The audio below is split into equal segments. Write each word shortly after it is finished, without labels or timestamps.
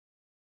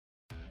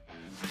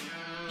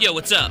Yo,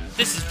 what's up?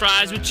 This is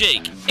Fries with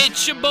Jake.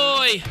 It's your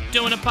boy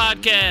doing a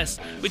podcast.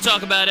 We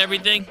talk about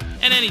everything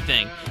and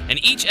anything,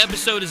 and each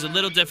episode is a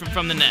little different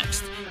from the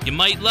next. You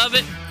might love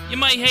it, you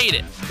might hate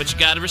it, but you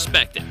gotta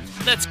respect it.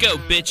 Let's go,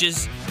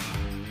 bitches.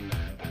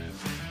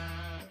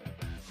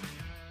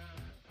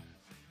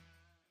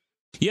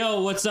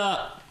 Yo, what's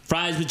up?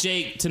 Fries with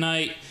Jake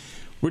tonight.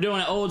 We're doing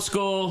it old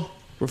school.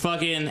 We're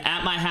fucking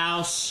at my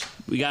house.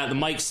 We got the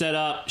mic set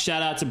up.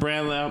 Shout out to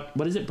Brown Lamp.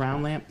 What is it?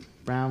 Brown Lamp?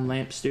 Brown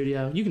Lamp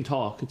Studio. You can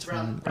talk. It's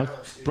fine.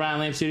 Brown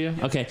Lamp Studio.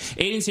 Okay.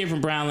 Aiden's here from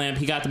Brown Lamp.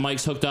 He got the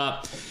mics hooked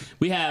up.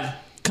 We have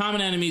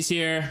common enemies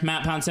here.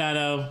 Matt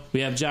Pontano.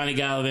 We have Johnny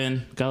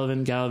Gallivan,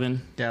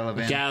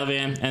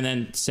 and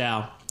then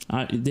Sal.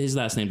 His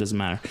last name doesn't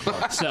matter.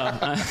 So,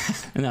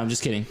 no, I'm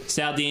just kidding.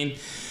 Sal Dean.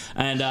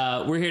 And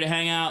we're here to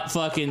hang out,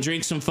 fucking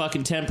drink some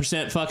fucking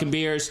 10% fucking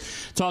beers,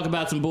 talk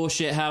about some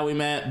bullshit, how we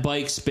met,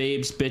 bikes,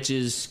 babes,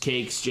 bitches,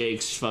 cakes,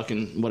 jakes,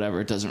 fucking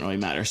whatever. It doesn't really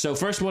matter. So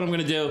first what I'm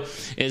going to do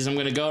is I'm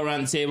going to go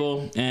around the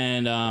table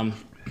and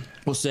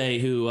we'll say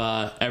who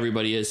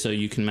everybody is so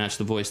you can match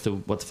the voice to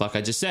what the fuck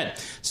I just said.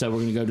 So we're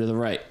going to go to the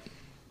right.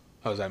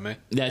 Oh, is that me?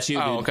 That's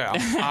you. Oh, okay.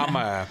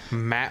 I'm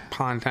Matt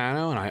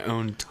Pontano, and I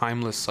own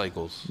Timeless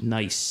Cycles.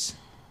 Nice.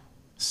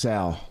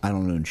 Sal, I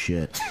don't own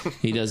shit.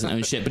 He doesn't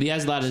own shit, but he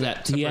has a lot of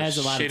that. He has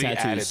a lot of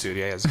tattoos. Attitude.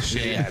 He has a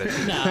shitty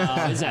attitude. No,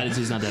 his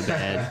attitude's not that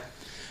bad.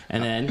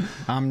 And then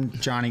I'm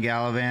Johnny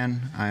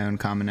Gallivan. I own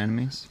Common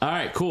Enemies. All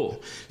right,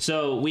 cool.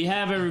 So we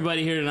have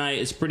everybody here tonight.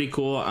 It's pretty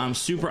cool. I'm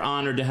super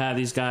honored to have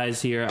these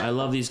guys here. I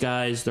love these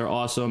guys. They're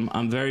awesome.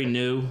 I'm very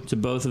new to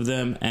both of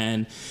them,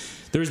 and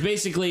there was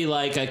basically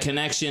like a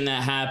connection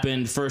that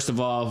happened, first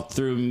of all,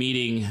 through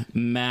meeting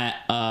Matt.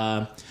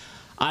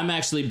 I'm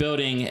actually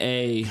building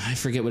I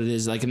forget what it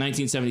is, like a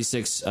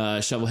 1976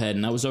 shovelhead,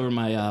 and I was over at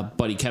my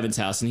buddy Kevin's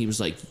house, and he was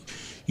like,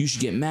 you should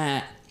get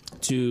Matt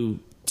to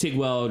TIG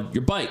weld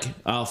your bike.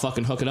 I'll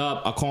fucking hook it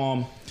up. I'll call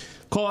him.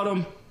 Called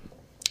him.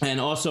 And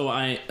also,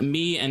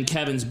 me and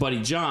Kevin's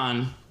buddy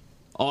John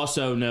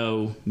also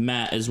know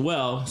Matt as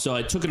well, so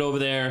I took it over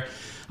there.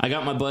 I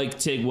got my bike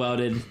TIG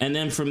welded, and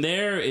then from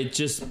there, it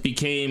just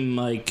became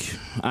like,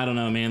 I don't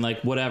know, man,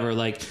 like whatever,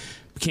 like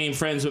became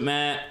friends with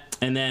Matt.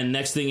 And then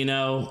next thing you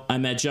know, I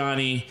met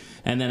Johnny,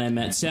 and then I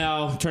met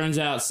Sal. Turns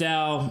out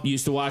Sal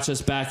used to watch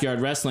us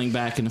backyard wrestling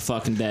back in the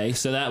fucking day,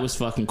 so that was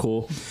fucking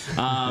cool.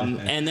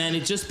 And then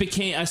it just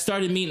became, I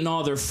started meeting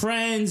all their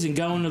friends and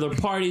going to their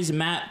parties, and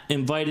Matt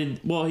invited,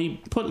 well, he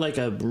put like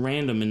a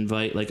random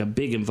invite, like a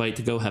big invite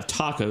to go have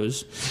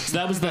tacos. So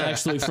that was the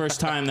actually first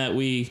time that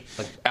we...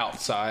 Like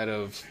outside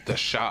of the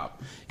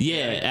shop.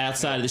 Yeah,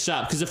 outside of the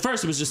shop. Because at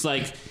first it was just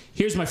like,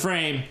 here's my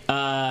frame.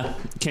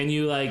 Can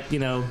you, like, you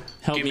know,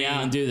 help me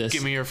out and do this?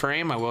 Give me your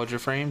frame. I weld your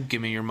frame.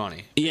 Give me your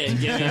money. Yeah, give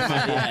me your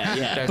money.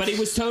 Yeah. But he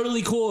was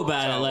totally cool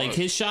about it. Like,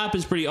 his shop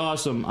is pretty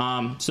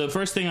awesome. So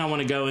first thing I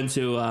want to go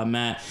into,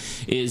 Matt,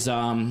 is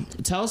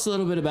tell us a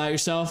little bit about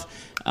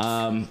yourself.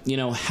 You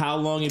know, how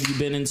long have you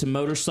been into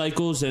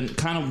motorcycles, and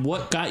kind of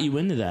what got you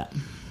into that?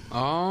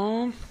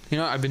 You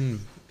know, I've been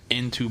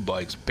into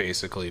bikes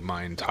basically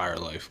my entire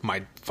life.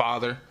 My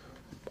father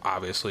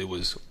obviously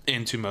was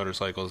into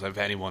motorcycles. If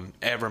anyone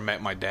ever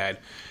met my dad,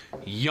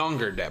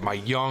 my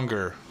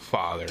younger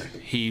father,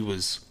 he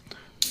was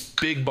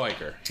big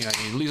biker. You know,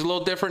 he's a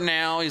little different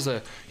now. He's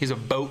a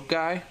boat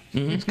guy.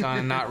 Mm-hmm. He's kind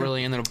of not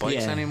really into the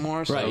bikes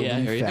anymore. So, right,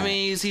 yeah. I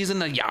mean, he's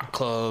into yacht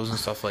clubs and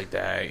stuff like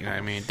that. You know what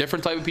I mean?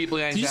 Different type of people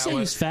he hangs Did you out say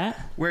with. he's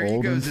fat? Where he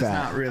Old goes and is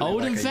fat. not really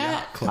Old like and a fat?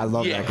 yacht club. I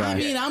love that guy. I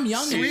mean, I'm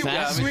young and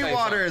fat.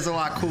 Sweetwater is a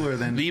lot cooler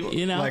than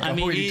like a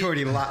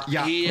hoity-toity yacht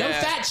club. No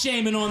fat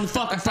shaming on the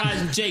fucking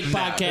Fries with Jake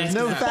podcast.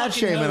 No fat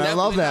shaming. I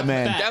love that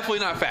man. Definitely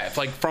not fat.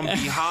 Like from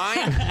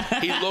behind,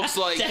 he looks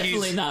like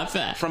definitely not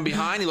fat. From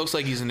behind, he looks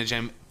like he's in the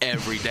gym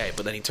every day.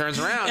 But then he turns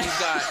around,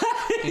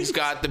 he's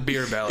got the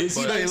beer belly. Is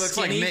he like looks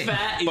like me?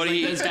 Fat? He's but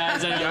like those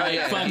guys that are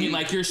like fucking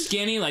like, you're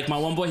skinny. Like my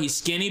one boy, he's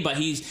skinny, but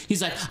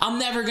he's like, I'm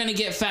never gonna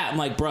get fat. I'm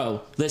like,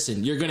 bro,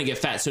 listen, you're gonna get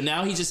fat. So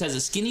now he just has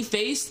a skinny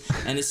face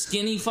and a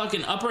skinny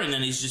fucking upper, and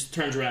then he just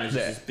turns around and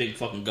just this big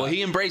fucking gut. Well,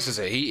 he embraces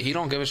it. He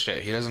don't give a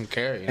shit. He doesn't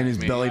care. You know and his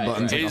belly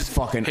button's like a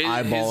fucking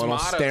eyeball. It'll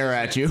stare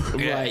at you.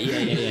 Right?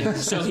 Yeah.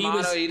 So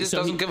he just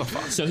doesn't give a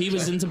fuck. So he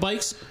was into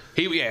bikes.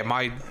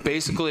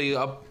 Basically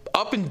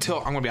up until,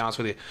 I'm gonna be honest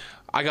with you,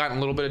 I got in a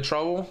little bit of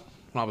trouble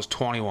when I was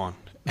 21,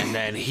 and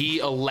then he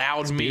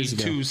allowed me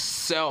to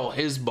sell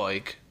his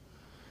bike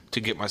to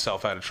get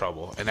myself out of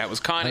trouble, and that was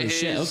kind of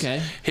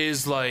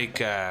his like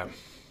I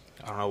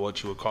don't know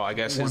what you would call it, I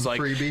guess his like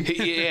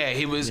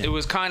freebie. It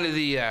was kind of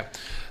the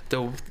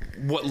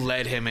what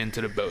led him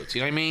into the boats.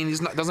 You know what I mean?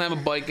 Doesn't have a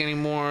bike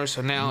anymore,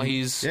 so now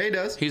he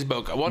does. He's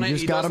boat. Well, he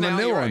just got him a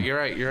new one. You're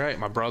right.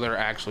 My brother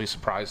actually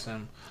surprised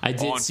him. I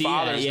did see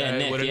Father's that. Yeah,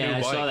 Nick.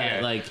 I saw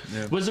that. Like,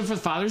 was it for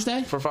Father's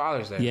Day? For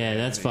Father's Day. Yeah,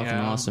 that's fucking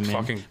awesome,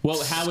 man.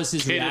 Well, how was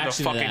his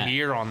reaction to that? fucking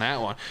year on that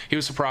one. He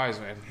was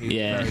surprised, man. He was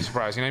very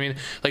surprised. You know what I mean?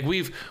 Like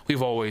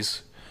we've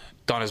always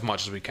done as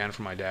much as we can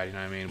for my dad. You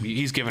know what I mean?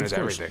 He's given us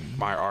everything.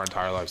 Our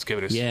entire lives,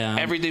 given us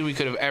everything we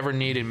could have ever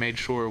needed. Made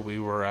sure we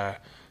were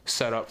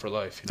set up for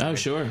life. You know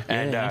sure.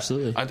 And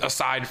absolutely.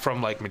 Aside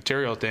from like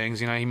material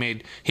things, you know,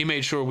 he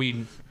made sure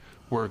we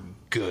were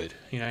good.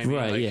 You know what I mean?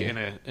 Right. Like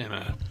in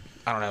a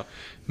I don't know,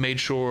 made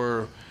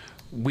sure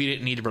we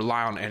didn't need to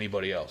rely on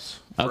anybody else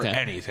for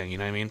anything. You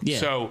know what I mean? Yeah.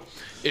 So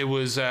it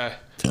was.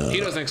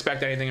 He doesn't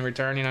expect anything in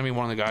return. You know what I mean?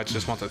 One of the guys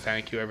just wants to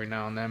thank you every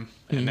now and then.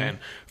 And then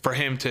for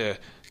him to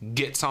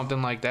get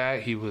something like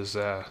that, he was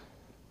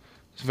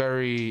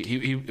very.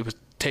 He was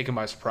taken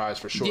by surprise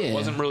for sure. He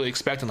wasn't really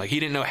expecting. Like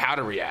he didn't know how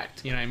to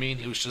react. You know what I mean?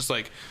 He was just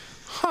like,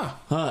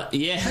 yeah.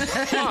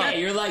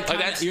 You're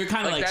like you're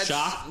kind of like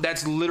shocked.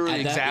 That's literally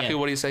exactly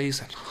what he said. He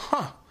said,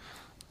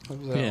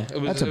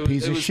 That's a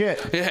piece of shit.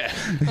 Yeah.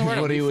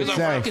 What he would say.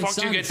 Where the fuck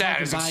do you get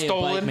that? Is it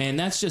stolen? Bike, man,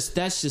 that's just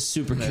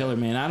super killer,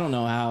 man. I don't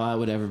know how I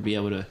would ever be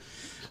able to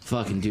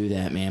fucking do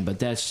that, man. But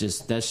that's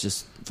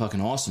just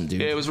fucking awesome,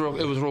 dude. Yeah, it was real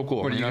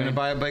cool. What, are you going to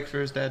buy a bike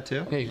for his dad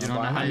too? Yeah,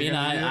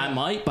 I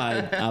might buy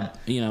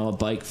a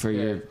bike for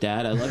your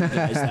dad. I love you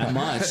guys that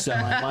much, so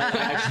I might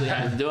actually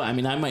have to do it. I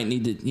mean, I might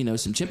need to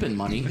some chipping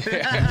money.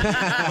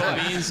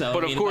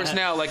 But of course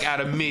now, like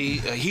out of me,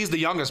 he's the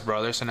youngest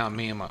brother, so now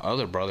me and my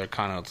other brother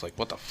kind of it's like,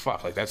 what the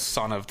fuck? Like that's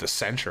son of the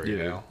century, you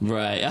know?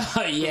 Right?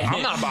 Yeah.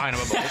 I'm not buying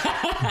him a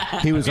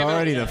bike. He was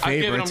already the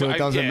favorite, so it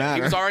doesn't matter.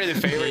 He was already the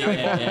favorite.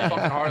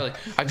 Fucking Harley.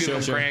 I've given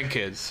him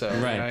grandkids, so right.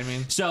 You know what I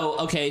mean? So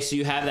okay, so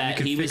you have that.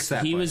 He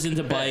was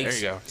into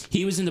bikes. There you go.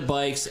 He was into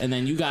bikes, and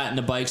then you got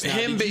into bikes. Now,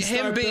 did you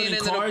start building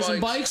cars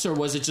and bikes, or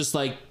was it just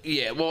like?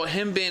 Yeah, well,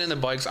 him being into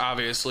bikes,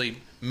 obviously,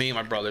 me and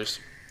my brothers,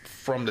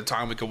 from the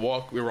time we could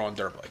walk, we were on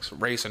dirt bikes,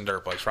 racing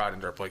dirt bikes, riding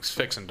dirt bikes,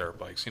 fixing dirt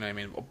bikes. You know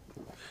what I mean?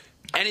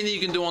 Anything you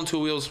can do on two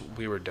wheels,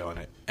 we were doing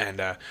it, and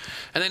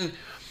then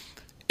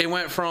it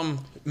went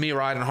from me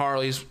riding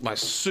Harleys. As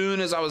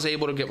soon as I was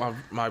able to get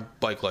my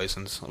bike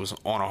license, I was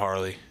on a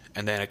Harley.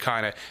 And then it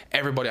kind of,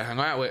 everybody I hung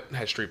out with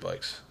had street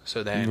bikes.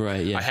 So then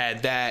I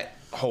had that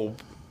whole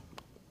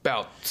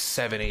about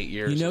 7-8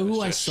 years. You know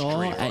who I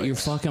saw at your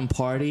fucking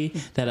party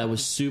that I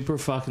was super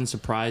fucking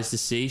surprised to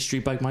see?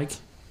 Street Bike Mike?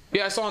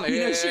 Yeah, I saw him. You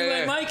know Street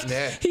Bike Mike?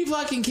 Yeah. He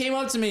fucking came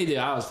up to me, dude.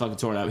 I was fucking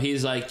torn up.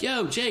 He's like,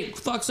 yo, Jake,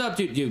 fuck's up,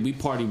 dude. Dude, we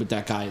partied with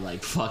that guy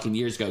like fucking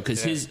years ago.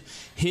 Because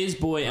his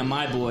boy and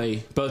my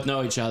boy both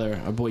know each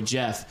other, our boy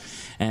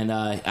Jeff. And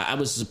I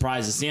was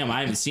surprised to see him.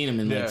 I haven't seen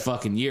him in like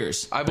fucking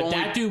years.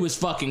 That dude was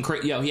fucking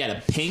crazy. Yo, he had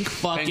a pink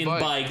fucking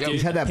bike, dude.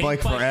 He's had that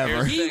bike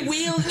forever.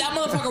 That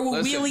motherfucker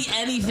will wheelie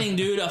anything,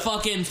 dude. A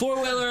fucking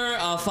four-wheeler,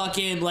 a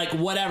fucking like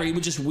whatever. He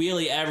would just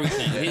wheelie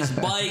everything. His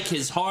bike,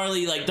 his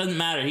Harley, like doesn't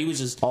matter. He was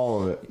just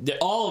all of it.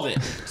 All of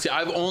it. See,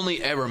 I've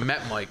only ever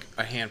met Mike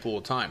a handful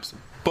of times,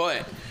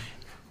 but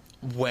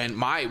when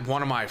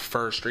one of my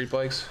first street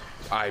bikes,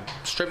 I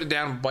stripped it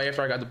down. Right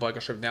after I got the bike, I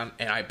stripped it down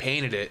and I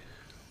painted it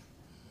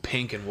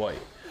pink and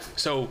white.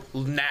 So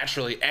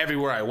naturally,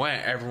 everywhere I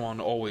went, everyone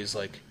always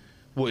like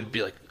would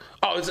be like,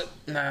 "Oh, is it?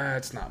 Nah,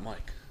 it's not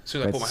Mike."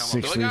 So I put my helmet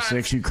on.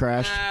 636 you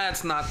crashed. Nah,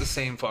 it's not the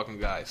same fucking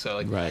guy. So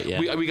like, right,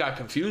 yeah. we got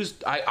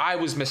confused. I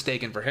was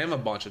mistaken for him a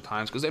bunch of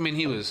times because I mean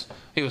he was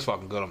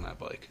fucking good on that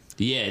bike.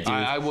 Yeah, dude.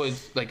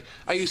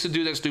 I used to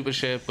do that stupid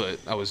shit, but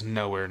I was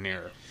nowhere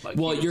near. Like,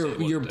 well,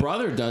 your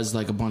brother does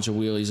like a bunch of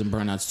wheelies and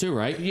burnouts too,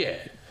 right? Yeah.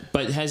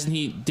 But hasn't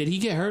he? Did he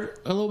get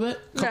hurt a little bit?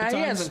 He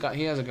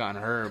hasn't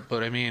gotten hurt.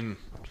 But I mean,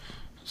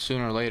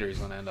 sooner or later he's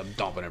going to end up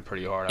dumping it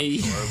pretty hard.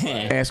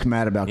 Ask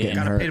Matt about getting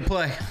hurt. Pay to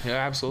play. Yeah,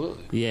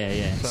 absolutely.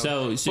 Yeah.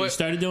 So you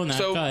started doing that.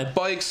 So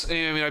bikes. I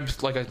mean,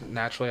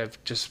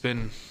 I've just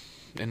been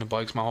into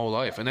bikes my whole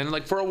life, and then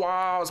like for a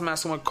while I was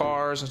messing with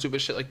cars and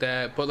stupid shit like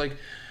that. But like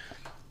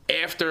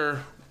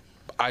after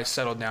I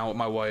settled down with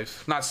my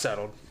wife, not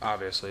settled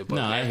obviously, but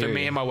after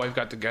me and my wife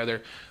got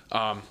together,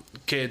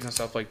 kids and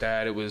stuff like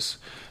that, it was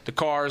the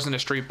cars and the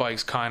street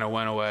bikes kind of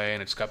went away,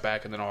 and it just got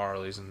back into the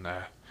Harleys. And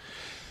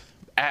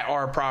at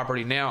our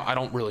property now, I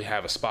don't really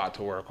have a spot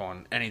to work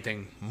on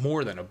anything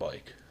more than a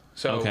bike.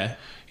 So,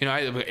 you know,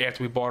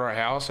 after we bought our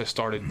house, I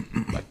started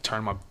like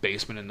turning my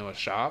basement into a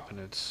shop, and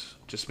it's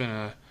just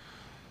been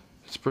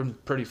it's been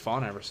pretty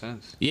fun ever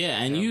since. Yeah,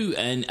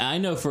 and I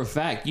know for a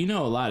fact you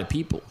know a lot of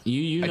people.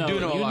 You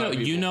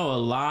know a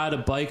lot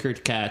of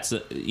biker cats.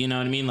 You know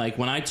what I mean? Like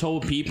when I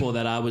told people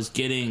that I was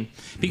getting,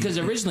 because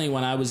originally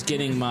when I was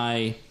getting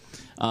my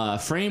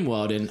frame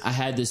welded, I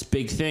had this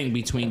big thing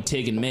between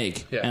TIG and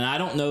MIG, and I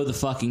don't know the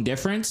fucking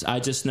difference. I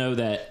just know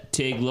that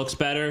TIG looks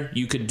better.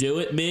 You could do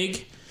it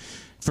MIG.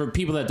 For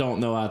people that don't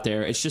know out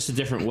there, it's just a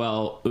different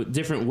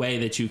way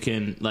that you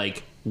can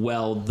like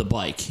weld the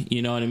bike.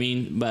 You know what I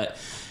mean? But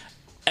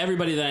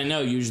everybody that I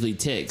know usually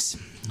TIGs.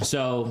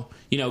 So,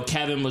 you know,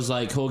 Kevin was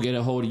like, he'll get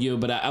a hold of you.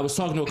 But I was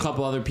talking to a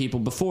couple other people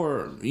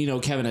before, you know,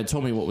 Kevin had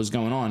told me what was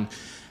going on.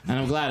 And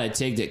I'm glad I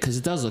TIGged it because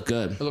it does look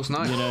good. It looks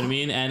nice. You know what I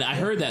mean? And I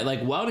heard that,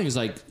 like, welding is,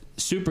 like,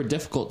 super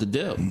difficult to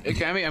do. It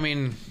can be. I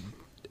mean,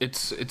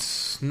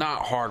 it's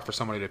not hard for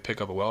somebody to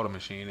pick up a welding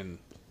machine and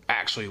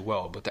actually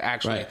weld. But to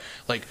actually,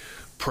 like,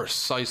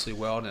 precisely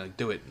weld and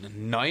do it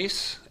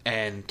nice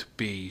and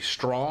be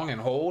strong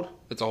and hold,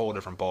 it's a whole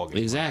different ballgame.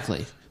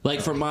 Exactly.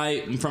 Like for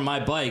my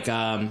bike,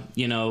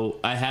 you know,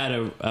 I had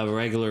a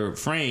regular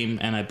frame,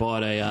 and I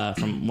bought a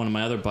from one of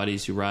my other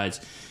buddies who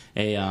rides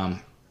a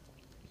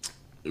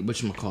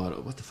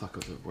whatchamacallit, what the fuck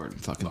was the word I'm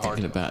fucking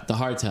thinking about? The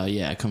hardtail,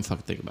 yeah, I couldn't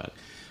fucking think about it.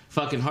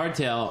 Fucking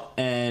hardtail,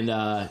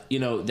 and you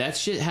know, that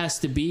shit has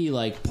to be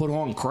like put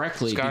on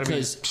correctly,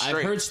 because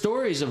I've heard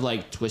stories of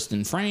like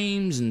twisting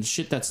frames and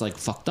shit that's like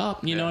fucked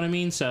up, you know what I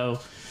mean? So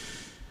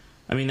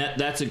I mean,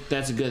 that's a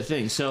good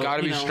thing. So it's got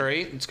to be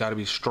straight. It's got to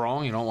be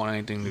strong. You don't want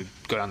anything to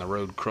go down the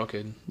road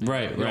crooked.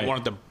 Right. You don't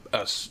want it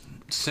a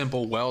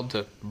simple weld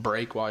to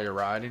break while you're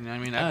riding. I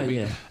mean,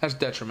 that's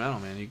detrimental,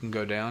 man. You can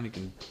go down. You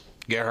can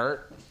get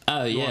hurt.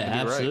 Oh, yeah,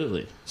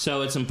 absolutely. Right.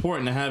 So it's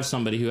important to have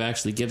somebody who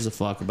actually gives a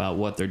fuck about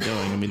what they're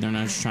doing. I mean, they're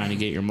not just trying to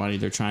get your money.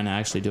 They're trying to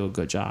actually do a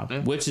good job,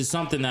 which is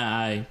something that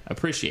I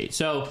appreciate.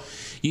 So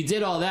you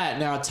did all that.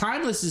 Now,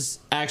 Timeless is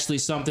actually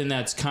something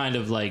that's kind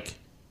of like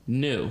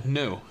new.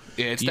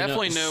 Yeah, it's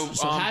definitely new.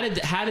 So how did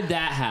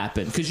that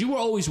happen? Because you were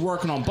always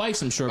working on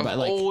bikes, I'm sure. I've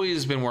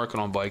always been working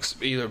on bikes,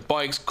 either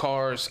bikes,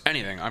 cars,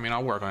 anything. I mean,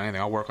 I'll work on anything.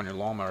 I'll work on your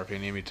lawnmower if you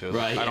need me to.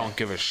 Right. I don't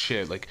give a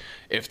shit. Like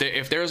if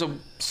there's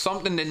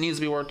something that needs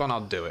to be worked on, I'll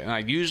do it. And I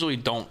usually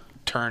don't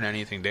turn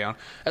anything down.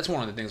 That's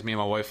one of the things me and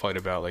my wife fight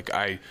about. Like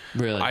I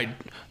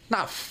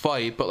not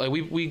fight, but like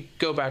we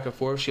go back and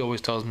forth. She always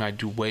tells me I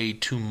do way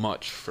too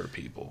much for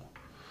people.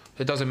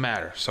 It doesn't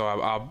matter. So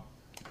I'll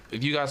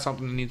if you got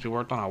something that needs to be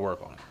worked on, I'll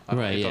work on it.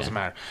 It doesn't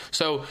matter.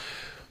 So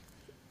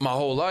my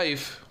whole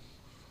life,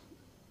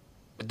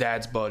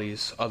 dad's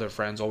buddies, other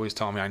friends always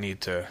tell me I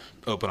need to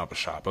open up a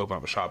shop. And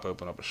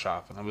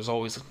I was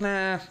always like,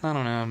 nah, I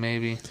don't know,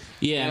 maybe.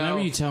 Yeah, I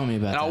remember you telling me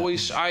about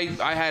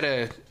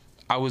that.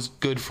 I was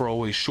good for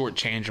always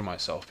shortchanging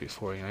myself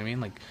before, you know what I mean?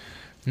 Like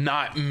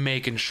not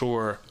making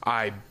sure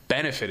I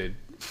benefited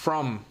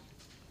from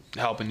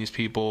helping these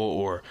people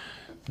or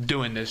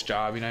doing this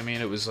job, you know what I mean?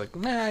 It was like,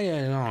 nah,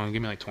 yeah, no,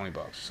 give me like $20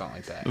 or something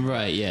like that.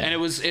 Right, yeah. And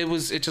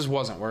it just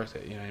wasn't worth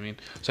it, you know what I mean?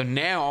 So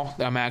now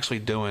I'm actually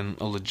doing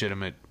a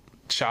legitimate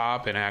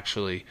shop and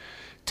actually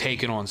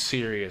taking on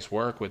serious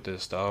work with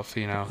this stuff,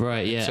 you know?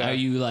 Right, yeah. So, are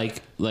you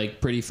like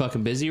pretty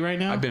fucking busy right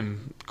now? I've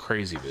been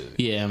crazy busy.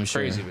 Yeah, I'm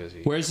sure. Crazy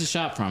busy. Where's the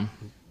shop from?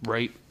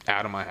 Right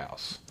out of my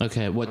house.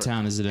 Okay, what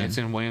town is it in? It's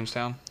in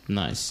Williamstown.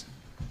 Nice.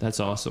 That's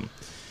awesome.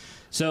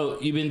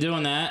 So you've been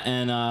doing that,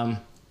 and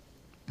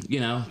you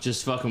know,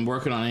 just fucking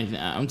working on anything.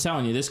 I'm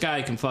telling you, this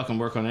guy can fucking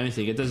work on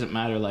anything. It doesn't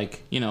matter.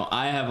 Like, you know,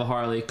 I have a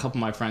Harley. A couple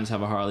of my friends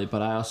have a Harley,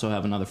 but I also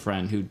have another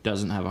friend who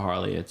doesn't have a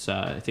Harley. It's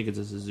I think it's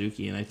a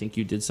Suzuki, and I think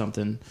you did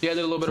something. Yeah, I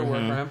did a little bit of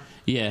work for him.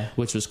 Yeah,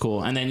 which was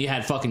cool. And then you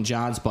had fucking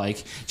John's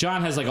bike.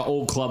 John has like an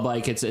old club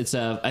bike. It's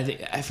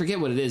I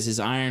forget what it is. It's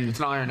an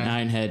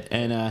Ironhead.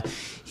 And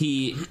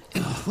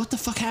what the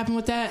fuck happened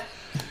with that?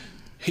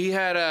 He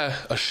had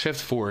a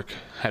shift fork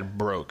had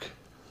broke,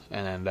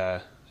 and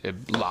then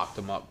it locked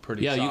him up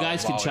pretty. Yeah, you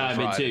guys can chime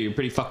in too. You're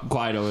pretty fucking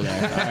quiet over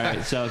there. All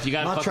right, so if you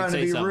got to fucking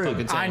say something,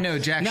 fucking say. I know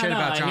jack shit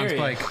about John's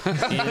bike.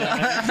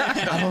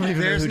 I don't even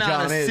There's know who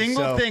not John a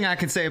single is, thing I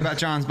can say about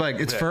John's bike.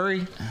 It's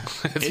furry.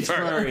 It's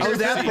furry. Oh,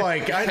 that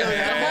bike. I know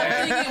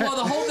that. The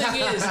whole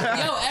thing is,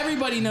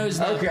 everybody knows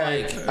that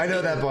bike. I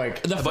know that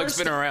bike. The bike's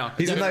been around.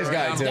 He's a nice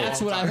guy too.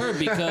 That's what I heard,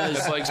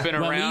 because the bike's been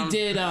around. When we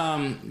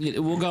did,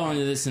 we'll go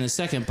into this in a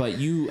second, but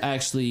you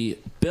actually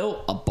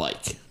built a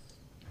bike.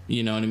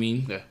 You know what I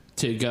mean? Yeah.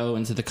 To go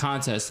into the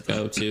contest,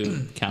 go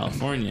to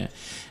California.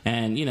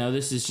 And, you know,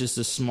 this is just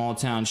a small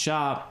town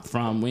shop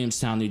from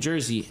Williamstown, New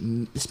Jersey.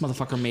 This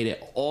motherfucker made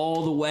it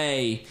all the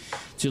way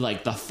to,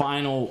 like, the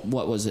final,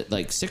 what was it,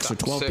 like 6 or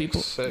 12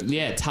 people?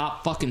 Yeah,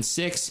 top fucking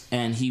 6.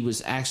 And he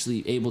was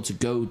actually able to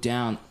go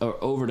down or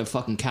over to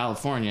fucking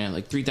California,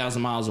 like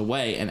 3,000 miles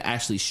away, and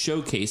actually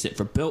showcase it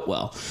for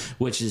Builtwell,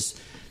 which is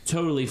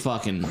totally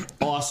fucking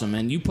awesome.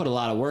 And you put a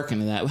lot of work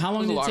into that. How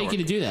long did it take you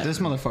to do that? This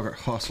motherfucker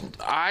hustled.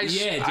 I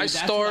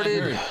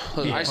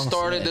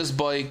started this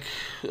bike.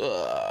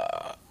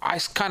 I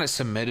kind of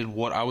submitted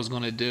what I was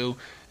going to do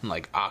in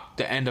like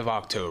the end of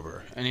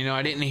October, and you know,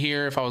 I didn't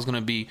hear if I was going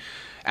to be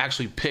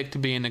actually picked to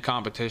be in the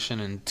competition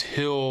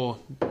until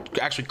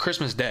actually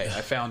Christmas Day.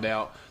 I found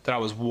out that I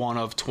was one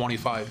of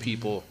 25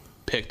 people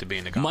picked to be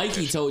in the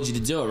competition. Mikey told you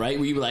to do it, right?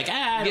 Where you were like,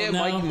 I don't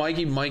know.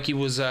 Mikey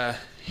was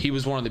he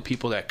was one of the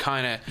people that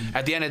kind of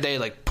at the end of the day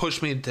like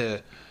pushed me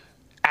to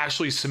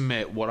actually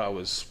submit what I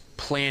was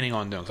planning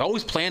on doing. I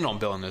always planned on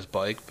building this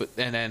bike,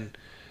 and then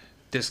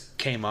this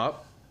came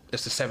up.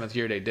 It's the 7th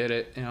year they did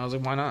it, and I was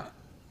like, why not?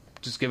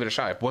 Just give it a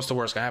shot. What's the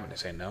worst gonna happen? They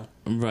say no.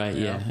 Right.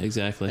 You know?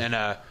 Exactly. And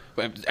at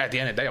the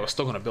end of the day, I was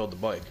still gonna build the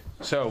bike.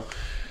 So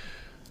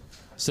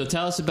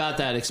tell us about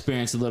that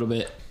experience a little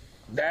bit.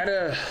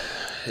 That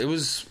it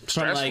was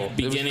stressful. From like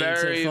beginning it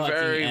was very, to fucking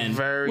very, end.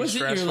 very was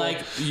stressful.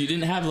 It you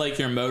didn't have like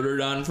your motor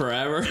done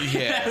forever?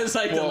 Yeah, that was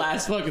like the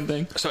last fucking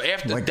thing. So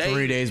after like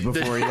 3 days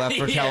before he left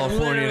for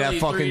California, that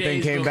fucking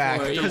thing came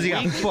back because he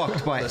got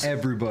fucked by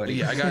everybody.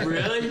 Yeah, I got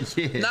really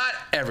not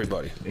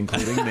everybody,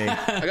 including me.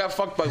 I got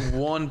fucked by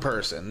one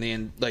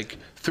person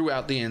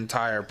throughout the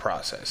entire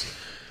process.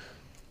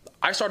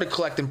 I started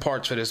collecting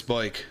parts for this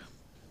bike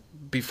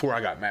before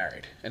I got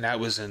married, and that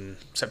was in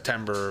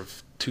September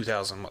of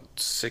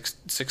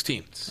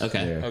 2016.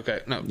 Okay. Yeah.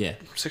 Okay. No. Yeah.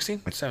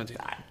 16? 17.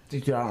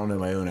 Dude, I don't know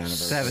my own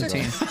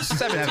anniversary.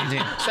 17.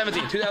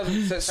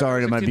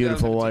 Sorry to my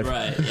beautiful wife.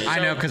 Right. Yeah.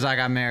 I know because I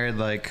got married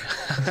right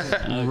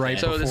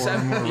before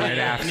him or right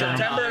after him.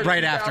 September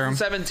Right after him.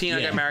 2017,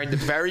 I got married. The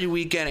very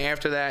weekend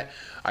after that,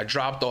 I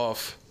dropped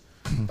off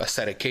a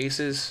set of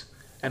cases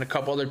and a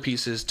couple other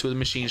pieces to the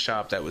machine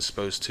shop that was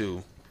supposed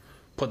to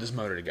put this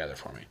motor together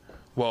for me.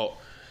 Well,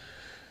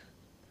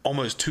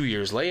 almost 2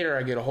 years later,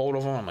 I get a hold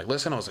of him. I'm like,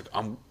 listen,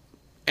 I'm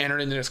entered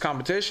into this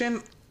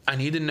competition. I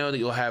need to know that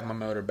you'll have my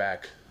motor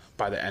back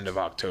by the end of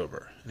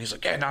October. And he's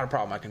like, yeah, not a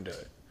problem. I can do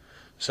it.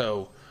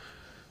 So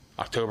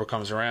October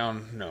comes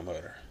around, no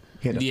motor.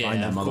 He had to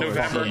find that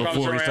November motherfucker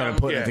before he started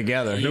putting it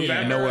together. He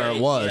didn't know where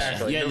it was.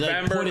 Exactly. Yeah,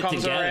 November like,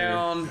 comes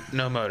around,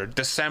 no motor.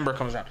 December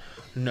comes around,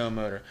 no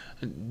motor.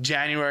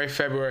 January,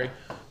 February,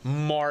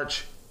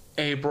 March,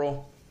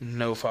 April,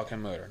 no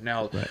fucking motor.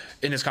 Now,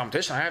 in this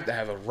competition, I have to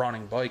have a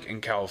running bike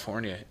in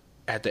California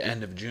at the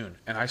end of June,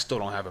 and I still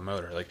don't have a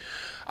motor. Like,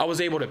 I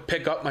was able to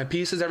pick up my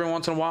pieces every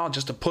once in a while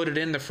just to put it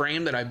in the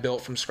frame that I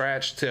built from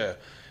scratch to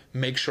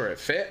make sure it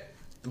fit.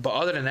 But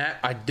other than that,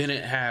 I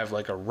didn't have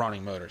like a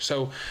running motor.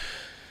 So,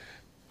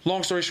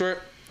 long story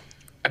short,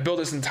 I built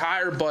this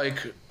entire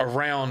bike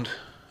around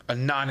a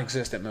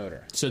non-existent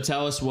motor. So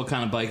tell us what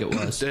kind of bike it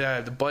was.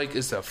 The bike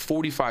is a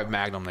 45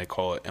 Magnum, they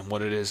call it, and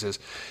what it is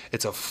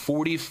it's a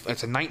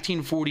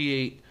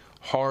 1948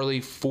 Harley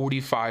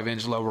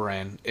 45-inch lower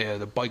end.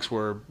 The bikes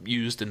were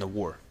used in the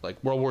war,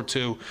 like World War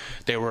II.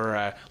 They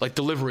were like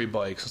delivery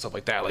bikes and stuff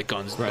like that, like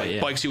guns,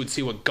 bikes you would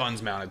see with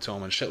guns mounted to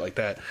them and shit like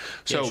that.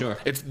 So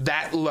it's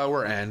that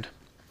lower end.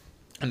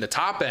 And the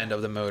top end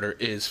of the motor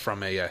is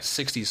from a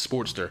 60s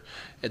Sportster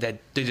that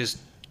they just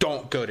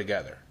don't go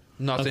together.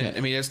 Nothing. Okay.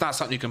 I mean, it's not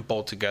something you can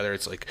bolt together.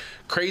 It's like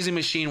crazy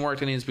machine work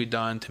that needs to be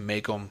done to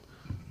make them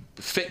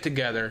fit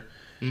together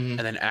and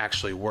then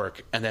actually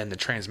work. And then the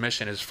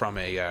transmission is from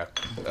a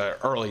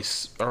early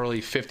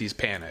 50s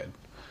Panhead.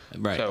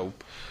 Right. So,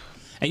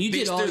 and you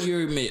did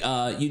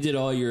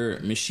all your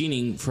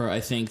machining for, I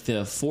think,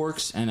 the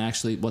forks and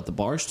actually the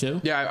bars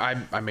too. Yeah,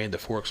 I made the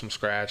forks from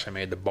scratch. I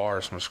made the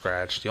bars from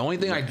scratch. The only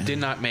thing I did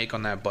not make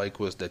on that bike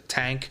was the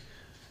tank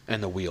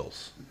and the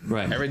wheels.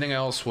 Right. Everything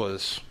else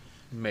was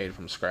made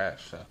from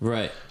scratch. So.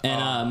 Right.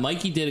 And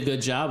Mikey did a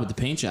good job with the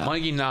paint job.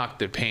 Mikey knocked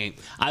the paint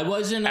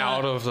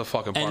out of the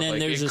fucking park.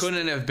 Like, it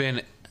couldn't have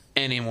been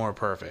any more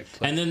perfect.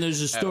 Like, and then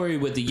there's a story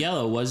with the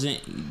yellow.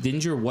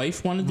 Didn't your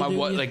wife want to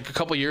do it? Like a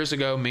couple years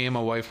ago, me and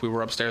my wife, we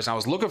were upstairs and I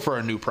was looking for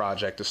a new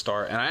project to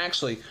start, and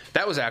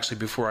that was actually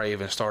before I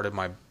even started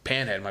my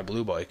Panhead, my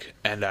blue bike.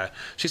 And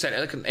she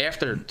said,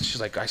 she's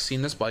like, I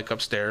seen this bike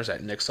upstairs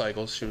at Nick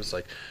Cycles. She was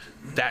like,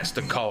 that's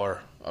the color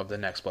of the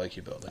next bike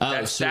you build.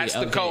 That's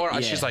the color.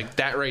 Yeah. She's like,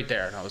 that right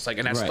there. And I was like,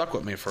 and that stuck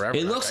with me forever.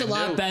 It looks a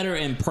lot better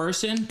in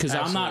person because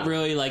I'm not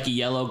really like a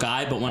yellow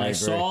guy, but when I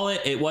saw it,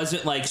 it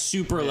wasn't like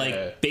super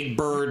like Big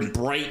Bird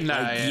bright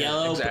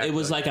yellow. Exactly. It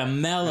was like a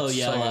mellow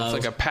yellow. It's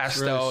like a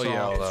pastel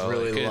yellow. It's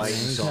really light and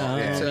soft.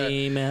 Mellow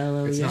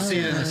yellow. You see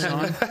it in the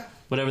sun?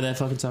 Whatever that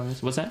fucking song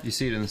is. What's that? You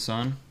see it in the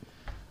sun?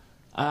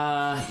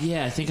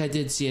 Yeah, I think I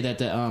did see it at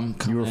the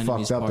You were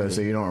fucked up though,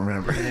 so you don't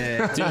remember.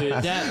 Yeah. Dude,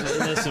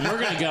 listen,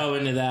 we're gonna go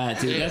into that,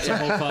 dude. That's a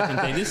whole fucking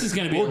thing. This is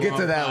gonna be. We'll get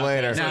to that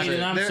later.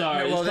 I'm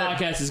sorry. This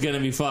podcast is gonna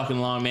be fucking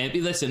long, man.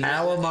 Listen,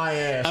 ow my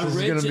ass. This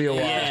is gonna be a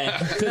while. Yeah,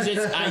 because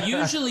I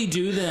usually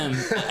do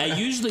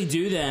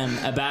them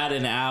about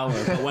an hour,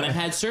 but when I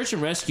had search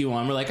and rescue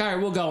on, we're like, all right,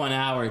 we'll go an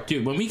hour,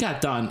 dude. When we got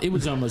done, it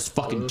was almost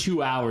fucking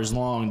 2 hours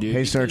long, dude.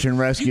 Hey, search and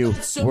rescue,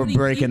 we're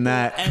breaking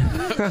that.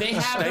 They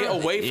stay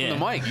away from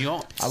the mic. You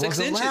don't. 6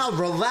 inches. Allowed.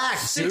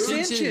 Relax, 6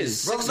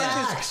 inches.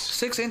 Relax.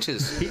 6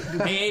 inches.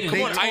 Hey, Aiden,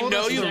 come on. I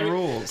know you.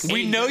 Rules.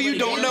 We know you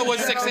don't know what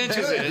 6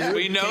 inches is.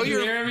 We know you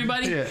hear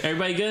everybody. Yeah.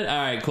 Everybody good? All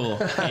right, cool.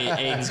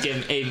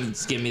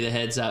 Aiden's giving me the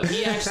heads up.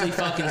 He actually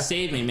fucking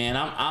saved me, man.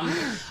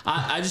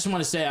 I just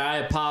want to say I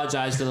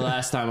apologize for the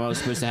last time I was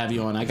supposed to have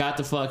you on. I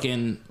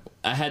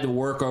had to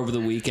work over the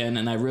weekend,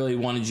 and I really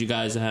wanted you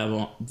guys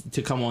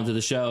to come onto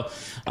the show,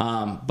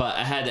 but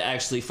I had to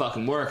actually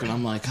fucking work, and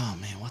I'm like, oh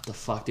man, what the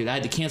fuck, dude? I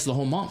had to cancel the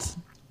whole month.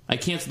 I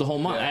canceled the whole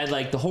month. Yeah. I had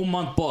like the whole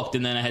month booked,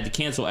 and then I had to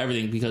cancel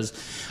everything because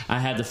I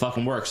had to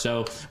fucking work.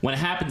 So when it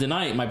happened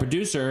tonight, my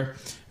producer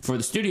for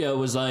the studio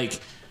was like,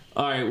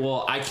 all right,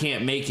 well, I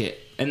can't make it.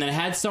 And then I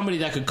had somebody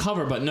that could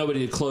cover, but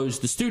nobody to close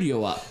the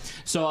studio up.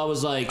 So I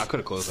was like, I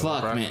could have closed it.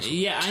 Fuck, man.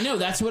 Yeah, I know.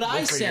 That's what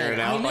I said.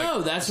 I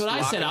know. That's what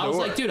I said. I was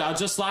like, dude, I'll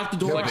just lock the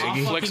door. I'll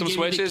fucking give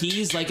you the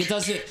keys. Like,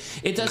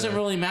 it doesn't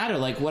really matter.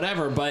 Like,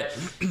 whatever. But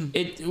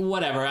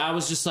whatever. I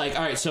was just like,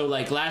 all right. So,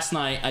 like, last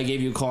night I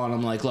gave you a call, and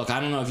I'm like, look,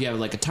 I don't know if you have,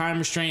 like, a time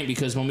restraint,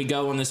 because when we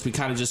go on this, we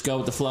kind of just go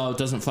with the flow. It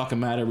doesn't fucking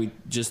matter. We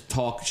just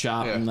talk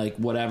shop and, like,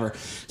 whatever.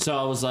 So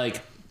I was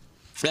like,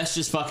 let's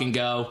just fucking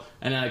go.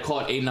 And then I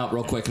called Aiden up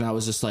real quick, and I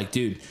was just like,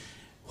 dude,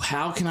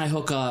 how can I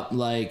hook up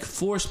like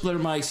 4 splitter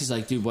mics? He's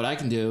like, dude, what I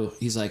can do,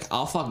 he's like,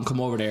 I'll fucking come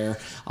over there.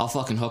 I'll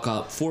fucking hook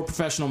up 4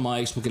 professional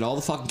mics. We'll get all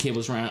the fucking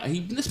cables around.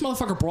 This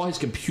motherfucker brought his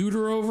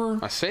computer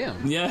over. I see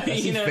him. Yeah,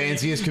 That's the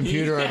fanciest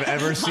computer I've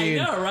ever seen.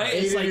 I know, right?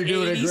 It's like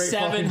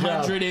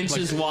 8,700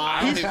 inches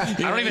wide. I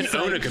don't even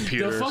own a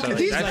computer.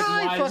 He's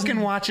probably fucking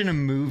watching a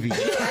movie.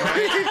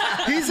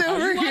 He's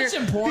over here.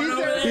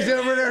 He's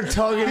over there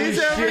tugging his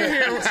shit. He's over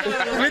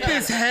here with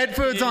his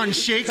headphones on,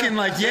 shaking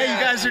like, yeah,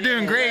 you guys are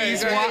doing great.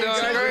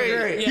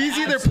 He's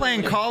either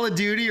playing Call of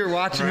Duty or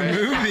watching a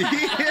movie.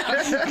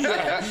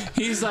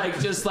 He's like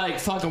just like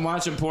fucking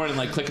watching porn and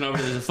like clicking over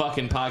to the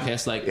fucking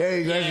podcast like, yeah,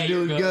 you guys are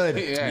doing good.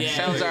 Yeah,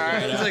 sounds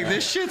alright. He's like,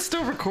 this shit's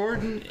still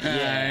recording.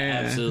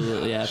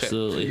 Absolutely.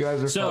 You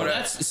guys are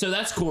so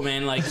that's cool,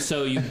 man. Like,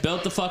 so you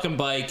built the fucking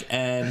bike,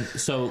 and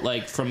so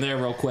like from there,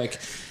 real quick,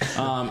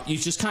 you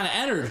just kind of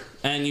entered,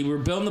 and you were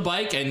building the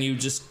bike, and you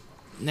just.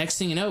 Next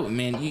thing you know,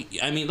 man,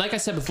 I mean, like I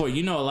said before,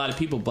 you know a lot of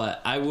people, but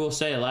I will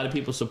say a lot of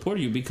people support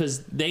you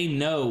because they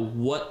know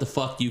what the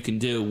fuck you can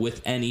do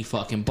with any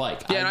fucking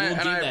bike. Yeah,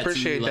 I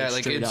appreciate that.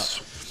 Like,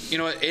 it's, you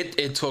know,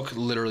 it took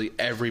literally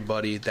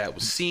everybody that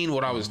was seeing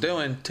what I was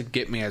doing to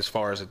get me as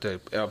far as it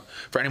did.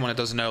 For anyone that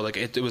doesn't know, like,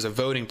 it was a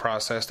voting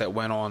process that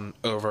went on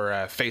over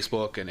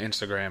Facebook and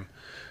Instagram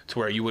to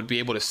where you would be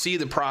able to see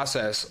the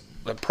process,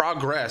 the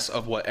progress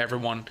of what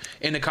everyone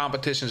in the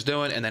competition is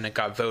doing, and then it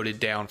got voted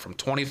down from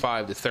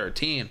 25 to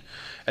 13.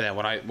 And then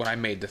when I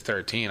made the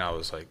 13, I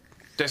was like,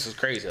 this is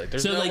crazy. Like,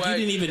 there's so no like way. You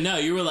didn't even know.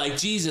 You were like,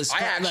 Jesus. I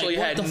actually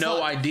like, had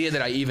no idea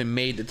that I even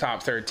made the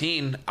top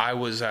 13. I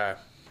was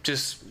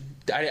just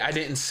I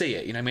didn't see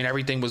it. You know what I mean?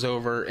 Everything was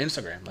over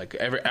Instagram. Like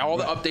all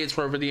the updates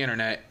were over the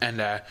internet,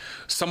 and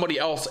somebody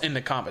else in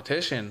the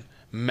competition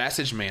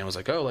messaged me and was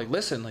like, oh, like,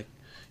 listen, like,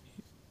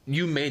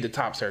 you made the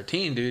top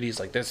 13, dude. He's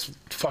like, that's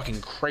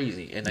fucking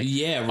crazy. And like,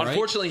 yeah, right?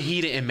 Unfortunately,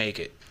 he didn't make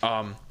it.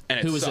 And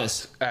it Who was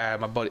sucked. this?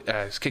 My buddy,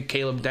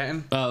 Caleb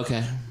Denton. Oh,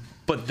 okay.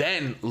 But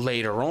then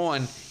later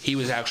on, he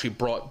was actually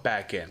brought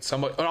back in.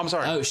 Somebody. Oh, I'm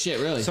sorry. Oh shit,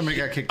 really? Somebody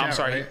got kicked out. I'm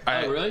sorry.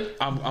 Right? Really?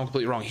 I'm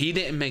completely wrong. He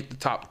didn't make the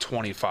top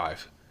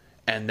 25.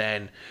 And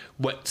then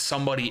what?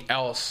 Somebody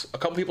else, a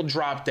couple people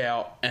dropped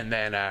out, and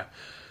then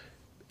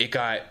it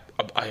got.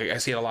 I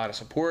see a lot of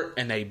support,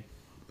 and they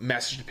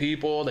messaged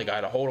people. They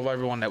got a hold of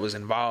everyone that was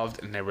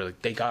involved, and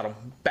they got them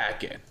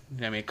back in. You know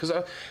what I mean? Because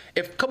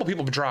if a couple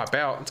people drop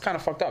out, it's kind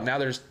of fucked up. Now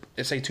there's,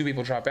 let's say 2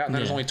 people drop out, and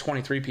then there's only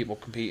 23 people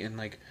competing.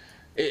 Like,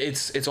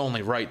 it's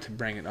only right to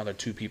bring another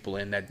 2 people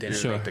in that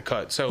didn't make the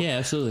cut. So yeah,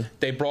 absolutely.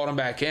 They brought them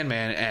back in,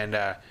 man,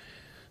 and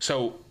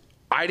so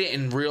I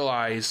didn't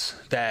realize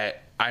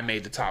that I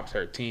made the top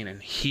 13,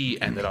 and he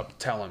ended up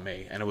telling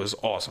me, and it was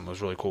awesome. It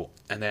was really cool.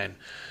 And then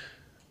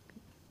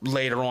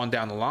later on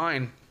down the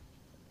line,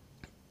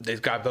 they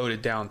got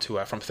voted down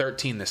to from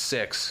 13 to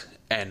 6,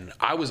 and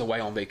I was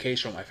away on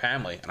vacation with my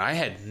family, and I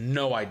had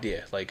no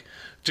idea. Like,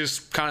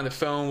 just kind of the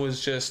phone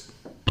was just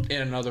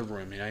in another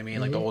room, you know what I mean?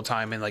 Like, the whole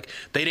time, and like,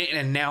 they didn't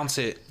announce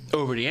it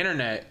over the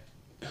internet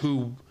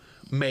who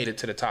made it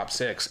to the top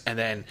 6. And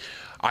then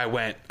I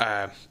went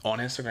on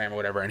Instagram or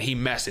whatever, and he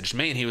messaged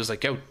me, and he was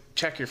like, yo,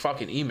 check your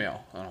fucking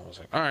email. And I was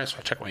like, all right. So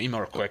I checked my email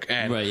real quick,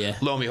 and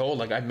lo and behold,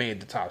 like, I made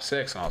the top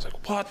 6. And I was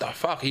like, what the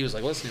fuck? He was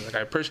like, listen, he's like,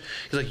 I appreciate.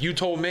 He's like, you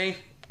told me,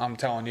 I'm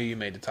telling you, you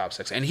made the top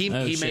 6. And he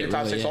made the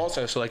top 6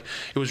 also. So like,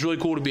 it was really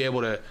cool to be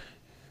able to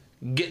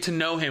get to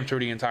know him through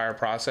the entire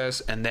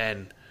process, and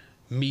then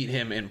meet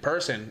him in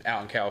person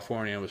out in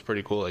California. It was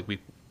pretty cool. Like, we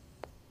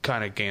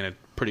kind of gained a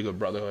pretty good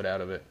brotherhood out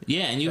of it.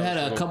 Yeah, and you had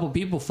a couple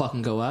people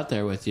fucking go out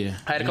there with you.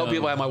 I had a couple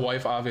people. I had my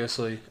wife,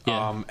 obviously.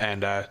 Yeah.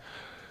 And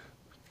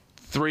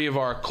 3 of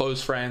our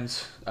close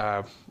friends,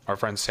 our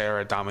friends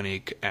Sarah,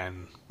 Dominique,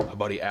 and my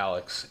buddy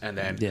Alex, and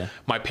then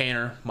my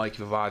painter, Mike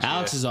Vivacci.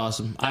 Alex is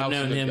awesome. I've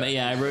known him.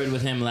 Yeah, I rode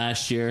with him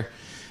last year.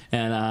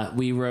 And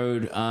we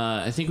rode,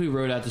 I think we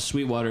rode out to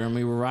Sweetwater, and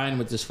we were riding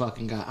with this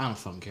fucking guy. I don't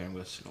fucking care. I'm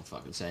just going to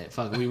fucking say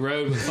it. We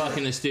rode with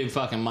fucking this dude,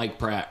 fucking Mike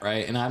Pratt,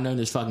 right? And I've known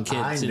this fucking kid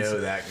I since... know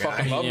that guy.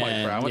 Fucking love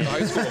Mike Pratt. I went to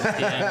high school.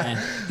 Yeah,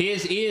 man.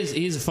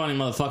 He's a funny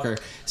motherfucker.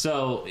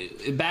 So,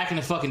 back in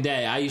the fucking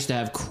day, I used to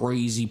have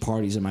crazy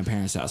parties at my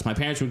parents' house. My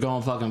parents would go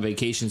on fucking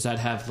vacations. I'd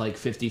have like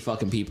 50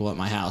 fucking people at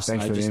my house.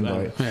 Thanks for the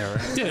invite. Yeah,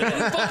 right. Dude, I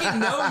didn't fucking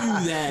know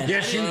you then.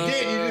 Yes, you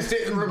did. You just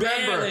didn't remember.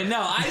 Barely.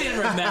 No, I didn't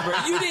remember.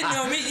 You didn't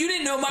know me. You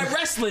didn't know my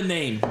wrestling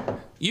name.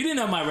 You didn't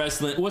know my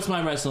wrestling. What's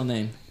my wrestling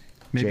name?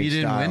 Maybe Jake you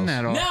didn't Styles. win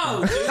that all.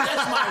 No, dude,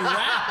 that's my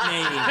rap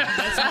name.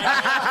 That's my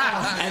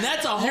rap name. And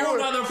that's a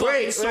whole other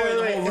fucking story,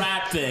 the whole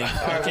rap thing.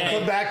 Okay?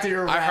 Come back to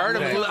your rap I heard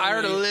thing.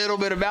 a little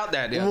bit about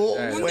that. Yeah.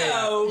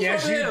 No,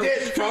 yes, from you him.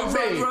 did.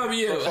 From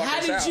you. How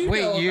did you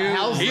know?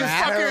 you... He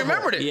fucking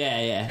remembered it.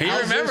 Yeah.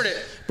 He remembered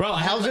it. Bro,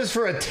 How's this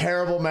for a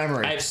terrible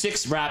memory? I have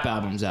 6 rap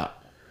albums out.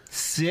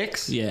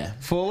 6? Yeah.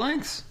 Full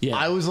lengths? Yeah.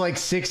 I was like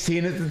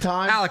 16 at the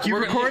time. Alec, you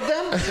record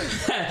them?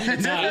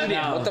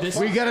 No.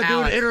 We gotta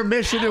do an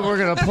intermission and we're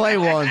gonna play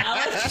one.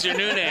 It's your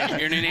new name.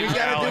 Your new name We is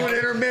gotta do Alec. an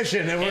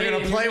intermission and we're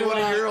gonna play one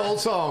of your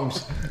old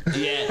songs.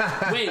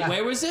 Yeah. Wait,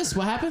 where was this?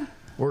 What happened?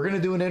 we're going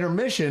to do an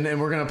intermission, and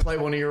we're going to play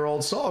one of your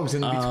old songs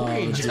in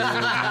between. Dude, no,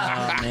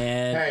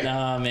 man. Hey,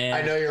 no, man.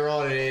 I know you're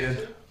on it,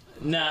 Aiden.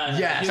 No,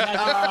 yes. You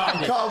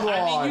have to Come on.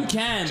 I mean, you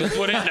can. But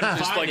put it in and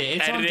just like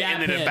it's edit it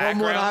into the DatPiff.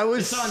 background.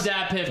 It's on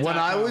DatPiff. When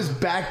I was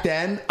back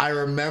then, I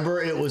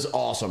remember it was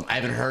awesome. I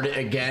haven't heard it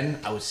again.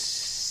 I was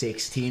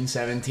 16,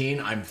 17.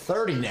 I'm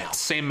 30 now.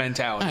 Same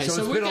mentality. Right, so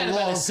it's we been got a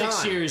about long a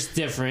 6 time. years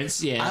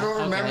difference. Yeah. I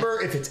don't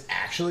remember if it's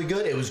actually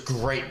good. It was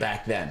great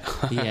back then.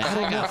 Yeah,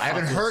 I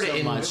haven't heard it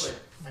in much.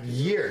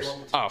 Years.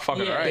 Oh, fuck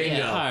it, all right.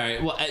 Yeah, all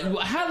right. Well,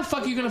 how the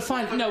fuck are you gonna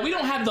find? No, we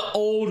don't have the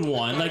old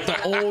one, like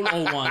the old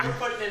one.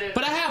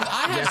 But I have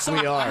Yes, some.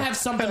 we are. I have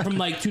something from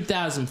like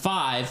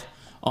 2005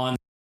 on.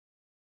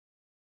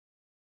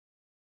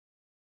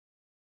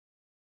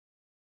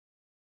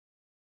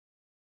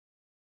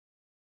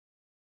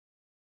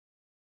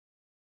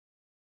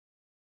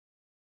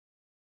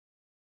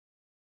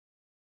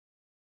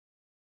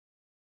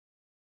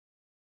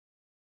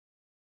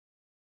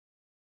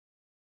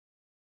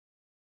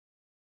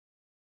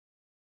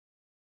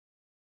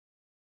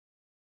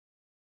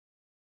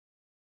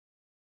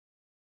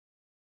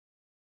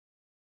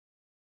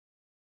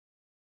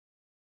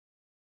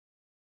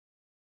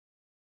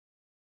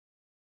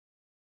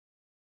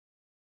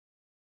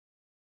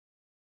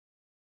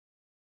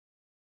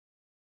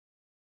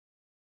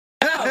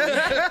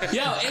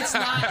 Yo,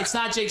 it's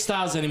not Jake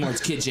Styles anymore.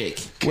 It's Kid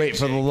Jake. Wait,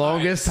 for the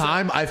longest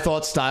time, I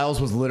thought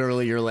Styles was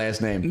literally your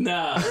last name.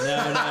 No.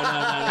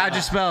 How'd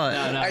you spell it?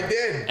 No. I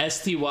did.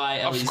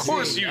 STYLEZ. Of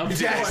course you did. The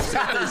Z.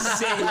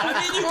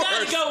 I mean, you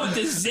gotta go with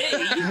the Z.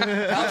 You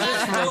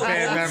gotta go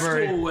bad old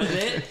memory. school with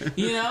it.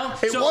 You know,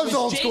 It was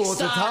old school at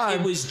the time.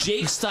 It was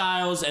Jake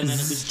Styles, and then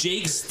it was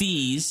Jake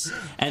Steez,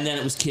 and then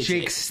it was Kid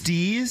Jake Jake.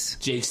 Steez?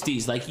 Jake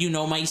Steez, like you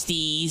know my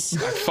Steez.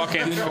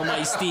 Fucking, You know my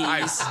Steez.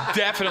 I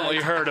definitely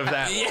heard of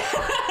that.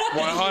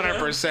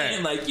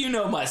 100%. Like you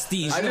know my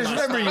Steez. I You know just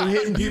my remember style. you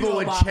hitting people know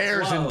with my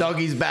chairs flow. in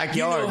Dougie's You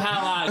backyard. know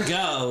how I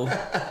go.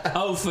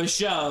 Oh, for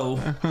show.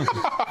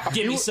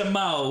 Give me some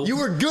mo. You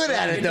were good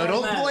at it, It though.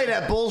 don't Don't matter. play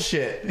that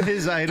bullshit.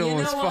 His idol You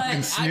know was what? fucking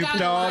I Snoop got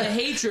a lot Dogg. of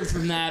hatred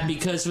from that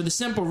because for the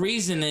simple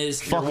reason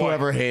is Fuck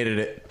whoever hated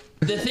it.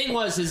 the thing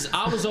was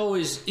I was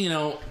always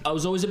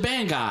a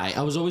band guy.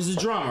 I was always a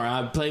drummer.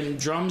 I played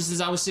drums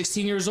since I was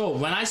 16 years old.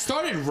 When I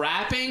started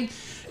rapping,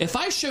 if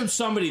I showed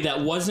somebody that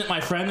wasn't my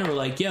friend and were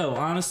like, yo,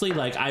 honestly,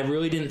 like I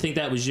really didn't think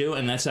that was you,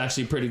 and that's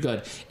actually pretty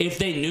good. If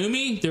they knew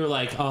me, they were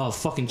like, oh,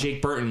 fucking Jake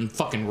Burton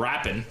fucking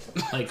rapping.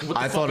 Like, what the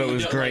I fuck thought are it you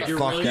was doing? great. Like, you're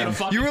Fuck really them. gonna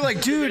fucking- You were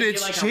like, you're dude, gonna be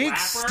it's like a Jake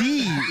rapper?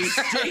 Steez.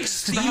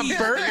 It's Jake Steez. Not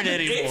Burton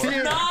anymore.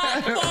 It's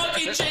not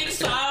fucking Jake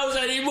Styles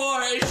anymore.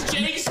 It's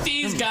Jake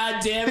Steez,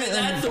 goddammit.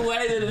 That's the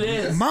way that it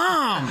is.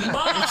 Mom!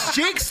 It's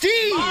Jake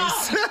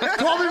Steez!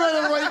 Call me by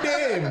the right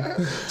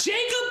name.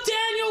 Jacob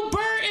Daniel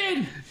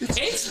Burton.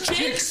 It's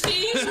Jake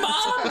Steez,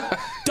 Mom.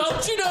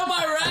 Don't you know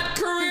my rap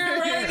career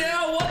right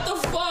now? What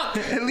the fuck?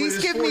 At least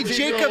his give me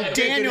 14-year-old Jacob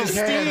dick in Daniel his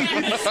hand.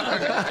 Steez.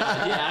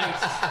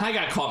 Yeah, I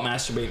got caught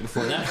masturbating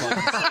before that.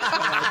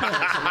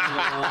 Fucking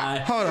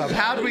Hold up,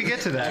 how did we get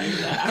to that?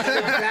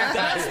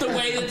 That's the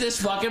way that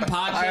this fucking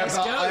podcast goes.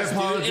 I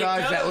apologize. Dude. It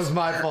goes. That was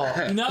my fault.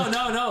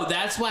 No.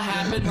 That's what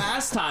happened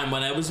last time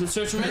when I was with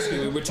Search and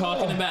Rescue. We were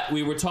talking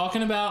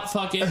about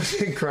fucking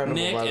Incredible,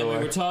 Nick, by the and way.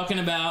 we were talking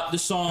about the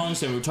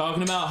songs, and we were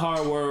talking about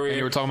Heart Warrior. And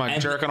you were talking about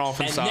jerking off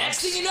in and socks. next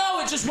thing you know,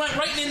 it just went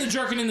right into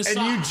jerking in the And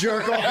socks. you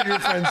jerk off in your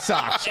friend's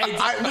socks. And- We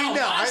no,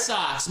 know. my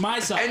socks.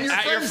 And your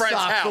At your friend's friend's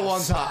socks, the house.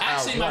 one top.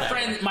 Actually,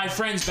 whatever. my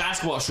friend's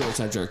basketball shorts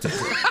I jerked into.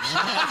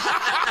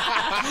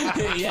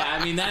 Yeah,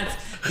 I mean that's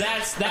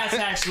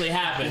actually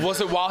happened. Was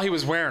it while he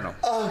was wearing them?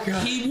 Oh,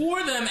 God. He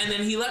wore them, and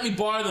then he let me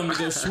borrow them to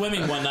go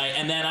swimming one night,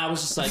 and then I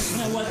was just like, you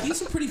know what,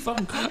 these are pretty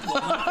fucking comfortable.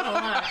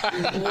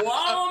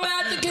 While I'm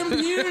at the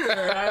computer,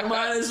 I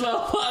might as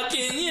well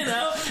fucking,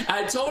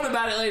 I told him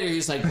about it later.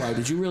 He's like, bro,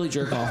 did you really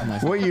jerk off my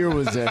phone? What year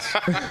was this?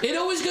 It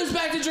always goes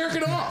back to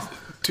jerking off.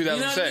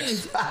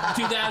 2006. You know what I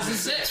mean?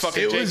 2006.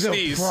 Fucking It Jake was a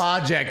Steez.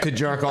 project to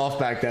jerk off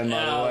back then,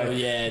 by Oh, the way.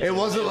 yeah, it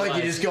wasn't it like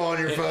you was. just go on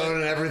your phone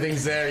and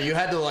everything's there. You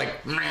had to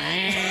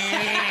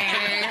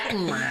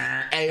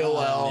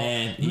AOL.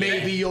 man.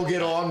 Maybe you'll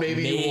get on,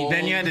 maybe you won't.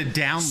 Then you had to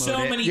download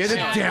So it. many You had to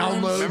chat download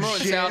rooms. Remember when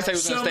shit. Sal said he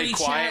was So going to many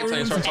stay quiet chat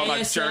until he started talking about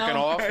rooms, jerking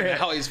ASL. off? And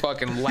now he's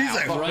fucking loud.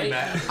 like,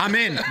 Right? I'm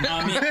in.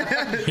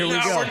 Here we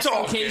go. We're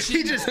talking.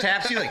 He just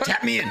taps you like,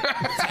 tap me in.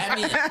 Tap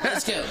me in.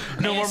 Let's go.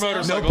 No more ASL.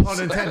 motorcycles. No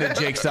pun intended,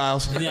 Jake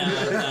Styles.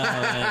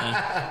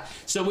 Yeah.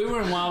 So we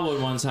were in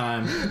Wildwood one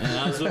time, and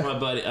I was with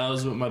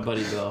my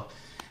buddy Bill,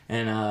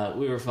 and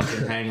we were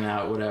fucking hanging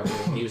out, whatever.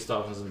 He was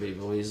talking to some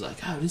people. He's like,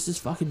 "Oh, this is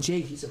fucking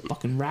Jake. He's a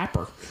fucking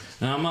rapper,"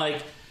 and I'm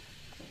like,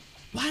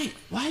 Why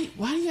do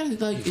you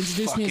gotta like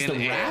introduce me as the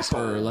Fucking rapper?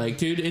 asshole. Like,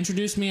 dude,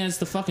 introduce me as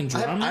the fucking I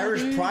drummer. have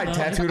Irish dude. pride No.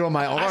 tattooed on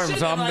my I arm, should've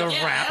so I'm been the like,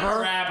 yeah, I'm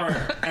a rapper.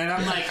 rapper. And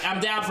I'm like, I'm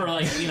down for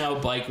like,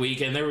 bike week,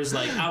 and there was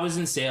like, I was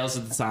in sales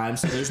at the time,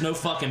 so there's no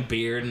fucking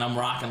beard, and I'm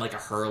rocking like a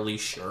Hurley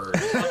shirt,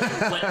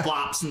 flip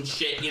flops and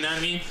shit. You know what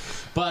I mean?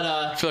 But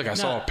I feel like I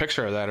saw a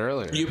picture of that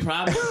earlier. You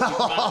probably did.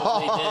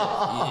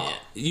 Yeah.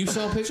 You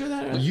saw a picture of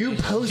that? Earlier? You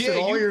posted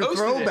all your posted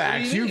it. What do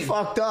throwbacks. you You mean?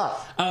 fucked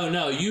up. Oh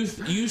no,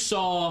 you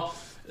saw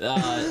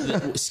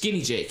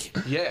Skinny Jake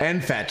Yeah.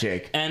 And Fat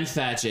Jake. and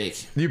Fat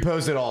Jake. You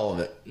posted all of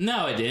it.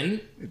 No, I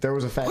didn't. There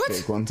was a Fat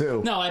Jake one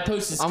too. No, I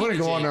posted. I'm Skinny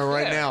gonna go on Jake. there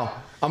right Yeah. now.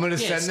 I'm gonna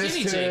Yeah, send this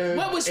Skinny to Jake.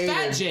 What was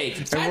Fat Aiden, Jake?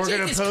 and Fat we're Jake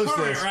gonna is post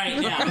current this. right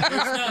now.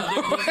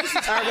 This is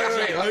Fat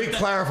Wait, Jake. let me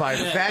clarify.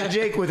 Fat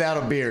Jake without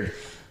a beard.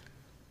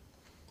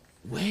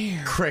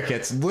 Where?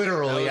 Crickets.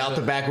 Literally out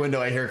the back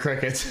window, I hear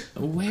crickets.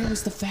 Where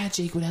was the Fat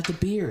Jake without the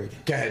beard?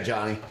 Go ahead,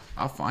 Johnny.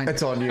 I'll find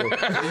It's it. on you. You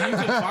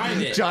can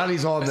find it.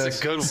 Johnny's on That's this.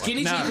 a good one.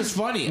 Skinny No. Jake was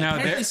funny. No,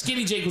 Apparently, there-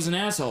 Skinny Jake was an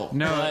asshole.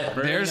 No,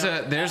 But, there's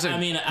a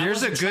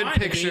wasn't good trying to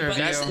picture of but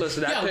you. this-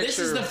 Listen, that this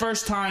is picture- the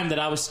first time that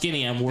I was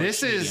skinny. I'm worth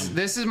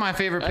This is my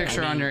favorite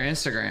picture on your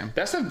Instagram.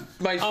 That's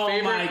my Oh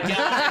favorite. my god,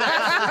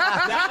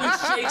 that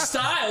was Jake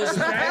Styles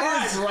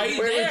right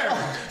there.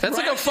 That's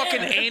like Right a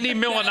fucking there. Andy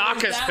That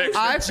Milonakis was picture.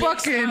 I Jake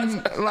fucking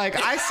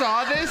I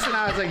saw this and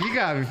I was like, you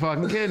gotta be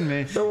fucking kidding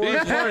me. The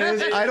worst part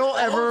is, I don't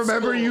ever Old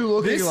remember school. you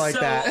looking This like so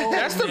that. old,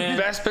 That's the man.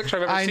 best picture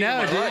I've ever I seen know,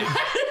 in my dude. life.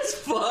 It's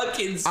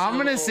fucking so I'm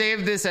gonna old.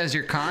 save this as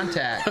your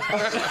contact.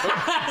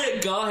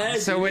 Go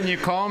ahead. So dude. when you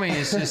call me,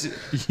 it's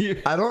just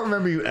you. I don't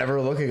remember you ever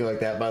looking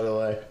like that, by the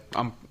way.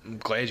 I'm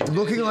glad you did.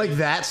 Looking like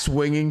that,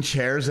 swinging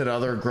chairs at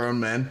other grown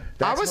men.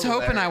 I was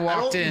hoping I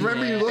walked in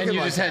remember you looking and you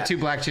like just that. had two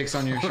black chicks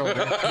on your shoulder.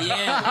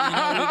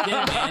 Yeah, we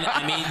did, man.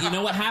 I mean, you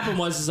know what happened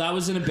was I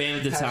was in a band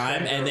at the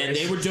time, and then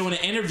they were doing an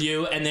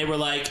interview, and they were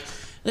like,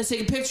 "Let's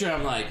take a picture."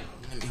 I'm like,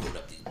 "Let me hold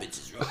up these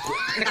bitches real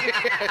quick."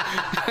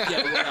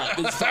 Yeah, what up?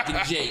 It's fucking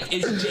Jake.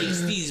 It's Jake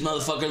Steez,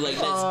 motherfucker. Like,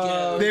 let's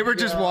go. They were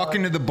just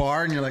walking to the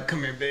bar and you're like,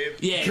 come here, babe.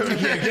 Yeah, Get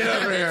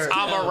over here.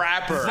 I'm a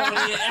rapper.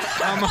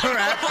 I'm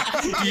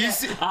alright. Do you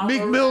see?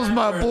 Meek Mill's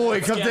my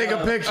boy. Come take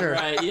a picture.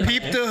 Right, yeah.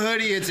 Peep the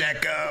hoodie, it's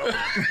Echo.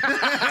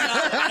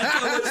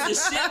 Echo was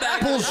the shit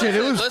back Bullshit.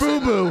 It was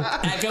Listen. FUBU.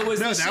 Echo was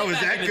No, the that shit was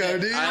back in the Echo,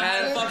 day. dude. I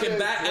had a fucking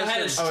back. I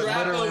had a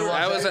strap over.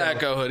 That was an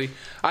Echo hoodie.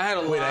 I had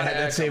a lot I had of that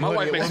Echo. same My hoodie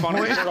wife at makes one fun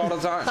of me point. for it all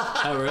the time.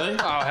 Oh really?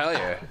 Oh hell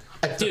yeah!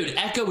 Dude,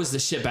 Echo was the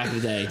shit back in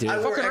the day, dude. I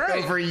wore Fucking Echo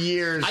right. for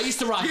years. I used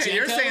to rock Yeah, Jenko.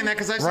 you're saying that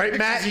because I saw Right, pictures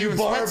Matt? of You in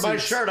borrowed my sweatsuits.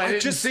 shirt. I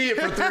didn't see it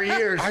for 3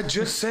 years. I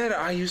just said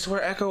I used to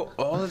wear Echo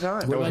all the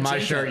time. What was about my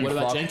Jenko? shirt, you What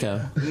about fuck.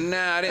 Jenko?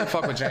 Nah, I didn't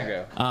fuck with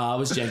Django. I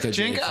was Jenko. Jake.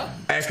 Jinko.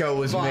 Echo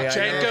was me. I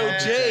Django know.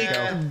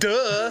 Jake.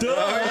 Duh.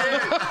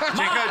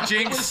 Jinko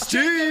Jinx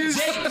Steez.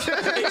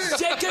 It's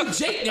Jenko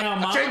Jake now,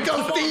 Mom. Jenko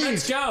Come on, Steve.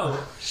 let's go.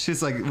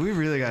 She's like, we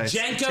really gotta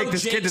Jenko take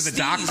this kid to the Jake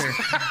doctor.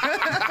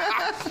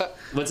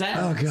 What's that?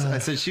 Oh, God. I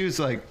said she was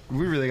like,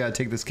 we really gotta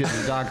take this kid to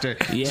the doctor.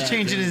 Yeah, She's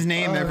changing dude. his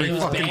name every It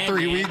was fucking bad,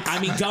 3 man. weeks. I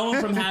mean, going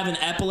from having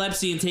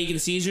epilepsy and taking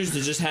seizures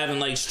to just having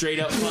like straight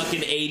up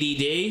fucking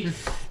ADD.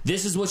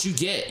 This is what you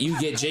get. You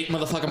get Jake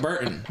motherfucking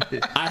Burton.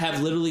 I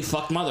have literally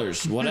fucked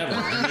mothers. Whatever.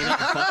 I mean, it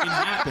fucking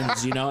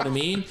happens. You know what I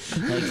mean?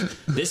 Like,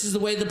 this is the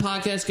way the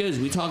podcast goes.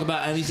 We talk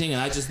about anything,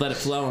 and I just let it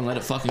flow and let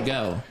it fucking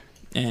go.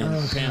 And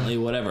apparently,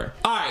 whatever.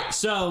 All right,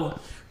 so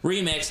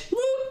remix. Woo.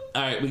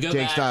 All right, we go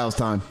Jake back. Styles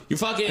time. You're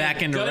fucking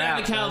Back into go down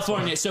rap, to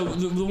California. So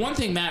the one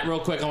thing, Matt, real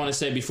quick, I want to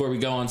say before we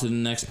go on to the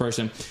next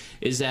person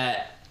is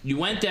that you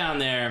went down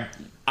there.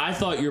 I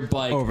thought your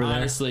bike, Over there.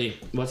 honestly,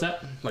 what's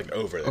that? Like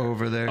over there.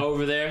 Over there.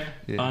 Over there,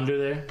 Yeah. under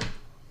there,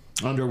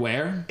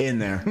 underwear, In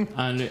there.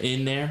 under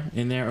in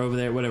there, over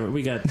there, whatever.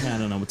 We got. I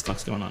don't know what the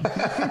fuck's going on.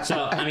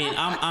 So I mean,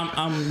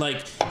 I'm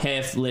like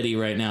half litty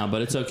right now,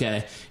 but it's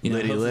okay. You know,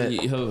 Litty hopefully,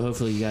 lit.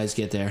 hopefully you guys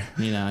get there.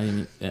 You know, I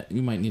mean,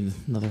 you might need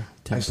another.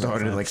 I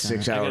started like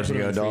 6 hours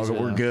ago, dog.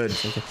 We're good.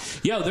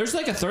 Yo, there's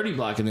like a 30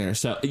 block in there.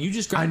 So you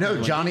just grabbed I know, another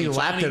one. Johnny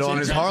lapped it on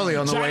his Harley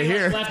on the way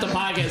here. Left the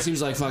podcast. He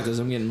was like, "Fuck this!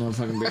 I'm getting another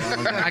fucking beer."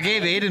 I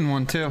gave Aiden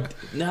one too.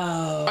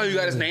 No. Oh, you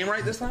got his name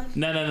right this time?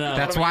 No.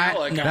 That's I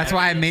why. mean, That's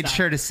why I made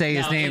sure to say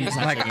his No, name. Aiden's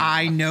not Like drinking.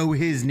 I know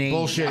his name.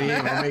 Bullshit, he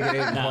ain't gonna make it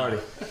Aiden party.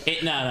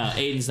 No.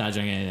 Aiden's not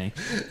drinking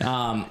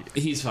anything.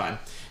 He's fine.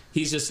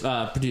 He's just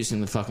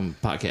producing the fucking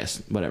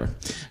podcast. Whatever.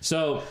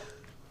 So,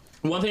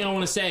 one thing I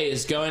want to say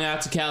is going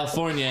out to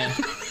California.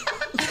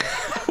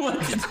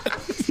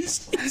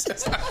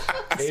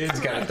 Aiden's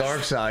got a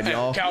dark side,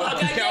 y'all. Look,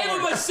 I gave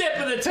him a sip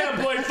of the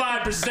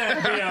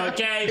 10.5% beer,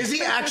 okay? Is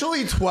he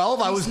actually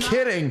 12? I was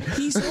kidding.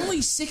 He's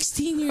only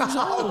 16 years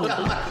old.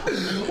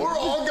 We're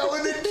all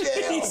going to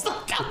jail. He's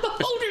like, I'm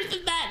older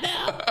than that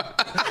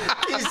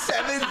now. He's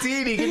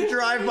 17. He can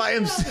drive by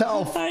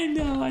himself. I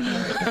know. All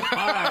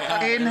right.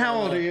 Aiden, how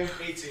old are you?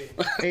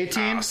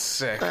 18.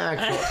 Sick.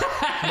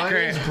 My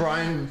name's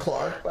Brian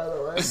Clark, by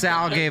the way.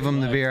 Sal gave him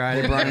the beer. I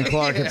didn't. Brian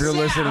Clark, if you're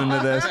listening to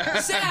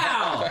this.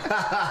 Sal!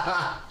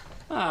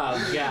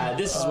 Oh, God.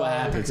 This is what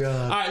happens.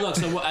 God. All right, look.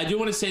 So I do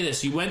want to say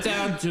this. You went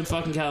down to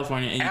fucking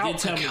California, and you Out did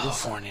tell to me this.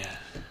 California.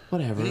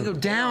 Whatever. You go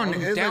Down.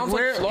 down Like,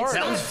 where?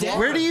 Florida.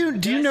 Where do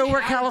you know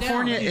where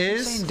California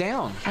is?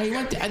 Down. I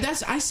went.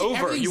 I see Over.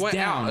 everything's You went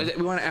down. out.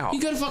 We went out.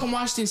 You go to fucking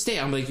Washington State.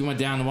 I'm like, you went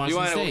down to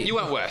Washington State. You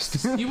went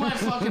west. You went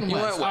fucking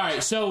west. west. All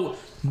right, so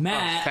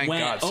Matt thank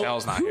went. God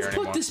Sal's not who here put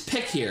anymore. this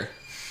pick here?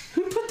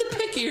 Who put the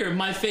pick here in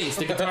my face?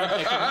 The guitar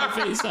pick with my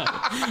face on.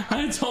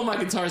 I told my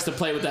guitarist to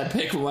play with that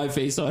pick with my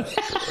face on.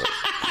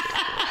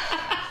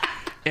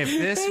 If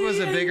this was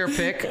a bigger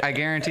pick, I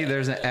guarantee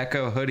there's an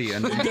Echo hoodie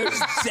underneath. There's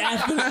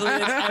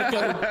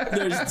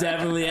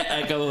definitely an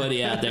Echo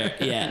hoodie out there.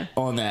 Yeah,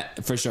 on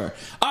that for sure.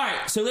 All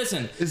right, so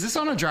listen. Is this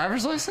on a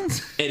driver's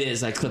license? It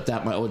is. I clipped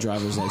out my old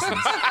driver's license.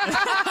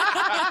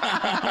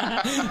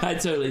 I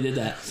totally did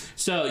that.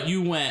 So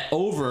you went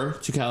over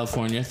to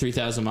California,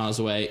 3,000 miles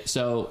away.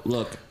 So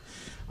look,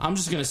 I'm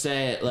just gonna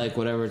say it like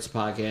whatever. It's a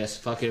podcast.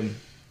 Fucking.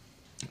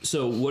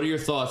 So what are your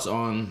thoughts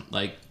on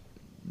like?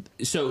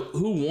 So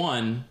who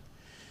won?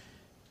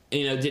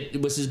 You know,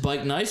 was his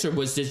bike nice, or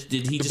was this?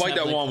 Did he? The just bike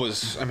have, that like, won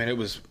was. I mean, it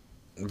was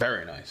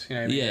very nice. You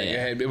know what I mean? Yeah,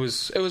 yeah. It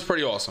was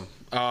pretty awesome.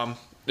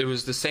 It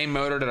was the same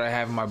motor that I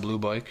have in my blue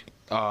bike.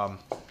 I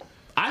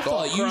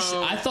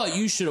thought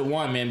you should have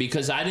won, man,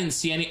 because I didn't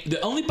see any. The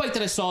only bike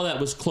that I saw that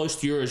was close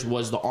to yours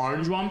was the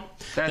orange one.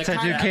 That's That a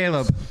kinda- Duke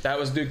Caleb. That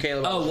was Duke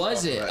Caleb. Oh,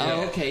 was it? Right,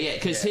 Oh, yeah. okay, yeah.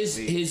 Because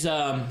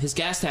his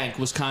gas tank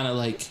was kind of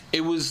like.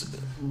 It was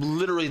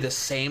literally the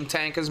same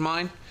tank as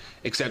mine,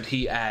 except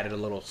he added a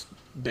little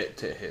bit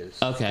to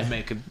his. Okay. To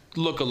make it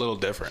look a little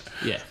different.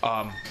 Yeah. Is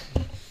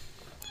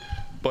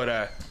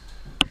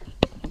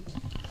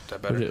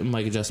that better?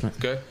 Mic adjustment.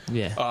 Good.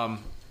 Yeah.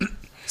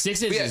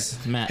 6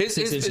 inches, Matt. His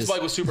 6 inches.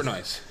 bike was super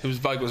nice. His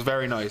bike was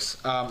very nice.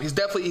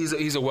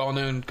 He's a well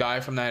known guy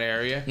from that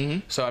area. Mm-hmm.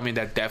 So I mean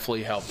that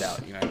definitely helped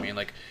out. You know what I mean?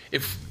 Like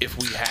if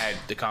we had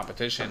the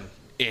competition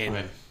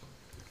in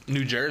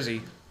New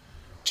Jersey,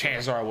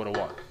 chances are I would have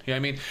won. You know what I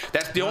mean?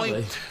 That's the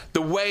Probably.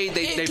 the way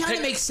they It kind pick.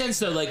 of makes sense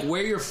though, like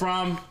where you're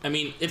from. I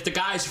mean, if the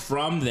guy's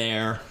from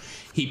there,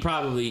 he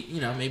probably,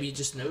 maybe he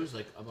just knows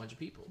like a bunch of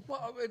people.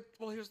 Well,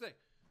 here's the thing.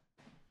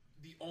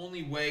 The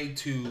only way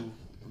to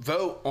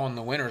vote on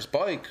the winner's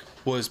bike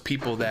was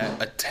people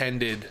that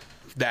attended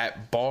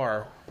that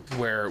bar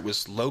where it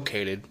was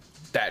located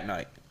that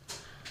night.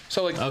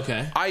 So like,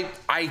 Okay.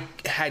 I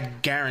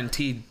had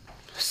guaranteed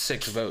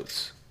 6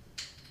 votes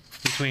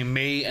between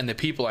me and the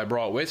people I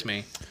brought with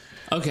me.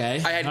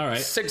 Okay. I had all right.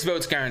 6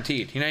 votes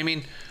guaranteed. You know what I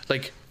mean?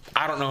 Like,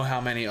 I don't know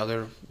how many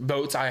other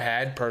votes I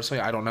had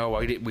personally. I don't know.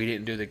 We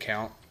didn't do the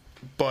count,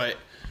 but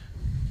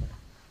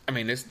I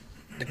mean,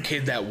 the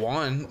kid that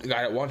won, the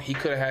guy that won, he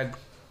could have had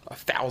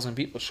 1,000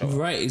 people show up. Right, You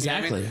know what I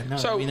exactly. mean? No,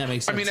 So I mean, that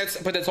makes sense. I mean,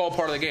 that's all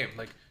part of the game.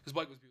 Like, his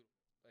bike was beautiful.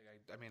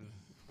 Like, I mean,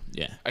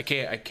 Yeah. I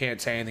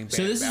can't say anything bad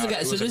So this is about the guy.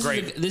 it. It So was a this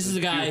great- is this is the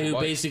guy who beautiful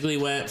bike. basically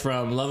went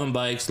from loving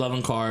bikes,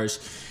 loving cars,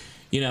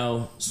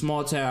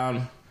 small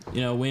town,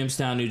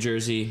 Williamstown, New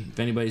Jersey. If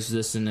anybody's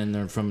listening and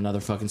they're from another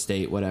fucking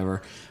state,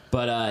 whatever.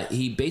 But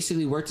he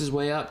basically worked his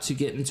way up to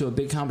get into a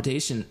big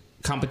competition.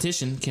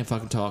 Can't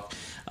fucking talk.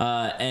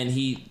 And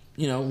he,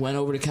 went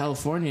over to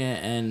California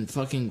and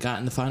fucking got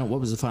in the final. What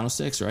was the final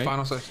 6, right?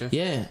 Final 6, yeah.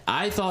 Yeah,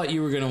 I thought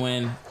you were going to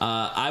win.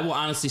 I will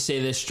honestly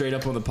say this straight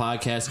up on the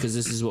podcast because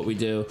this is what we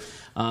do.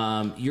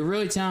 You're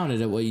really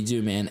talented at what you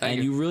do, man. Thank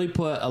and you. you really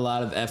put a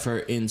lot of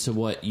effort into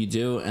what you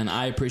do, and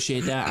I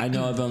appreciate that. I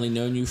know I've only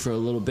known you for a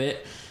little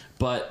bit,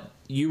 but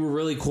you were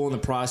really cool in the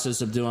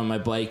process of doing my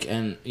bike,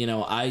 and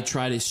I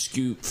try to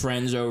scoot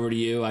friends over to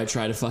you. I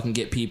try to fucking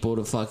get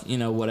people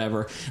to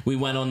whatever. We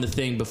went on the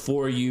thing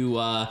before you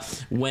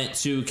went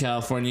to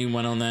California. You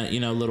went on that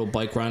little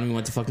bike run. We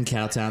went to fucking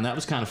Cowtown. That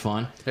was kind of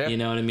fun. Yeah. You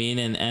know what I mean?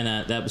 And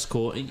that was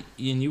cool. And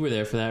you were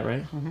there for that,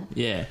 right? Mm-hmm.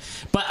 Yeah.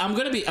 But I'm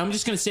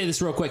just gonna say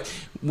this real quick.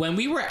 When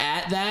we were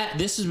at that,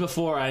 this is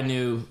before I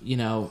knew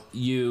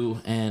you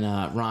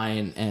and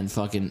Ryan and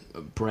fucking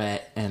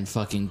Brett and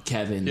fucking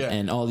Kevin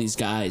and all these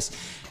guys.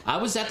 I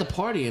was at the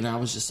party and I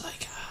was just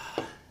like,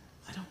 I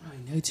don't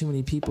really know too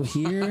many people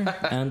here, and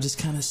I'm just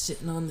kind of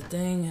sitting on the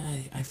thing.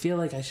 I feel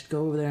like I should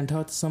go over there and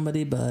talk to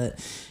somebody, but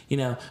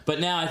but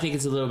now I think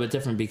it's a little bit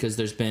different because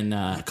there's been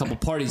a couple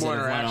parties More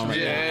that have went on right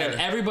interaction. now, Yeah. and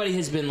everybody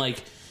has been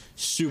like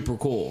super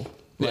cool.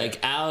 Like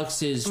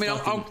Alex is.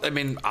 I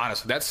mean,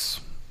 honestly,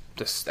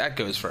 that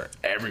goes for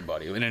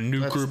everybody in a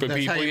new group of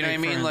that's how people. you You know what I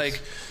make mean? friends.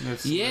 Like,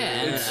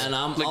 Yeah, and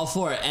I'm all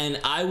for it. And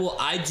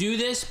I do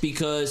this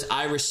because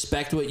I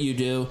respect what you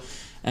do,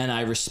 and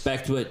I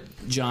respect what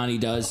Johnny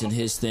does in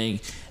his thing.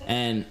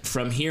 And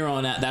from here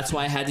on out, that's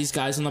why I had these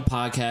guys on the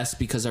podcast,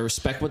 because I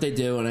respect what they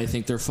do, and I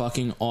think they're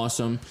fucking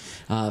awesome.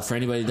 For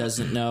anybody who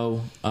doesn't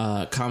know,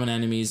 Common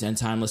Enemies and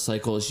Timeless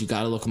Cycles, you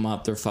gotta look them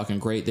up. They're fucking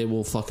great. They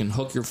will fucking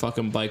hook your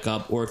fucking bike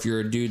up, or if you're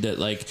a dude that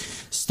like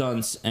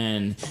stunts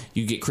and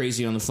you get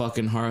crazy on the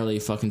fucking Harley,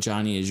 fucking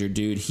Johnny is your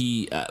dude.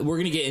 We're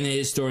gonna get into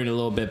his story in a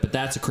little bit, but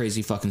that's a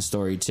crazy fucking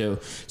story too.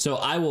 So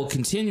I will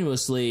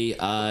continuously,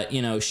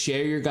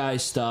 share your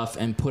guys' stuff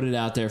and put it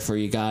out there for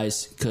you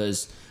guys,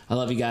 because I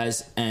love you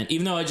guys, and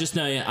even though I just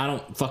know you, I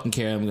don't fucking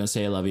care. I'm gonna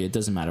say I love you. It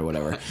doesn't matter,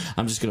 whatever.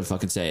 I'm just gonna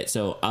fucking say it.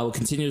 So I will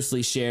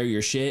continuously share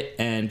your shit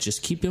and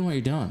just keep doing what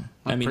you're doing.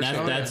 I mean,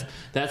 appreciate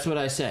that's what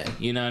I say.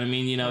 You know what I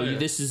mean? You know,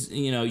 this is,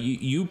 you know,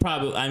 you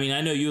probably, I mean,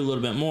 I know you a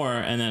little bit more,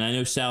 and then I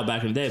know Sal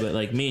back in the day, but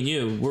like me and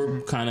you, we're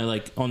kind of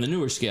like on the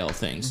newer scale of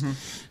things.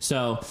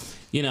 So,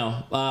 you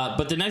know,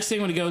 but the next thing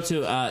I'm going to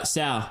go to,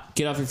 Sal,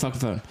 get off your fucking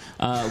phone.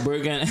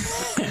 We're going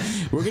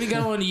to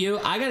go on to you.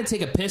 I got to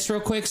take a piss real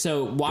quick.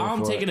 So while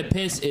I'm taking a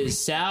piss is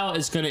Sal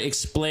is going to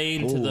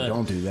explain to the...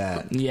 Don't do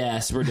that.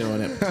 Yes, we're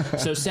doing it.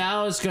 So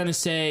Sal is going to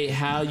say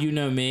how you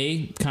know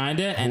me, kind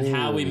of, and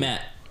how we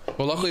met.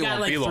 Well, luckily it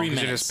won't like be long 3 because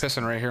you're minutes. just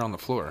pissing right here on the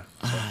floor.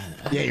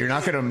 Yeah, you're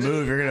not gonna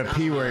move. You're gonna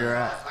pee where you're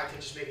at. I can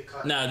just make a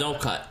cut. No, don't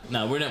cut.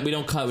 No, we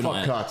don't cut. We Fuck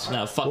don't cuts.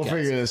 No, fuck We'll cuts.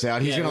 figure this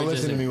out. He's Yeah, gonna we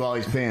listen to just- me while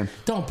he's peeing.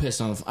 Don't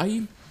piss on the... Are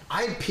you...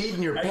 I peed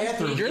in your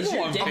bathroom. You're the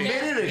one dick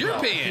peeing. out? You're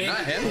peeing, not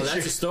him. Well,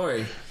 that's a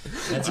story.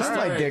 That's a All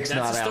story. right, dick's That's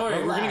not a out. story. We're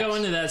gonna Relax. go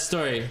into that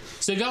story.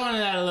 So go into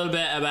that a little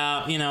bit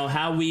about, you know,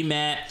 how we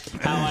met,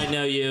 how I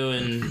know you,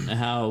 and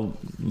how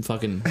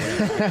fucking.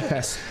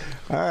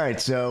 All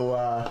right,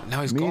 so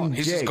Now he's me gone. and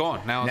He's just Jake-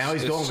 gone. Now Now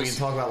it's he's gone. We just-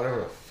 can talk about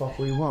whatever the fuck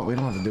we want. We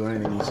don't have to do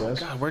anything he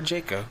says. God, where'd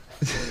Jake go?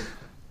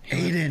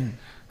 Aiden,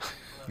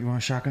 you want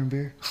a shotgun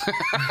beer?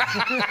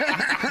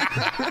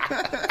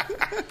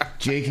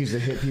 Jake used to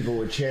hit people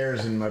with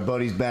chairs in my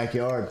buddy's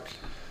backyard.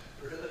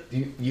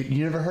 You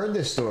never heard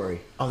this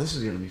story? Oh, this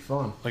is gonna be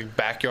fun. Like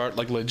backyard,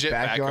 like legit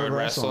backyard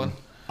wrestling.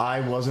 I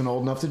wasn't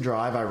old enough to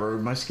drive. I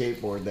rode my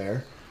skateboard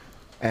there.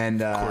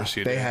 And course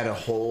you they did. had a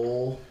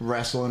whole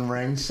wrestling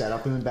ring set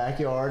up in the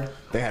backyard.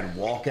 They had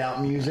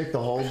walkout music, the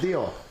whole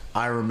deal.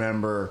 I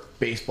remember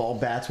baseball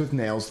bats with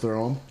nails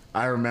through them.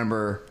 I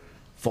remember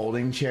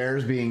folding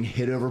chairs being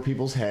hit over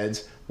people's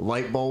heads,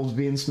 light bulbs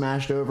being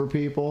smashed over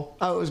people.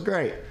 Oh, it was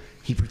great.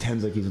 He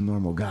pretends like he's a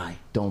normal guy.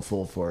 Don't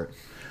fall for it.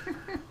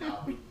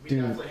 We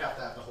Dude. definitely have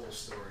to have the whole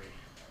story.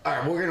 All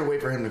right, we're going to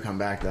wait for him to come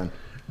back then.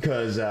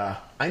 Because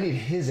I need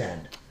his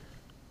end.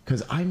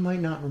 Because I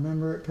might not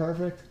remember it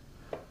perfect.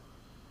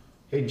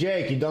 Hey,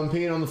 Jake, you done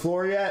peeing on the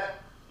floor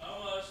yet?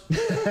 Almost.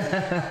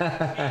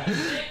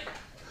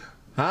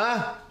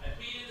 Huh? I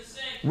peed in the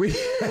sink. We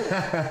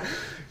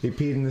He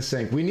peed in the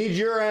sink. We need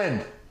your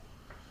end.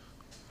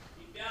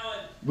 Keep going.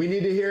 We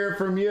need to hear it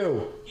from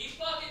you. Keep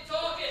fucking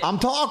talking. I'm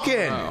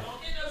talking. Wow.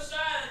 Don't get no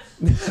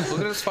silence. Look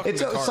at this fucking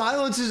It's guitar.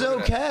 silence is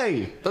Look at that.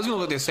 okay. Doesn't look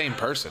like the same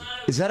person.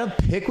 Is that a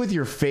pic with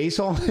your face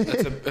on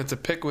it? It's a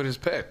pick with his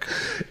pick.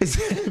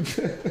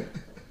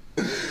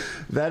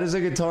 That is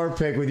a guitar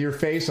pick with your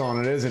face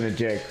on it, isn't it,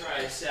 Jake? All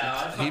right,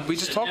 Sal. We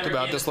just talked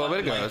about this a little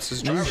bit ago. That's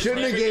his You driver's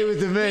shouldn't have gave it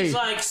to me. He's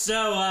like,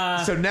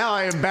 So now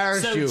I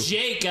embarrassed so you.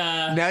 Jake,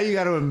 Now you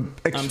got to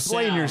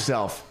explain Sal.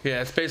 yourself. Yeah,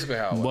 that's basically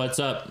how it was. what's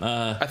up?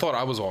 I thought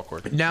I was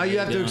awkward. Now you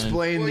have to doing?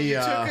 explain Well,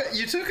 the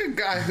you took a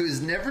guy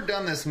who's never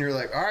done this, and you're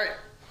like, all right.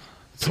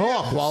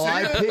 talk while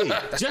I pee.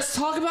 just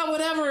talk about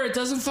whatever. It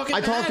doesn't fucking I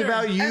matter. talked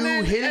about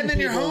you hitting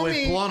people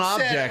with blunt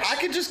objects. I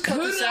could just cut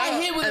Who this did I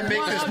out hit with and a make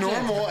blunt this object?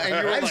 normal, and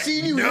you're I've like,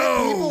 seen you hit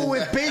people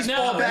with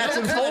baseball bats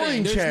and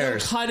folding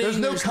chairs. No cutting, There's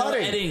no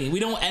cutting. editing. We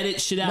don't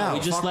edit shit out. No, we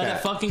just fuck let that.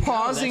 it fucking go.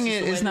 Pausing That's it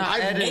just is the way not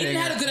it is. editing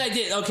Aiden had it. a good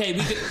idea. Okay, we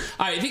could.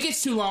 All right, if it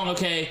gets too long,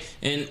 okay,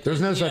 and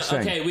There's no you such know,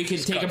 thing. Okay, we can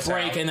take a cut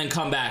break Sal. and then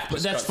come back,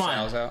 but that's Cut fine.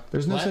 Sal's out.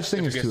 There's no What? such thing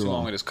If as it gets too too long,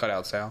 long. we just cut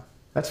out Sal.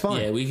 That's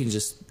fine. Yeah, we can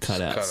just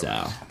cut out cut it.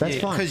 Sal. That's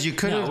fine. because you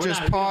could No, have we're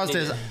just not- paused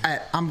we- as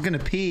I'm gonna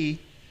pee,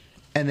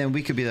 and then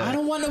we could be I like,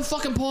 don't want no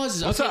fucking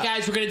pauses. Okay, up?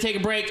 guys, we're gonna take a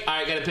break. All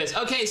right, gotta piss.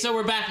 Okay, so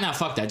we're back now.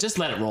 Fuck that. Just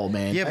let it roll,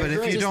 man. yeah, but if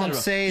agree. you Just let don't it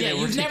roll. say yeah, that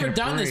we're you've never taking a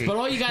done this, break. but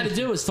all you got to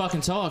do is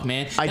fucking talk,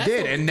 man. I That's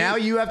did, what- and now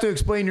you have to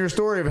explain your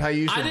story of how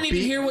you used to I didn't even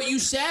beat hear what you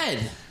said.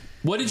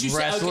 What did you say?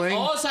 Wrestling. Okay,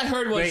 all I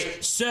heard was Wait.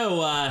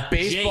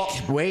 baseball.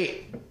 Jake.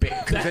 Wait,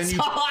 because then That's you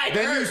all I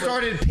then you heard.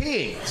 started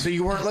peeing, so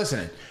you weren't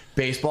listening.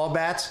 Baseball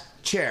bats,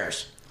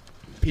 chairs,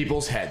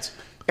 people's heads.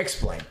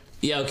 Explain.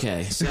 Yeah,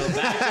 okay. So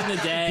back in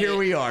the day, Here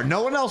we are.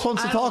 No one else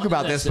wants to I talk don't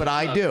about this, listen. but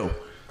I do.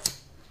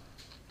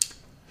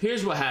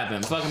 Here's what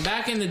happened. Fucking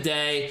back in the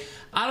day,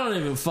 I don't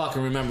even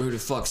fucking remember who the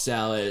fuck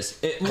Sal is.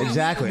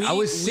 Exactly. I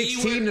was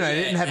 16 and I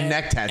didn't have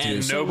neck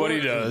tattoos. Nobody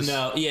we're- does.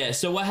 No, yeah.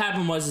 So what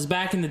happened was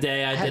back in the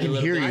day, I did a didn't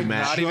little hear bit. you,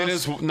 Matt.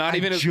 Not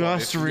even his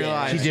just wife.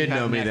 realized She did you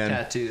have know me neck then.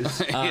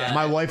 tattoos.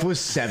 My wife was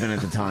 7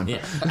 at the time.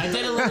 Yeah, I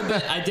did a little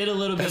bit. I did a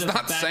little bit. It's of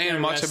not backyard saying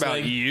much about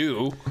wrestling.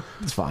 you.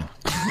 It's fine.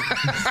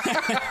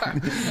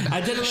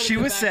 I did a little She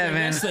bit was of backyard 7.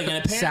 wrestling,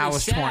 and apparently Sal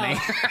was 20.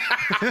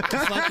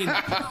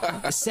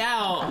 fucking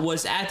Sal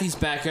was at these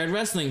backyard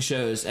wrestling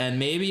shows, and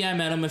maybe I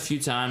met him a few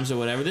times or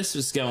whatever. This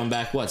was going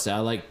back, what,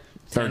 Sal? Like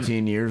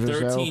 13 years or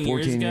so, 13 years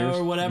 14 ago years.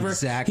 or whatever.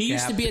 Exact He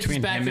used to gap be at these between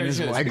him and backyard his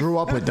shows. I grew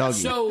up with Dougie.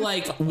 So,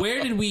 like,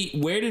 where did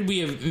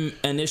we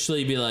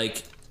initially be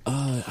like,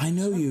 I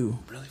know you?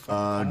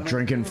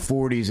 Drinking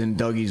 40s in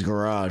Dougie's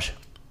garage.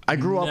 I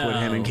grew up with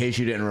him, in No. case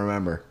you didn't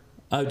remember.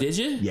 Oh, did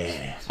you?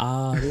 Yeah.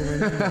 I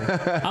didn't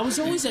remember. I was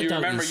always at You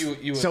Dougie's.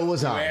 remember you So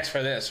was I. asked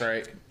for this,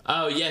 right?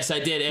 Oh, yes, I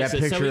did. That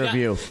Excellent. picture of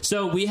you.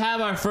 So we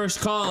have our first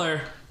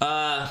caller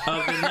of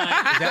the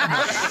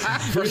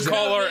night. First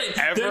caller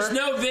ever? There's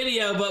no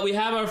video, but we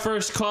have our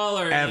first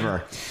caller.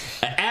 Ever.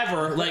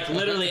 Ever. Like,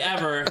 literally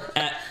ever.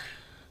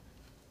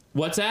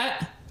 What's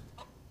that?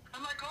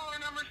 I'm like caller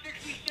number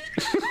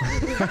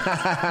 66.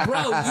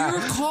 Bro, you're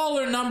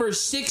caller number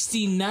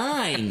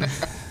 69.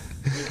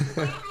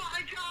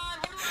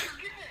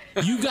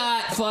 You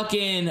got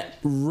fucking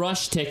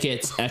Rush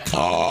tickets at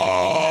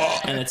Con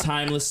and a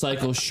Timeless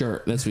Cycle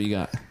shirt. That's what you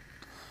got.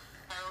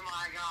 Oh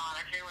my god,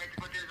 I can't wait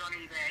to put this on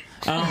eBay.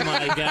 Oh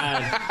my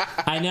god.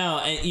 I know.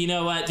 And you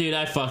know what, dude?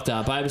 I fucked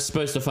up. I was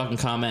supposed to fucking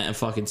comment and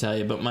fucking tell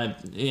you, but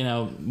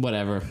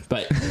whatever.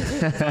 But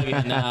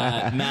fucking,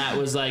 Matt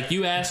was like,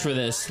 you asked for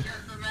this. I just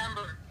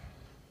remembered.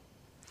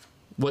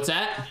 What's I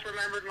that? just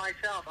remembered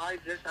myself. I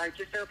just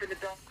opened the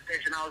dog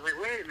station. I was like,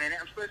 wait a minute,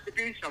 I'm supposed to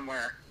be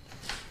somewhere.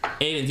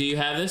 Aiden, do you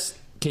have this?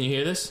 Can you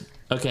hear this?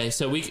 Okay,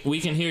 so we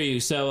can hear you.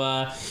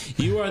 So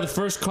you are the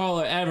first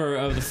caller ever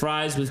of the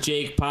Fries with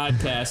Jake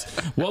podcast.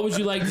 What would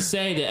you like to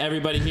say to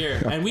everybody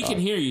here? And we can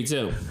hear you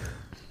too.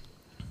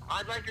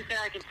 I'd like to say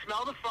I can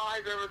smell the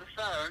fries over the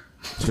phone.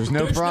 There's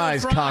no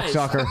fries,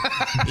 cocksucker.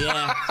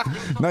 Yeah.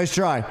 Nice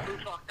try. Who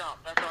fucked up?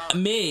 That's what I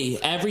Me,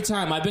 every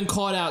time. I've been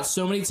called out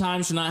so many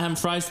times for not having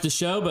fries at the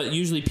show, but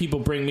usually people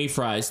bring me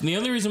fries. And the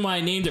only reason why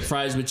I named it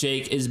Fries with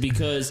Jake is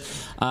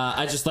because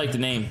I just like the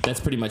name. That's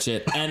pretty much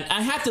it. And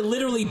I have to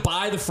literally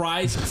buy the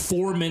fries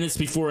 4 minutes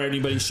before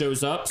anybody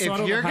shows up. So I If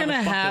don't you're know how gonna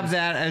the fuck have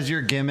that as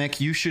your gimmick,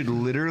 you should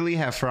literally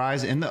have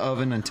fries in the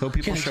oven until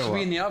people It should show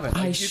be in up. the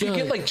oven. I You should. could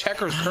get like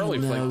Checkers curly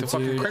I know, flake to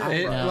fucking dude. crinkle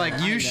It, fries. like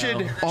you I should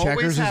know. always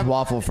Checkers is have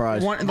waffle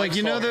fries. one, like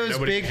you know those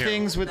Nobody big can hear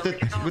things with the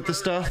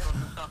stuff.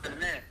 stuff in a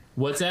minute.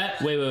 What's that?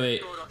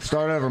 Wait.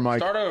 Start over, Mike.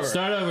 Start over.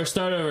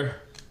 Start over.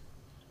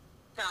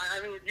 Yeah,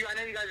 I mean, I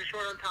know you guys are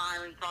short on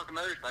time and talking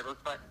motorcycles,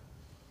 but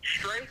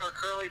straight or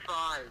curly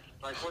fries?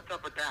 Like, what's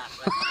up with that?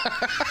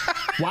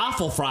 Like,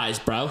 Waffle fries,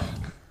 bro.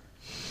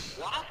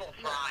 waffle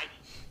fries?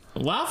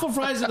 Waffle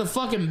fries are the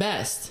fucking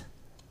best.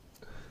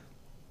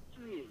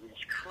 Jesus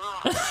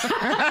Christ.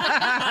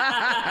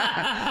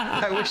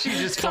 I wish you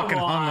just Come fucking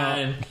hung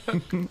up.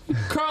 on.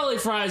 Curly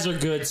fries are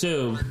good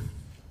too.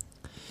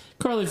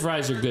 That's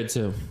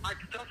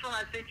when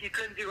I think you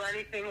couldn't do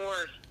anything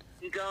worse.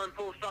 You go and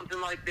pull something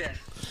like this.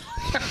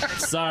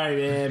 Sorry,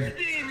 man.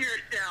 Redeem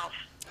yourself.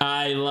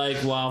 I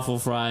like waffle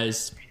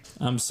fries.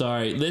 I'm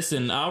sorry.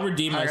 Listen, I'll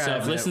redeem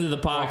myself. Listen to the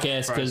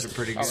podcast because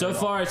so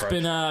far it's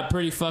been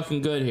pretty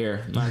fucking good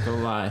here. Not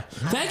gonna lie.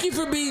 Thank you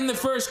for being the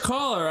first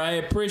caller. I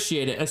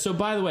appreciate it. So,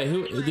 by the way,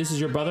 this is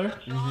your brother?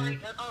 Oh,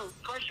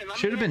 question.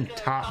 Should have been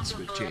tots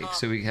with Jake,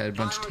 so we had a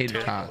bunch of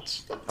tater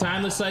tots.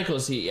 Timeless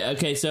Cycles.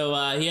 Okay, so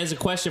he has a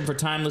question for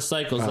Timeless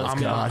Cycles. Let's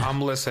go.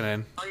 I'm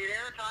listening. Are you there,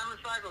 Timeless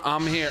Cycle?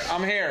 I'm here.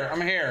 Alright,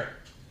 I'm sorry.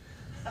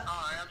 I'm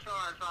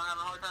having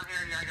a hard time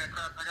hearing you. I got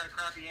a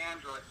crappy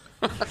Android.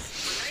 When they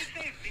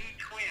say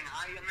V-twin, I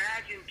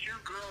imagine two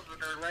girls with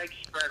their legs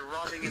spread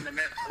rubbing in the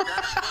middle.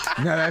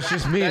 No, that's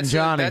just me and That's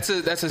Johnny.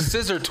 that's a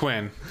scissor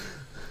twin.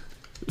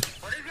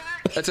 What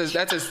is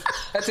that?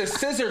 That's a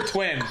scissor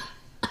twin.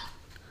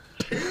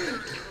 Twin.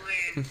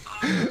 Oh,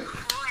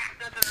 crap.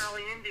 That's an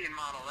early Indian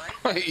model,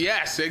 right?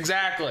 Yes,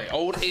 exactly.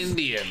 Old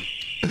Indian.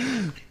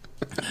 You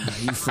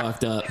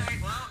fucked up. Okay,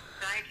 well,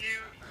 thank you.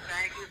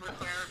 Thank you for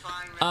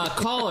clarifying that.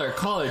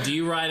 Caller, do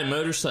you ride a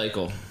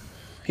motorcycle?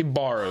 He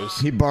borrows.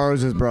 He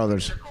borrows his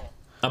brother's.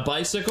 A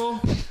bicycle?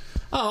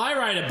 Oh, I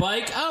ride a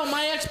bike. Oh,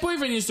 my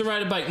ex-boyfriend used to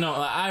ride a bike. No,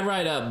 I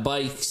ride a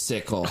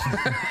bicycle.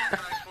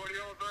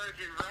 40-year-old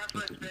virgin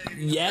reference,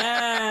 baby.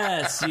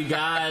 Yes, you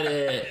got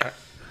it.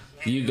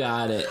 You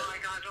got it. Oh my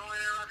God, don't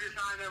interrupt your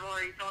time there,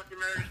 boy. You talk to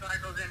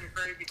motorcycles and your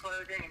crazy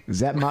clothing. Is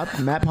that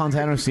Matt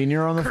Pontano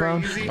Sr. on the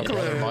phone?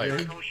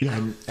 Yeah,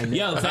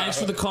 Yo, thanks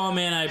for the call,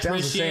 man. I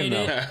Sounds the same,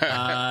 appreciate it.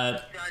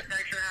 Guys,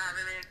 thanks for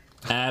having me.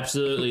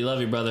 Absolutely.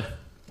 Love you, brother.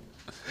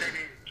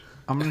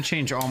 I'm gonna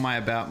change all my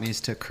about me's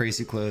to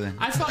crazy clothing.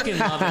 I fucking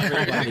love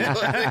everybody. Yo,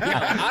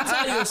 I'll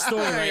tell you a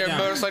story right Your now.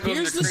 motorcycles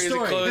Here's are the crazy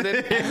story. clothing.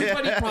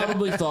 Everybody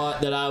probably thought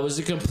that I was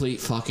a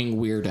complete fucking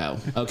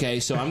weirdo. Okay,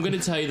 so I'm going to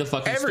tell you the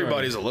fucking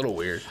Everybody's story. a little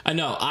weird. I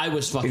know, I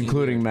was fucking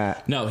including weird.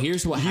 Matt. No,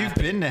 here's what You've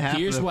happened. been to half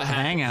Here's the what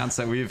happened. hangouts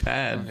that we've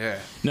had. Yeah.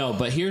 No,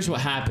 but here's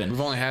what happened.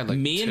 We've only had, like,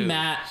 me 2, and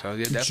Matt so yeah,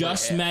 definitely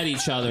just half. met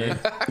each other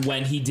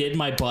when he did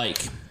my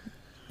bike.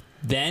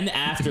 Then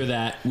after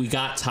that, we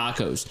got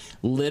tacos.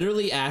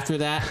 Literally after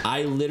that,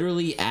 I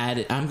literally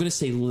added, I'm going to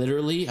say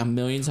literally a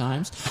million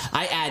times,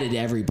 I added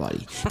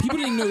everybody. People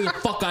didn't know who the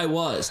fuck I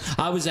was.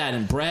 I was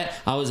adding Brett.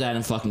 I was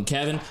adding fucking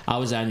Kevin. I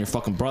was adding your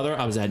fucking brother.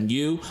 I was adding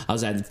you. I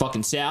was adding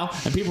fucking Sal.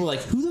 And people were like,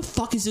 who the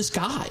fuck is this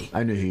guy?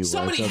 I knew he was.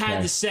 Somebody Okay.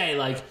 had to say,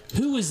 like,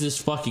 who is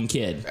this fucking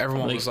kid?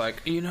 Everyone was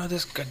like, you know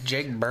this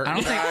Jake Burton I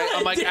don't think- guy?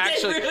 I'm like, Did they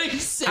actually, really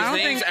say I don't that?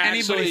 think name's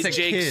actually anybody's a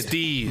Jake kid.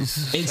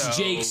 Stees. It's So,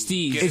 Jake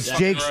Stees. get it It's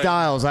fucking Jake right.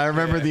 Styles. I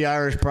remember the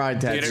Irish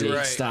Pride Get it tattoo. Jake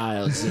right.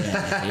 Styles.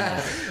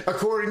 Yeah.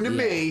 According to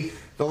me,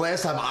 the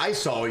last time I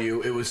saw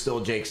you, it was still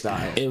Jake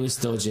Styles. It was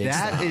still Jake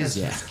That Styles.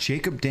 is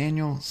Jacob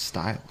Daniel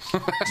Styles.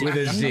 With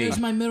a That Z. was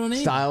my middle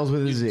name. Styles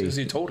with a Because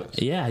Z. he told us.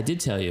 Yeah, I did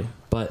tell you,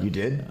 but You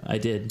did? I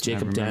did.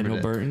 Jacob remembered Daniel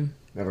it. Burton.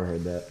 Never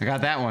heard that. I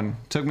got that one.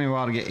 Took me a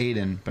while to get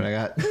Aiden, but I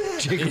got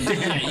Jacob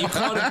Daniel. Yeah, you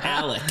called him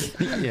Alec,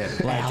 Yeah.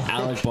 like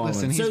Alec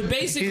Baldwin. Listen, So he's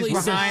basically,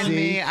 behind See?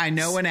 me. I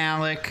know an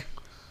Alec.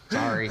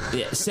 Sorry.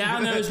 Yeah,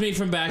 Sal knows me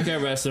from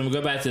Backyard Wrestling. We'll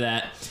go back to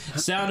that.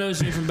 Sal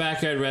knows me from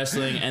Backyard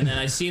Wrestling, and then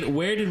I seen.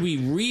 Where did we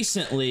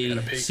recently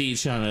see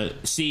each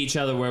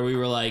other? Where we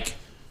were like,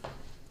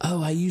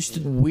 oh, I used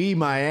to.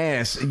 My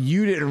ass.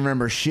 You didn't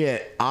remember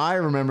shit. I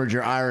remembered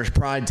your Irish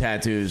Pride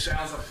tattoos.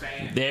 Sal's a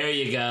fan. There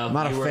you go. I'm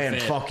not a fan.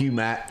 Fuck you,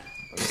 Matt.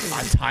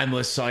 I'm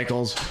Timeless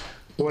Cycles.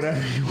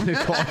 Whatever you want to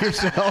call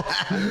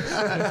yourself.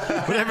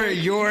 Whatever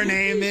your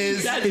name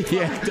is. That's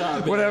fucked up,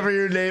 man. Whatever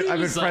your name. I've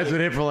been was friends like,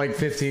 with him for like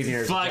 15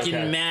 years. Fucking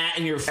Okay. Matt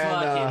and your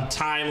fucking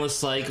Timeless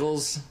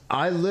Cycles.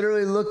 I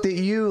literally looked at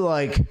you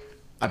like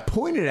I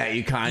pointed at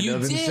you kind You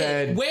of did. and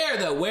said, Where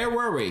though? Where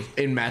were we?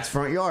 in Matt's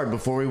front yard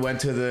before we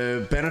went to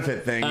the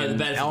benefit thing The in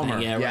benefit Elmer.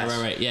 thing. Yeah, Yes.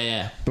 right.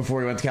 Yeah. Before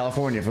we went to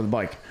California for the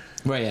bike.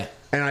 Right, yeah.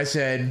 And I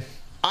said,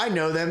 I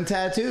know them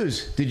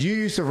tattoos. Did you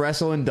used to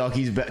wrestle in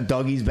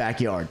Dougie's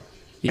backyard?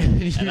 Yeah.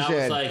 And you And I was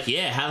said, like,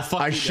 yeah, how the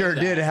fuck I you sure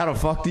know that? did. How the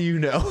fuck do you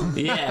know?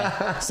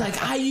 Yeah. It's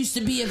like, I used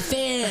to be a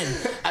fan.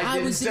 I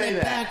didn't was in say the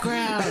that.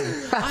 background.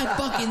 I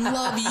fucking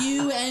love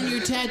you and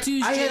your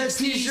tattoos. I had a JCs.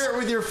 t-shirt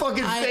with your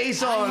fucking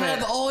face on I it.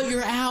 have all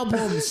your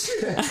albums.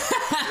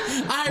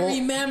 I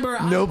remember.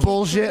 No I get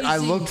bullshit. I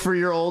crazy. looked for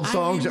your old I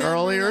songs remember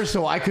earlier that.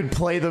 so I could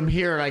play them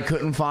here and I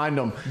couldn't find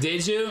them.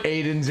 Did you?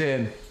 Aiden's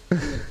in.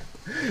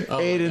 Oh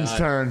my Aiden's God.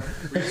 turn.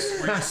 Were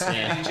you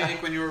skinny,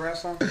 Jake, when you were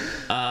wrestling?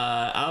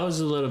 I was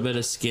a little bit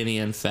of skinny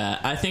and fat.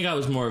 I think I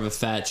was more of a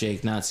fat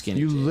Jake, not skinny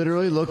You Jake.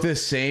 literally look the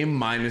same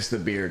minus the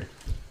beard.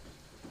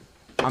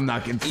 I'm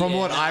not kidding. From Yeah,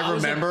 what no, I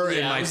was a- remember yeah,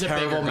 in I my was a bigger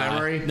terrible guy.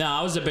 memory. No,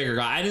 I was a bigger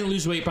guy. I didn't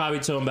lose weight probably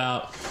till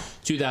about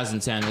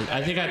 2010.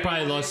 I think I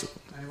probably lost.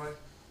 Anybody?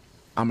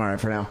 I'm all right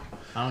for now.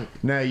 I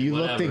don't, No, you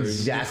looked Whatever.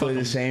 exactly You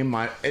the fucking- same.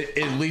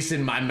 At least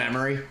in my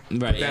memory. Right,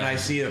 Then yeah. I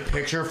see a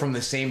picture from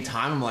the same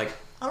time. I'm like,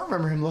 I don't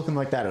remember him looking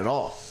like that at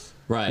all.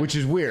 right. Which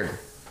is weird.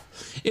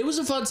 It was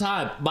a fun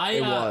time.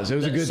 It was. It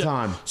was a good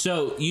time.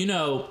 So,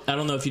 I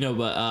don't know if you know,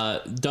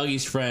 but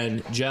Dougie's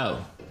friend, Joe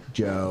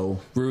Joe.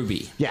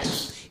 Ruby,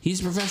 Yes. he's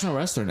a professional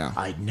wrestler now.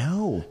 I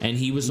know. And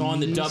he was on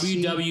the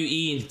Easy.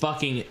 WWE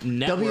fucking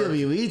network.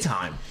 WWE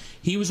time.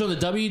 He was on the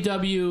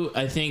WW,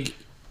 I think,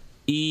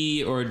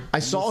 or I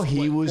saw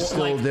he was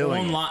still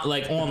doing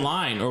it.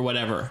 online or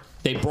whatever.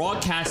 They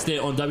broadcast it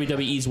on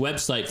WWE's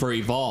website for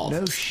Evolve.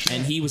 No shit.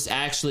 And he was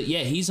actually,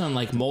 he's on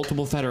like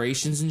multiple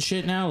federations and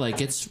shit now. Like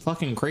it's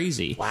fucking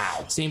crazy.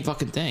 Wow. Same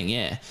fucking thing,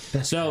 yeah.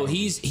 So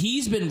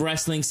he's been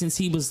wrestling since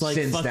he was like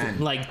Since fucking then.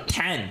 like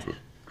 10.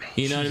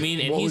 You know what I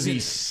mean? And What he's was he, in-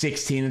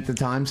 16 at the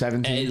time?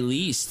 17? at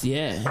least,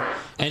 yeah.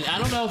 And I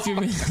don't know if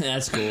you're.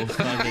 That's cool.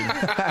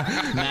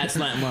 Fucking Matt's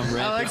letting one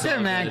rip. I like It's that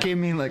all Matt good. gave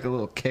me like a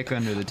little kick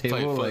under the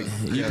table. Play-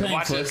 Like, You playing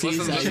Watch this. footsies?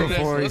 Listen I- to this.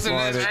 Before he Listen to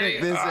this. farted. Ready?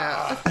 check this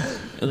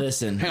out.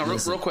 Listen. Hang on,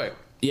 listen. real quick.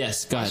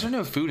 Yes, go Why is there ahead.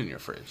 no food in your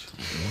fridge?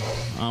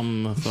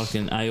 I'm a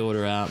fucking. I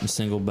order out. I'm a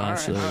single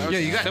bachelor. all Yeah,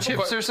 you got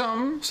Simple chips or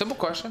something? Simple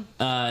question.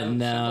 No,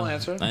 Simple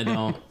answer. I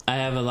don't. I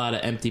have a lot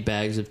of empty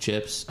bags of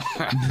chips.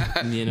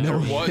 You know, There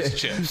was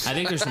chips. I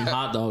think there's some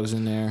hot dogs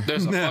in there.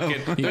 There's a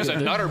fucking. There's a Yeah.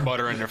 Nutter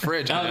Butter in the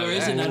fridge. I Oh, know there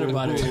is that. another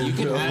butter. You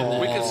can have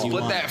that. We can if you split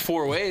want. that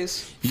 4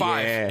 ways.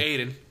 5. Yeah.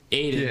 Aiden.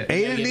 Aiden. Yeah.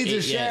 Aiden Yeah, needs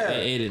a yeah, share.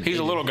 Aiden. He's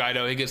a Aiden. little guy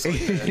though. He gets.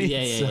 Like,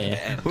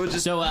 Yeah. We'll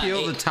just So,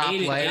 peel the top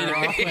Aiden, layer Aiden,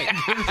 off. real quick.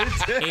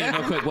 Aiden,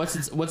 real quick.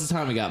 What's the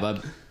time we got,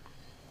 bud?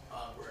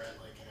 We're at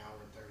like an hour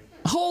and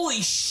 30.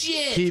 Holy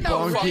shit! Keep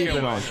on fucking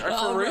keeping on. For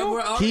real?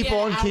 We're already Keep at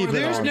on hour keeping and on.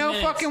 There's 30 no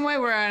minutes. fucking way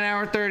we're at an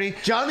hour 30.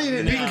 Johnny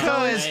didn't even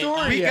tell his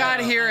story We yet.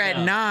 got here at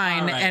Yeah.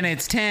 9 All right. and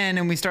it's 10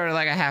 and we started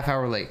like a half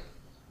hour late.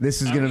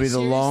 This is Are going to we be the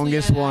seriously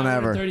longest at an one hour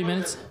and ever. 30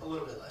 minutes? A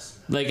little bit less.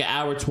 Like an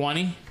hour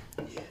 20?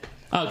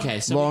 Okay,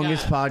 so we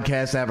Longest got,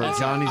 podcast ever.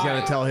 Johnny's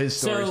got to tell his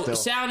story So still.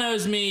 Sal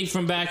knows me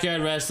from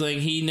Backyard Wrestling.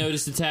 He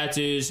noticed the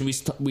tattoos, and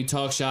we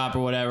talk shop or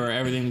whatever.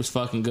 Everything was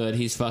fucking good.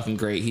 He's fucking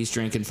great. He's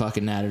drinking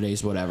fucking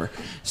Natterdays, whatever.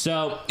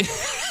 So,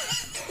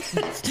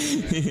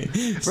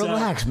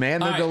 Relax, man.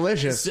 They're all right,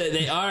 delicious. so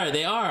they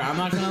are. I'm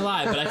not gonna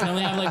lie, but I can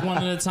only have like one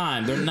at a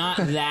time. They're not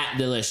that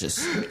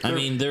delicious. I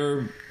mean,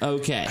 they're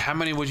okay. how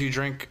many would you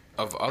drink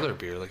of other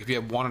beer? Like if you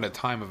had 1 at a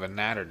time of a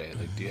Natter Day,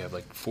 like do you have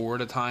like 4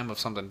 at a time of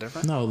something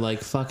different? No, like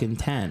fucking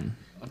 10.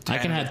 I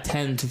can have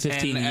 10 to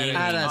 15 10 Yingling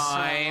at a a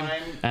time.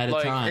 at a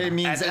Like, time. It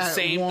means at the at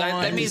same. That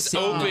one means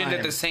same opened time.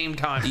 at the same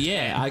time.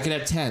 Yeah, I could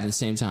have 10 at the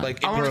same time.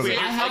 Like in I wanna between. be-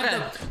 I have okay.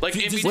 the, Like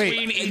in Just-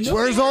 between Wait, each.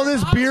 where's all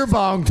this beer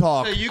bong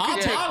talk? So you I'll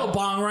could take bottle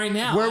bomb right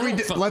now. Where I we don't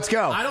d- fu- let's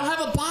go. I don't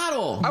have a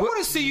bottle. I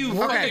want to see you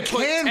fucking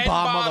put can 10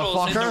 bomb,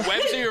 bottles in the motherfucker.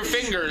 webs of your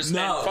fingers and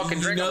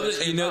fucking drink them at the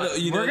same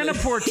time. We're gonna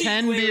pour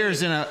 10 Wait,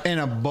 beers in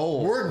a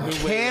bowl. We're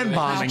can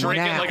bombing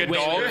Drink it now. like a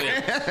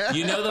dog.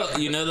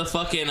 You know the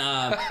fucking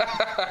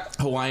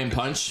Hawaiian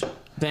Punch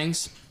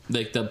things,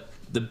 like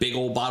the big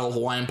old bottle of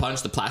Hawaiian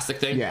Punch, the plastic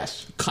thing.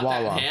 Yes. Cut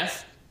that Wawa. in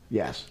half.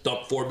 Yes.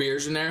 Dump 4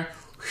 beers in there.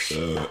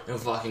 And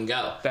fucking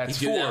go. That's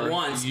you do that 4.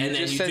 once, You and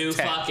then just you said do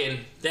 10. fucking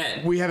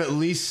then. We have at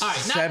least All right,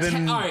 not 7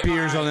 10 all right,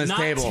 beers all right, on this not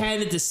table.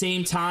 10 at the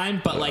same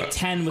time, but like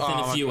 10 within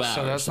a few hours.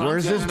 so that's I'm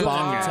Where's good this with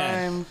bong that.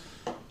 at? 10.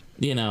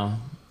 You know.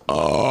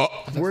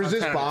 Where's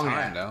this 10 at a bong time,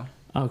 at? though.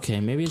 Okay,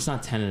 maybe it's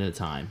not 10 at a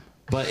time.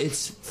 but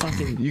it's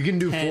fucking. You can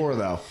do 10, 4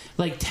 though.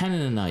 Like 10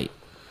 in a night.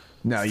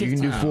 No, you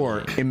can do 4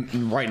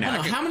 right I now.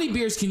 don't know, how many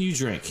beers can you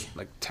drink?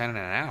 Like 10 in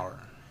an hour.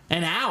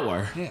 An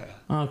hour? Yeah.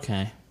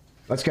 Okay.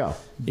 Let's go.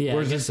 Yeah,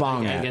 Where's this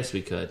bong I at? guess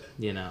we could.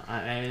 You know,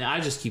 I mean, I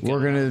just keep. We're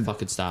going. gonna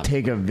fucking stop.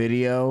 take a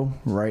video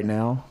right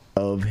now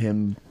of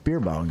him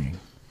beer bonging.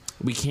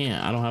 We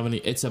can't. I don't have any.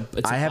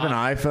 I have an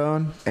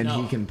iPhone, and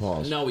No. he can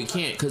pause. No, we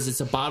can't because it's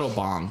a bottle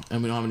bong,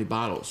 and we don't have any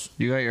bottles.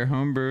 You got your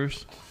home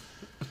brews?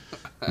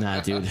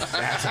 Nah, dude.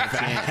 I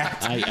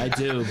can't. I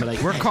do, but I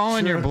can't. We're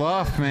calling your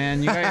bluff,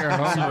 man. You got your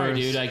home Sorry,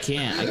 brews. dude. I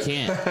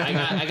can't.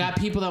 I got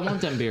people that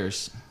want them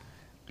beers.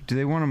 Do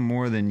they want them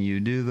more than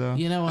you do, though?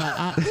 You know what?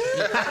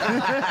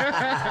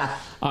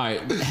 All right.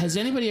 Has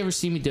anybody ever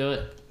seen me do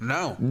it?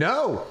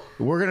 No,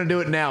 we're gonna do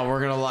it now.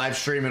 We're gonna live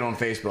stream it on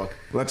Facebook.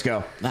 Let's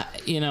go.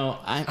 You know,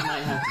 I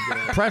might have to do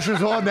it.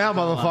 Pressure's on now,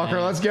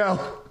 motherfucker. Let's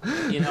go.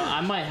 You know,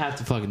 I might have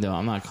to fucking do it.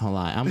 I'm not gonna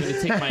lie. I'm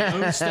gonna take my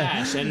own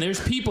stash, and there's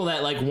people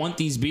that like want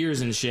these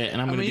beers and shit,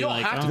 and I'm gonna be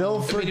like, They'll you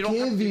don't have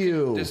forgive to-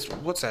 you. Just,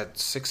 what's that?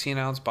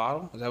 16-ounce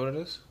bottle? Is that what it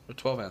is? Or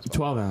 12-ounce?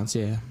 12 ounce,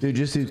 yeah. Dude,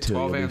 just do 2.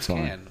 12-ounce You'll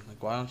be fine. can.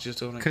 Like, why don't you just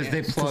do it in a Because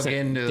can? they plug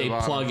into the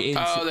bottle. plug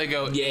into. Oh, they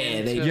go. Yeah,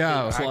 they, into-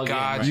 Yo, they plug I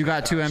got in. You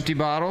got 2 empty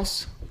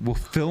bottles? We'll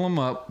fill them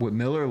up with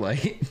Miller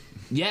Lite,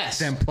 Yes.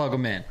 then plug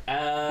them in.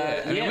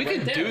 I mean, we right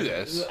can there. do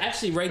this.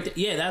 Actually, right there.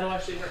 Yeah, that'll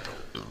actually work.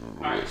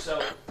 All right, so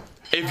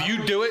If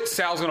you do it,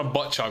 Sal's gonna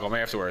butt chug them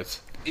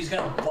afterwards. he's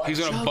gonna butt He's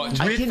gonna chug butt them?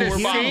 chug With can the hear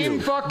same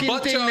you. fucking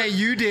Butt thing chug that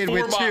you did 4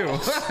 with 2.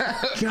 bottles.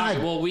 God, All right,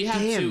 well, we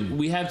have damn.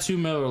 we have 2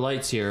 Miller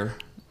Lights here.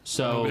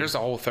 So There's a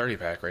whole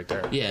 30-pack right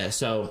there. yeah,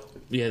 so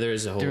yeah, there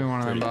is a whole. Give me one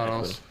of them 30-pack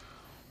bottles. with-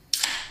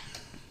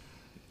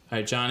 All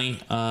right, Johnny.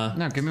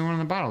 No, give me one of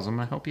the bottles. I'm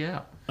going to help you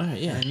out. All right,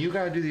 yeah. And you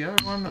got to do the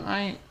other one. I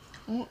ain't.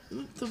 All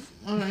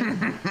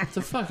right.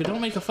 The fuck?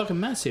 Don't make a fucking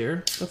mess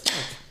here. The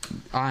fuck?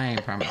 I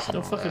ain't promising.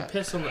 Don't all fucking that.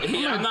 piss on the.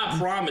 Yeah, I'm not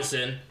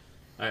promising.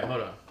 All right,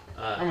 hold on.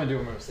 I'm going to do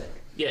a mistake.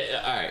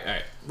 Yeah. All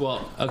right.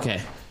 Well,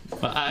 okay.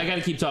 Well, I got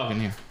to keep talking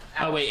here.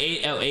 Oh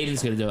wait,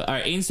 Aiden's gonna do it. All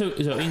right, Aiden's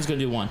gonna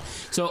do one.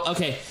 So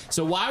okay,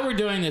 so while we're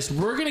doing this,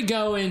 we're gonna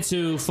go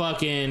into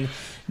fucking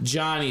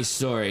Johnny's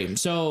story.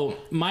 So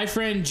my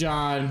friend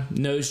John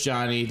knows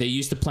Johnny. They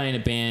used to play in a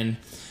band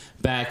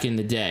back in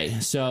the day.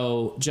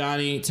 So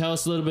Johnny, tell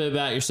us a little bit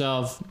about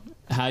yourself.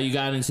 How you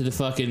got into the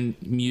fucking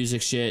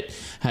music shit,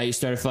 how you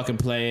started fucking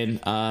playing.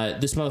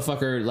 This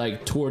motherfucker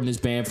like toured in his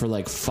band for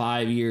like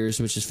 5 years,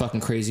 which is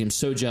fucking crazy. I'm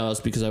so jealous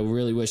because I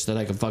really wish that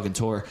I could fucking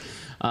tour.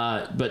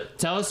 But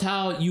tell us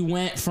how you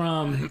went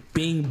from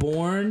being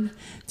born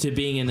to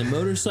being in the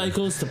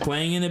motorcycles to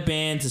playing in a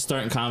band to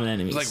starting Common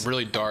Enemies. It's like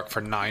really dark for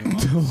 9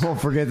 months. Don't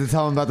forget to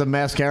tell him about the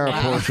mascara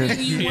portion.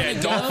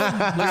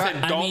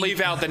 Don't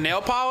leave out the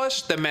nail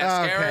polish, the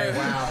mascara,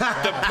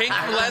 the pink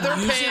leather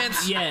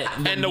pants,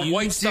 and the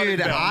white studded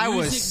Dude, belt. I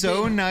was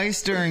so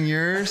nice during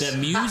yours. The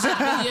music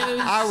videos.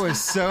 I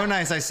was so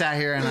nice. I sat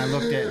here and I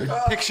looked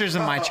at pictures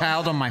of my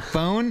child on my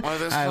phone. Oh,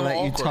 that's I so let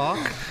you awkward.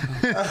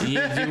 talk.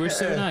 You were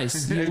so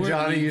nice.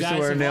 Johnny used to guys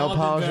wear have nail all been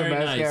polish and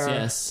very mascara.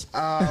 Nice,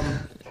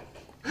 yes.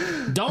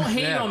 Don't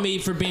hate on me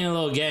for being a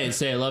little gay and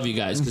say I love you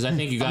guys because I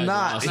think you guys I'm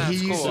not. are awesome.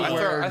 He used Cool. to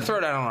wear. I throw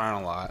that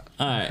around a lot.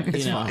 All right,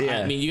 you know, fine, yeah.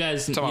 I mean, you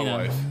guys, Tell my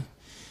wife.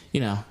 You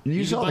know,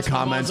 You saw can the bust my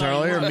comments balls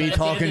all you earlier, want, me but at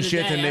the end talking of the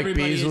shit to day, Nick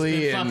everybody has Beasley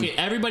been and- fucking-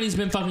 everybody's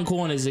been fucking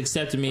cool and has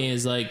accepted me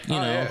as like you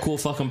know yeah. a cool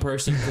fucking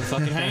person to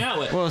fucking hang out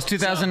with. Well, it's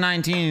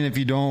 2019. If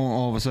you don't,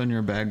 all of a sudden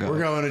you're a bad guy. We're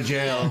going to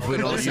jail if we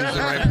don't use the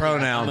right I'm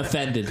pronoun.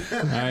 offended. All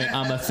right,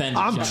 I'm offended.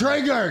 I'm John.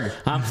 triggered.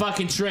 I'm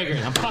fucking triggered.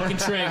 I'm fucking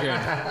triggered.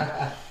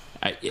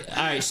 All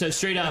right, so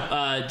straight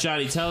up,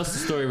 Johnny, tell us the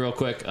story real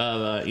quick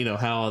of you know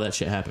how all that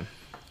shit happened.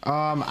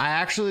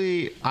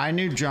 I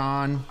knew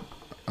John,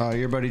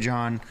 your buddy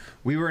John.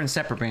 We were in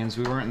separate bands.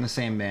 We weren't in the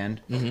same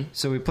band. Mm-hmm.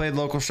 So we played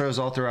local shows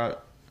all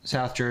throughout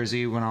South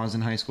Jersey when I was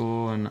in high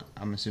school, and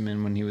I'm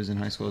assuming when he was in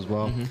high school as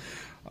well.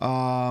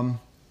 Mm-hmm.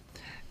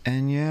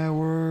 And yeah,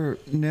 we're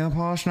nail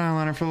polish and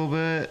eyeliner for a little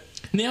bit.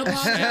 Nail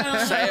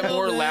polish. Say it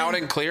more loud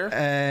and clear.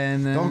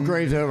 And then, Don't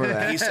graze over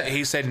that.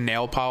 He said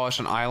nail polish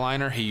and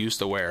eyeliner he used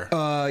to wear.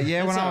 yeah,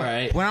 when That's I, all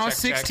right. when I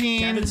was Check, check. 16,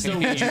 Kevin still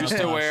He wears used to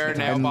nail wear polish.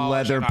 nail And polish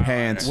leather and eyeliner.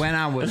 pants. when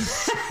I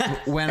was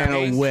when And I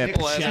a was whip.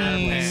 Leather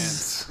 16,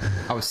 pants.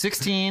 I was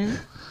 16.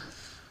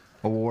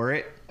 I wore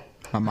it.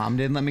 My mom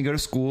didn't let me go to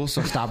school,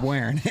 so I stopped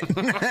wearing it. Isn't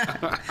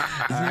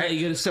that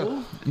you go to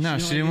school? No,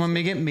 she didn't want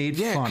me to get made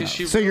fun of. because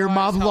she So your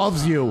mom realized how-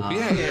 loves you.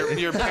 Yeah,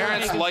 your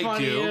parents Making fun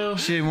liked of you.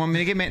 She didn't want me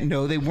to get made.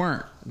 No, they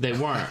weren't, They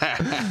weren't.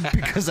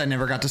 because I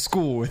never got to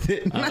school with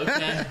it. Okay. All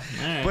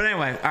right. But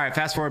anyway, all right.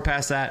 Fast forward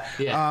past that.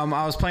 Yeah.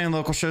 I was playing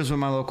local shows with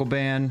my local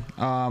band.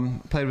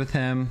 Played with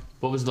him.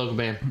 What was the local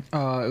band?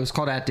 It was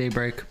called At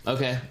Daybreak.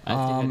 Okay, I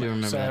think I do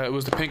remember So that. it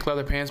was the pink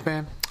leather pants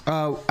band.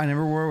 I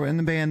never wore it in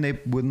the band. They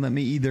wouldn't let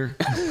me either.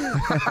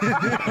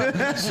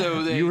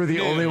 So You were the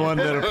only one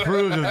that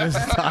approved of this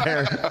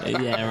attire.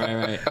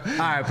 Yeah, right. All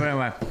right, but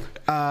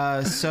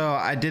anyway, so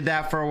I did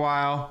that for a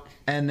while,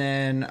 and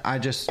then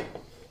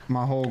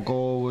my whole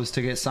goal was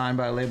to get signed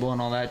by a label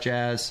and all that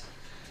jazz,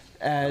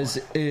 as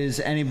is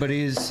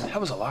anybody's. That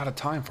was a lot of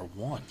time for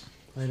one.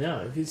 I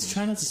know. He's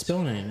trying not to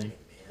spill anything.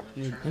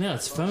 I know,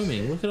 it's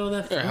foaming. Look at all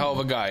that foam. You're a hell of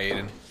a guy,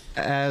 Aiden.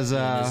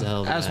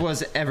 As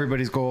was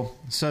everybody's goal.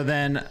 So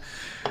then,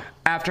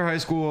 after high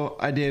school,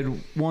 I did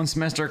 1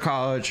 semester of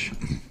college,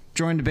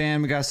 joined a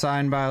band, we got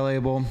signed by a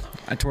label.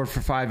 I toured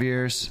for 5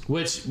 years.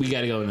 Which, we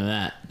gotta go into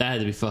that. That had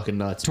to be fucking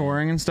nuts.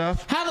 Touring and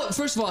stuff.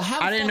 First of all, how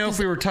the I didn't fuck know is if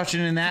we were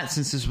touching in that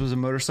since this was a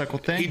motorcycle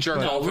thing. He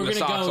jerked off in the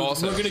socks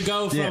also. We're gonna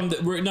go from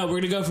we're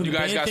gonna go from You the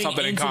guys band got thing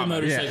something in into the common.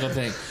 motorcycle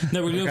thing.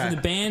 No, we're gonna go Okay. from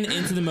the band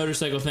into the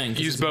motorcycle thing.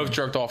 You both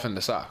jerked off in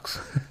the socks.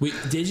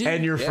 Did you?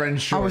 And your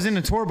friend's I shorts. was in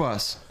a tour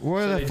bus.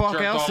 Where They the fuck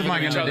jerked else off am I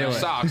in each going to do other's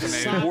it?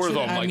 Socks, and they wore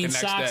them like the next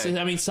socks. day.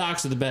 I mean,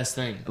 socks are the best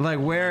thing. Like,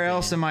 where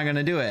else am I going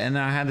to do it? And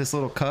then I had this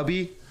little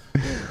cubby,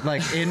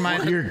 like, in my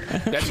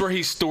That's where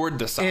he stored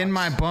the socks. in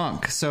my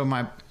bunk. So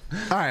my... All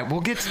right,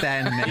 we'll get to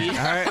that in a minute.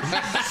 All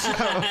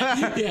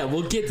right, Yeah,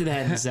 we'll get to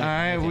that in a second. all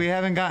right. Okay. We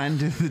haven't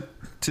gotten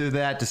to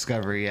that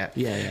discovery yet.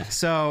 Yeah.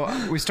 So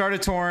we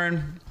started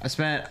touring.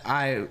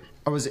 I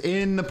was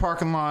in the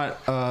parking lot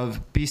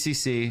of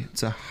BCC.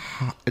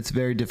 It's a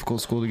very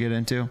difficult school to get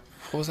into.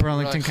 was that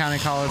Burlington like? County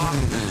College.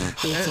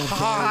 It's a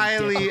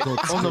Highly very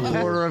difficult on the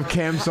school. border of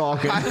Cam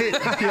Salkin.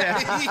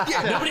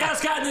 yeah. Nobody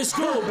else got in this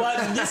school,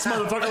 but this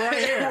motherfucker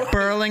right here.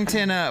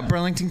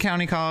 Burlington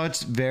County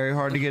College, very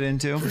hard to get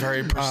into.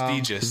 Very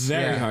prestigious.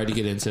 Very Yeah. hard to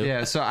get into.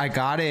 Yeah, so I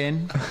got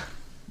in.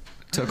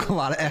 Took a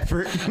lot of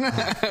effort.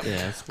 Yeah.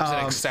 It was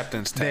an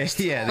acceptance they test.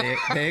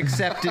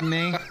 accepted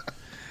me.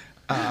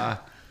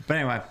 But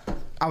anyway,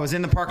 I was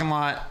in the parking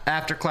lot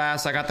after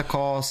class. I got the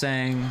call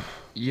saying,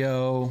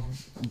 "Yo,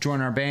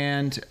 join our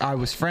band." I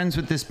was friends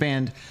with this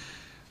band.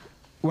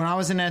 When I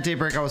was in At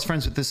Daybreak, I was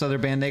friends with this other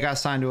band. They got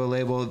signed to a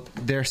label.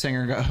 Their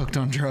singer got hooked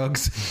on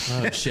drugs.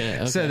 Oh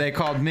shit. Okay. So they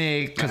called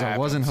me because I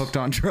wasn't hooked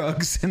on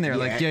drugs. And they were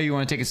like, Yeah. "Yo, you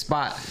want to take a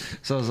spot?"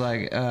 So I was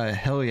like,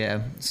 hell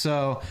yeah.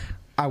 So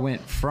I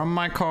went from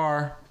my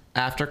car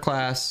after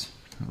class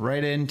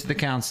right into the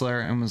counselor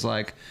and was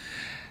like,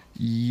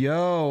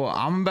 "Yo,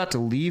 I'm about to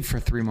leave for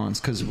 3 months,"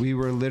 because we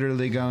were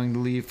literally going to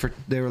leave for.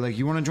 They were like,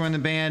 "You want to join the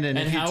band?" And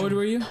if you how old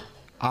were you?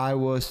 I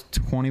was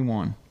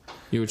 21.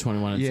 You were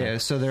 21 at the Yeah, time.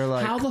 so they're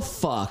like, How the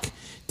fuck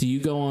do you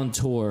go on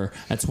tour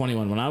at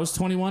 21? When I was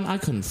 21, I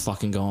couldn't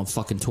fucking go on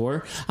fucking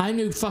tour. I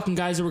knew fucking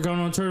guys that were going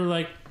on tour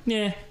like,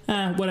 yeah,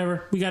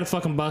 whatever. We got a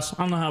fucking bus.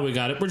 I don't know how we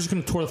got it. We're just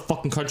gonna tour the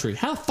fucking country.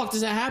 How the fuck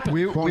does that happen?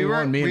 we 21,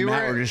 were, me and we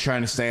Matt were, were just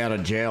trying to stay out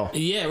of jail.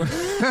 yeah.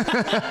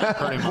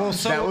 well,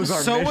 so, that was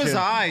our so was mission.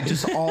 I,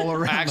 just all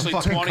around Actually,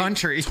 the fucking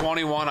country.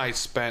 21, I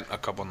spent a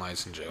couple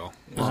nights in jail.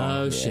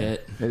 Oh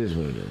shit. It is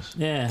what it is.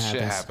 Yeah, it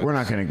Shit happens. happened. We're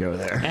not going to go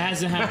there. It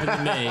hasn't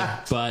happened to me,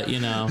 but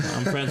you know,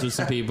 I'm friends with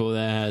some people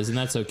that has, and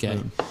that's okay.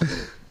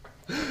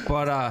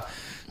 But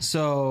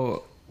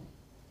so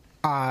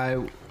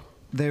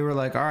they were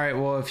like, "All right,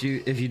 well, if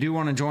you do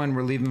want to join,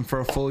 we're leaving for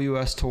a full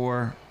U.S.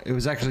 tour." It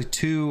was actually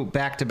 2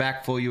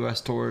 back-to-back full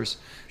U.S. tours,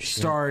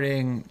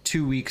 starting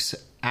 2 weeks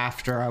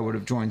after I would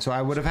have joined. So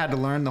I would have had to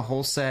learn the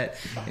whole set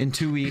in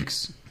 2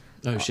 weeks.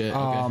 Oh shit.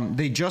 Okay.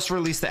 They just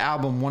released the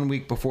album 1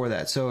 week before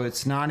that, so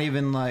it's not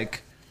even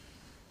like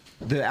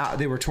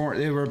they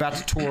were about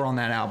to tour on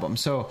that album.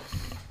 So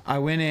I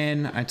went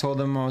in, I told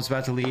them I was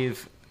about to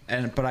leave,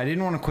 but I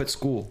didn't want to quit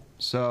school,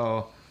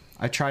 so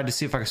I tried to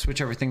see if I could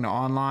switch everything to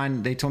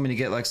online. They told me to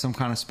get like some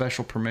kind of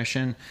special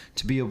permission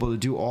to be able to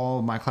do all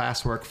of my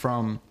classwork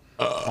from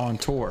on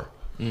tour.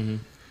 Mm-hmm.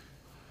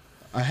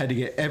 I had to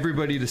get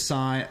everybody to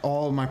sign,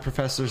 all of my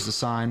professors to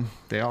sign.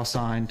 They all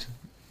signed,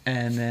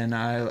 and then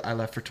I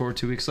left for tour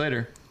 2 weeks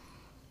later.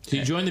 So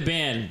you joined the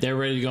band. They're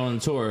ready to go on the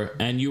tour.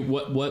 And you,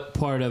 what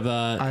part of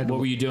what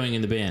were you doing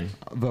in the band?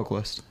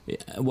 Vocalist.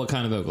 What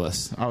kind of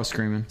vocalist? I was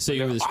screaming. So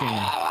you were the screamer.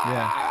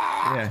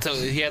 Yeah. So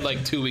he had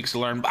like 2 weeks to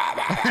learn.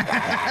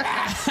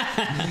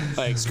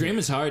 Like,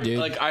 Screaming's hard, dude.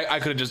 like I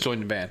could have just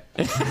joined the band.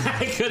 I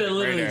could have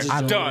literally Right just there.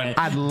 joined Done. the band.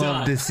 I'd love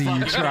Done. to see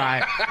you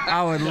try.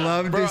 I would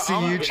love to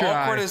see you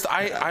try. Awkward is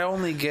I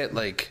only get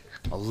like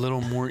a little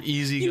more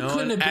easy You couldn't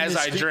going have been as the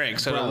I scre- drink.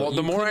 So Bro, the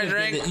you more I couldn't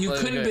have drink, been you like,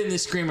 couldn't have been the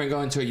screamer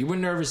going tour. You were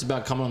nervous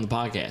about coming on the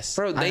podcast.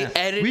 Bro, they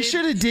edited. We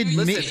should have did me.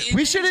 Listen,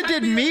 We should have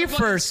did me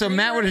first, so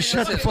Matt would have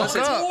shut the fuck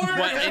listen. up. Tour in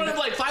When- front of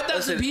like 5,000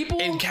 Listen, people.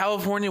 in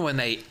California when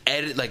they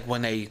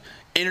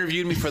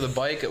interviewed me for the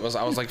bike, I was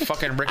like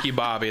fucking Ricky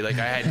Bobby. Like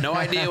I had no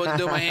idea what to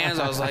do with my hands.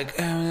 I was like,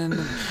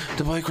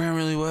 the bike ran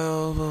really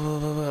well. Blah, blah,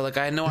 blah, blah. Like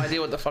I had no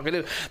idea what the fuck to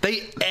do.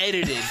 They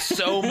edited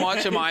so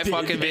much of my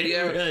fucking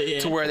video Yeah.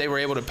 to where they were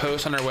able to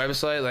post on their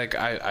website. Like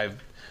I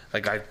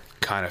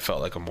kind of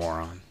felt like a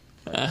moron.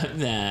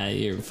 Nah,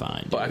 you're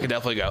fine. But I could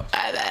definitely go.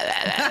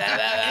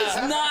 It's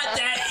not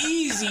that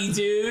easy,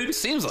 dude.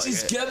 Seems like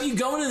just it. get you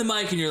going to the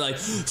mic and you're like,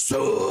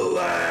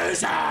 Suicide.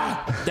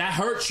 That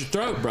hurts your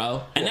throat,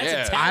 bro. And that's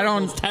Yeah. a terrible, I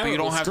don't- terrible but you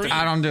don't have to- scream.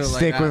 I don't do it like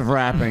Stick that. with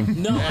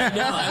rapping. No, I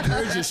know. I've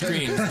heard your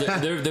screams.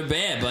 They're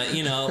bad, but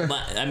you know,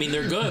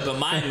 they're good. But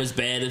mine was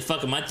bad.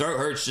 My throat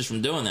hurts just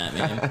from doing that,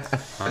 man.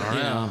 I don't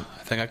know.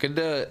 I think I could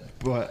do it.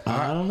 But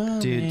I don't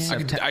know, dude. man.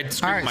 I'd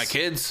scream All right. my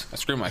kids. I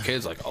scream my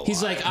kids like a lot.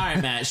 He's like, all right,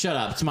 Matt, shut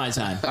up. It's my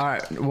time. All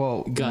right.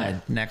 Well, Go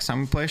ahead. next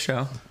time we play a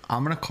show,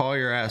 I'm gonna call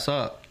your ass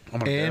up I'm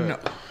gonna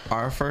do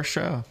our first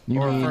show. You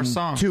or mean first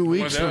song. 2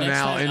 weeks from Next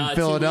now time, in 2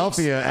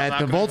 Philadelphia weeks. at the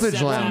I'm not Voltage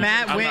gonna- Lounge.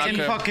 Matt I'm went not and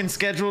gonna- fucking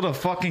scheduled a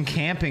fucking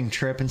camping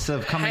trip instead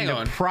of coming Hang to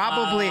on.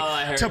 probably Oh,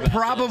 I heard about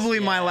probably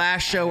this. my Yeah,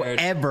 last show I heard.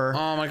 ever.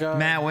 Oh, my God.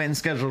 Matt went and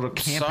scheduled a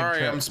camping Sorry,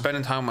 trip. I'm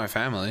spending time with my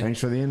family. Thanks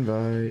for the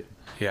invite.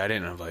 Yeah, I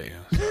didn't invite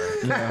you.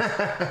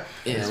 Sorry.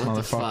 Yeah, what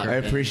the fuck? I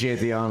man? appreciate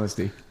the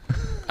honesty.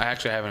 I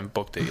actually haven't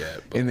booked it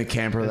yet. But In the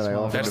camper that I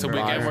offered that's to the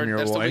buy weekend. from your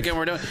That's the wife. weekend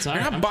we're doing. all You're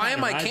right, not I'm buying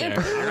trying my to ride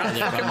camper. there. You're not I'll ride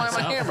there by fucking buying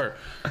my myself.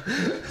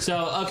 camper.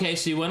 So okay,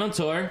 so you went on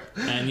tour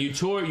and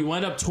you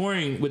went up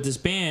touring with this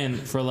band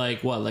for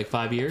like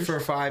 5 years? for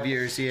 5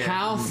 years. Yeah.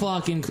 How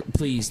fucking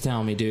please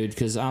tell me, dude,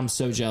 because I'm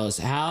so jealous.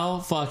 How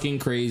fucking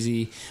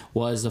crazy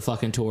was the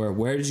fucking tour?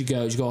 Where did you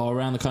go? Did you go all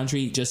around the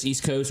country? Just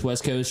East Coast,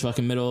 West Coast,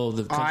 fucking middle of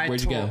the country?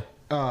 Where'd you go?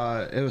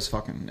 It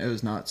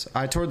was nuts.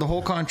 I toured the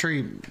whole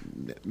country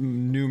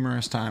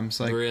numerous times,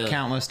 like Really?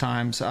 countless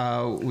times.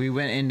 We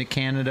went into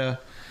Canada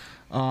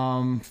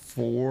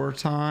 4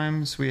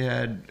 times. We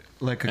had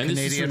like a And Canadian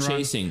this is for run.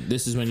 chasing.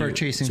 This is when For you're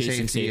chasing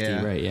safety,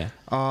 yeah. right?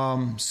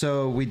 Yeah.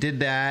 So we did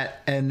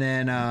that, and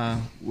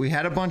then we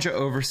had a bunch of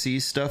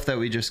overseas stuff that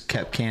we just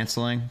kept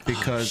canceling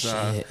because,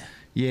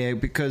 shit.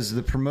 because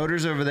the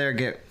promoters over there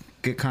get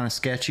kind of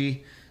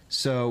sketchy.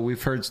 So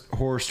we've heard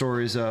horror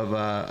stories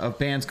of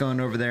bands going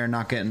over there and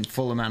not getting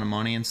full amount of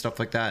money and stuff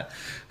like that.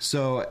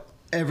 So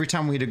every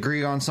time we'd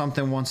agree on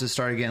something, once it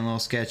started getting a little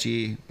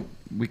sketchy,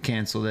 we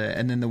canceled it.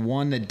 And then the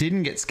one that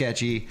didn't get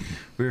sketchy,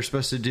 we were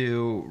supposed to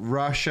do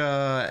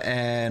Russia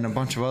and a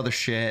bunch of other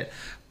shit.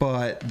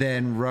 But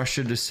then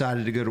Russia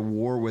decided to go to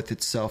war with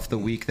itself the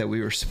week that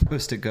we were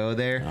supposed to go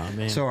there. Oh,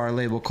 man. So our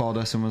label called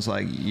us and was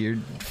like, "You're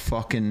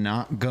fucking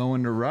not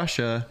going to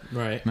Russia."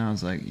 Right. And I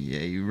was like, "Yeah,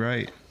 you're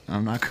right.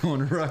 I'm not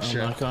going to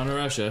Russia." I'm not going to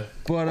Russia.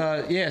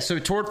 But so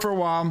we toured for a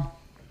while,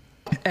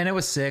 and it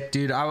was sick,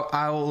 dude.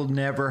 I will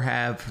never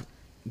have.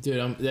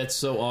 Dude, that's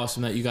so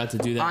awesome that you got to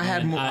do that. I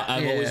had man. more.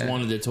 I've always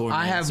wanted to tour.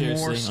 I man. have Seriously,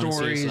 more on a serious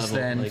stories level,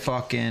 than like,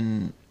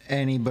 fucking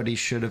anybody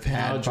should have had.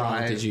 How drunk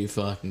by, did you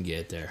fucking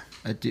get there?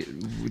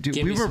 Dude, Give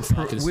we me were some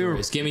fucking we were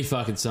stories. Give me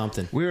fucking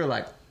something. we were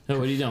like No,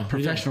 what are you doing? What are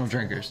you doing? professional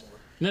drinkers.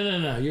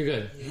 No, you're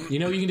good. You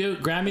know what you can do?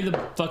 Grab me the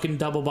fucking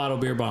double bottle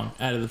beer bong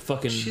out of the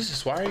fucking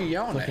Jesus, why are you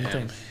yelling at fucking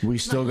him? thing. We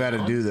still got to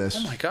do this.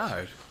 Oh my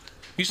god.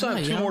 You still I'm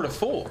have not 2 yelling. more to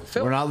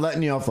fill. We're not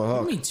letting you off the Give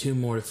hook. me 2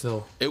 more to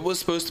fill. It was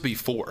supposed to be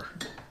 4.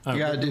 You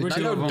gotta do We're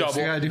two doing of them. double.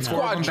 You gotta do No.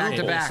 4 of them back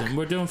to back. Listen,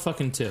 we're doing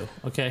fucking 2,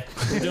 okay?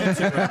 We're doing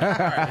 2. Right? All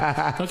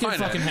right. Don't get Fine,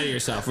 fucking then. ahead of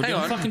yourself. We're Hang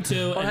doing on. fucking 2,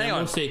 Well, and hang then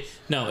we'll on. see.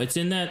 No, it's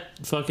in that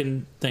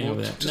fucking thing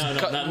over there. just No,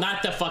 cut-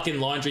 not the fucking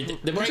laundry.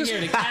 Right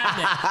here, the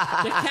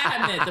cabinet. The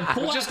cabinet.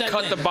 Pull out Just that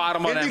cut thing. the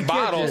bottom of In the them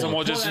bottles kitchen. and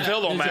we'll just Pull that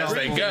fill them out. as There's a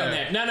they green thing in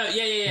go. there. No,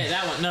 yeah,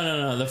 that one.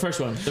 No, the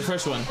first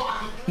one.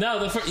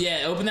 No,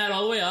 yeah, open that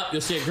all the way up. You'll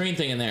see a green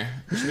thing in there.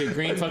 There should be a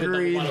green fucking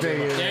green double bottle thing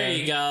beer. in There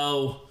you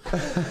go.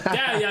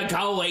 There you go,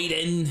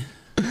 Aiden.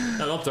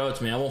 No, don't throw it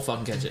to me. I won't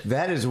fucking catch it.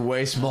 That is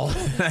way smaller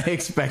than I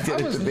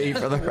expected it to be,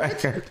 for the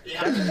record.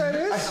 Yeah,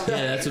 that's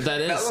what that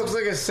That is. looks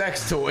like a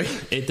sex toy.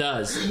 It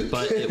does,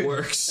 but it It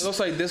works. looks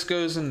like this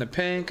goes in the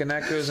pink and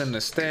that goes in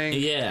the stink.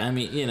 Yeah, I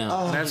mean, you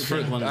know. That's for.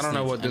 I don't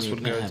know what this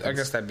would go. I guess.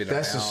 guess that'd be the.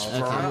 That's a valve.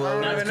 sperm Okay,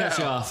 load. not to cut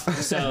you know.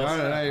 off. So, no,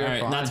 you're all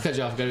right, fine. not to cut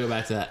you off. Gotta go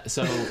back to that.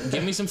 So,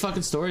 give me some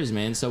fucking stories,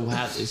 man. So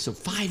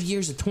 5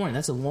 years of touring.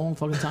 That's a long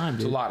fucking time,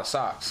 dude. A lot of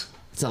socks.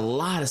 It's a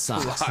lot of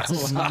socks.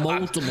 It's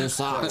multiple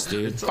socks,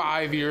 dude.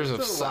 5 years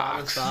of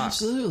socks.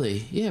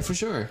 Absolutely, yeah, for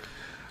sure.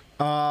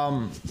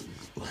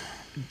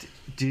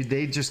 Dude,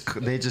 they just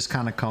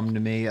kind of come to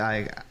me. You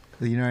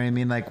know what I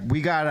mean? Like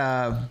we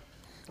got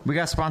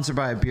sponsored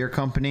by a beer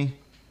company.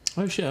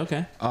 Oh shit.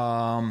 Okay.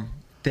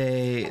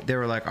 They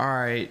were like, "All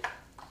right,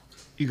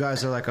 you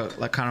guys are like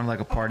kind of like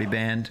a party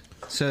band."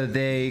 So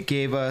they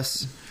gave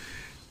us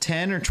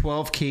 10 or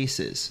 12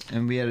 cases,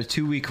 and we had a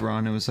 2-week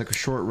run. It was like a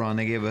short run.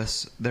 They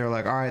were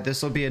like, "All right,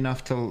 this will be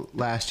enough to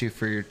last you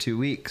for your 2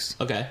 weeks."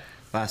 Okay.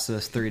 Lasted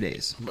us 3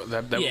 days. But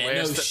that would Yeah, no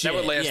last. shit. That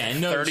would last Yeah,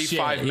 no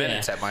 35 shit.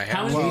 minutes Yeah. at my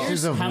How house. many Cases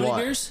beers? of How many what?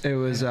 beers? It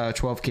was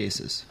 12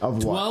 cases. Of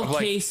what? 12 Like-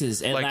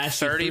 cases and like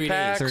last you 30 3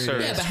 packs days.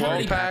 or Yeah, but how 12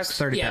 many packs?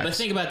 30 Yeah, packs. but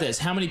think about this.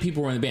 How many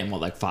people were in the band? What,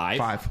 like 5?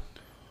 5.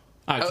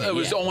 Okay, It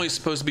was yeah. only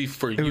supposed to be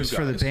for you It was guys.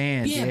 for the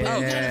band. Yeah, but you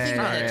gotta think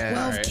about that. 12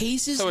 Alright.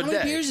 cases? So a How many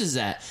day. beers is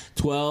that?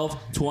 12,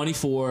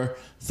 24,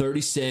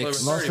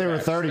 36. Unless they were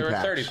 30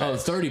 packs. Oh,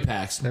 30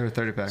 packs. There were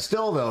 30 packs.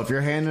 Still, though, if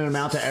you're handing them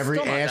out to every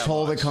Still not that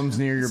asshole that much. comes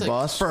near your It's like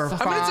bus, For I mean,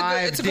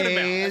 five it's a good amount.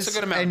 days, It's a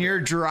good amount. and you're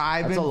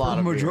driving That's a lot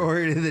for the of beer.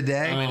 majority of the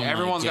day. Oh my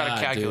Everyone's got God,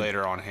 a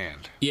calculator on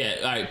hand. Yeah,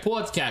 all right, pull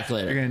out the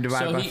calculator. You're gonna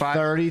divide So by 5.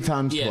 30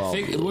 times Yeah, 12.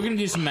 we're going to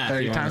do some math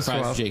 30 here on the times Fries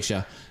 12. and Jake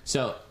show.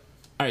 So,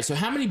 all right, so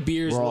how many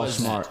beers We're all was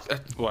smart.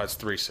 that? Well, it's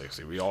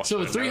 360. We all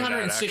So should have known that,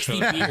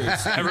 360 actually.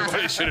 beers.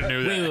 Everybody should have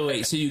knew that.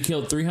 Wait. So you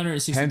killed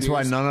 360 Hence beers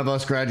why none of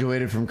us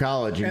graduated from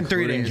college, In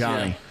 3 including days,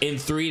 Johnny. in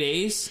 3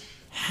 days?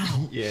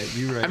 Yeah,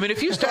 you're right. I mean,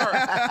 if you start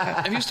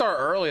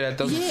early, that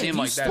doesn't Yeah, seem if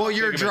like you that. well, big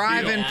you're of a deal.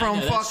 driving Yeah, I from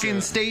know, that's fucking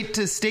true. state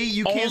to state.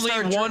 You can't Only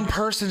start one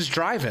person's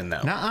driving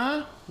though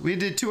Nuh-uh. We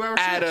did 2 hours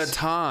at a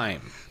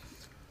time.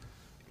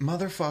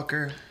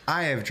 motherfucker,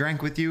 I have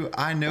drank with you.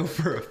 I know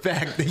for a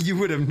fact that you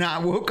would have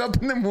not woke up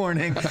in the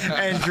morning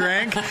and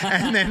drank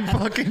and then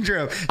fucking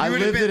drove. I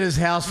lived at his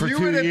house for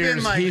 2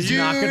 years. He's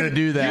not going to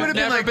do that. You would have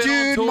been Never like, been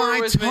on dude,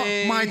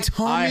 tour my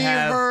tummy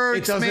hurts.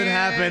 It doesn't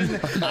man.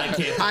 happen. I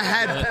can't.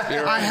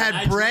 I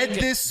had bread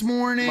this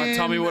morning. My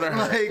tummy would have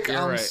hurt. Like, You're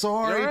I'm right.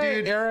 sorry, You're right.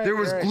 dude. You're right. There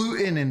was You're right.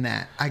 gluten in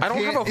that. I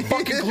don't have a can't-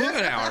 fucking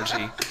gluten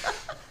allergy.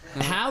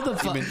 How the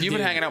fuck? You've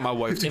been hanging out with my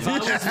wife. If I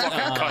was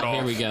fucking cut off.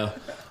 here we go.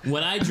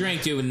 When I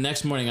drink, dude, the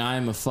next morning I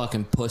am a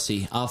fucking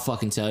pussy. I'll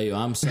fucking tell you,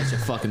 I'm such a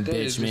fucking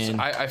bitch, man.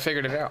 I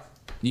figured it out.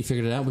 You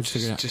figured it out? What'd you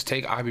figure it out? Just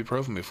take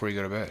ibuprofen before you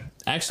go to bed.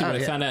 Actually,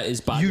 what I found out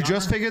is You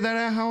just figured that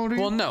out? How old are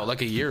you? Well, no,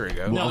 like a year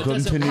ago. No, it Welcome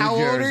doesn't- to New How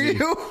old are Jersey.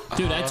 you?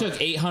 Dude, I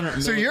took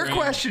 800 So you're milligrams.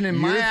 questioning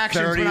my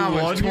actions when I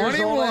was 31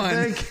 years old, I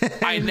 21.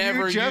 think. I You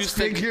never just used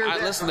to. figured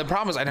it Listen, the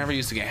problem is I never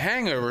used to get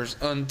hangovers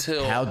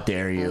until. How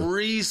dare you?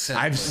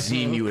 Recently. I've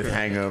seen you with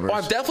hangovers. Well,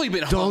 I've definitely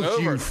been Don't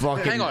hungover. you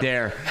fucking Hang on.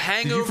 dare.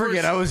 Hangovers. Did you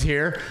forget I was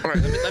here? All right,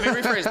 let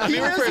me rephrase. Let He me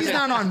knows rephrase he's it.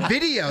 not on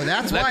video.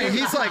 That's why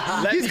he's like,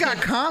 he's got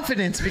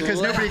confidence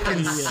because nobody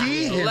can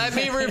see him. Let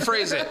me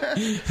rephrase it.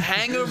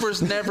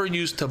 Hangovers never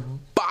used to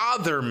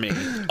bother me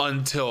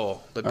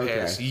until the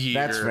past year.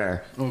 that's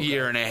fair.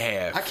 Year and a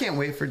half. I can't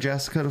wait for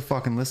Jessica to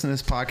fucking listen to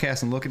this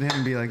podcast and look at him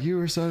and be like, you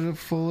were so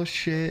full of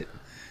shit.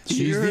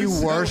 She's You're the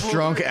so worst full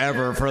drunk of shit."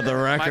 ever, for the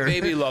My record.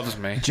 baby loves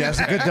me.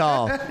 Jessica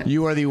Dahl,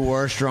 you are the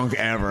worst drunk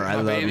ever. I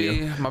love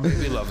you. My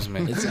baby loves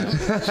me. She's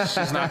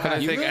not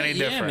going to think any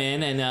Yeah, different.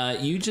 man.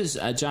 And you just,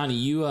 Johnny,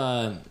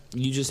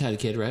 you just had a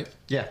kid, right?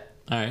 Yeah.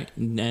 All right.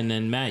 And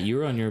then Matt, you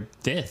were on your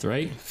 5th,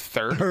 right?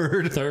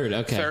 Third. Third,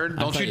 okay. Third.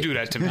 I Don't thought you do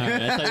that to me. All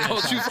right, I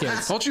thought you had 5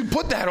 kids. Don't you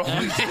put that on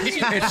me.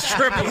 It's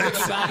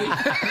triplets.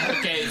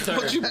 Okay, third.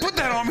 Don't you put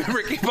that on me,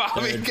 Ricky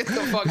Bobby. Get the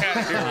fuck out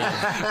of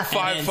here.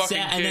 Five fucking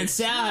kids. And then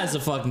Sal has a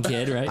fucking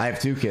kid, right? I have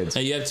 2 kids.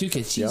 You have 2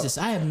 kids. Jesus,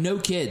 I have no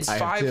kids. I have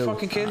Five 2.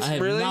 fucking kids? I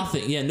have Really?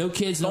 nothing. Yeah, no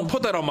kids. Don't no.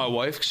 put that on my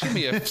wife. She'd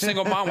be a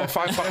single mom with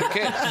 5 fucking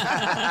kids.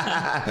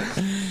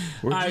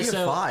 Where'd All right, you get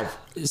so- 5?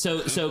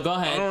 So go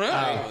ahead. I don't know.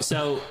 All right,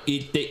 so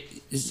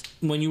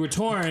when you were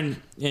touring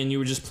and you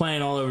were just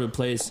playing all over the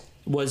place,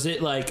 was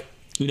it like,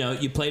 you know,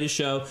 you played a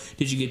show?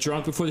 Did you get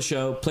drunk before the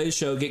show, play the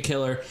show, get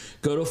killer,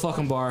 go to a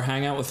fucking bar,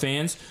 hang out with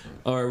fans,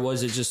 or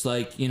was it just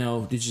like, you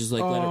know, did you just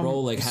like let it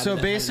roll? Like, how So did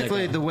that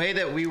basically, go? the way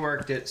that we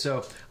worked it,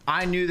 so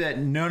I knew that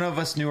none of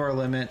us knew our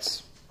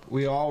limits.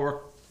 We all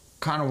were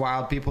kind of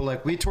wild people.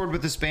 Like, we toured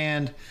with this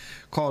band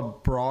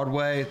called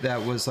Broadway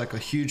that was like a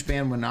huge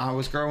band when I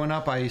was growing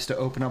up. I used to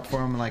open up for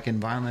them like in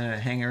Violent at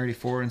Hangar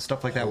 84 and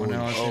stuff like that when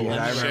I was I remember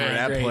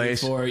that Grade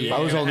place. 4, yeah. I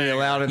was only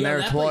allowed in Yo, there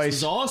that place twice.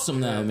 was awesome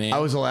though, man. I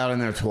was allowed in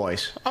there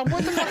twice. What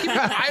the fuck?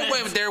 I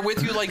went there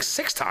with you like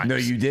 6 times. No,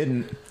 you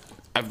didn't.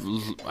 I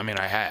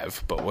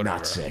have, but whatever.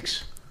 Not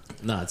 6.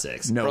 not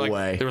 6. No Like,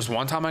 way. There was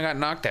one time I got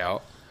knocked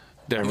out.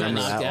 There got was,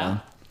 knocked that out.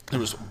 one. there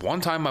was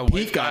one time my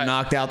wife got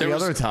knocked out there the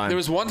was- other time. There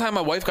was one time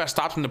my wife got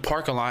stopped in the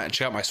parking lot and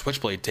she got my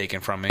switchblade taken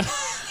from me.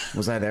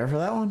 Was I there for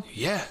that one?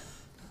 Yeah.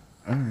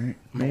 All right.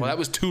 Well, that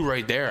was 2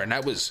 right there, and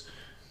that was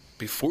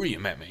before you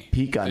met me.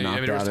 Pete got I mean,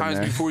 knocked there was out in times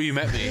there. before you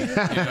met me. You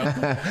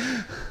know?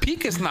 Pete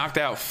gets knocked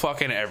out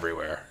fucking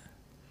everywhere.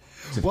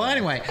 Well,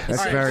 anyway. That's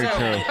all right, very so-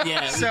 true.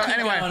 Yeah. So we keep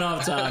anyway. going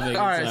off topic.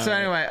 All right, It's so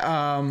all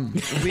right.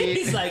 anyway, we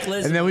He's like,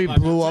 listen, And then we motherfucker,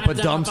 blew I'm up a trying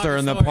to tell my dumpster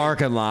in the fucking story.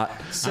 parking lot.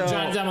 so I'm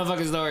trying to tell my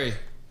fucking story.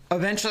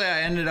 eventually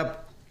I ended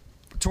up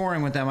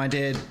touring with them. I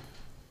did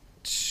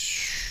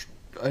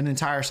an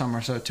entire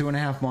summer, so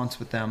 2.5 months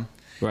with them.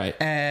 Right.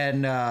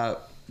 And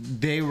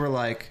they were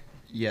like,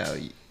 yeah,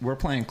 we're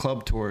playing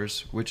club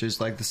tours, which is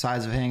like the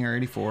size of Hangar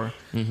 84.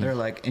 They're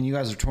like, and you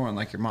guys are touring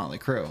like your Motley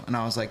Crue. And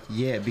I was like,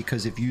 yeah,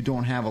 because if you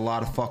don't have a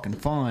lot of fucking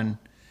fun,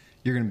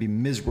 you're going to be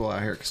miserable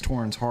out here because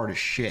touring's hard as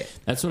shit.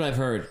 That's what I've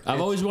heard.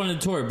 I've always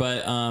wanted to tour, but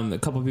a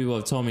couple of people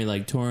have told me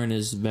like touring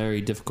is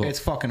very difficult. It's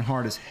fucking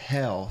hard as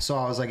hell. So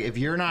I was like, if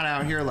you're not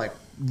out here like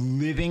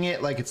living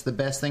it like it's the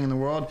best thing in the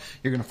world,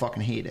 you're gonna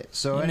fucking hate it.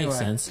 So That anyway, makes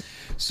sense.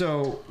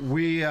 So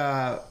we,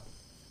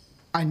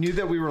 I knew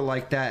that we were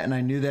like that, and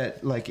I knew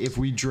that like if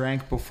we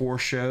drank before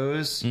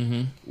shows,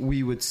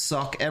 we would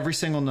suck every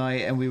single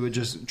night, and we would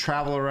just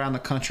travel around the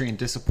country and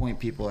disappoint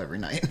people every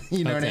night.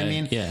 You know what I Okay,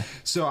 mean? yeah.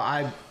 So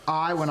I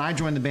when I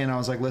joined the band, I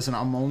was like, listen,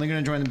 I'm only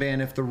gonna join the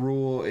band if the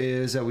rule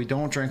is that we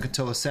don't drink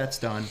until the set's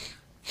done.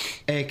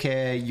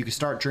 AKA, you can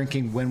start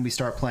drinking when we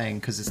start playing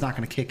because it's not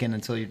going to kick in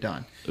until you're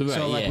done. Right,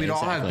 so, like, yeah, we'd all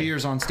have exactly.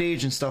 beers on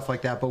stage and stuff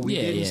like that, but we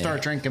Yeah, didn't yeah.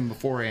 start drinking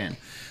beforehand,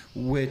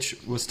 which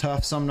was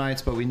tough some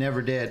nights, but we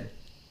never did.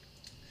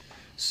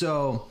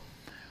 So,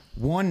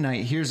 one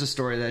night, here's a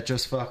story that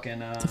just fucking.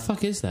 the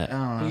fuck is that?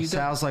 I don't know.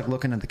 Sal's like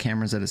looking at the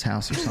cameras at his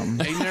house or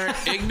something.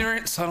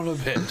 Ignorant son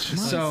of a bitch.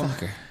 So,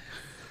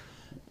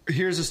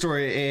 here's a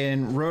story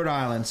in Rhode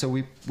Island. So,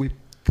 we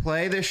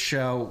play this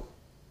show.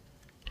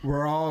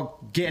 We're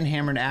all getting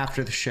hammered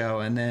after the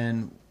show, and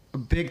then a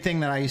big thing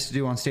that I used to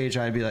do on stage,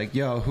 I'd be like,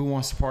 yo, who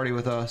wants to party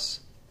with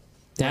us?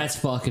 That's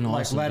fucking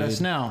awesome. Like, let dude.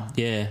 us know.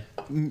 Yeah.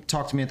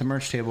 Talk to me at the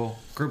merch table.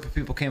 Group of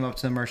people came up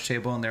to the merch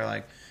table, and they're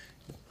like,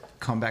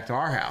 come back to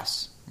our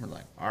house. We're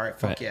like, all right,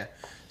 fuck yeah.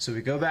 So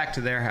we go back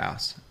to their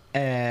house,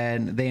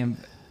 and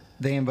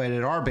they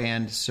invited our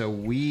band, so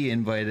we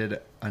invited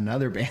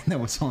another band that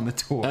was on the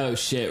tour. Oh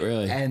shit,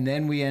 really? And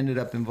then we ended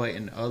up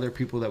inviting other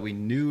people that we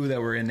knew that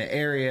were in the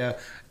area,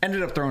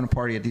 ended up throwing a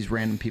party at these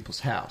random people's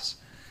house.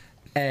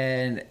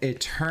 And it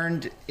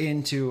turned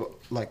into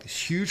like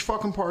this huge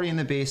fucking party in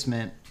the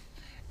basement.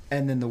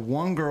 And then the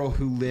one girl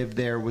who lived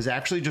there was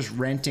actually just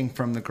renting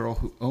from the girl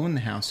who owned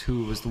the house,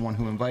 who was the one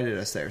who invited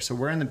us there. So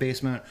we're in the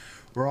basement.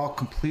 We're all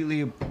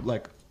completely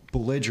like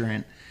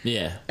belligerent.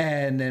 Yeah.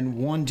 And then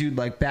one dude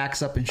like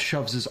backs up and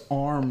shoves his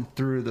arm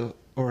through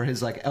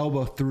his like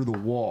elbow through the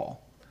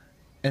wall.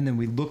 And then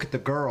we look at the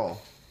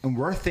girl and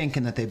we're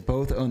thinking that they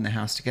both own the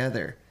house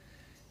together.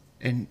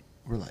 And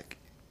we're like,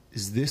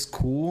 is this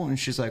cool? And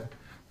she's like,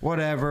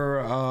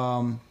 whatever.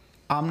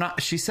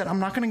 She said, I'm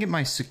not going to get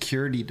my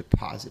security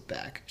deposit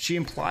back. She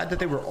implied that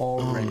they were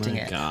all renting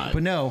it. God.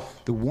 But no,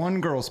 the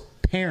one girl's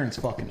parents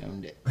fucking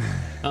owned it.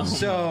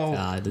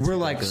 We're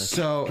like,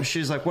 so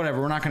she's like, whatever,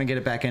 we're not going to get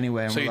it back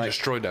anyway. And So we're you like,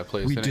 destroyed that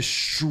place, We didn't you?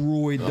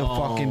 destroyed the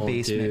fucking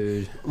basement.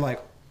 Dude.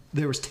 Like,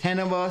 there was 10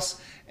 of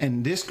us,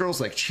 and this girl's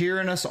like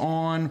cheering us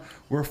on.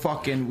 We're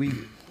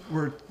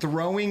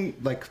throwing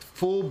like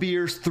full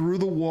beers through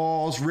the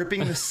walls, ripping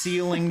the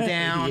ceiling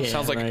down. Yeah.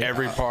 Sounds like right.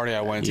 every party I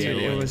went to.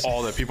 it was-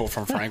 all the people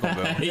from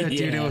Frankleville. Yeah,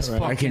 dude, it was right.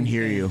 fucking I can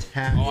hear you.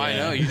 Oh, I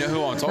know. You know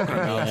who I'm talking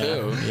about,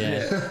 too.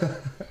 Yeah.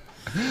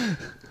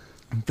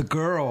 The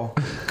girl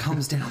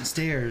comes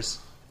downstairs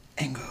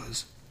and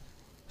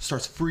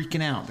starts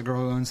freaking out. The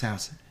girl who owns the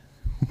house.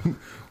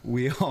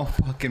 We all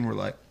fucking were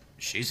like,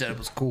 she said it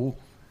was cool.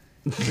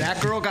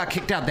 That girl got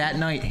kicked out that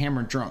night,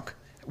 hammered drunk.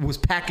 Was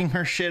packing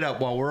her shit up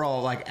while we're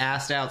all like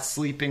assed out,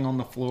 sleeping on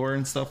the floor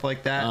and stuff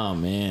like that. Oh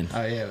man.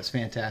 Oh yeah, it was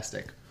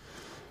fantastic.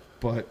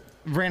 But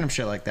random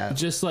shit like that.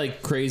 Just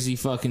like crazy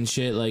fucking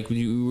shit. Like, were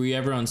you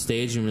ever on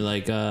stage and were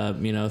like,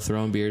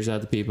 throwing beers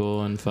out to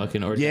people and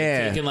fucking, or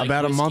Yeah, taking, like,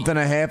 about a whiskey? month and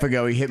a half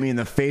ago, he hit me in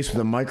the face with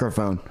a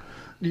microphone.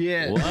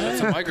 Yeah. What?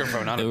 That's a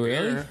microphone, not a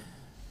Really? beer.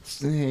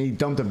 He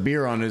dumped a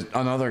beer on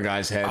other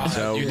guy's head.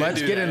 So You did let's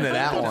do get into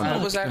that What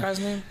one. was that guy's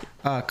name?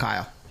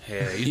 Kyle.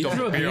 Yeah, You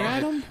threw a beer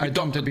at him? I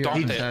dumped a beer Dumped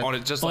on it his head. on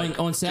it just On- like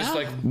on just Sal?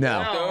 like No.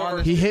 walked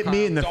over, He hit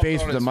me in the dumped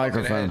face on with his a fucking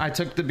microphone. head. I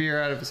took the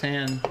beer out of his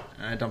hand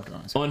and I dumped it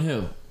on his head. On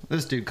who?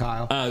 This dude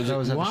Kyle. Oh, that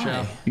was at why?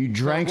 the show. You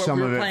drank Well, some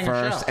we of were it playing a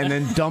first, show. and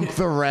then dumped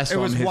the rest It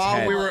on was his while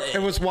head.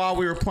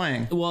 we were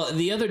playing. Well,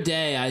 the other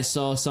day I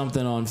saw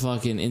something on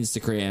fucking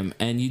Instagram,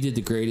 and you did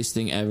the greatest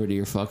thing ever to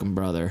your fucking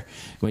brother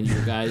when you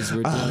guys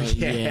were doing.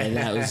 yeah.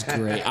 That was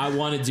great. I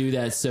want to do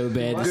that so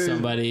bad to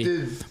somebody.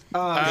 The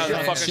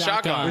fucking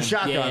shotgun. The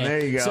shotgun,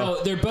 there you go.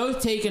 So they're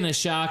both taking a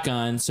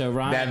shotgun. So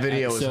Ryan, That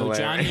video was so hilarious.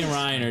 Johnny and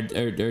Ryan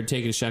are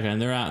taking a shotgun.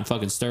 They're out in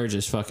fucking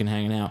Sturgis, fucking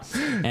hanging out,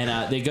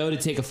 and they go to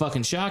take a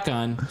fucking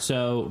shotgun.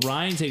 So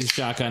Ryan takes a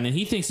shotgun, and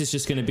he thinks it's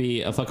just going to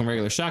be a fucking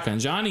regular shotgun.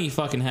 Johnny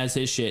fucking has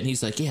his shit, and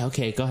he's like, "Yeah,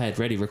 okay, go ahead,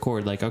 ready,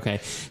 record." Like, okay.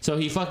 So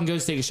he fucking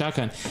goes to take a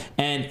shotgun,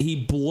 and he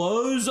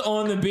blows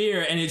on the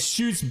beer, and it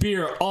shoots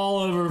beer all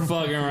over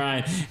fucking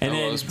Ryan. And That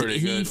then was pretty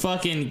he good.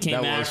 fucking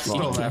came That was after. fun.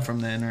 Stole that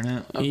from the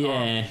internet.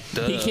 Yeah,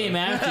 he came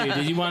after you.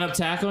 Did you want up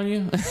tack on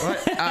you?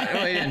 What?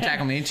 Well, he didn't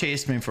tackle me. He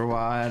chased me for a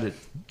while. I had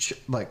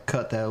to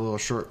cut that a little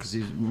short because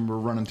we're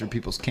running through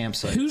people's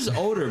campsites. Who's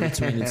older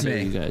between the two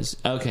Me. of you guys?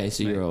 Okay,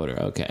 so you're older.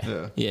 Okay.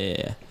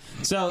 Yeah.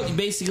 So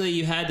basically,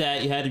 you had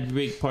a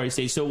big party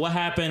stage. So what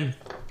happened?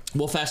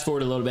 We'll fast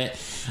forward a little bit.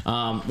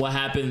 What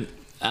happened?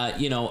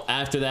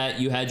 After that,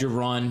 you had your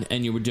run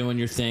and you were doing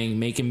your thing,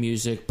 making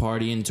music,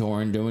 partying,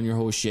 touring, doing your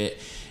whole shit.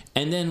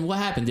 And then what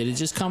happened? Did it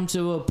just come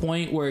to a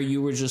point where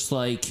you were just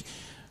like,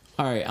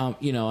 all right,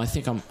 I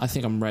think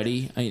I'm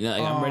ready.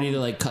 I'm ready to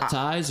like cut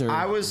ties. Or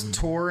I was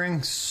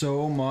touring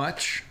so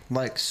much,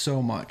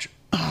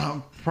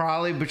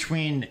 probably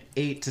between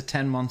 8 to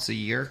 10 months a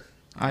year.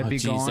 I'd be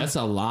gone. That's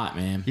a lot,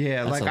 man.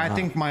 Yeah, That's like a I lot.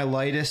 think my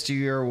lightest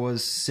year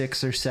was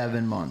 6 or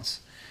 7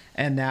 months,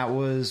 and that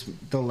was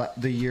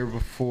the year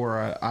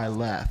before I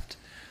left.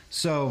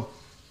 So,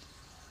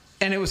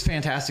 and it was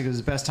fantastic. It was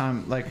the best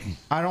time. Like,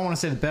 I don't want to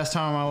say the best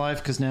time of my life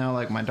because now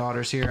like my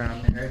daughter's here and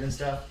I'm married and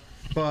stuff.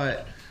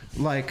 But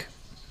like,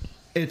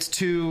 it's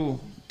two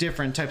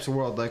different types of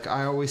world. Like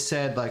I always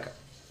said, like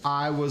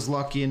I was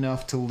lucky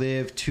enough to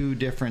live two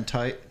different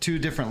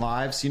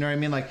lives. You know what I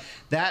mean? Like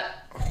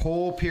that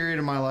whole period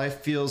of my life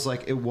feels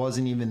like it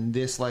wasn't even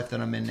this life that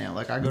I'm in now.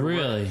 Like I go to work.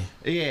 Really?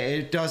 Yeah,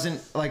 it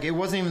doesn't, like it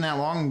wasn't even that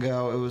long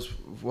ago. It was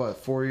what,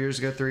 4 years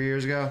ago, 3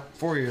 years ago,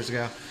 4 years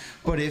ago.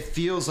 But it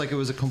feels like it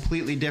was a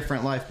completely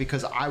different life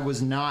because I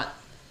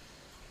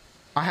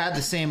had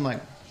the same like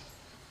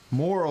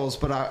morals,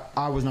 but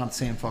I was not the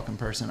same fucking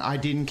person. I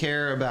didn't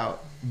care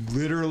about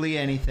literally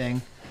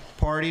anything.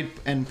 Partied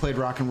and played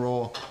rock and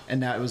roll,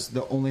 and that was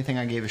the only thing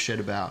I gave a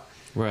shit about.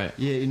 Right.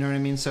 Yeah, you know what I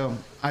mean? So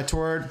I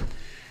toured,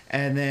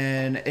 and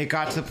then it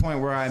got to the point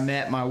where I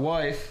met my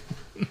wife,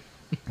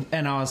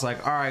 and I was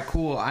like, all right,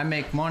 cool. I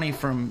make money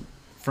from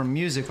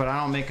music, but I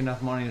don't make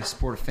enough money to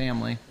support a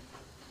family.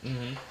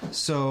 Mm-hmm.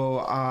 So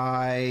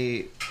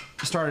I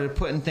started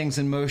putting things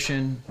in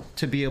motion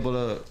to be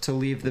able to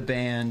leave the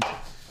band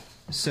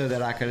so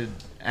that I could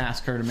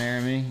ask her to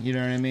marry me. You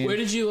know what I mean? Where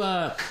did you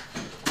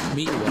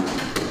meet your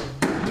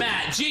wife?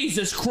 Matt,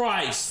 Jesus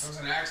Christ! It was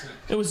an accident.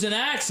 It was an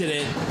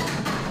accident.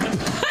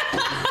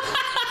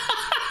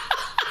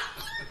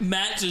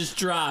 Matt just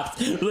dropped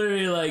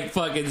literally like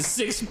fucking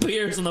 6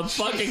 beers on the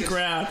fucking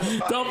ground.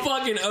 Don't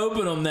fucking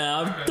open them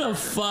now. What the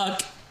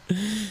fuck?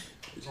 It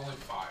was only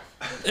 5.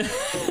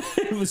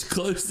 It was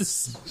close to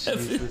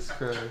 7. Jesus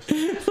Christ.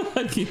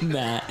 Fucking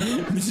Matt.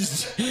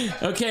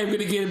 Okay, I'm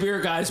gonna get a beer,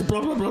 guys.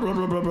 Blah, blah, blah, blah,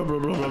 blah, blah, blah, blah,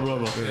 blah, blah,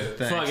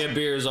 blah. Fucking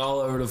beers all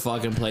over the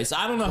fucking place.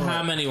 I don't know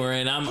how many were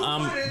in. Put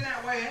it in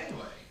that way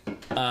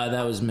anyway.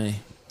 That was me.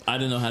 I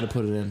didn't know how to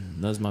put it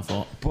in. That was my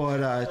fault.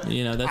 But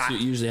You know, that's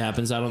what usually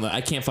happens. I don't know.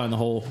 I can't find the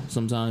hole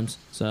sometimes.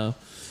 So,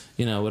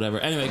 you know, whatever.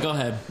 Anyway, go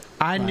ahead.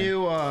 I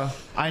knew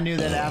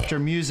that after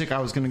music I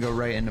was going to go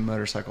right into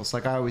motorcycles.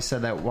 Like I always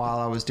said that while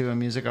I was doing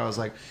music, I was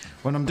like,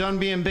 when I'm done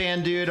being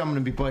band dude, I'm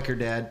going to be biker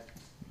dad.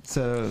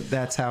 So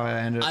that's how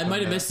I ended up. I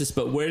might have missed this,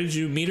 but where did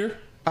you meet her?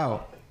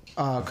 Oh,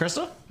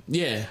 Crystal?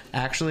 Yeah.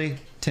 Actually,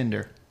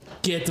 Tinder.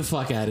 Get the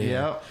fuck out of here.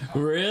 Yep.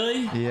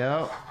 Really?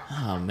 Yep.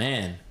 Oh,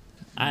 man.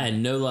 I had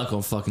no luck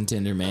on fucking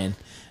Tinder, man.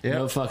 Yep.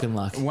 No fucking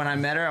luck. When I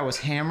met her, I was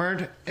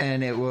hammered,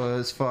 and it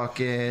was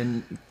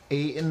fucking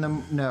 8 in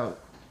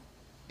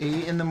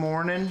the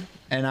morning,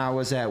 and I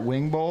was at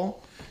Wing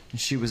Bowl, and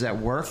she was at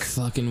work.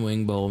 Fucking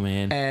Wing Bowl,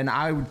 man. And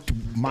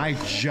my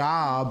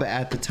job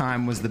at the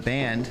time was the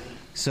band,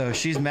 so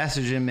she's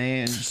messaging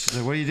me, and she's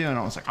like, "What are you doing?"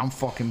 I was like, "I'm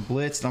fucking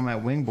blitzed. I'm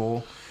at Wing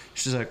Bowl."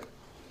 She's like,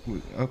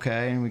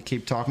 "Okay," and we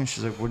keep talking.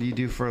 She's like, "What do you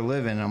do for a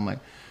living?" And I'm like,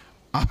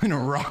 "I'm in a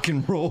rock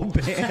and roll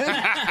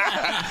band."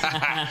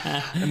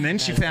 And then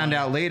she found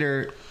out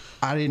later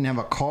I didn't have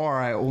a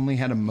car. I only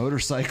had a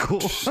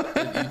motorcycle.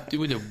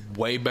 You did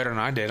way better than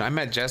I did. I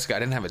met Jessica. I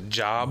didn't have a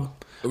job.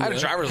 I had a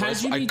driver's How'd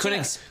license. you meet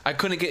Jess? I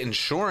couldn't get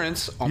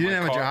insurance on You my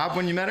didn't have car. a job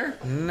when you met her?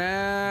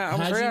 Nah, I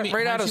was How'd you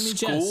right out of meet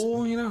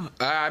school. You know,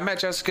 I met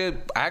Jessica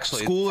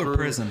actually School or through-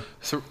 prison?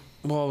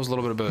 Well, it was a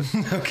little bit of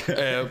both.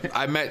 Okay.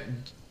 I met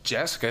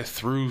Jessica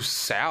through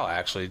Sal.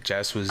 Actually,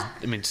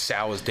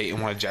 Sal was dating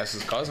one of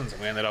Jess's cousins,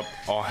 and we ended up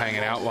all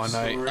hanging out one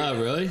night.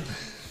 Oh, really?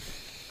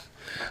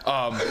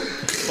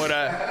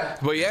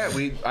 But yeah,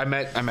 I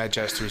met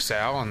Jess through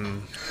Sal,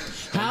 and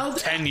How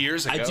 10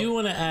 years ago. I do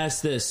want to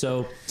ask this.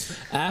 So,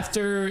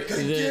 after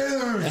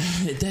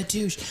that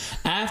douche,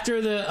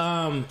 after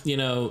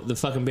the the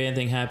fucking band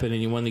thing happened,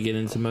 and you wanted to get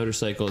into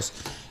motorcycles,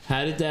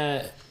 how did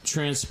that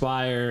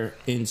transpire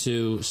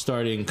into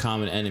starting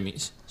Common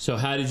Enemies? So,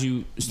 how did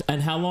you,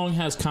 and how long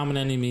has Common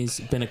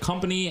Enemies been a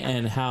company,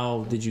 and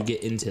how did you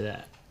get into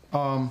that?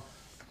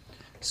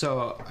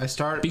 So I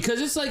started Because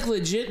it's like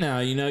legit now,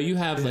 you know, you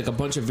have like a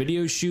bunch of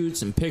video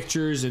shoots and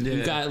pictures, and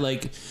you got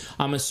like,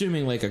 I'm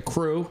assuming like a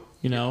crew,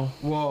 you know.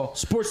 Well,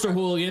 Sportster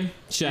Hooligan,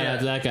 shout out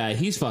to that guy.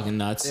 He's fucking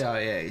nuts.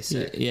 yeah, he's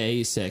sick. Yeah,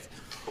 he's sick.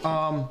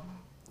 Common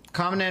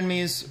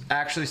Enemies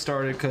actually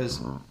started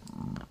because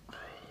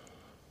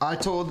I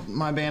told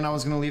my band I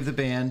was going to leave the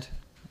band.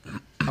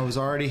 I was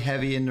already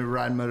heavy into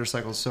riding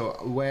motorcycles, so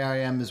the way I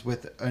am is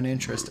with an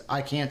interest.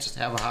 I can't just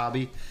have a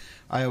hobby.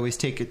 I always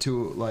take it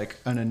to like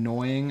an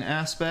annoying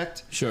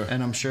aspect. Sure.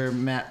 And I'm sure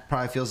Matt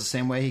probably feels the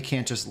same way. He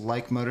can't just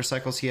like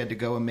motorcycles. He had to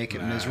go and make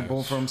it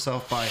miserable for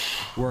himself by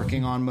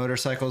working on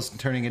motorcycles and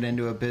turning it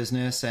into a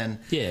business. And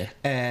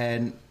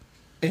and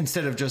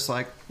instead of just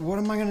like, what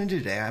am I going to do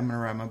today? I'm going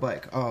to ride my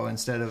bike. Oh,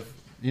 instead of,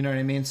 you know what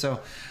I mean? So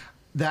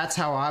that's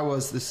how I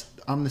was.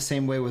 I'm the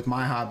same way with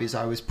my hobbies.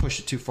 I always push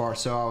it too far.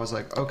 So I was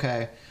like,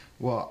 okay,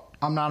 well,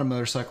 I'm not a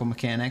motorcycle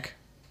mechanic.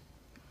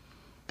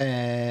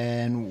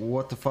 And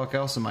what the fuck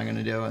else am I going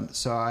to do? And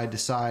so I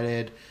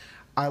decided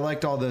I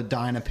liked all the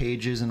Dyna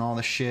pages and all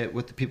the shit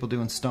with the people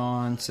doing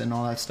stunts and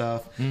all that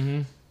stuff.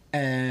 Mm-hmm.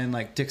 And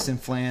like Dixon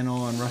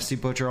Flannel and Rusty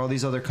Butcher, all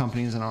these other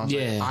companies. And I was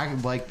like, I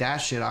like that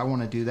shit. I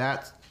want to do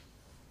that.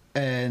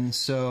 And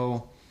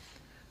so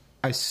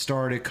I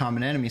started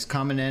Common Enemies.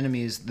 Common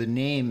Enemies, the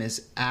name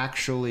is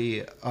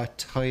actually a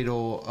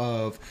title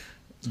of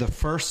the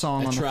first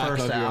song on the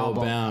first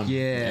album.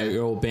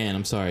 Your old band.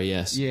 I'm sorry.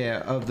 Yes. Yeah,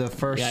 of the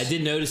first. Yeah, I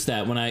did notice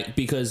that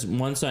because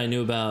once I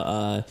knew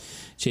about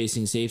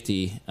Chasing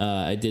Safety,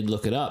 I did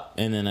look it up,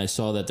 and then I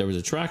saw that there was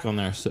a track on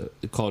there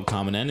called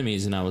Common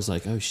Enemies, and I was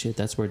like, oh shit,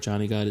 that's where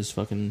Johnny got his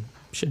fucking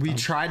shit. We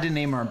tried to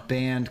name our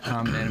band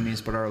Common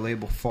Enemies, but our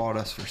label fought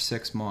us for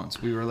 6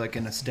 months. We were like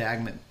in a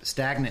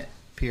stagnant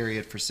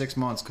period for 6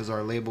 months because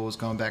our label was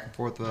going back and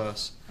forth with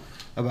us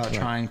about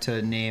trying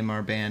to name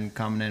our band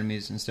Common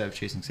Enemies instead of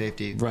Chasing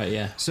Safety. Right,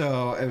 yeah.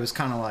 So it was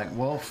kind of like,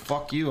 well,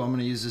 fuck you. I'm going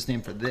to use this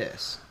name for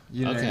this.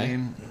 You know what I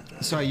mean?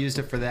 So I used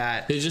it for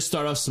that. Did it just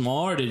start off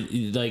small, or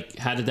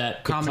how did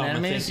that Common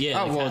Enemies? Thing?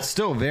 Yeah. Oh, well, it's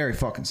still very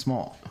fucking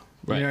small.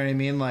 Right. You know what I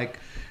mean? Like,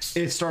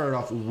 it started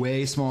off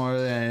way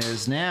smaller than it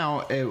is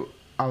now.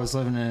 I was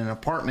living in an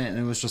apartment, and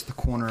it was just the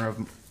corner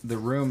of the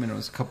room, and it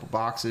was a couple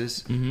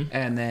boxes. Mm-hmm.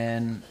 And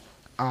then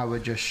I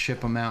would just ship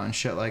them out and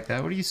shit like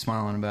that. What are you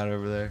smiling about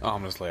over there? Oh,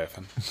 I'm just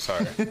laughing.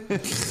 Sorry.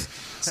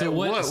 So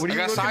what are I you got looking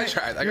at?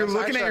 sidetracked. You're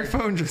looking at your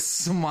phone just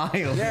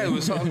smiling. Yeah, it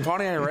was something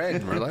funny I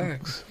read.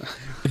 Relax.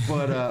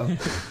 But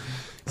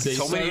So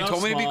You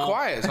told me to be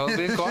quiet. So I was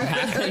being quiet.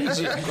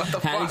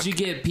 How did you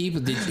get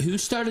people? Who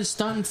started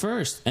stunting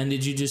first? And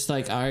did you just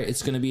like, all right,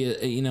 it's gonna be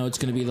it's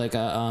gonna be like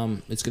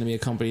it's gonna be a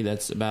company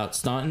that's about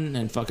stunting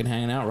and fucking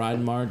hanging out,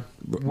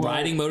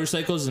 riding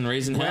motorcycles and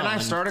raising hell. When I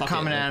and started fuck it,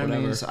 Common like,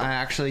 Enemies,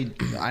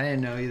 whatever. I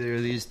didn't know either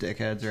of these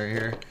dickheads right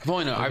here.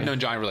 I've known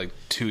Johnny for like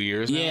 2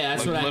 years now. Yeah,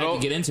 that's like what I had to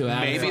get into.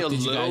 How maybe the a fuck did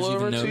you guys little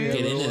even over know 2 years.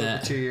 get into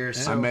that? 2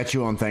 years. I met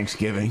you on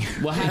Thanksgiving.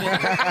 Well,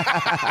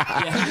 how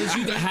did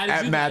you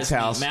At Matt's guys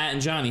house. meet? Matt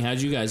and Johnny, how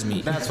did you guys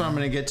meet? That's what I'm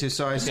going to get to.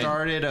 So I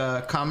started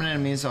Common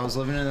Enemies. I was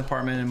living in an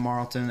apartment in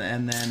Marlton,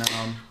 and then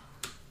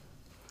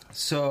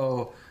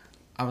so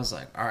I was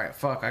like, all right,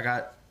 fuck, I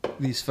got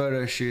these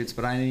photo shoots,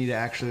 but I need to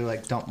actually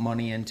like dump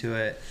money into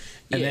it.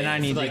 And then I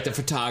need like the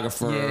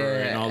photographer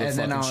and all the and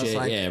then I fucking was shit.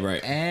 like, Yeah,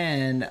 right.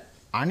 And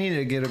I need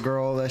to get a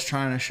girl that's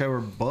trying to show her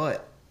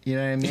butt. You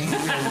know what I mean?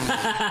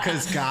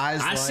 Because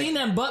guys, I've seen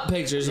them butt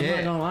pictures. I'm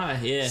not gonna lie.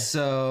 Yeah.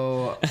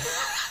 So,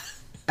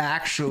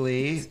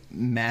 actually,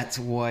 Matt's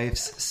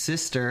wife's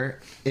sister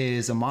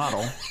is a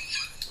model.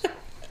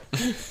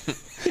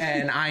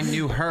 And I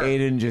knew her.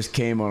 Aiden just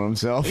came on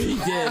himself. He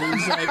did. He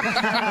was like,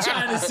 I'm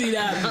trying to see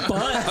that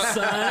butt,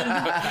 son.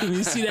 Let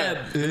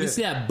me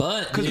see that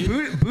butt, Because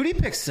dude. booty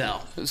pics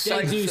sell. They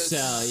do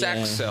sell, Sex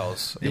yeah.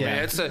 sells. I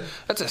Yeah. mean,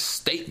 that's a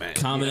statement.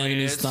 Common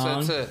Enemies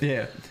thong.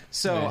 Yeah.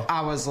 So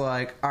I was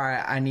like, all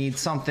right, I need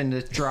something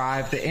to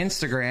drive the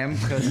Instagram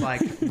because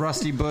like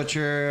Rusty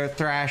Butcher,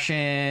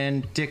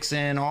 Thrashin',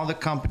 Dixon, all the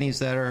companies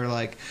that are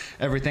like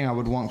everything I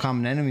would want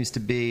Common Enemies to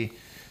be,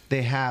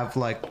 they have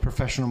like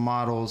professional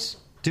models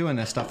doing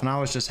this stuff. And I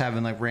was just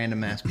having like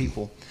random ass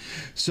people.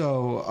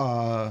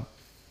 So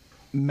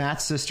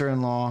Matt's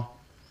sister-in-law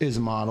is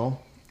a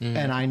model.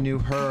 And I knew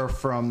her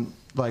from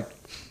like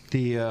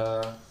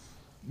the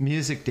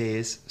music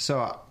days.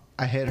 So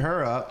I hit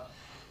her up.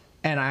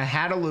 And I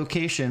had a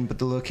location, but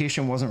the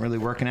location wasn't really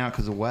working out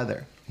because of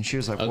weather. And she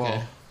was like,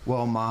 Okay.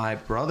 well, my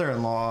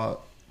brother-in-law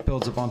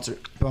builds a bunch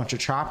of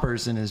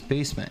choppers in his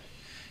basement.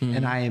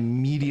 And I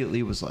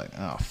immediately was like,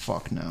 oh,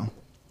 fuck no.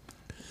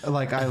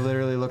 Like, I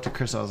literally looked at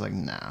Chris, I was like,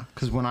 nah.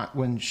 Because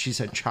when she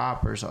said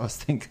choppers, I was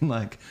thinking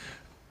like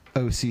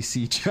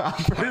OCC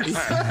choppers.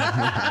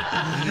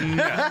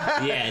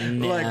 Yeah,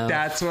 no. Like,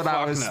 that's what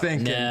I was no.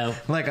 thinking. No.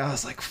 Like, I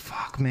was like,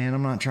 fuck, man,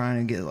 I'm not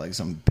trying to get like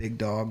some big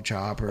dog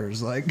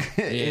choppers like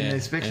in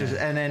these pictures.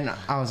 And then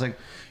I was like,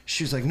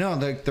 she was like, no,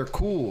 they're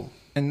cool.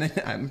 And then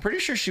I'm pretty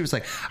sure she was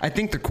like, I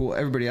think they're cool.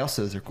 Everybody else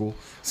says they're cool.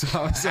 So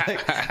I was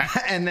like,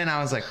 and then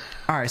I was like,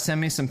 all right,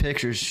 send me some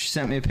pictures. She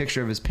sent me a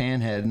picture of his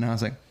panhead. And I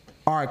was like,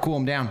 all right, cool,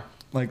 I'm down.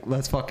 Like,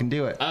 let's fucking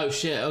do it. Oh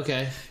shit.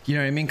 Okay. You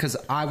know what I mean? Because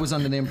I was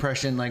under the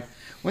impression, like,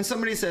 when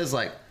somebody says,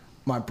 like,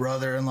 my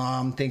brother-in-law,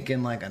 I'm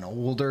thinking, like, an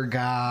older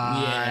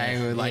guy. Yeah,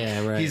 Who, like,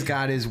 yeah, right. he's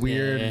got his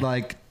weird, Yeah.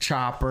 like,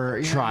 chopper.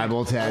 You know?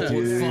 Tribal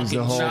tattoos, fucking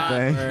the whole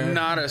thing. chopper.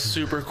 Not a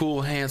super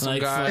cool, handsome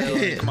Like, guy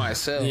fuck- like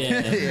myself.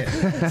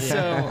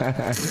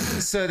 Yeah.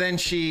 So then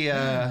she,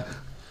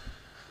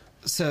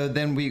 so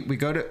then we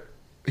go to,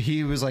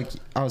 he was like,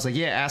 I was like,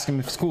 yeah, ask him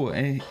if it's cool.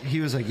 And he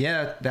was like,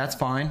 yeah, that's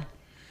fine.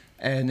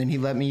 And then he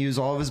let me use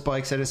all of his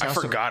bikes at his I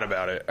house. forgot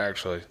about it,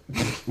 actually.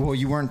 Well,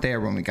 you weren't there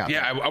when we got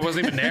Yeah, I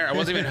wasn't even there. I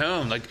wasn't even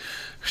home. Like,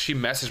 she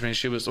messaged me.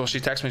 She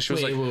texted me. She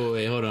was Wait, like,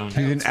 wait, hold on. He's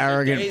an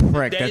arrogant the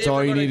prick. day That's they all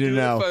were you gonna need to do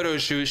the know. Photo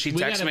shoot. She We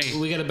texted me.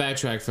 we gotta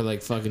backtrack for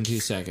like fucking 2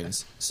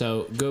 seconds.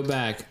 So go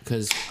back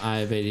because I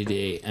have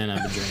ADD and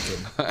I've been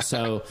drinking.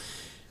 So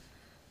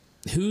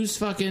who's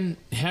fucking?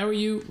 How are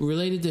you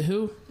related to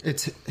who?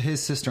 It's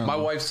his sister-in-law.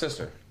 My wife's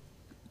sister.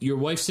 Your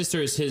wife's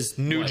sister is his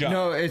New wife. job.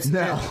 No, it's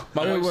No.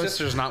 My it wife's was-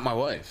 sister's not my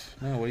wife.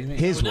 No, what do you mean?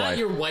 His Not wife.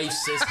 your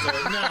wife's sister. No,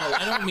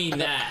 I don't mean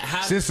that.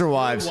 How, Sister your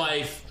wives.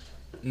 wife.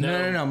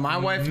 No. My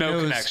wife No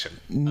knows connection.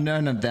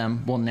 none of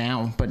them. Well,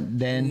 now, but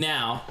then.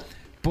 Now,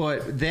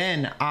 But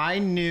then I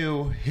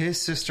knew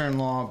his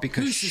sister-in-law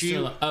because Whose she.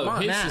 sister-in-law? Oh,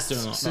 his Matt's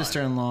sister-in-law.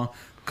 Sister-in-law,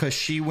 because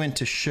she went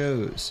to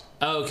shows.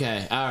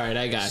 okay, all right,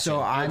 I got you. So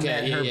I Okay,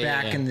 met yeah, her yeah,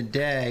 back yeah. in the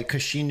day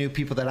because she knew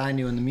people that I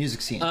knew in the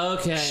music scene.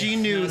 Okay, She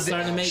now knew it's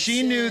starting to make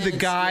she knew the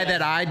sense, guy yeah.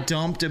 that I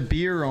dumped a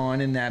beer on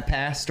in that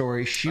past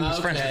story. She was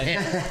friends with Okay.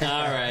 him.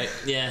 All right.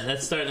 Yeah,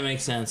 that's starting to make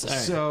sense. All right.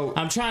 So-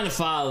 I'm trying to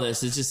follow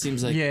this. It just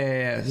seems like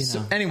Yeah. You So,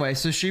 know. anyway,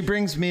 so she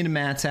brings me to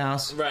Matt's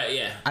house. Right.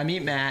 Yeah. I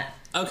meet Matt.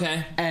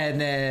 Okay. And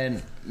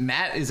then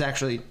Matt is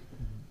actually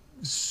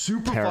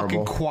super Terrible.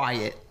 fucking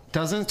quiet.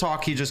 Doesn't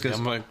talk. He just goes,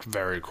 I'm like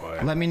very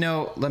quiet. Let me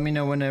know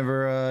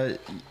whenever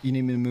you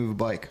need me to move a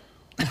bike.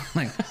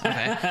 Like,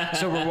 okay.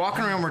 So we're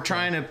walking around. We're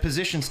trying to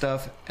position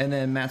stuff, and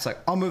then Matt's like,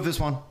 "I'll move this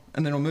one,"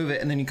 and then we'll move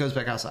it, and then he goes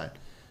back outside.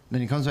 Then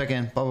he comes back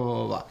in. Blah blah blah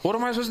blah. blah. What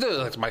am I supposed to do?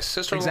 Like my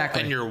sister-in-law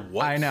Exactly. and your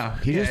wife. I know.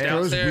 He just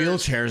throws Downstairs.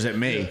 wheelchairs at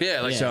me. Yeah,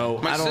 like so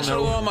my I don't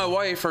sister-in-law know. and my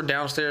wife are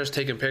downstairs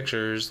taking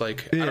pictures.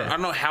 Like I,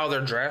 don't know how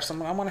they're dressed. I'm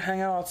going to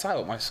hang out outside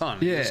with my son.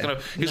 Yeah. he's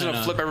gonna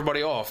No. flip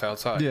everybody off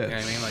outside. Yeah. You know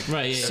what I mean? Like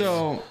Right. Yeah.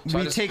 So So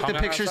I we just take the hung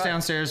out pictures outside.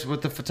 downstairs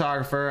with the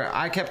photographer.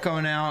 I kept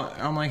going out.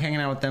 I'm like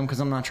hanging out with them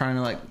because I'm not trying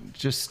to like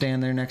just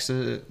stand there next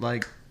to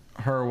like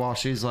her while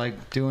she's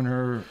like doing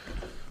her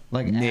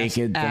like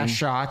Naked ass thing.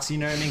 shots. You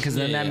know what I mean? Because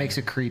then Yeah, that yeah. makes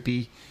it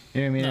creepy.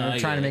 You know what I mean? No, They're I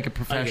trying to get make it it. I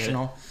get it.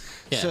 professional.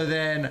 Yeah. So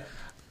then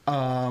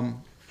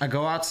I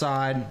go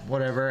outside,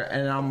 whatever,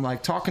 and I'm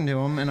like talking to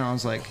him, and I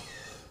was like,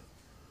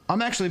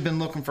 I'm actually been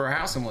looking for a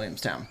house in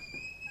Williamstown.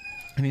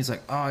 And he's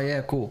like, oh,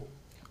 yeah, cool.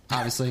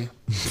 Obviously,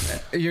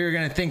 you're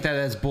going to think that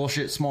that's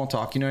bullshit small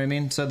talk. You know what I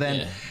mean? So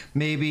then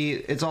maybe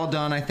it's all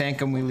done. I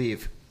thank him. We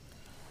leave.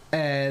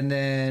 And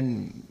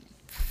then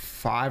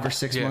 5 or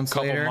 6 months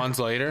later. A couple months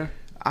later.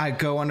 I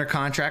go under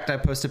contract. I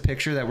post a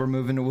picture that we're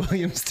moving to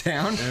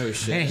Williamstown. Oh,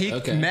 shit. And he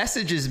Okay.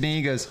 messages me.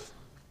 He goes,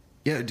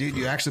 yo, dude,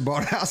 you actually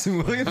bought a house in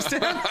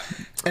Williamstown?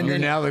 And You're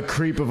then now the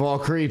creep of all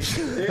creeps.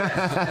 and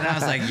I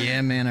was like, yeah,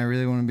 man, I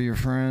really want to be your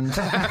friend.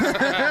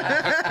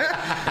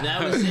 And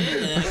that was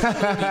it.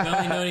 And we've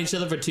only known each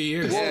other for 2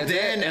 years. Well,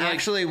 then,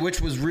 actually,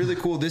 which was really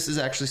cool, this is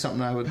actually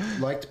something I would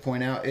like to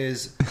point out,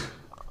 is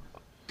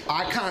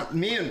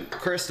me and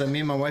Krista, me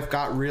and my wife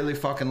got really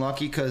fucking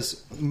lucky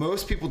because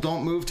most people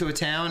don't move to a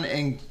town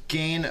and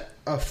gain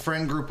a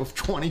friend group of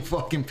 20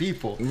 fucking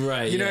people.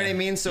 Right. You know what I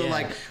mean? So,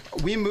 like,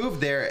 we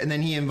moved there, and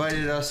then he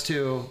invited us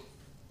to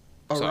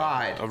a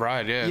ride. A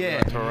ride, yeah. We Yeah.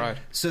 went to a ride.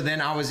 So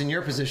then I was in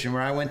your position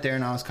where I went there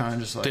and I was kind of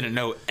just like... Didn't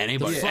know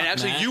anybody. The fuck, And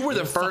actually, Matt? you were the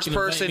You first fucking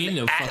invite person me to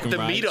no at fucking the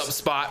rides. meetup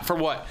spot for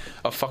what?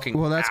 A fucking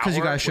Well, that's because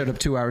you hour? guys showed up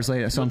 2 hours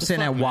later. So I'm the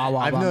sitting fuck, at Wawa.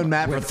 man? I've known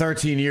Matt for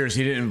 13 years.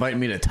 He didn't invite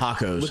me to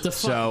tacos. What the fuck?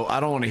 So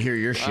I don't want to hear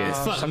your shit.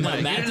 Fuck, no,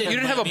 Matt you didn't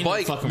have invite a me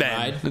bike fucking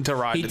then to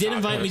ride He the did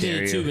invite me tacos. to Dare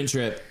the you. tubing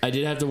trip. I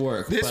did have to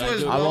work. This but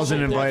was- do I wasn't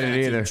work invited on that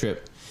tubing either.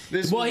 Trip.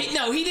 Well,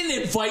 he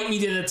didn't invite me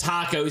to the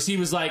tacos. He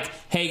was like,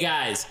 "Hey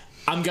guys,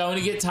 I'm going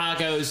to get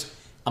tacos.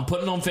 I'm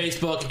putting it on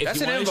Facebook. If That's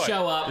you an want to invite.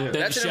 show up, then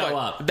That's an show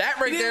invite. up." That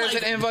right He didn't, there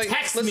is an invite.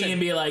 Text Listen, me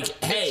and be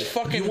like, "Hey,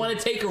 fucking- you want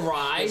to take a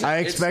ride?" I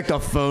expect a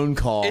phone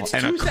call It's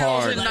and a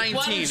card. Like, why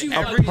don't 2019. you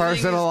Everything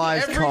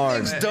personalized is, card.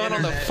 Everything's done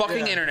on the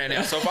fucking internet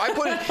now. So if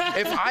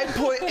I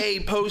put a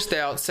post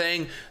out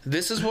saying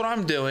this is what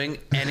I'm doing,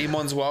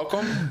 anyone's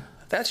welcome.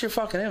 That's your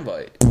fucking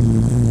invite.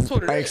 That's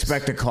what it I is.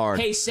 expect a card.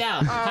 Hey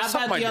Sal, how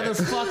something about like the other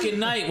that. fucking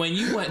night when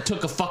you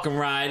took a fucking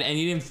ride and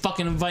you didn't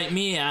fucking invite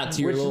me out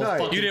to your Which little night?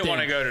 fucking You didn't thing?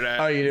 want to go to that.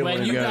 Oh, you didn't want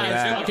When to you go to guys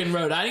that. fucking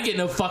rode, I didn't get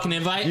no fucking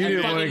invite. You And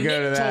didn't fucking wanna go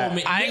Nick to that. told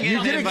me. I Nick didn't get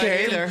told an me-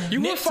 invite either. You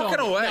were Nick fucking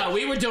told me- away. No,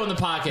 we were doing the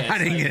podcast. I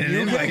didn't get an You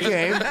invite.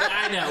 came.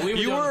 I know. We were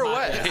You doing were the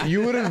away. podcast.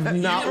 You would have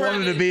not were-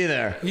 wanted to be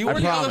there. You I were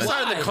on the other promise.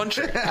 side of the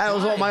country. That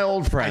was all my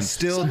old I friends.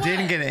 still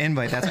didn't get an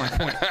invite. That's my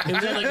point. It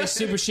was at like a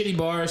super shitty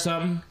bar or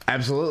something.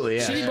 Absolutely,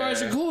 yeah. Shitty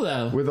bars are cool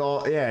though. With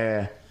all,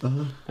 yeah. It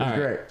was All right.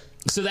 great.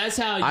 So that's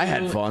how you, I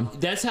had fun.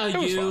 That's how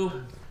was you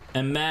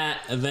and Matt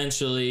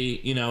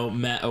eventually,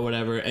 met or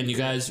whatever, and you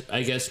guys,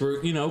 I guess, were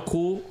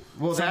cool.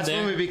 Well, from that's there.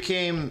 when we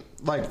became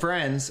like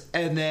friends,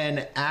 and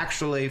then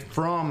actually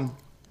from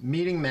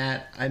meeting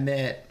Matt, I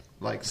met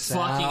like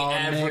Sal, fucking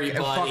Nick, everybody.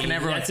 fucking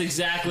everyone, That's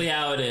exactly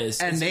how it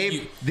is. and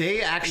It's-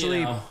 they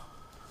actually know.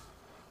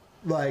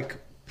 like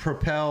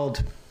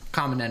propelled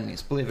Common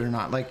Enemies. Believe it or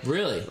not, like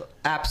Really?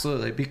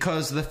 absolutely,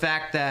 because the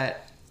fact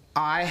that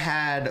I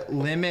had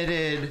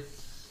limited,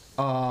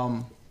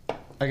 I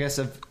guess,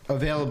 of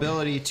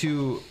availability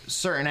to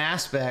certain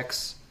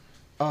aspects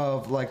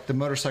of like the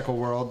motorcycle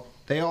world.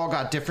 They all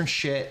got different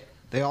shit.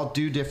 They all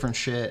do different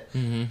shit,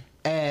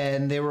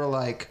 and they were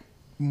like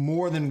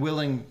more than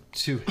willing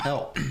to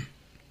help,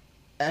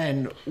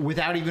 and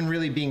without even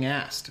really being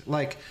asked,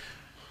 like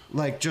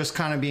just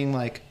kind of being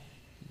like,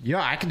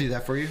 "Yeah, I can do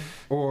that for you,"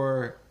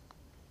 or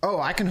 "Oh,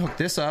 I can hook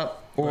this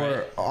up," or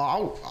Right.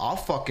 I'll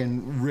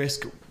fucking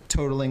risk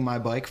totaling my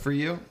bike for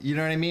you. You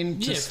know what I mean?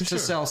 Yeah, Just for to sure.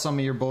 sell some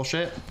of your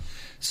bullshit.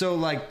 So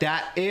like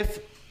that, I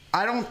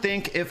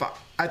think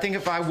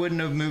if I wouldn't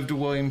have moved to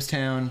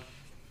Williamstown,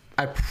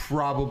 I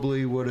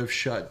probably would have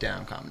shut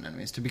down Common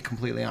Enemies, to be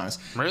completely honest.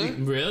 Really?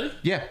 Really?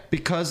 Yeah,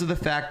 because of the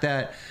fact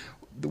that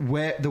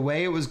the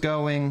way it was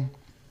going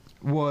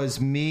was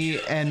me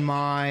and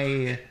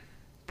my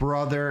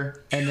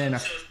brother and then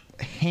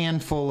a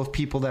handful of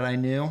people that I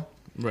knew,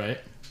 Right.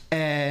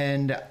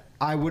 and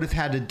I would have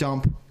had to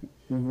dump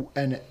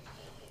an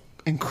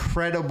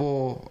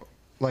incredible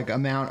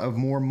amount of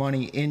more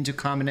money into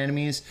Common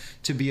Enemies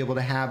to be able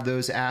to have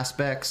those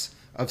aspects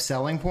of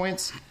selling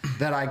points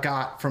that I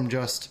got from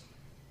just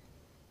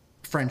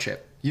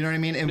friendship. You know what I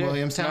mean? In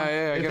Williamstown, No, yeah,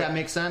 I if get that it.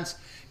 makes sense.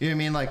 You know what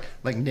I mean?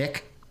 Like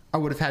Nick, I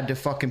would have had to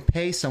fucking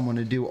pay someone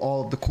to do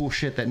all of the cool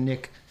shit that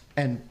Nick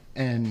and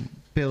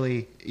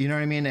Billy, you know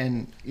what I mean,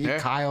 and Yeah.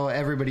 Kyle,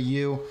 everybody,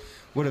 you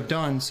would have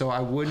done. So I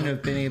wouldn't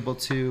have been able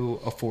to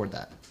afford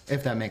that,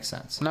 if that makes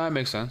sense. No, it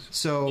makes sense.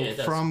 So Yeah, it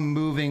does. from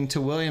moving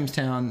to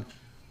Williamstown,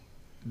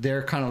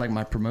 they're kind of like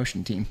my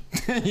promotion team.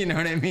 You know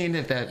what I mean?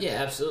 If that,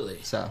 Yeah, absolutely.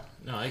 So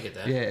No, I get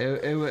that. yeah,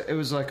 it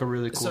was like a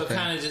really cool So thing.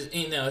 kind of just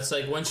it's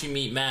like once you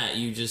meet Matt,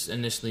 you just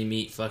initially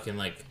meet fucking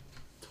like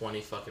 20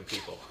 fucking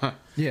people.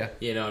 Yeah,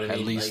 You know what I At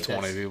mean? least Like,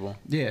 20 that's- people.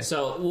 yeah.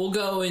 So we'll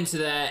go into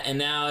that, and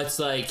now it's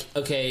like,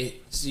 okay,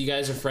 so you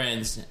guys are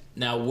friends.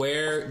 Now,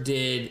 where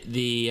did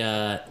the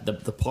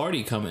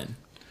party come in?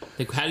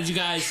 Like, how did you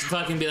guys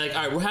fucking be like,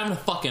 all right, we're having a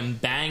fucking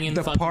banging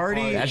The fucking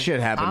party- That shit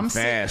happened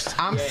fast.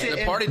 I'm The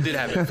sitting. party did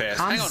happen fast.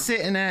 I'm Hang on.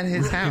 sitting at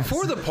his house.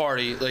 Before the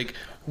party, like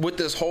with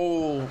this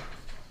whole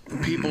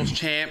People's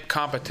Champ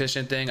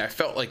competition thing, I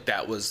felt like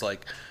that was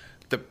like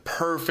the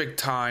perfect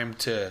time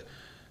to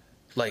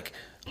like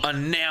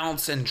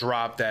announce and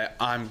drop that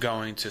I'm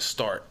going to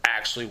start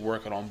actually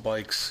working on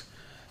bikes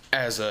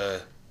as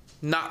a,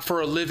 not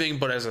for a living,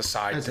 but as a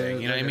side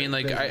thing. You know what I mean?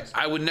 Like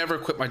I would never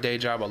quit my day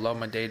job. I love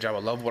my day job. I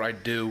love what I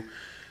do.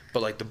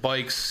 But like the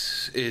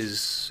bikes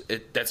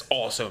that's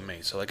also me.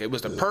 So like it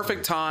was the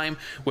perfect time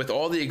with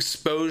all the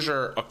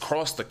exposure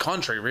across the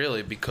country,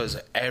 really,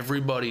 because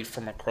everybody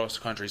from across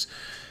the country's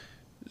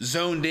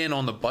zoned in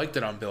on the bike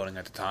that I'm building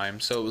at the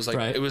time. So it was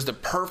like It was the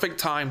perfect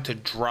time to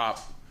drop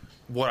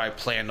what I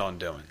planned on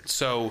doing.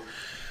 So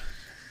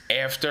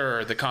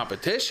after the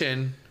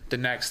competition, the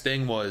next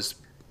thing was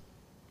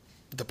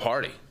the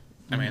party.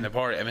 I mean,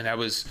 that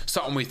was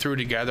something we threw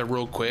together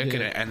real quick,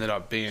 and it ended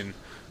up being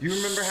You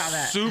remember how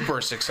that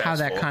super successful? How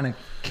that kind of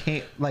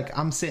came? Like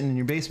I'm sitting in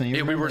your basement.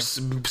 We were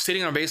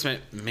sitting in our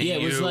basement. Me,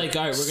 it was you, like,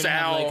 all right, we're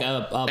Sal, gonna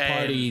have like a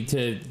party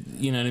to,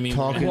 you know what I mean?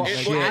 Talking We're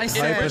shit, gonna, I it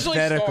said- originally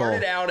hypothetical.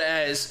 started out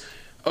as,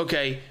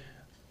 okay,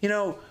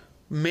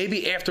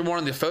 maybe after one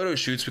of the photo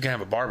shoots we can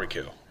have a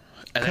barbecue.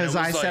 Because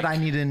I said I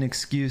needed an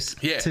excuse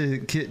to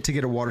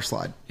get a water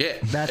slide. Yeah,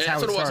 That's how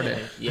what it started.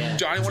 Yeah.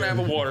 Johnny wanted to have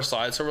a water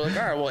slide, so we're like,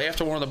 all right, well,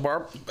 after one of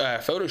the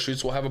photo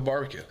shoots, we'll have a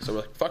barbecue. So we're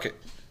like, fuck it.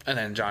 And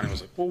then Johnny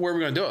was like, well, where are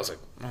we going to do it? I was like,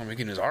 well, we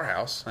can use our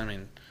house. I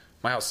mean,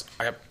 my house,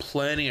 I have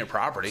plenty of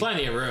property.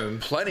 plenty of room.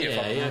 Plenty of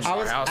fucking room.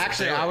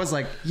 I was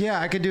like, yeah,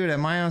 I could do it at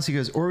my house. He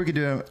goes, or we could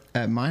do it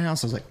at my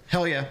house. I was like,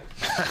 hell yeah,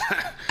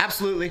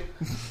 absolutely.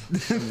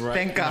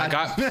 Thank God. I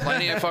got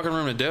plenty of fucking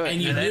room to do it.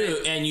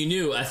 And you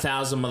knew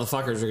 1,000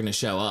 motherfuckers were gonna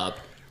show up.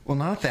 Well,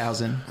 not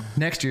 1,000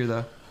 next year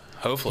though.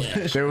 Hopefully.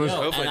 There was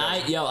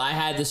I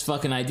had this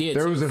fucking idea.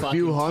 There was a fucking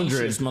few hundred.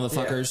 t-shirts,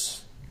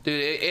 motherfuckers. Dude,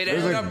 it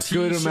There's ended a up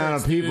good amount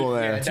of people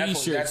there.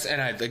 T-shirts.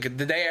 And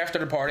the day after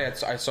the party,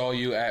 I saw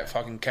you at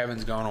fucking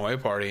Kevin's going away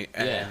party,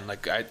 and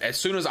as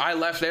soon as I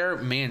left there,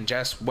 me and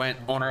Jess went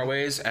on our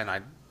ways, and I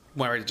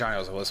went right to Johnny. I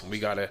was like, "Listen, we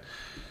gotta."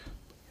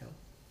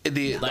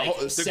 The group,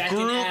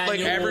 like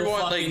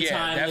everyone, like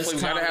definitely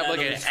we gotta have like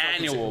an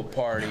annual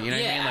party. You know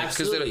what I mean? Like,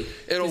 absolutely.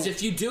 Because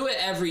if you do it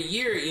every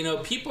year,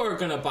 people are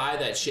gonna buy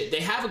that shit. They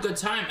have a good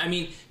time. I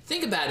mean,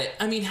 think about it.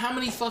 I mean, how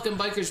many fucking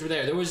bikers were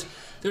there?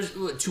 There's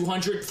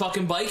 200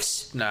 fucking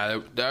bikes.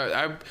 Nah,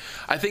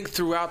 I think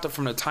throughout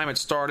from the time it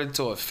started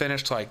till it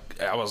finished, like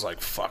I was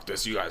like, "Fuck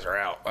this, you guys are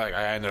out." Like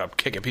I ended up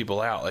kicking people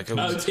out. Like it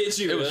was, did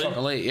you? It was really?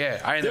 fucking late.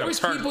 Yeah, there was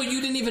people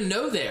you didn't even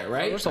know there,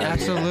 right?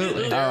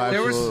 Absolutely.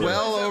 There was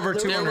well over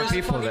 200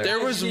 people there.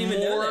 There was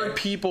more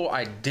people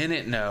I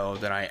didn't know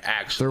than I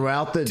actually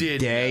throughout the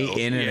did day know.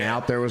 in and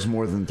out. There was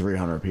more than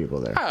 300 people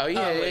there. Oh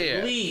yeah,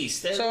 At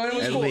least. So it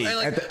was At cool. least.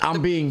 And, like,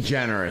 I'm being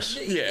generous.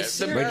 yeah,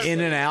 Like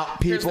in and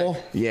out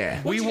people. Yeah.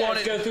 We we wanted wanted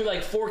to go through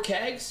like 4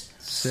 kegs.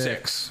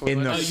 six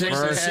In the you went to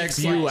first 6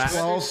 few flags.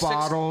 12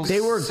 bottles. They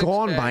were Six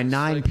gone by bags,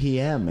 9 like-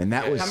 p.m. and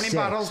that was How many sick.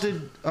 bottles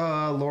did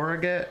Laura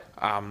get?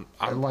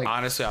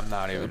 Honestly, I'm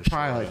not even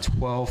Probably sure. like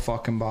 12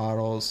 fucking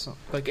bottles.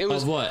 Like it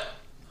was Of what?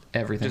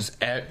 Everything. just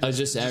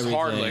everything.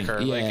 hard liquor.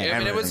 Yeah. Like I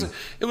mean, it was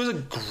Everything.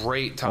 a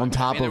great time. On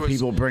top I mean, of there was-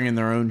 people bringing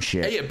their own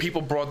shit. Yeah,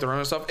 people brought their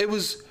own stuff. It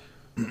was.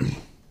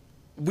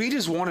 We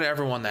just wanted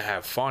everyone to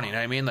have fun. You know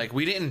what I mean? Like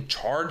we didn't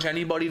charge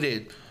anybody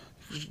to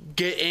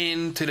get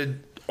into the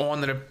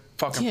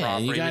fucking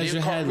property. You guys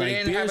had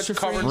like beers for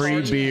covered free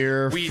charge.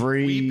 beer,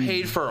 We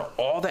paid for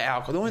all the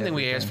alcohol. The only thing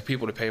we asked for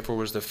people to pay for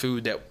was the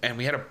food and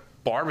we had a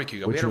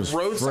barbecue. Which we had was a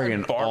roadside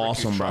friggin' barbecue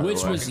awesome, truck. by the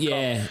Which way. was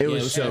It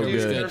was so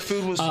good. Their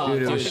food was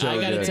Dude, it was so I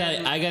good.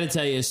 gotta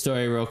tell you a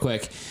story real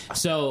quick.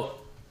 So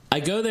I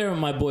go there with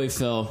my boy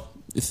Phil.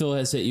 Phil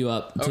has hit you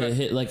up to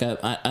hit like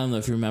I don't know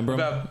if you remember him.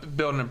 about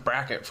building a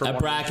bracket for A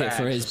bracket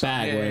for his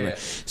bag, whatever.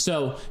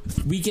 So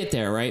we get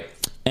there, right?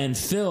 And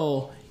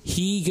Phil,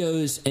 he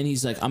goes and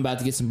he's like, I'm about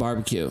to get some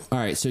barbecue. All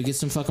right, so he gets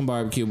some fucking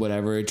barbecue,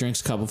 whatever. He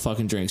drinks a couple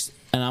fucking drinks.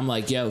 And I'm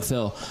like, yo,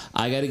 Phil,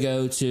 I got to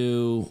go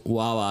to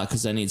Wawa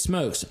because I need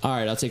smokes. All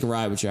right, I'll take a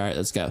ride with you. All right,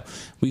 let's go.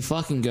 We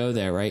fucking go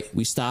there, right?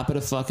 We stop at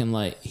a fucking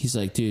light. He's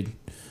like, dude,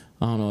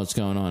 I don't know what's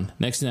going on.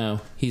 Next thing you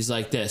know, he's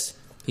like this.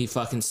 He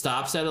fucking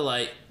stops at a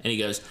light and he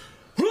goes,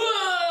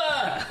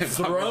 throws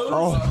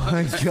Oh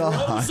my god.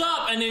 throws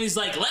up, and then he's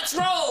like, let's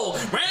roll.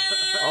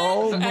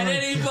 Oh and my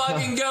then he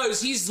fucking goes.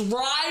 He's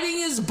riding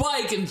his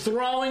bike and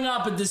throwing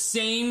up at the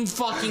same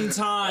fucking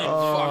time.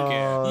 Fuck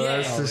yeah. Yeah,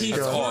 that's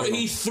disgusting.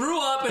 he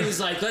threw up and he's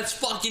like, let's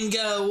fucking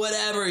go,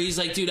 whatever. He's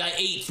like, dude, I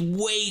ate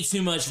way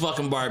too much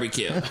fucking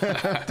barbecue. Dude,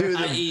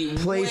 I the ate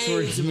plates way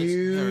were too much.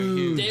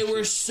 huge. They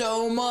were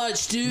so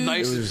much, dude.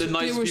 The They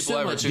nicest were people so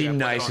ever. much. too. The I played on-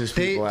 nicest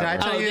They, people did I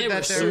ever. tell Oh, you they were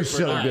that super they're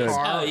so nice. good.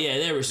 Oh yeah,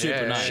 they were super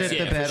Yeah. nice. Shit the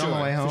yeah, bed for on the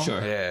sure, way home? For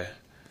sure. Yeah.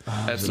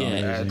 That's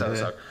Yeah. that does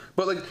suck.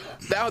 But like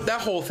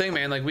that whole thing,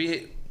 man, like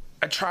we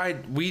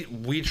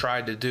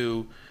tried to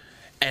do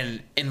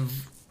and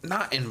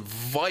not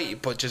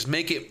invite, but just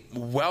make it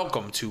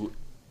welcome to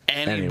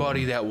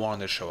anybody Anyone. that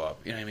wanted to show up.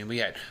 You know what I mean? We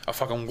had a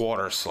fucking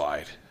water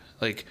slide.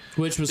 Like,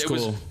 which was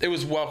cool. It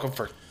was welcome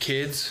for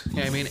kids. You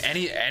know what I mean?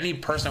 Any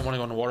person that wanted to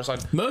go on the water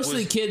slide.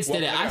 Mostly kids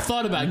did it. I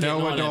thought about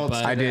getting on it,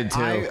 but I did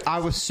too. I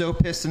was so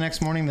pissed the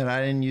next morning that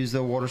I didn't use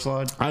the water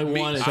slide. I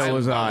wanted. So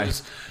was I.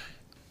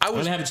 I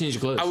was gonna have to change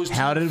your clothes.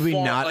 How did we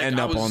not end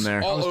up on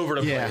there? All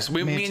over the place.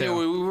 We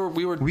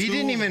were. We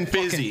didn't even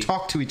busy. fucking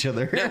talk to each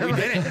other. Yeah, we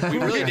didn't. We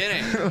really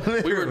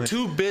didn't. We were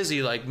too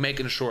busy, like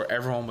making sure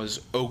everyone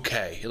was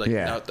okay. Like,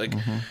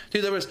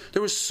 dude,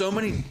 there was so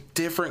many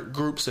different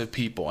groups of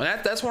people,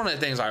 and that's one of the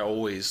things I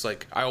always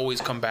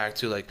come back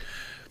to. Like,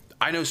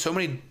 I know so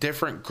many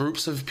different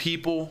groups of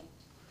people,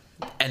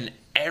 and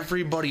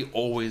everybody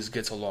always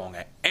gets along.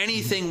 At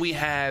anything we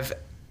have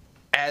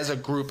as a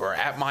group or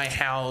at my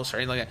house or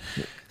anything like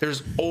that,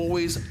 there's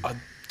always a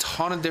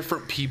ton of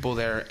different people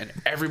there, and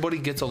everybody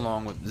gets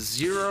along with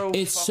zero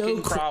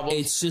problems.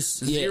 It's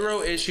just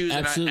zero issues.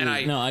 Absolutely.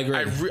 And I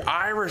agree.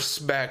 I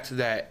respect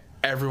that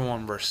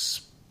everyone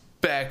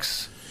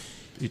respects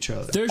each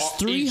other. There's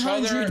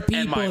 300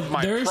 people.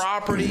 My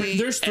property.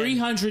 There's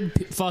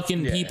 300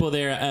 fucking people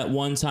there at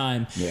one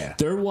time. Yeah.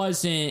 There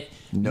wasn't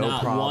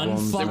not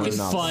problems, one fucking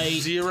fight.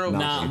 Zero.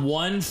 Not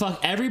one fuck.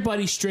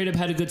 Everybody straight up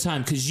had a good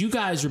time because you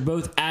guys are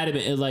both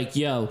adamant and like,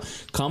 yo,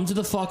 come to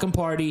the fucking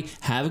party,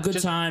 have a good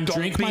time,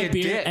 drink my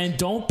beer, and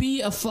don't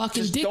be a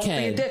fucking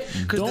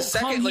dickhead. Don't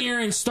come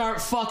here and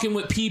start fucking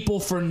with people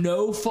for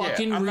no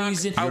fucking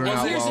reason.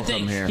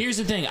 Here's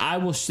the thing. I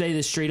will say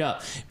this straight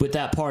up with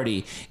that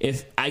party.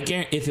 If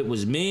it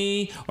was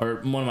me or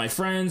one of my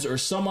friends or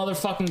some other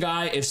fucking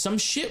guy, if some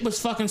shit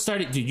was fucking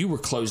started, dude, you were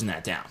closing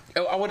that down.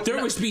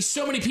 There would be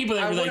so many people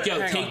that were like,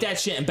 yo, take that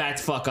shit and back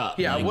the fuck up.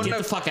 Yeah, like, get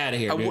the fuck out of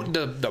here, dude.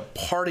 The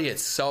party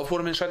itself would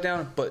have been shut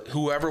down, but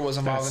whoever was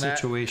involved in that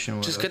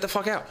situation, just get the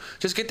fuck out.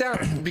 Just get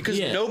down because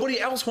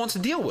nobody else wants to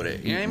deal with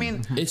it. You know what I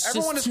mean?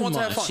 Everyone just wants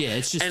to have fun. Yeah,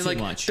 it's just too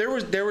much.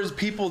 There was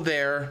people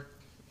there.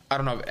 I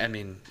don't know. I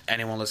mean,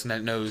 anyone listening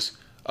that knows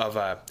of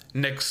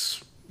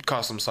Nick's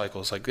Custom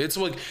Cycles. Like, it's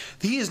like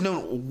he is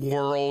known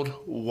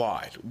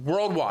worldwide,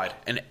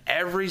 and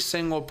every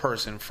single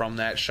person from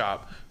that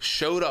shop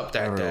showed up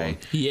that day.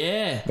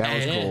 Yeah, that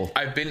was cool.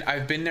 I've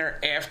been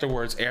there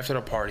afterwards, after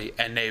the party,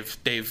 and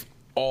they've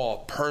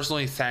all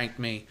personally thanked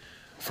me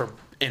for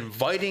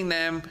inviting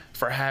them,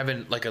 for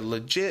having like a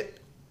legit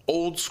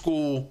old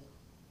school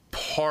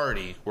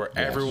party where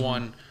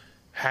everyone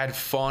had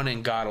fun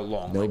and got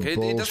along. No like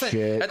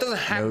bullshit. that doesn't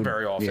happen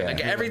very often.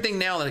 Everything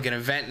now, like an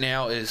event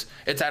now, it's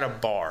at a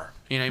bar.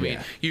 You know what I mean?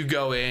 You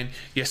go in,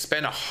 you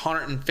spend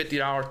 $150,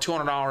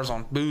 $200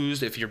 on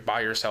booze if you're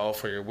by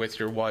yourself or you're with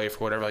your wife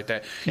or whatever like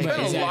that. You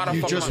spend a lot of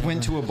You fucking just money.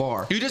 went to a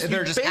bar.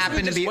 There just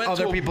happened to be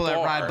other people that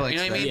ride bikes. You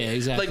know what I mean? Yeah,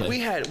 exactly. Like we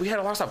had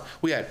a lot of stuff.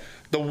 We had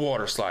the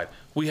water slide.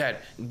 We had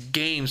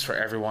games for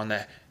everyone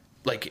that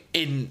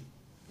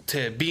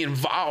to be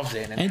involved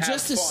in and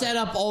just to set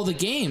up all the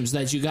games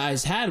that you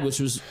guys had, which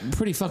was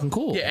pretty fucking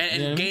cool. Yeah,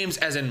 and games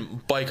as in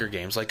biker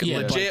games, like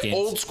legit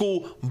old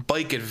school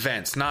bike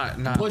events,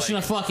 not pushing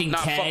like, a fucking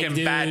not keg, fucking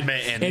dude.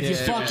 badminton. If you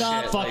fuck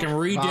up, fucking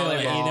redo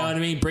it. You know what I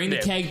mean? Bring the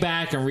keg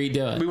back and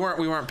redo it.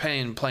 We weren't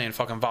playing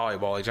fucking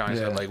volleyball, like Johnny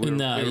said. Like we were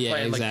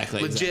playing like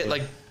legit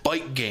like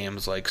bike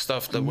games, like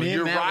stuff that when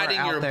you're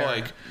riding your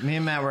bike. Me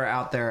and Matt were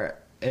out there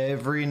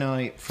every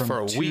night from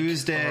for a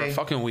Tuesday, week, or a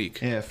fucking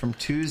week. Yeah, from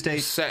Tuesday,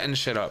 setting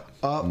shit up.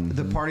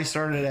 The party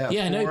started at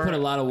 4. I know you put a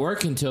lot of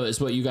work into it. Is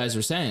what you guys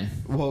were saying.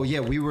 Well, yeah,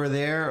 we were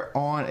there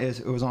on.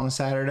 It was on a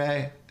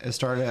Saturday. It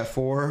started at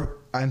 4.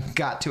 I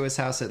got to his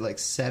house at like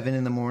 7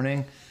 in the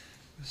morning.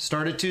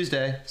 Started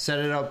Tuesday. Set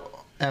it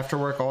up after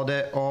work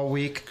all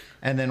week.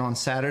 And then on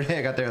Saturday,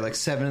 I got there like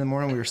 7 in the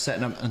morning. We were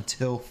setting up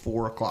until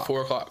 4 o'clock.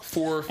 4 o'clock.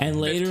 4. And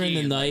later in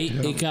the night,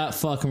 it got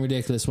fucking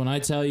ridiculous. When I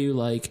tell you,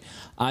 like,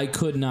 I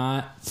could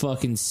not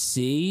fucking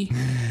see.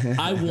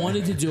 I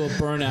wanted to do a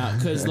burnout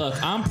because,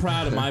 look, I'm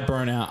proud of my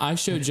burnout. I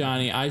showed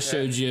Johnny. I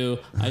showed you.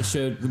 I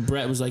showed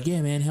Brett. Was like,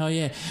 yeah, man, hell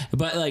yeah.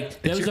 But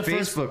like, that was the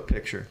first Facebook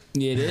picture.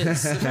 Yeah, it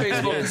is.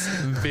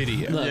 Facebook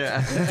video. Look,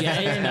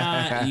 gay or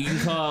not, you can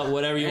call it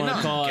whatever you want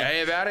to call it.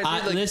 Gay about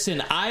it.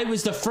 Listen, I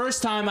was the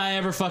first time I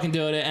ever fucking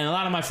did it, and a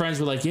lot of my friends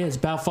were like, yeah, it's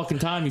about fucking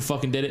time you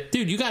fucking did it.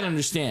 Dude, you gotta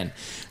understand,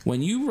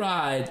 when you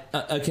ride,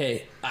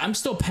 okay, I'm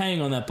still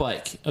paying on that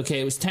bike.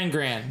 Okay, it was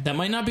 $10,000. That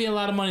might not be a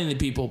lot of money to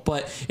people,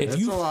 but if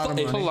you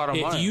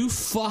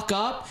fuck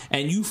up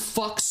and you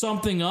fuck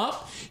something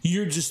up,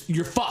 you're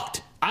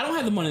fucked. I don't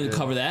have the money to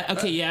cover that.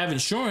 Okay, I have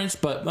insurance,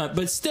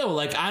 but still,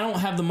 like, I don't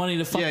have the money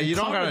to fucking cover that. Yeah, you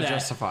don't gotta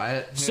justify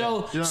it.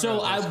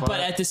 But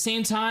at the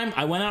same time,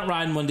 I went out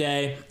riding one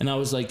day, and I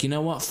was like, you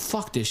know what?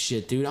 Fuck this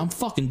shit, dude. I'm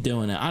fucking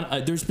doing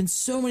it. There's been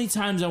so many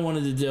times I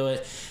wanted to do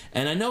it,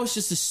 and I know it's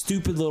just a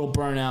stupid little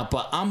burnout,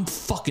 but I'm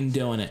fucking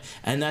doing it,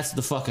 and that's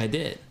the fuck I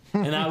did.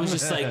 And I was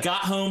just like,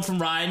 got home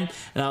from riding,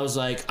 and I was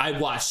like, I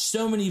watched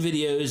so many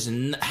videos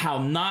and how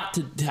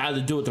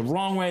to do it the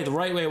wrong way, the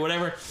right way,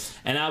 whatever.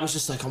 And I was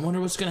just like, I wonder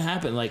what's gonna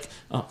happen. Like,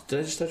 oh, did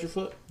I just touch your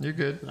foot? You're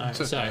good. All right,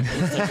 sorry. I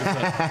just touched your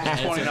foot. Yeah,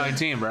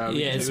 2019, bro.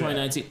 Yeah, it's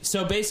 2019.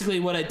 So basically,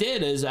 what I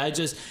did is I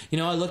just,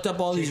 I looked up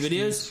all these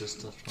videos.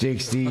 Jake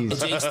Steves.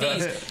 Jake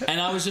Steves, and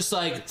I was just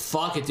like,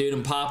 "Fuck it, dude!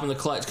 I'm popping the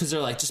clutch," because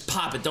they're like, "Just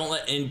pop it, don't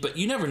let." But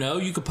you never know.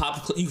 You could pop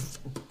the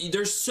clutch.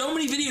 There's so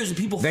many videos of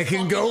people They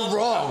can go up.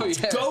 wrong.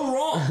 Go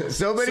wrong.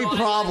 So many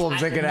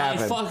problems that could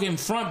happen. My fucking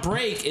front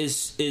brake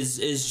is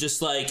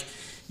just like.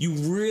 You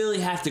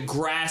really have to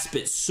grasp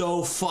it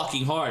so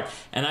fucking hard.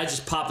 And I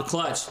just popped the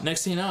clutch.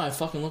 Next thing you know, I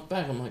fucking look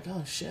back. I'm like,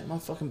 oh shit, my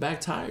fucking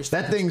back tires.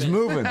 That thing's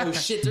moving. Oh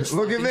shit, there's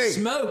Look at fucking me.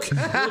 smoke. Look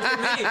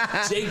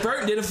at me. Jake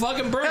Burton did a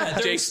fucking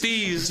burnout. Jake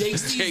Steves. Jake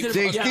Steves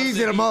Jake Steves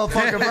did a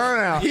motherfucking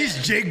burnout. He's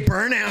Jake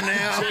Burnout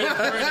now. Jake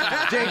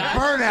Burnout. Jake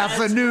Burnout's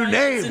a new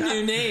It's a name.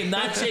 new name,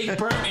 not Jake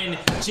Burton.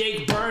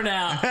 Jake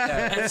Burnout.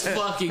 That's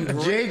fucking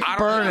great. Jake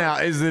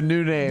Burnout is the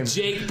new name.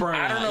 Jake Burnout.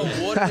 I don't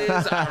know what it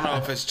is. I don't know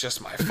if it's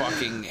just my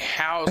fucking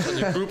house or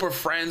the group of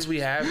friends we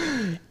have.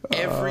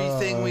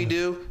 Everything we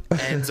do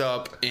ends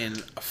up in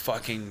a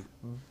fucking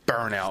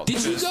burnout.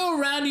 Did you go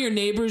around to your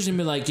neighbors and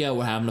be like, yo,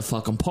 we're having a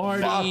fucking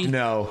party? Fuck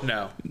no.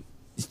 No.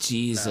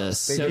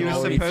 Jesus. They So do was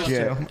holy supposed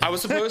shit. to. I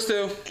was supposed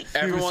to.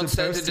 Everyone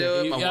said to do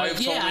it. My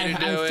wife told me to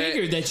do I it.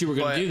 figured that you were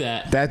going but to do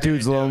that. That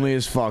dude's lonely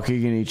as fuck.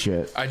 He can eat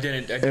shit. I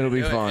didn't It'll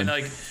be do it. fun. And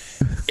like,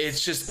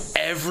 it's just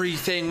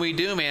everything we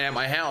do, man, at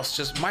my house.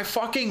 Just my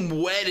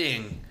fucking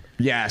wedding.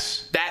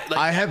 Yes. That like,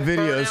 I have that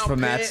videos burnout from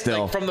that pit,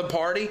 still. like, from the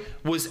party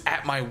was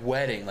at my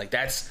wedding. Like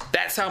that's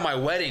how my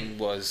wedding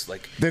was.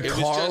 Like The it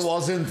car was just,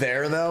 wasn't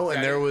there though, and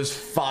Right. there was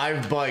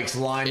 5 bikes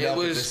lined It up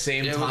was- at the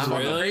same it time was on the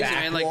really back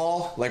crazy, man, like-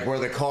 wall, like where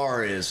the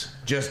car is,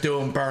 just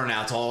doing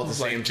burnouts all at the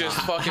same like just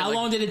time. fucking. How like,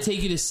 long did it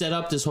take you to set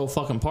up this whole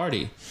fucking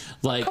party?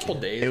 Like, A couple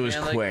days. It was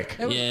man. Like, quick.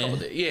 it was Yeah. a couple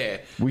days. Yeah.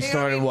 We You know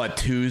started what I mean?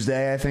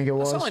 Tuesday, I think it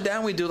was. Something like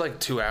that. We do like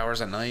 2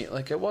 hours a night.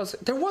 Like there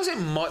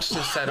wasn't much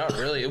to set up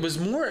really. It was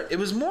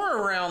more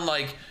around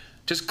like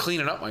just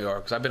cleaning up my yard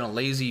because I've been a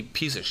lazy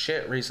piece of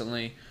shit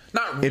recently.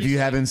 Not If recently, you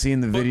haven't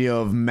seen the but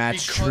video of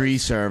Matt's because- tree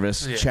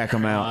service, Yeah. check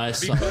them out. I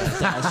saw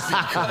that's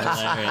fucking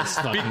hilarious.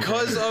 Fucking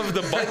because great. of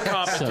the bike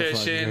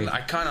competition, great.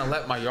 I kind of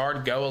let my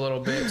yard go a little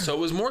bit. So it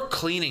was more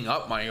cleaning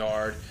up my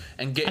yard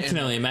and I getting. can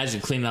only imagine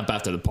cleaning up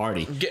after the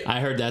party. I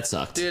heard that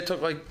sucked. Dude, it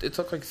took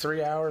like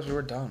 3 hours. We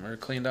were done. We were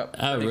cleaned up.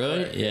 Oh, pretty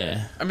really? quick.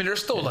 Yeah. I mean,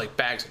 there's still like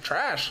bags of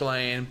trash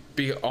laying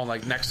on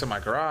like next to my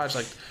garage.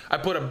 Like I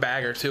put a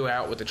bag or 2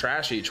 out with the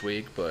trash each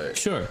week, but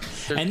Sure.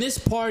 And this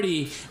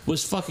party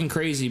was fucking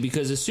crazy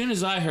because as soon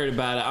as I heard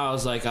about it, I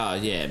was like, oh,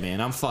 yeah,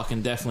 man, I'm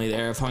fucking definitely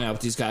there. I've hung out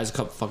with these guys a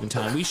couple fucking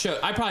times.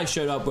 I probably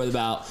showed up with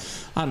about,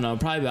 I don't know,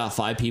 probably about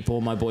 5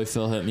 people. My boy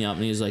Phil hit me up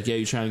and he was like, yo,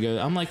 you trying to go?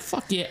 I'm like,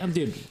 fuck yeah.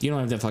 Dude, you don't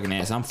have to fucking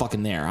ask. I'm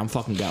fucking there. I'm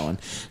fucking going.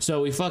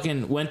 So we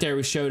fucking went there.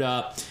 We showed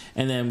up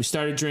and then we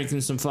started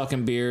drinking some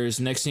fucking beers.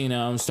 Next thing you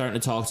know, I'm starting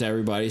to talk to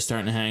everybody,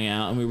 starting to hang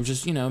out. And we were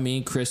just, me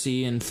and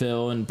Chrissy and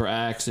Phil and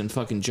Brax and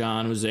fucking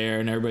John was there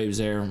and everybody was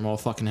there. And we're all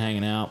fucking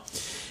hanging out.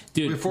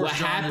 Dude, Before what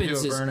John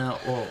happens to do a is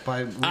burnout.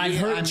 Well, I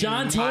heard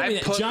John told me I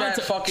that put John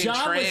that fucking John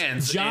was-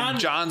 trans John- in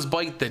John's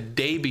bike the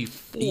day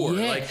before.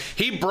 Yeah. Like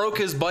he broke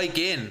his bike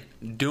in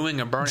doing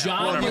a burnout.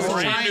 John On a was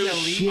brand trying new, to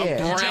leave. Shit.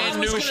 a brand John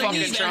new was gonna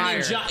fucking leave,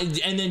 tire.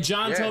 and then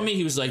John Yeah. told me,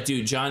 he was like,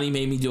 dude, Johnny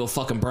made me do a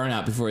fucking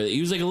burnout before.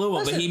 He was like a little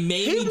one, but he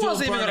made me do a burnout. He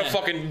wasn't even gonna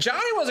fucking. Johnny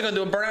wasn't gonna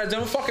do a burnout. He was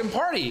doing a fucking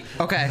party.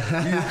 Okay.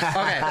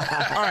 Okay.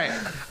 All right.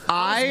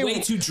 I was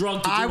way too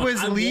drunk to do I one. was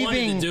I wanted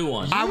leaving. to do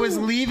one. I was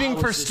leaving I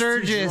was for just too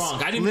Sturgis.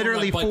 drunk. I didn't even know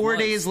Literally what my bike 4 was.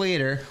 days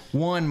later.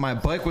 One, my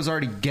bike was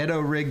already ghetto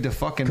rigged to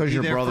fucking. Because be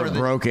your there brother for the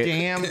broke it.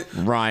 Damn.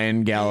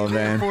 Ryan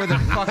Gallivan. For the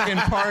fucking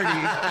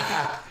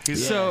party.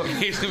 So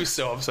He's gonna be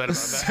so upset about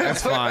that.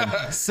 That's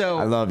fine. So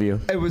I love you.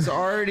 It was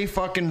already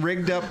fucking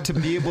rigged up to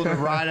be able to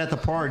ride at the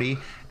party,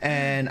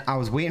 and I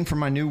was waiting for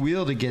my new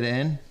wheel to get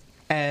in,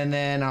 and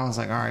then I was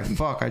like, all right,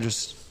 fuck, I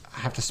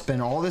have to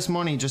spend all this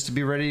money just to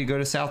be ready to go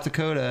to South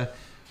Dakota,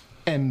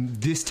 and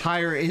this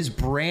tire is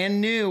brand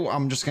new.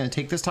 I'm just gonna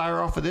take this tire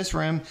off of this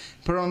rim,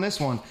 put it on this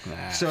one.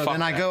 So fuck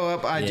then I that. go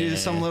up, I do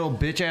some little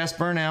bitch ass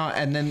burnout,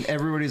 and then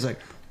everybody's like,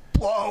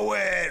 blow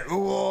it,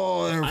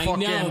 whoa, and I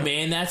fucking, know,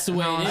 man. That's the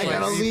way No, it I is. I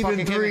gotta Are you leave in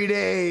fucking 3 kidding?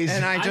 days.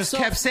 And I just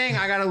kept saying,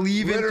 I gotta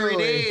leave in 3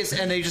 Literally. days.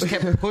 And they just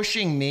kept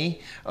pushing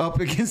me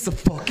up against the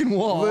fucking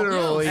wall.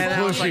 Literally And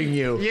I was pushing like,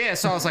 you. Yeah,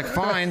 so I was like,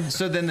 fine.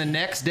 So then the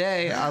next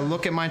day, I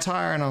look at my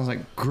tire and I was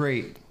like,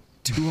 great,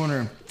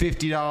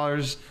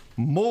 $250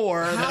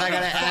 more that I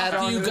gotta add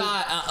on. to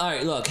All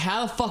right, look.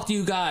 How the fuck do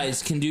you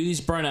guys can do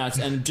these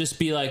burnouts and just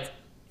be like,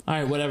 all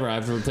right, whatever.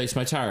 I've replaced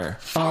my tire.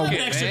 I have an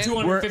it, extra man.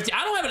 250.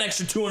 I don't have got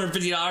extra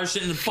 $250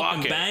 sitting in the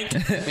fucking bank.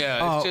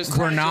 Yeah, it's just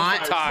we're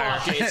not.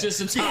 Fuck it, it's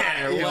just a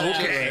tire.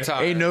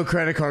 Whatever. Ain't no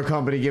credit card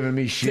company giving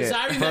me shit.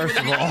 I remember First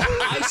of all,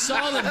 I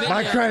saw the video.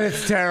 my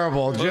credit's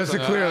terrible. Just to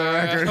clear the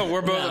record.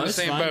 We're both No, in the it's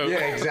same fine. boat. Yeah,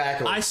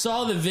 exactly. I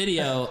saw the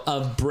video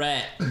of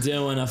Brett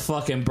doing a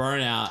fucking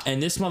burnout,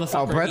 and this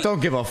motherfucker. Oh, Brett don't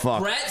give a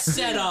fuck. Brett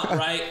set up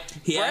right.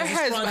 He Brett has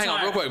his front hang on,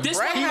 tire. real quick. This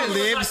Brett motherfucker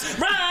lives- was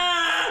like,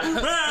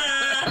 "Rah,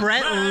 rah,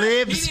 Brett rah."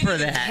 lives He for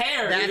didn't that.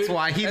 care, That's dude.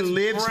 why he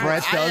lives for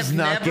Brett it. I does have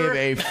not give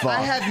a fuck.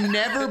 I have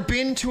never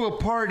been to a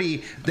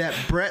party that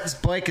Brett's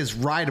bike is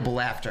rideable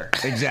after.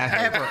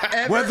 Exactly.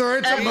 Ever, Whether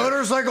it's ever. a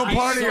motorcycle I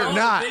party saw or the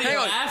not. video Hang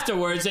on.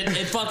 afterwards, and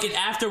fucking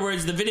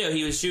afterwards, the video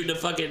he was shooting a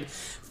fucking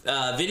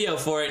video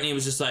for it, and he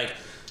was just like,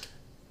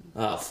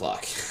 "Oh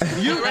fuck."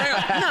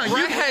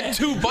 Brett had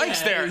 2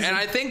 bikes Yeah, there, he's- and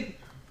I think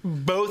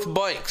both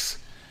bikes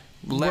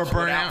left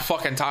burnt without out.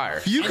 fucking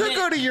tires. You And could then-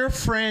 go to your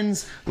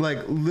friend's like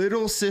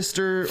little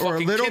sister or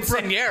Fucking little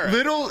quinceañera.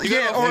 little You go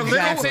yeah to a or fucking little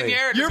Exactly. quinceañera,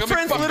 there's your gonna be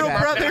friend's fucking little burnouts.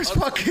 brother's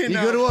fucking You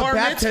go to a bar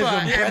baptism,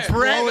 mitzvah. Brett's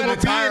Brett blowing will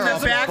the be tire in the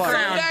off the bike.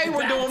 background. Hey,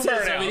 we're doing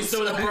Baptism, he's burnouts.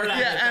 doing a burnout.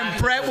 Yeah,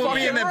 and Brett will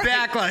be in the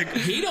back like,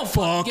 He don't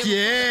fuck fucking give a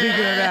yeah. Speaking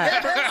of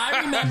that, I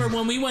remember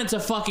when we went to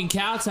fucking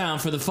Cowtown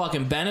for the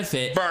fucking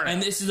benefit, Burn it.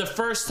 and this is the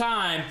first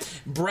time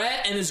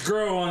Brett and his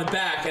girl were on the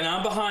back, and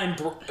I'm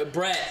behind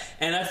Brett,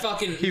 and I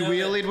fucking He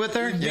wheelied with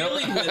her? He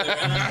wheelied with her,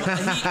 and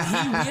he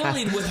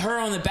wheelied with her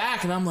on the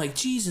back, and I'm like,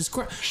 Jesus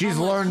Christ! She's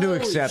I'm like, learned to holy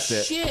accept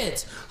it.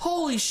 Shit!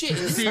 Holy shit!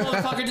 This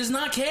motherfucker does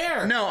not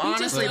care. No, he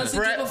honestly, just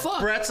doesn't give a fuck.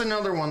 Brett's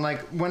another one.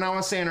 Like when I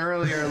was saying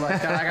earlier,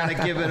 like that I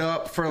gotta give it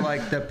up for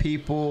like the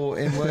people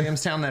in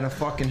Williamstown that have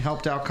fucking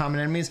helped out Common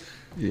Enemies.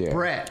 Yeah.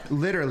 Brett,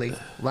 literally,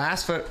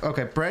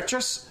 Brett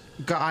just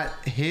got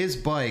his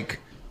bike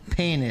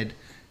painted.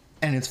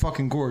 And it's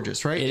fucking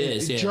gorgeous, right? It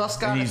is, yeah.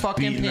 Just got And it he's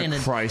fucking beating the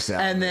painted. Christ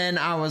out of And it. then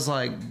I was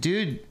like,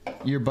 dude,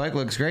 your bike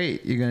looks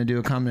great. You're gonna do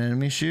a Common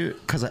Enemy shoot?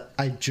 Because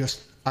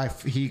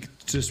he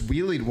just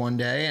wheelied one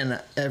day, and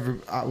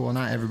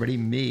not everybody,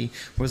 me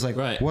was like,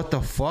 Right. what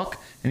the fuck?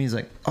 And he's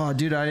like, oh,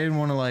 dude, I didn't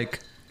want to like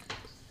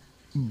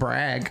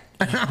brag.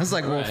 And I was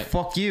like, well, Right.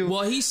 fuck you.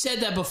 Well, he said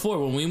that before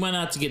when we went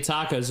out to get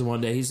tacos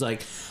one day. He's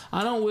like,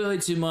 I don't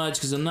wheelie too much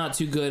because I'm not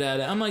too good at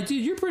it. I'm like,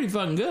 dude, you're pretty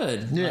fucking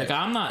good. Yeah. Like,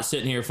 I'm not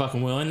sitting here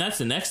fucking wheeling. That's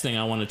the next thing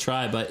I want to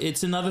try, but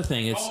it's another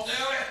thing. It's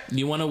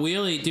you want to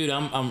wheelie, dude.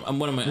 I'm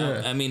what am I?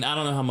 Yeah. I mean, I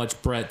don't know how much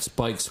Brett's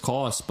bikes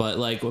cost, but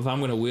like, if I'm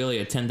gonna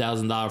wheelie a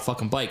 $10,000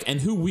 fucking bike, and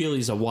who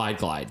wheelies a wide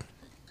glide?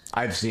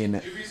 I've seen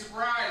it. You'd be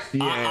surprised.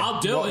 Yeah, I'll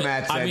do what it.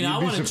 Matt said, I mean, you'd I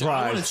be want to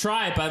surprised.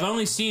 try it, but I've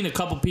only seen a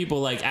couple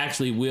people like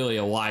actually wheelie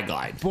a wide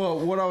glide. Well,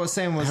 what I was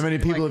saying was, How many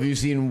people like, have you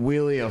seen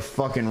wheelie a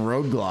fucking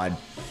road glide?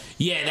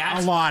 Yeah,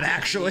 that's a lot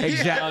actually.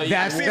 Exactly.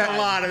 yeah, That's I've seen a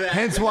lot of that.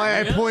 Hence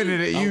why I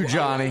pointed at you,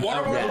 Johnny. One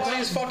of our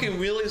buddies fucking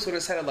wheelies would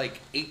have had like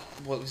 8.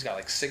 What he's got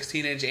like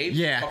 16-inch 8.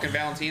 Yeah. Fucking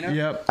Valentino.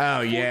 Yep. Oh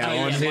yeah, Oh, on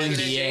yeah, his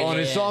Mikey, on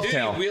his yeah.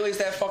 Softail. Dude, he wheelies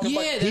that fucking Yeah,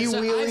 bike. He that's-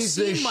 I've wheelies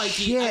seen the Mikey.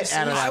 shit I've seen-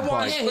 out of that I bike.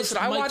 watched, Yeah, listen,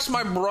 I Mike- watched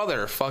my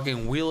brother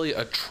fucking wheelie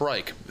a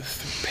trike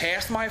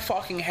past my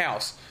fucking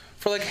house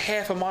for like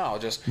half a mile,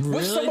 just with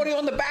Really? somebody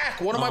on the back.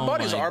 One of my Oh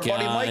buddies, my our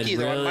buddy God, Mikey,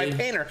 my really?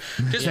 painter.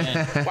 Just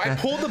I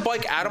pulled the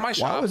bike out of my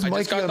shop. was I Mikey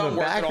just got on done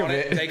the back working on of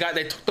it. it?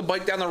 They took the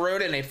bike down the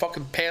road and they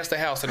fucking passed the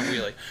house in a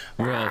wheelie.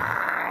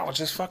 Wow,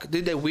 just fucking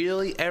dude, they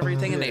wheelie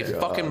everything and they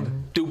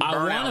fucking do burnouts.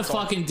 I want to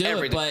on fucking do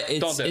everything. it, but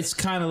Don't do it. it's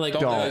kind of like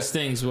Don't one of do those it.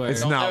 things where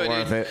It's Don't not do it,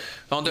 worth dude. it.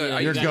 Don't do it. Yeah,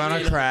 You're you gonna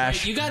gotta-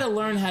 crash. You got to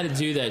learn how to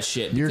do that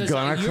shit. You're because,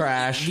 gonna like,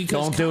 crash. because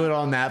Don't do it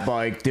on that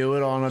bike. Do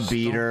it on a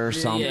beater or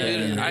something.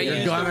 yeah. I You're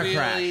used gonna to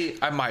crash. really,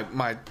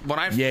 when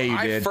I Yeah, you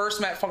did. first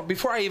met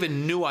before I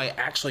even knew I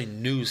actually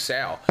knew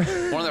Sal.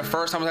 One of the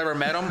first times I ever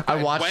met him, I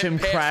watched went him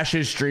past- crash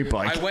his street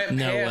bike. I went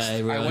No past.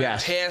 way, really? I went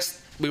Yes. past.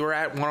 We were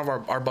at one of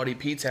our buddy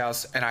Pete's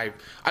house, and I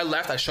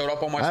left. I showed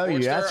up on my Oh,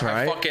 Sportster. yeah, that's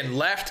right. I fucking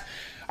left.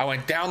 I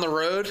went down the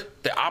road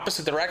the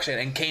opposite direction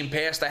and came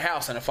past the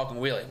house in a fucking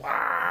wheelie.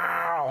 Wow!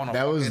 on a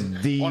That was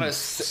fucking- the on a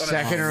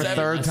second or seven-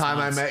 third that's time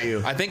I nuts. met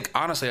you. I think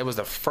honestly, that was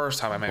the first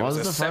time I met. Was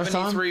it it was the a first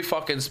time? 73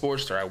 fucking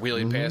Sportster. I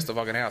wheelied past the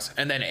fucking house,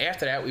 and then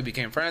after that, we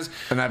became friends.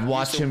 And I've We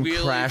watched used to him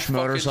wheelie crash fucking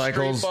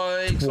motorcycles street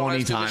bikes, all 20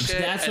 that stupid times. shit,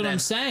 That's and what I'm then-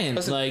 saying.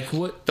 listen, Like,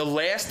 what? The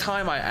last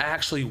time I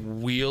actually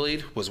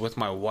wheelied was with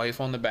my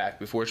wife on the back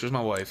before she was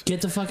my wife.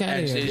 Get the fuck out of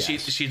And here.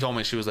 she told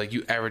me, she was like,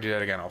 "You ever do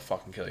that again, I'll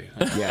fucking kill you."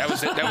 Yeah. That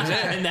was it. That was it.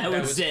 And that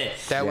was it.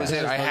 That was Yeah.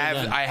 it. That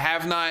was I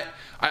have not.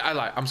 I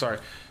lied. I'm sorry.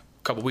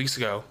 A couple weeks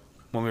ago,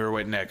 when we were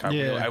with Nick, I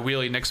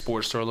wheelied Nick's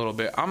Sportster a little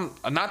bit. I'm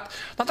not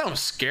that I'm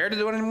scared to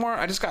do it anymore.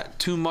 I just got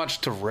too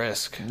much to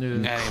risk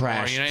anymore.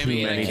 Crashed You know what I too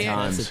mean? many I can't.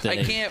 times. That's the I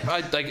thing.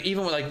 can't. Like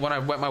even with, like when I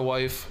met my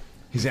wife.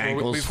 His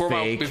ankle's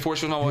fake. Before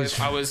she was my wife,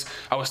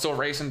 I was still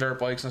racing dirt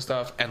bikes and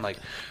stuff. And like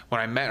when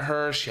I met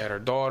her, she had her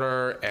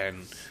daughter,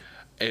 and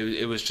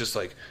it was just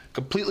like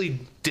completely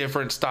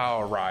different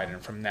style of riding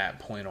from that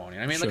point on. You know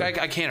what I mean? Sure. Like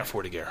I can't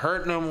afford to get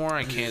hurt no more.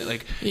 I can't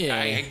like Yeah.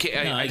 I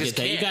can't. No, I I just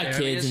get that. You can't. got know what I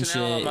mean? kids and So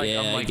now shit.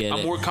 Yeah, I get I'm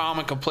it. more calm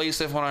and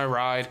complacent when I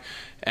ride,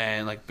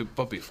 And like,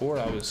 but before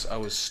I was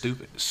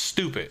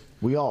stupid.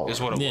 We all is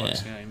what it Yeah.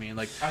 was. You know what I mean?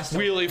 Like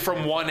wheeling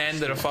from one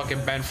end of the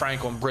fucking Ben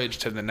Franklin Bridge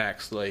to the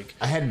next. Like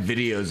I had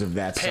videos of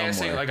that passing.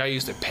 somewhere. Like I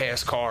used to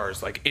pass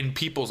cars. Like in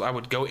people's, I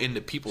would go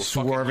into people's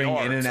Swerving fucking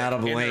yards, in and out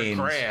of like, in their lanes.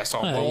 grass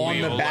on,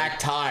 on the back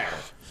tire.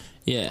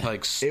 Yeah.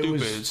 Like stupid.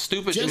 Just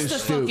to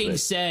stupid. fucking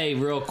say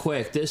real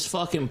quick, this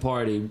fucking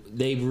party,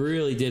 they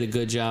really did a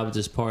good job at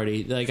this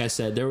party. Like I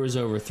said, there was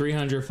over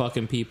 300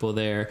 fucking people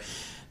there.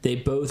 They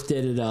both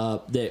did it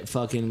up. That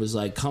fucking was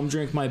like, come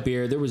drink my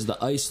beer. There was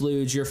the ice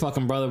luge. Your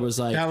fucking brother was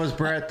like, That was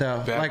Brett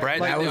though.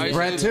 Brett, that was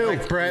Brett too.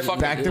 Like Brett, Fucking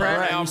back to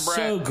Brett. it was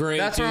so great.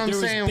 That's dude. what I'm there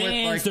saying was with,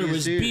 bands, like, there these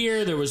was dudes.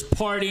 beer, there was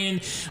partying.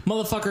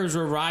 Motherfuckers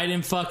were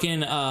riding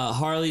fucking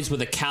Harleys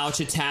with a couch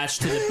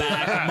attached to the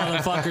back.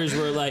 Motherfuckers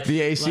were like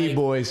The AC like,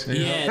 boys.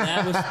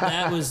 Yeah,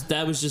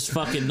 that was just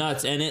fucking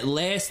nuts, and it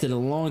lasted a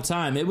long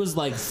time. It was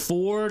like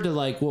 4 to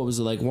like what was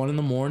it, like 1 in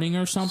the morning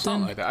or something?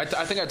 Something like that.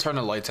 I think I turned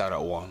the lights out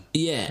at 1.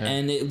 Yeah,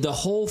 and the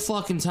whole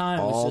fucking time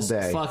All was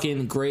just day.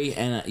 fucking great,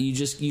 and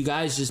you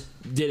guys just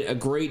did a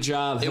great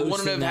job. It wouldn't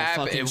hosting have that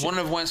happened. fucking It shit.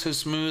 wouldn't have went so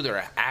smooth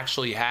or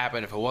actually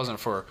happened if it wasn't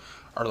for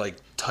our like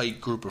tight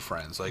group of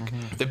friends. Like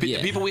the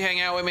Yeah. people we hang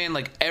out with, man.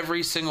 Like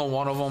every single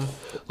one of them,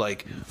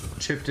 like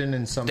chipped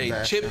in some they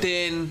fashion. chipped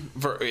in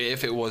for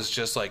if it was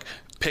just like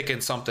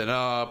picking something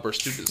up or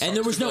stupid. And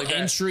there was no like that.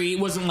 entry. It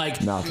wasn't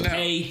like Nothing.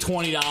 pay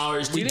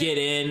 $20 to get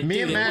in. Me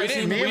Dude, and Matt, it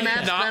wasn't- me and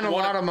Matt not spent a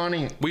wanna- lot of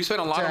money. We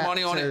spent a lot of to-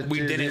 money on to- it. We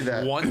to do didn't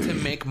that. want to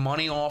make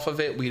money off of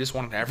it. We just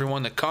wanted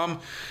everyone to come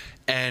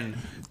and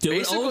Do it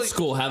basically- old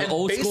school, have an and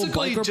old school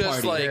basically biker just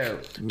party. like Yeah.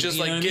 just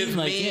You know like what I give mean?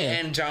 Like, me yeah.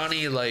 and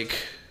Johnny like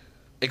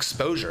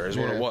exposure is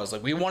what Yeah. it was.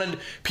 Like we wanted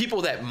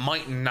people that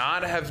might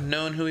not have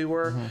known who we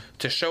were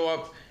to show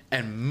up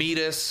and meet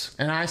us.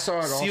 And I saw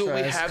it See also what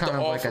we as have kind to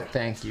of like a offer.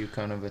 thank you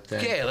kind of a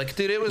thing. Yeah, like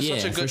dude, it was Yeah,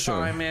 such a for good sure.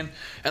 time, man.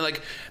 And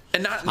like,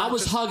 and not I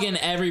was just, hugging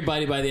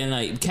everybody by the end of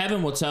the night.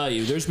 Kevin will tell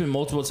you. There's been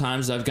multiple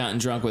times I've gotten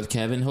drunk with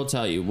Kevin. He'll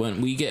tell you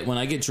when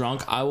I get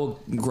drunk, I will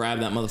grab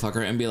that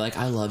motherfucker and be like,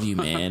 "I love you,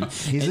 man."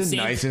 He's And the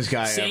nicest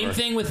guy Same ever.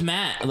 thing with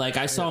Matt. Like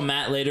I saw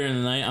Matt later in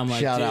the night. I'm like,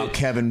 Shout dude, out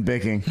Kevin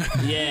Bicking.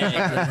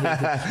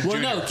 Yeah. Well,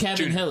 no,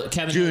 Kevin Hiller.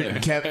 Kevin Hiller.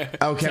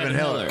 Kevin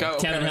Hiller.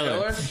 Kevin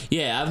Hiller.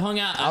 Yeah, I've hung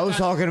out. I was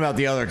talking about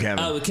the other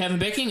Kevin. Oh, with Kevin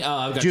Bicking? Oh,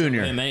 I've got Junior.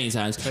 drunk with him many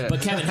times.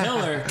 But Kevin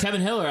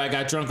Hiller, I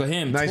got drunk with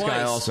him Nice twice.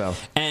 guy also.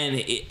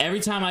 And every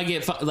time I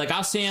get, like,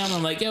 I'll see him,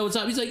 I'm like, yo, what's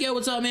up? He's like, yo,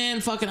 what's up,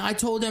 man? Fucking, I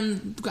told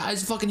them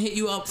guys fucking hit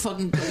you up.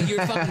 Fucking,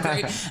 you're fucking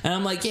great. And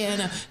I'm like, yeah,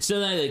 no. So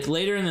then, like,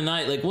 later in the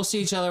night, like, we'll see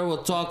each other,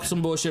 we'll talk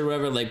some bullshit or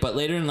whatever. Like, but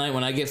later in the night,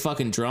 when I get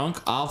fucking drunk,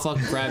 I'll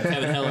fucking grab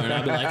Kevin Hiller and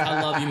I'll be like,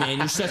 I love you, man.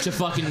 You're such a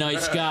fucking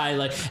nice guy.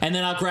 Like, and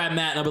then I'll grab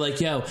Matt and I'll be like,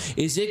 yo,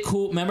 is it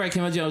cool? Remember, I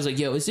came up to you, I was like,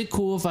 yo, is it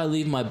cool if I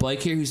leave my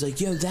bike here? He's like,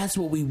 yo, that's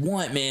what we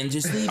want, man.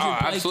 Just leave your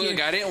bike absolutely.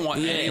 here. I didn't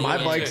want anyone My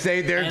to- bike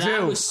stayed there And too. I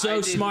was so I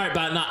didn't- smart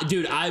about not,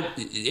 dude.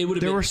 It would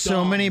have. There were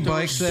so many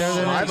bikes there.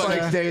 that My I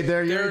bike saw. stayed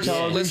there. You're There's-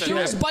 telling me listen, shit.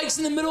 There was bikes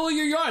in the middle of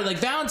your yard. Like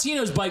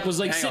Valentino's bike was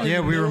like Hang sitting. on. in Yeah,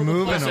 the we were middle of the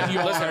moving fucking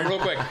them. yard. Listen, real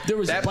quick. There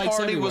was that bikes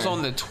party was everywhere.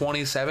 on the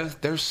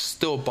 27th. There's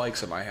still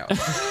bikes in my house.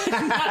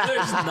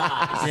 There's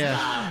not.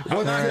 Yeah.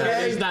 What's today?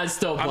 There's not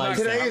still I'm not bikes.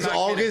 Today I'm is not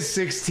August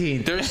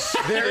 16th. There's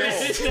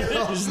There's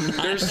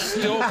there's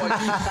still bikes.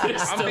 I'm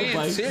still being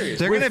bikes. serious.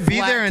 They're With gonna be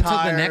flat there until the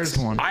tires. next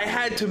one. I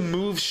had to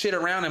move shit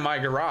around in my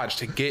garage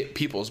to get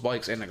people's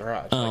bikes in the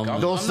garage.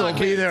 They'll still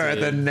be there at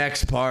the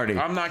next party.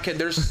 I'm not kidding.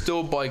 There's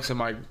still bikes in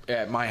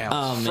at my house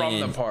Oh from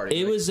man, the party.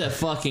 it Like, was a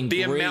fucking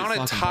the great amount of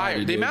fucking tires, party,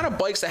 the dude. amount of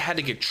bikes that had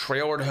to get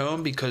trailered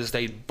home because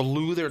they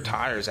blew their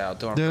tires out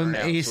during The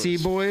burnouts AC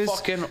was boys,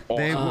 Fucking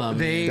they awesome.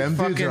 they Them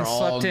dudes fucking are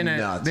all slept in a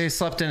nuts. they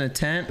slept in a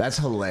tent That's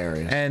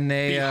hilarious. and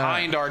they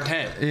behind our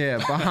tent. yeah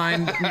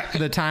behind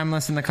the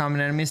Timeless and the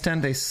Common Enemies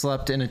tent. They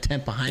slept in a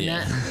tent behind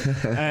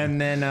that, and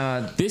then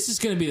This is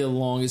going to be the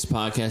longest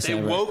podcast They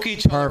ever. woke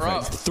each other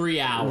Perfect. up. 3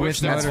 hours. With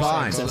That's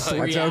fine. It's a That's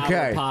 3-hour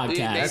okay.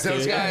 podcast.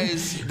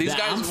 These dude. guys,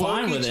 I'm woke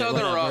fine with each it,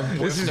 other up whatever. with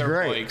This is their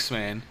great. bikes,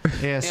 man.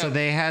 yeah, so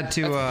they had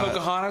to. That's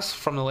Pocahontas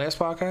from the last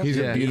podcast. He's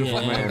yeah, a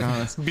beautiful yeah.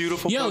 man.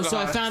 Beautiful. Yo, so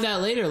I Pocahontas. found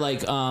out later,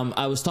 like,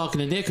 I was talking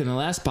to Nick in the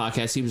last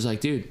podcast. He was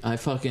like, dude, I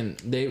fucking,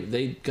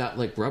 they got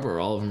like rubber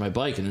all over my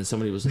bike. And then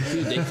somebody was like,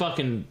 dude, they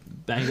fucking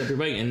banged up your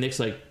bike. And Nick's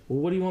like, well,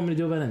 what do you want me to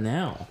do about it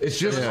now? It's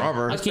just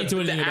rubber. I can't do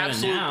anything about it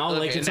absolute- now. look,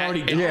 Like, in it's that-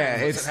 already in done. Yeah,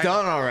 Listen, it's hang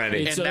on. done already.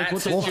 It's in like, that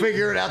what the We'll fuck?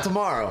 figure it out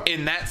tomorrow.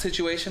 In that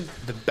situation,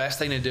 the best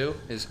thing to do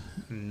is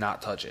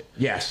not touch it.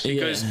 Yes.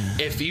 Because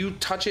Yeah. if you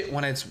touch it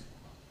when it's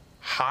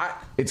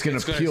hot, It's gonna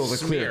peel the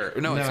smear.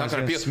 clear. No, it's No, not it's going to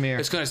gonna peel. smear.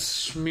 It's going to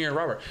smear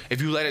rubber.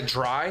 If you let it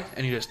dry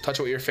and you just touch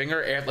it with your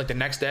finger, like the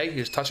next day, you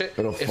just touch it,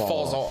 It'll it fall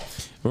falls off.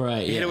 off. Right.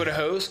 You hit yeah. it with a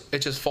hose, it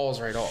just falls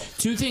right off.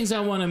 2 things I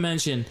want to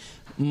mention.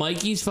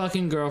 Mikey's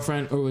fucking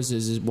girlfriend, or was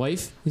his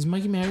wife? Is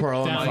Mikey married?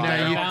 Pearl and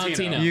Fire.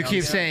 Valentino. You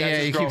keep saying That's yeah,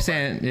 his you keep girlfriend.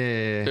 saying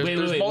yeah. There's, Wait,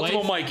 there's wait,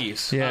 multiple wife?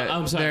 Mikeys. Yeah,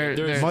 I'm sorry.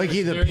 they're- There's-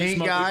 Mikey the there is pink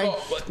Mikey- guy? Well,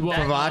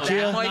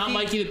 Favacia? Not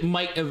Mikey.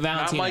 Mike Not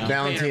Valentino. Mikey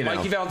Valentino. Painter.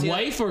 Mikey Valentino.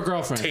 Wife or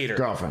girlfriend? Tater.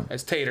 Girlfriend.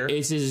 That's Tater.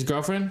 Is his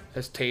girlfriend?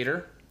 That's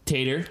Tater.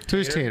 Tater.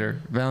 Who's Tater?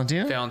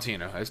 Valentino?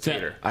 Valentino. That's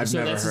Tater. I've so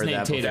never that's his heard name,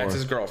 that Tater. That's before.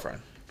 his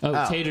girlfriend.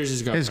 Oh, Tater's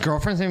his girlfriend. His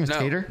girlfriend's name is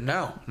Tater?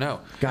 No.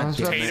 God damn it.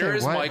 Tater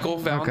is What? Michael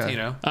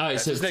Valentino. All right,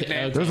 That's so his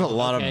nickname. okay. There's a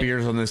lot of Okay.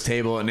 beers on this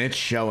table, and it's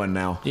showing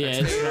now. Yeah,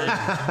 it's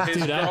fine. His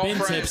Dude, I've been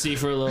girlfriend- tipsy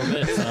for a little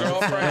bit. His So.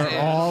 girlfriend They're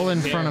all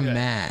in front of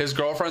Matt. His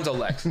girlfriend's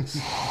Alexis. His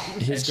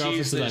And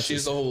girlfriend's Alexis.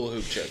 she's the hula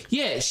hoop chick.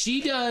 Yeah,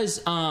 she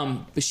does.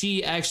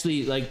 She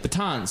actually like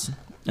batons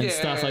and Yeah,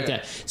 stuff like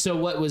that. So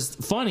what was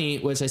funny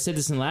was I said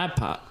this in the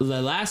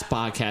last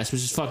podcast,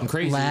 which is fucking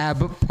crazy.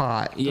 Lab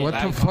pot. Yeah, what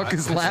lab the fuck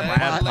is lab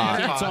pot? I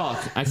can't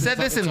talk. I Said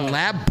this in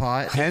lab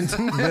pot. Hence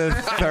the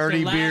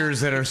 30 lab-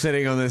 beers that are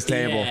sitting on this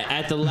table. Yeah,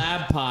 at the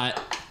lab pot.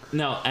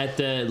 No, at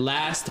the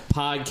last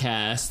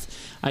podcast,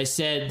 I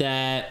said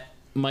that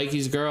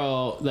Mikey's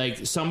girl,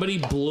 like somebody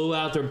blew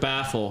out their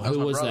baffle. Who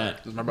was that?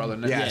 That was my brother,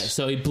 Nick. Yeah. Yeah,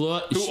 so he blew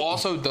up. Who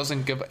also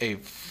doesn't give a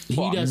He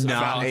fuck. doesn't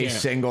Not fucking a care.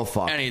 single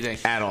fuck. Anything.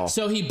 At all.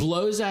 So he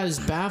blows out his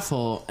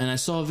baffle, and I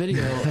saw a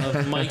video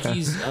of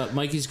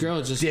Mikey's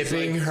girl just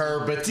Dipping like,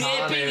 her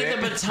baton dipping in the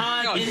it.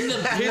 baton in the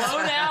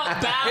blown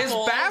out baffle. his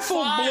baffle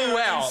on fire blew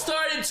out. and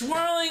started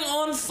twirling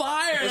on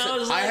fire. And I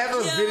was I like, have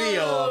a Yo,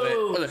 video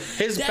of it.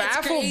 His that's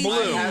baffle crazy. blew.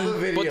 I have a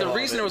video But the of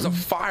reason it. there was a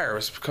fire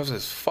was because of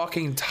his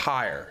fucking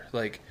tire.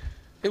 Like,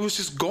 it was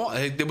just gone.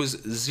 Like, there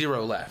was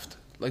zero left.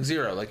 Like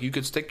zero. Like you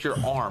could stick your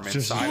arm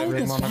inside How of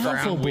did it. the on the baffle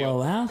ground wheel.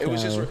 blow out, It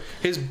was though? just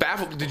his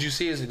baffle. Did you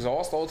see his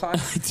exhaust all the time?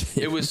 did.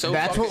 It was so.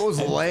 That's fucking, what was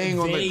laying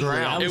on the Vaguely,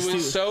 ground. I It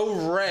was so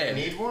red.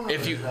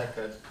 If you,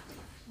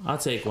 I'll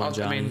take one,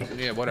 John. I mean,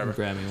 yeah, whatever.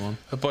 Grab me one.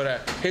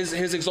 But his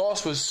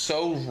exhaust was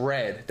so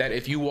red that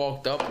if you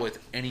walked up with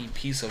any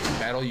piece of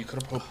metal, you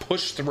could have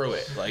pushed through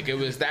it. Like it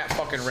was that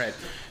fucking red,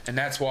 and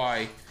that's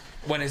why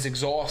when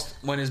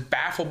his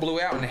baffle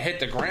blew out and it hit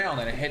the ground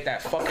and it hit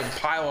that fucking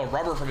pile of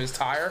rubber from his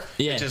tire,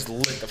 Yeah. it just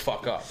lit the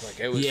fuck up. Like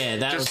it was, Yeah,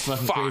 that was just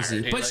fucking fire,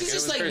 crazy. dude. But Like, she's it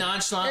just was like crazy.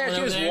 nonchalant. Yeah, she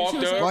over just there. walked She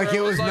was over. Like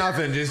it was like,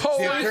 nothing. Just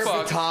holy dipped her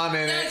fuck. baton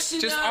in Next it.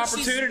 you Just know,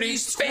 opportunity.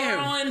 He's Bam.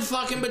 twirling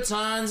fucking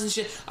batons and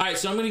shit. All right,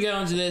 so I'm gonna go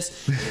into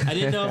this. I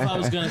didn't know if I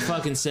was gonna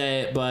fucking say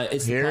it, but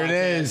it's the Here it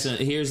podcast, is. and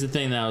here's the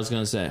thing that I was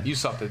gonna say. You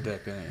sucked a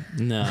dick, didn't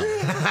you? No.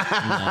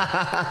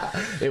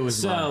 It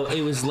was So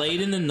it was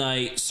late in the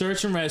night.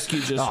 Search and rescue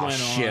just oh went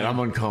shit, on. I'm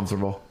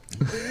uncomfortable.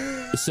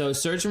 So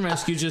search and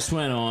rescue just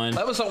went on.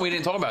 That was something we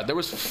didn't talk about. There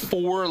was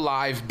 4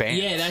 live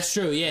bands. Yeah, that's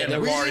true. Yeah, there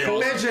the was party. four We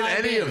didn't mention live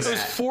any of bands. There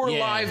was 4 Yeah.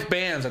 live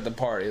bands at the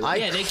party. I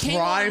Yeah, they came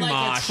cry on like a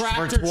moshed for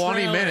tractor 20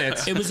 trailer.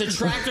 minutes. It was a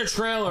tractor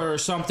trailer or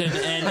something,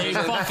 and they It was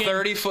a fucking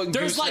 30-foot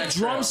There's like gooseneck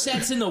drum trailer.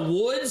 sets in the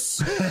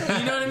woods. You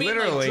know what I mean?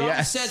 Literally, like drum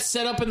yes. sets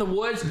set up in the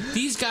woods.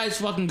 These guys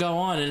fucking go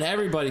on, and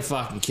everybody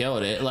fucking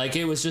killed it. Like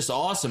it was just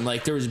awesome.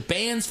 Like there was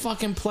bands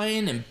fucking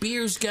playing and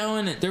beers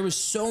going, and there was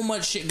so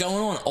much shit going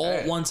on all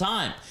at one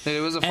time. It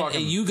was a and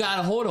fucking- you got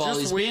a hold of all Just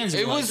these wait- bands. it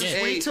and you're was like,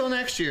 yeah. Wait till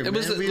next year. It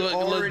was man. the We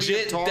already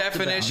legit talked about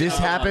definition. it. This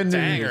happened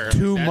Danger. in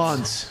 2 That's-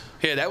 months.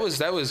 Yeah, that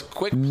was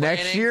quick.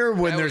 Next planning. year,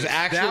 when That there's was-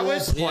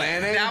 actual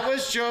planning, That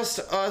was just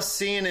us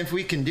seeing if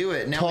we can do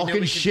it. Now we know Talking we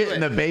can shit do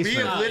in it. the basement.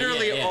 We have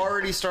literally Yeah, yeah.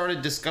 already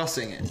started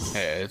discussing it. Yeah,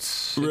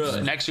 it's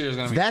Really? next year is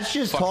gonna be. that's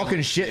just fucking-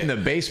 talking shit in the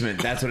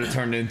basement. That's what it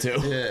turned into.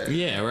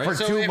 Yeah, right. For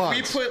So 2 if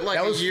months. we put like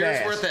That a was year's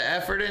fast. worth of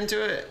effort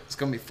into it, it's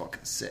gonna be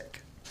fucking sick.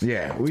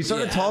 Yeah, we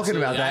started Yeah, talking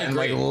about absolutely. that I in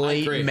like agree. I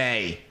late agree.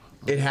 May.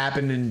 It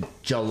happened in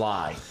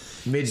July,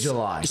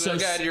 mid-July. So,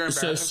 go ahead, your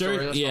embarrassing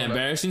story. Let's yeah, talk about it.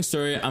 embarrassing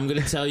story. I'm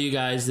gonna tell you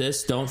guys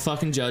this. Don't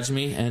fucking judge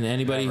me, and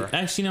anybody. Never.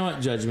 Actually, you know what?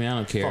 Judge me. I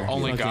don't care.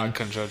 Only Fucking- God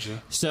can judge you.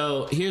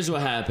 So here's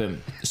what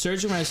happened.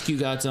 Search and rescue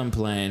got done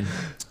playing.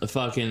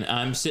 Fucking,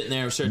 I'm sitting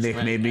there. Search Nick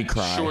and made me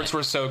cry. Shorts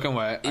were soaking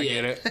wet. I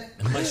get it.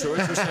 My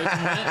shorts were soaking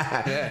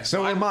wet. Yeah.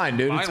 So were mine,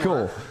 dude. It's Mine cool.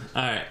 were.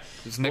 All right.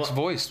 It's Nick's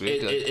voice, dude.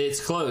 It's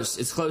close.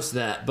 It's close to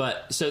that.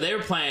 But so they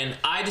were playing.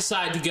 I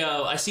decided to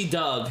go. I see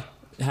Doug.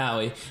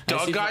 Howie.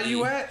 Doug got you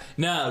wet?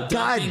 No. Doug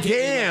God didn't get me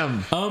damn.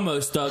 wet.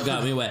 Almost Doug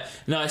got me wet.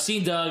 No, I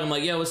seen Doug. I'm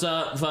like, yo, what's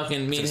up?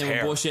 Fucking me and his him were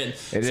hair.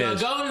 bullshitting. It So I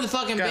is. go into the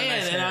fucking Got band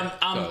nice and hair.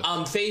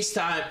 I'm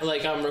FaceTime,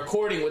 like I'm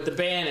recording with the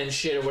band and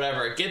shit or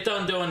whatever. Get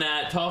done doing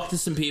that, talk to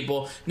some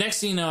people.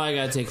 Next thing you know, I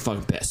gotta take a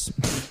fucking piss.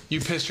 You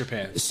pissed your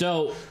pants.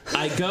 So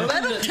I go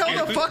Let to him the,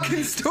 tell the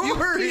fucking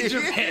story.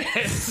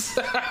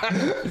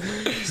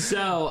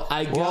 So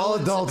I go. We're all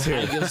adults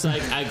here. I was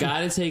like, I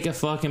gotta take a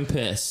fucking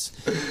piss.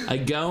 I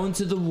go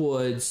into the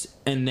woods,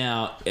 and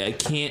now I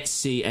can't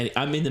see. And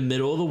I'm in the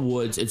middle of the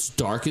woods. It's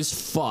dark as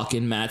fuck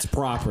in Matt's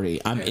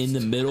property. I'm in the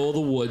middle of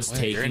the woods you're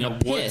taking in a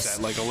the woods piss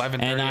at like 11:30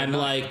 and at I'm night.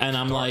 like, and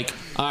I'm Dark. like,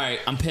 all right,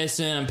 I'm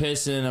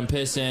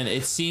pissing.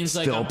 It seems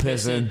like Still I'm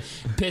pissing.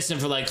 pissing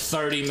for like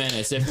 30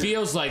 minutes. It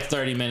feels like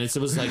 30 minutes.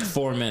 It was like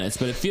 4 minutes,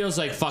 but it feels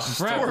like fucking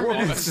forever.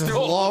 It's a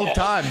long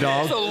time,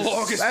 dog. That's the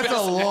longest That's a piss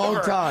long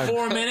ever. time.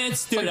 4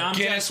 minutes, dude. like I'm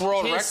Guinness just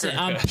World pissing. Record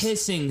I'm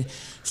piss. pissing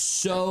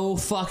so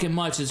fucking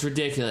much. It's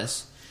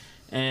ridiculous.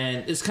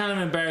 And it's kind of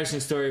an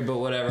embarrassing story, but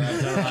whatever.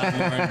 I've done a lot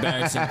more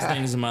embarrassing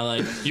things in my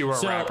life. You were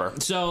a rapper.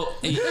 So,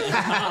 blow,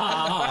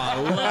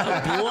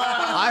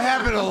 I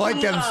happen to like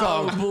them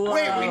songs. blow,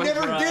 Wait, we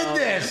never bro. did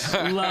this.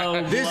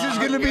 blow, This is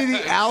blow. going to be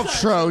the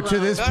outro to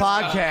this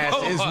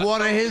podcast. Is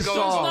one of his There's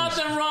songs.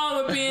 Nothing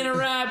wrong with being a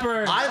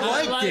rapper.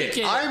 I liked it.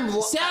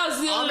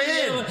 Sounds the I'm other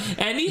in.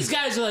 And these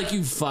guys are like,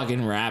 you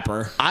fucking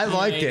rapper. I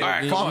liked it. All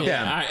right, Fuck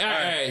them. All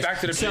right. Back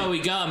to the So we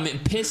got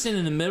pissing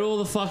in the middle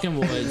of the fucking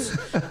woods.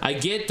 I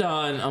get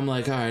done. I'm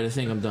like, all right, I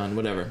think I'm done.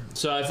 Whatever.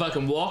 So I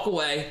fucking walk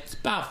away. It's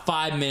about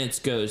 5 minutes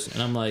goes,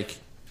 and I'm like,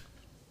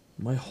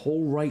 my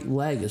whole right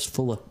leg is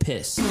full of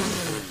piss.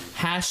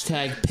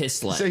 Hashtag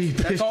piss leg. So you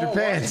pissed your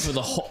pants. For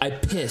the whole, I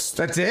pissed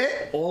That's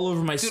it? all over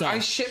Dude, myself. I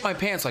shit my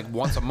pants like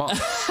once a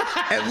month.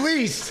 At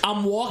least.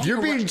 I'm walking.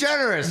 You're being around-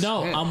 generous.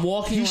 No, I'm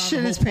walking. He around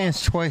shit the his whole-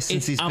 pants twice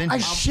since he's been I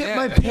here. shit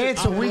my Yeah,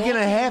 pants a I'm week and a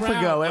walking half around-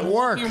 ago at I'm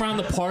work. walking around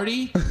the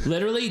party,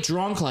 literally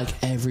drunk, like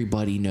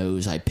everybody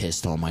knows I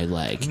pissed on my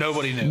leg.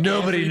 Nobody knew.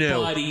 Nobody knew.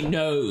 Everybody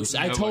knows.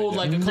 I Nobody told knew.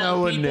 like a couple No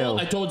one people.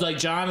 knew. I told like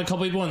John, a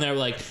couple people, and they were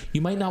like,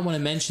 "You might not want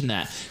to mention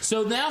that."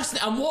 So now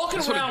I'm walking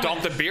I would around have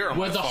dumped a beer on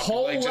my with the fucking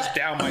whole leg, just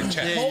down my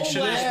chest. whole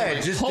should've- leg,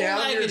 Yeah, just whole down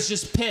leg your- is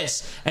just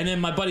piss. And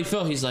then my buddy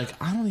Phil, he's like,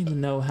 "I don't even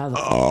know how the."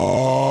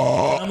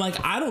 Oh. And I'm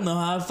like, I don't know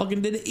how I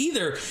fucking did it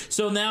either.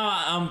 So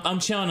now I'm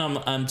chilling.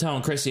 I'm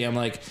telling Chrissy, I'm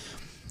like,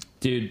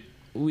 dude,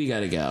 we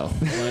gotta go.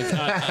 Like,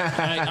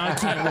 I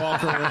can't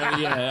walk around.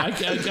 Yeah,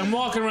 I'm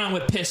walking around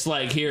with piss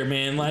leg here,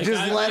 man. Like,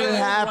 Just let it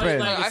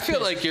happen. I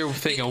feel like you're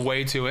thinking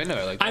way too into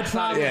it. Like, I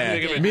probably Yeah.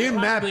 did. Me and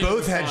Matt Probably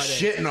both had thought it.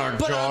 shit in our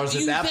But jaws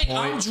you at that think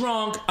point. I'm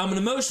drunk. I'm an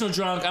emotional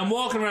drunk. I'm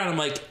walking around. I'm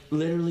like,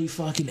 literally,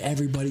 fucking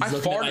everybody's I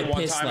looking at farted my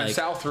one piss time and leg.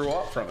 Sal threw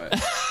up from it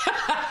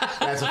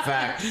That's a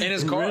fact. in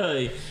his car.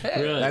 Really,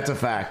 really. That's a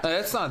fact.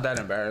 That's not that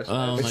embarrassing.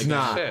 Oh It's my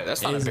not. Shit,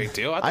 that's not a big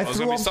deal. I thought I it was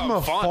threw gonna be up from a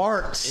something fun.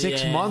 fart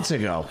 6 Yeah. months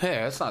ago.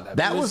 Yeah, that's not that.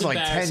 That It was like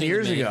 10 embarrassing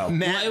years to me. ago.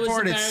 Matt Well, it was farted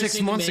embarrassing 6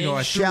 to months me. ago.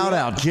 I Shout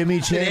out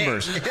Jimmy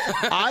Chambers.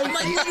 I'm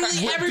like,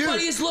 literally, everybody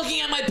dude, is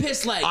looking at my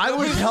piss leg. I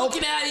was You're help-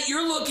 looking at it.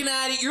 You're looking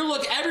at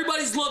it.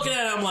 Everybody's looking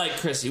at it. I'm like,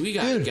 Chrissy, we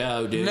gotta Dude,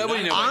 go, dude.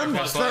 nobody knew. I'm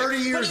Fuck, like- 30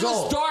 But years it was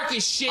old. dark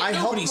as shit. I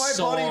Nobody helped my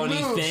saw buddy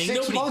move anything. 6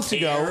 Nobody months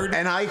cared. ago,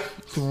 and I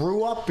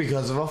threw up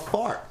because of a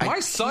fart. I My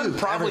son puked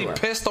probably everywhere.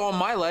 pissed on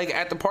my leg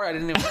at the party. I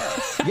didn't even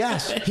know.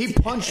 Yes, he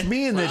punched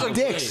me in the Wow.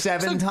 dick Wait.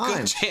 7 Good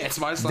times. chance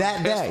my son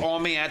That pissed day.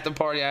 on me at the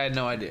party. I had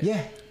no idea.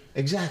 Yeah,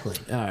 exactly.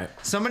 All right.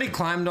 Somebody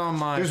climbed on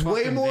my. There's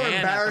way fucking more van at the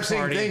embarrassing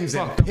party, things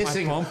than fucked up my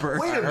pissing. bumper.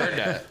 Wait a I heard minute.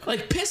 that.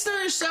 Like, pissed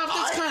on yourself,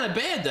 that's kind of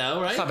bad,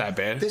 though, right? It's not that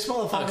bad. This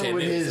motherfucker Okay,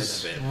 with maybe his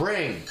it's not that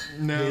ring,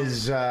 No.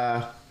 his you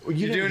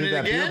didn't doing do it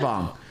that beer again?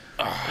 bomb.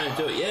 I didn't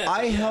do it yet. I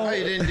Oh, you held.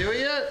 didn't do it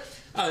yet?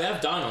 Oh, yeah,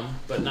 I've done them,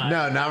 but not.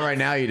 No, not right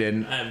now. You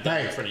didn't. I haven't done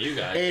it in front of you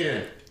guys.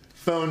 Aiden,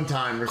 phone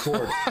time.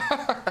 Record.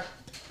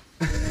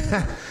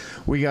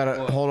 We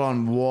gotta hold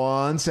on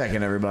 1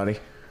 second, everybody.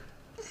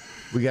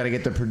 We gotta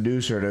get the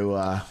producer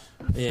to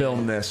Yeah.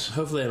 film this.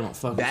 Hopefully, I don't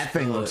fucking. That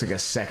thing spill looks it. like a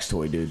sex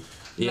toy, dude.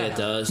 Yeah, it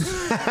does.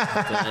 It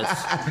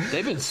does.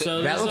 They've been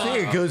So That there's, looks like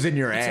it goes in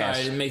your It's ass.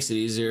 alright. It makes it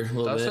easier a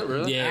little Does bit. it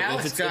really? Yeah.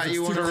 Alex if it's, got if it's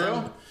you one too of them?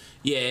 cold-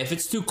 Yeah, if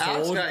it's too cold,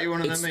 Alex got you one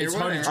of them it's, at your it's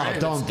hard to wedding, drink. right? Oh,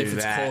 don't do if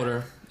it's that.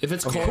 colder. If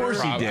it's Of colder,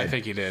 course he I did.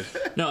 think he did.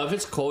 no. If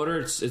it's colder,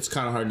 it's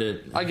kind of hard to.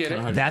 I get it.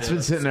 kinda hard to That's do.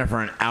 been sitting there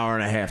for an hour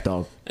and a half,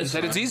 dog. He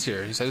said it's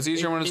easier. He said it's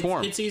easier when it's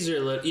warm. It's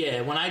easier.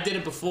 Yeah, when I did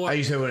it before. Oh,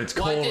 you said when it's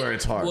Well, I colder, did-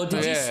 it's hard. Well,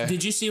 Yeah.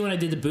 did you see when I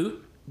did the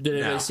boot? Did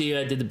anybody No. see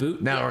I did the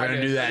boot? Now we're I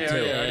gonna did. do that Yeah,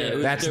 too. yeah, yeah.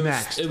 That's There was-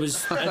 next. It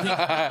was.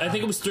 I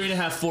think it was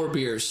 3.5, 4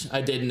 beers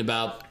I did in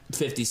about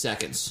 50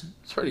 seconds.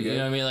 It's pretty good. You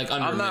know what I mean? Like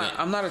under a minute.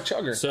 I'm not a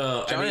chugger.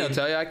 So Johnny, I mean, will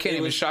tell you, I can't it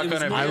even was- shotgun it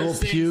was every. I one of will those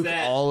things puke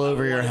that all I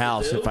over your wanted to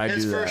house do. if I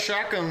His do first that.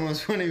 shotgun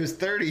was when he was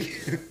 30.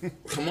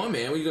 Come on,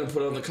 man. What, you gonna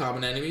put on the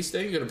common enemies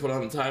thing? You gonna put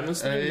on the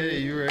timeless thing? Yeah,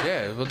 you were.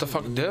 Yeah, what the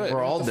fuck? Do it.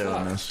 We're all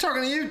doing this.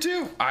 Talking to you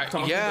too.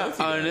 Talking Yeah, to both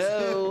you I guys.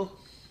 know.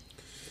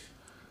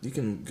 You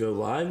can go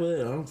live with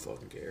it. I don't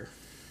fucking care.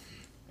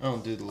 I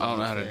don't do the. I don't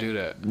know how to do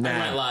that. I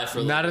might live for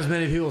a Not little. as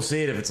many people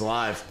see it if it's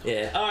live.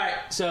 Yeah. All right.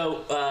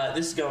 So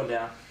this is going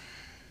down.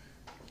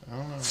 I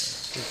don't know.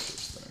 It's just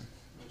this thing.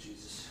 Oh,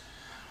 Jesus.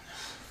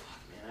 Fuck,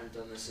 man. I haven't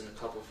done this in a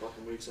couple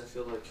fucking weeks. I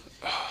feel like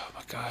Oh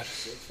my god.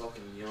 so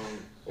fucking young.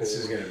 This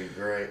is old, gonna be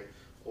great.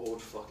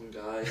 old fucking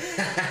guy.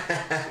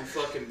 Two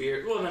fucking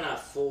beard. Well, they're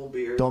not full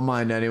beard. Don't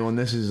mind anyone.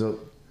 This is a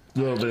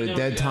little bit of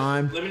dead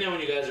time. Let me know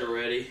when you guys are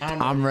ready.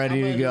 I'm ready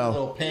to gonna do a go.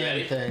 little pan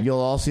Ready? thing. You'll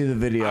all see the I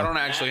video. don't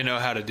actually know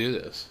how to do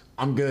this.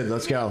 I'm good.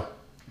 Let's go.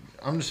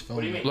 I'm just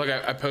What do you filming. mean?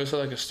 Look, I posted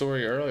like a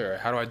story earlier.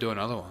 How do I do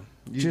another one?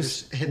 You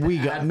Just hit the we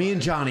got add me and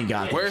button. Johnny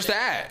got this. Where's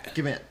that?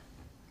 Give me it.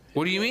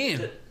 What do you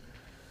mean?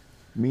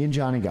 Me and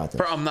Johnny got this.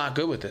 Bro, I'm not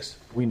good with this.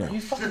 We know. Are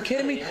you fucking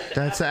kidding me?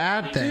 That's the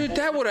ad thing. Dude,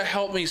 that would have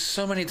helped me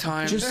so many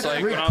times. Just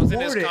like when I record was in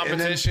this it and then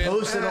competition.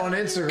 post it on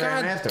Instagram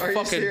God, after. Are you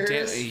fucking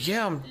serious?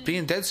 yeah, I'm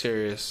being dead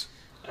serious.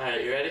 All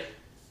right, you ready?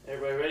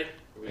 Everybody ready?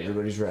 Here we go.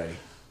 Everybody's ready.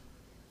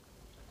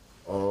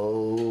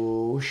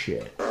 Oh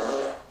shit.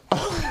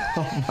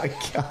 Oh my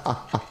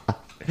god.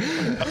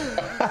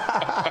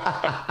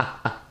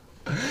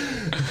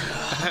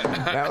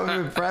 That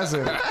was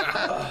impressive.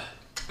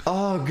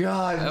 Oh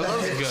god. That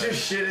was Matt good.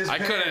 just shit his I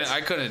pants.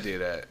 couldn't do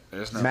that.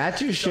 There's no. Matt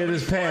just shit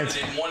his pants.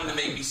 And wanted to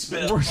make me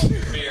spit up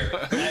fucking beer.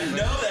 I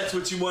know that's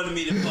what you wanted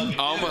me to fucking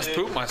I almost do.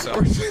 pooped myself.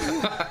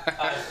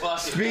 I fucking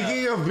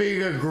Speaking of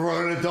being a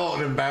grown adult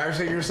and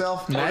embarrassing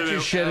yourself, Matt would've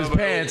just been- shit his that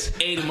would've pants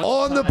Aiden,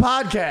 on the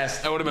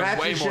podcast. That would've been Matt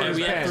way just more shit his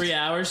We have pants. 3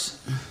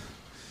 hours.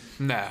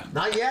 Nah.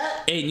 Not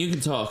yet. Aiden, you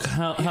can talk.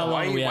 How long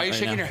Why are we at are you right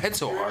shaking now? your head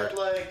so We're hard? at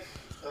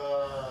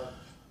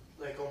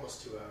like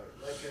almost 2 hours.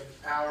 Like an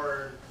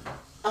hour.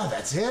 Oh,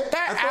 that's it.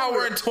 That I thought hour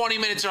we and 20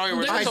 minutes earlier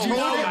was There's such a no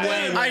lie.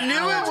 way we're I an knew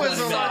hour it was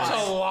and 20 a lie. minutes.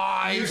 Such a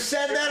lie. You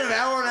said that an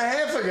hour and a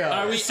half ago.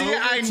 Are we See, over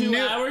I 2 knew.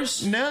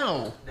 hours?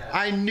 No,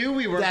 I knew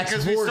we were That's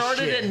because we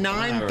started horseshit.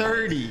 at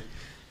 9:30.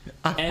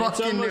 I And it's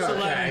fucking almost knew.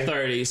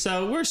 11:30,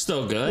 so we're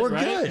still good. We're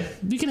right? good.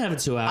 You can have a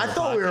 2 hour. I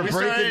thought we were We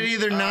started at breaking.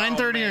 either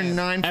 9:30 or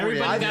 9:40.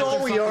 Everybody I got thought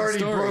their we fucking already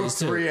broke stories,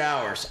 too. 3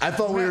 hours. I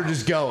thought we were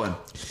just going.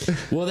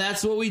 Well,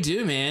 that's what we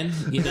do, man.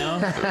 You know,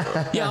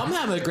 yeah, I'm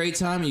having a great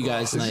time, you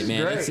guys tonight,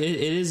 man. great. It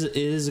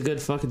is a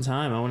good fucking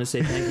time. I want to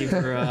say thank you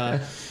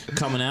for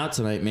coming out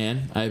tonight,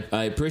 man.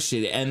 I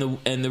appreciate it,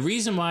 and the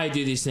reason why I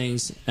do these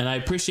things, and I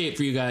appreciate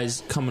for you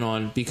guys coming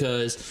on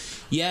because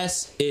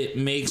yes, it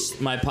makes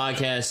my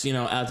podcast,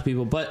 out to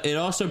people, but it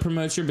also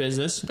promotes your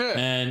business. Yeah.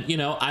 And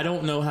I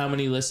don't know how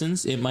many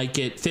listens. It might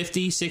get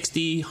 50,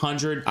 60,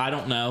 100. I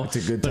don't know. It's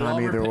a good But it time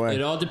all either way.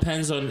 It all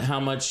depends on how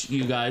much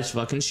you guys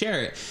fucking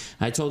share it.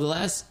 I told the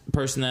last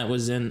person that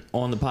was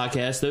on the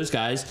podcast, those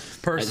guys,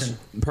 Person.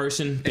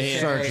 band.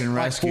 Search and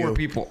like rescue. 4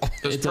 people.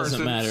 It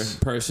doesn't matter.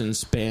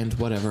 Persons, band,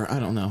 whatever. I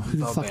don't know. Who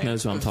the fuck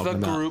knows what I'm talking The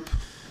about? group.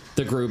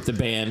 The group, the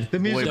band. The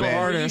musical band. The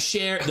more you artist.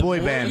 share, the Boy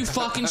more band. you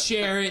fucking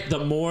share it, the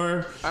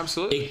more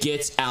Absolutely. it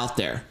gets out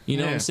there. You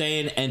know what Yeah. I'm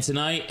saying? And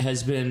tonight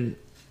has been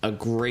a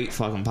great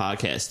fucking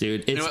podcast,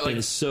 dude. It's You know what, been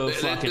like, so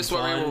fucking this is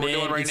what fun, we're man.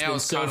 doing right It's now been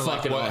is so kind of like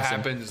fucking what awesome.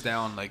 happens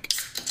down like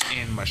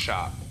in my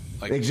shop.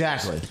 Like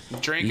Exactly.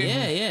 drinking.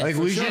 Yeah, yeah. Like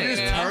for we sure. should just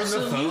turn the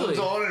Absolutely. phones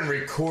on and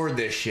record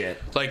this shit.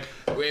 Like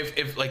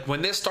if like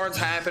when this starts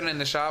happening in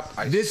the shop,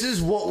 This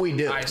is what we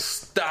do. I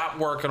stop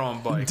working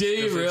on bikes. Do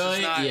you Because it's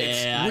really? not-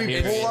 it's- Yeah. I We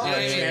hear pull you. up Yeah,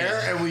 a yeah,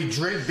 chair and we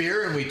drink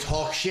beer and we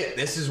talk shit.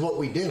 This is what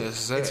we do. This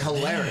is it. It's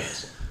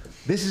hilarious.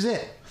 This is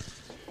it.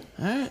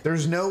 All right.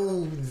 There's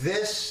no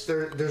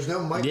there's no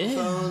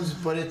microphones,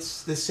 but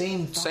it's the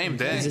same fucking Same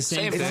thing. It's the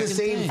same It's the fucking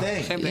same thing.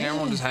 thing. Same thing. Yeah.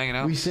 Everyone just hanging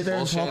out. We sit there and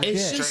bullshit, talk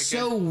It's shit. just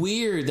drinking. so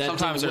weird that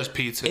Sometimes there's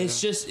pizza.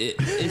 It's just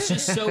it's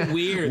just so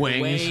weird.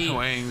 Wings. The way,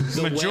 Wings.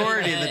 the way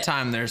Majority of the that-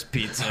 time, there's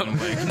pizza and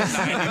wings.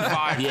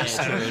 95% Yeah, of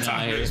true, the no, I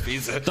time hear there's you.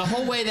 pizza. The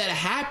whole way that it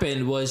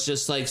happened was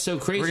just like so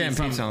crazy. We're getting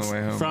from, pizza on the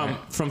way home, From right?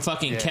 from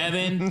fucking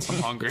Kevin,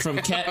 hungry. from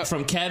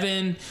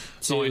Kevin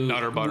to only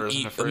Nutter Butters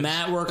in the fridge.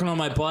 Matt working on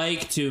my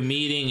bike to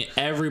meeting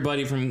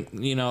everybody from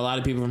a lot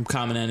of people from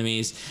Common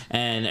Enemies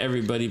and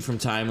everybody from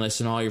Timeless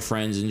and all your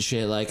friends and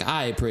shit. Like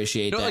I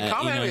appreciate No, that. like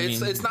comment, you know what I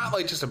it's mean? it's not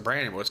like just a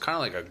brand anymore. It's kind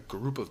of like a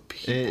group of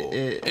people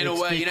It- in a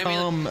it's way. You know what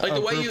I mean? become Like the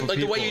a way group you of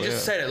the way you people,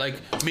 just yeah. said it,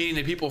 like meeting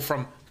the people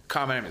from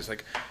Common Enemies.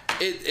 Like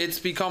it's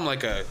become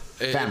like a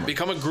Family.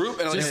 become a group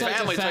and like Just a like a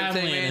family type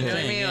thing, family man. and You know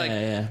a what I mean? thing, Like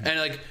yeah. and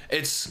like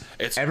it's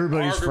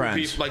Everybody's our group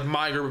friends. Of people, like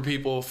my group of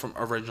people from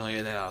originally,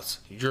 and then now it's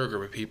your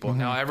group of people.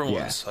 Now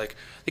everyone's like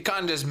they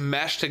kind of just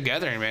mesh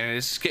together, man. And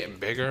it's just getting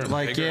bigger and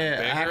Like, bigger. yeah, and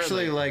bigger.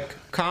 actually, like,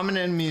 Common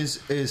Enemies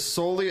is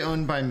solely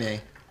owned by me.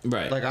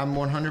 Right. Like, I'm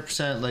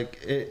 100%, like,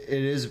 it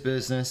is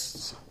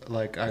business.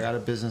 Like, I got a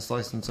business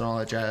license and all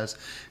that jazz.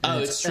 And Oh,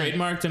 it's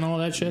trademarked and all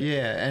that shit.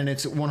 Yeah, and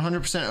it's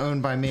 100%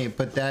 owned by me,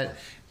 but that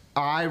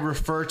I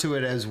refer to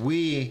it as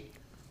we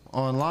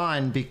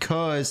online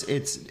because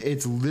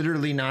it's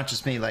literally not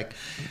just me. Like,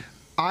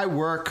 I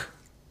work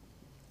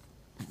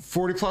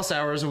 40 plus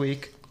hours a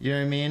week. You know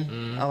what I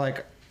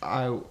mean?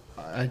 I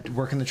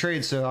work in the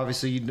trade, so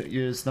obviously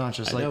it's not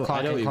just I like know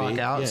clock what in, you clock mean,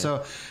 out.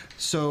 yeah.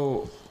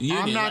 So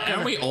Union. I'm not Aren't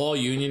gonna. we all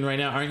union right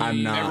now? Aren't you? I'm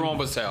union? not. everyone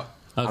but Sal.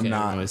 Okay, I'm not.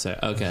 everyone would say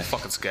okay.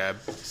 Fucking scab.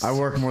 I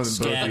work more than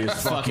both of you. Yeah,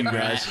 Fuck you fucking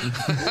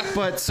guys.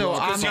 But so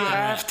I'm You not.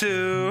 have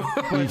to.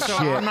 So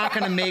Shit. I'm not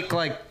gonna make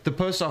like the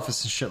post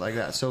office and shit like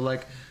that. So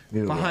like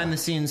Neither will I. behind the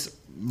scenes,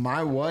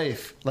 my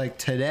wife, like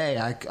today,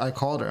 I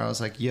called her. I was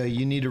like, "Yo,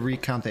 you need to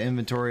recount the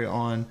inventory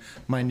on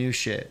my new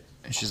shit."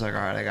 And she's like, "All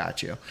right, I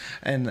got you."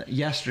 And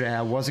yesterday,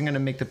 I wasn't gonna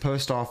make the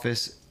post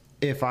office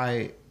if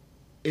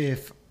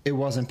it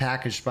wasn't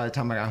packaged by the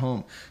time I got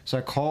home. So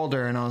I called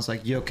her and I was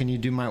like, "Yo, can you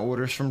do my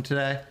orders from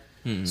today?"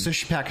 So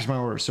she packaged my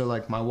orders. So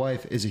like my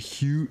wife is a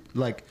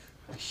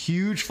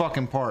huge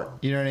fucking part.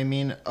 You know what I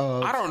mean?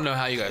 I don't know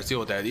how you guys deal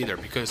with that either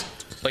because,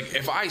 like,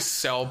 if I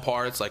sell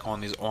parts like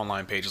on these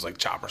online pages like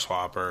Chopper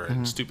Swapper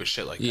and stupid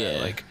shit like Yeah.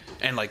 that, like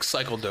and like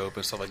Cycle Dope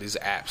and stuff like these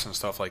apps and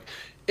stuff, like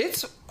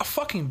it's a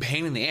fucking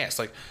pain in the ass.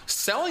 Like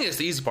selling is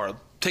the easy part.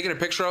 Taking a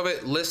picture of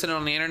it, listing it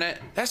on the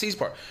internet, that's the easy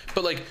part.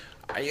 But like,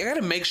 I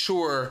gotta make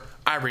sure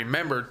I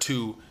remember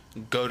to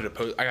go to the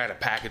post. I gotta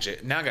package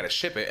it. Now I gotta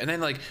ship it. And then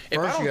like, if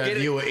I First, don't you gotta get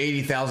deal it, with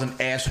 80,000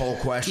 asshole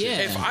questions Yeah.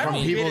 if I from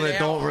don't people get it that out,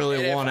 don't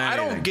really if want I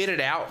anything. don't get it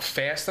out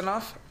fast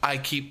enough, I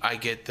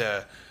get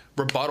the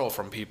rebuttal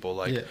from people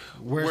like, Yeah.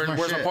 Where's my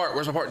where's my shit? part?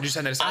 Where's my part? Did you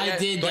send it? I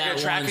did like that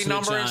a tracking once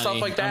number with and stuff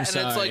Johnny. like that. I'm and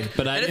sorry, it's like,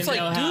 but I and didn't it's like,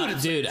 know how,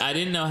 dude, I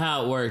didn't know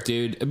how it worked,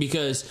 dude,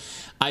 because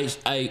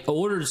I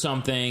ordered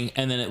something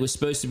and then it was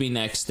supposed to be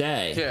next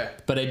day. Yeah.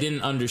 But I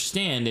didn't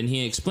understand, and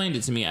he explained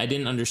it to me. I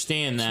didn't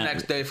understand that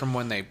next day from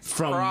when they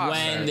from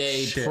process. when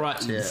they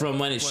Shipped, yeah. from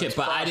when it shipped, it's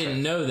but I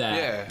didn't processed. know that.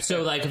 Yeah.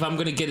 So like, if I'm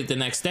gonna get it the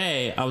next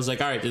day, I was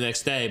like, all right, the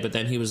next day. But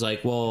then he was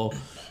like, well,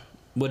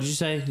 What did you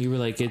say? You were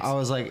like, I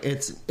was like,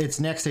 it's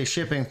next day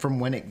shipping from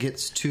when it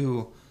gets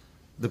to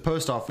the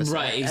post office.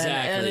 Right,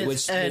 exactly,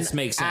 which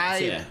makes sense.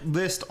 I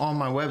list on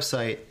my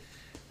website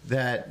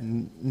that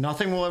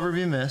nothing will ever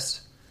be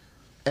missed,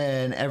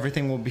 and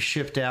everything will be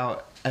shipped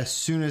out as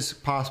soon as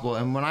possible.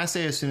 And when I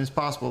say as soon as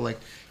possible, like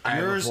I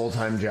yours, have a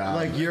full-time job.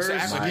 like yours,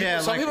 Exactly. yeah.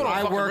 Some like people don't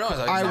I fucking work, realize,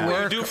 like, I what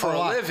work you do for a a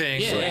lot.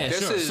 living. Yeah, So, like, yeah, this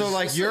sure. is, So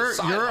like this your is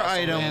a side hustle,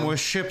 item man. was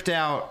shipped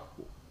out.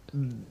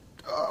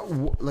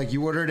 Like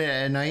you ordered it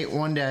at night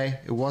one day,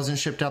 it wasn't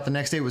shipped out the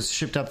next day. It was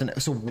shipped out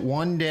so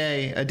one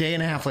day, a day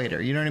and a half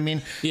later. You know what I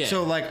mean? Yeah.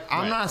 So like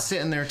I'm not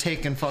sitting there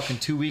taking fucking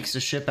 2 weeks to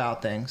ship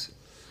out things.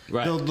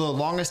 right. The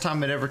longest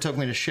time it ever took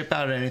me to ship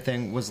out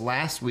anything was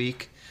last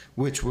week,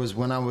 which was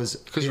when I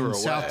was you in were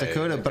South away.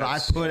 Dakota. But I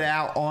That's- put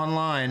out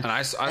online, And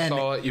I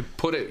saw it. You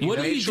put it. You What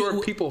do made you sure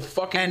do- people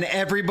fucking and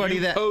everybody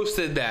you that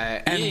posted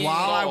that. and Yeah,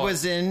 while I saw it.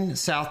 was in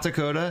South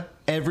Dakota,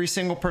 every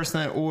single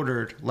person that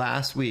ordered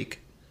last week,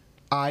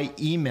 I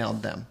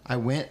emailed them. I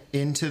went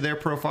into their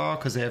profile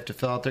because they have to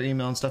fill out their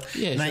email and stuff.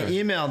 Yeah, and I sure.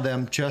 emailed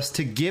them just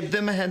to give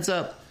them a heads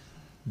up.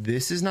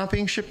 This is not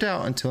being shipped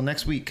out until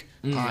next week.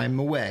 I'm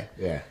away.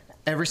 Yeah.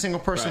 Every single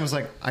person Right. was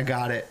like, I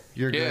got it.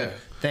 You're Yeah. good.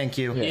 Thank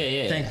you.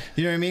 Yeah.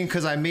 You know what I mean?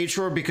 Because I made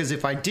sure, because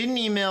if I didn't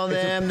email It's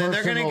a them, then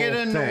they're going to get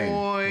personal thing.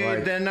 annoyed.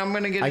 Like, Then I'm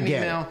going to get I an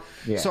get it. email.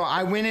 Yeah. So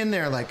I went in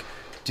there like,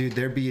 dude,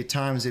 there'd be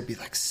times it'd be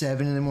like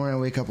 7 in the morning. I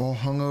wake up all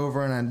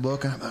hungover and I'd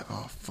look and I'm like,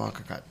 oh,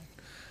 fuck, I got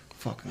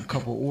fucking a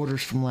couple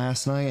orders from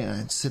last night. And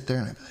I'd sit there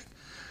and I'd be like,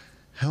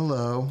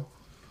 hello.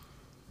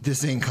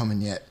 This ain't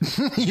coming yet.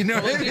 You know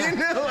what I mean?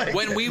 Like,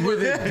 When we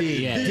were Yeah.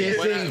 This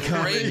when ain't I-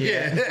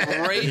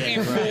 coming right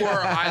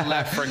before I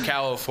left for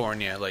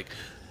California, like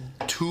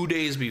 2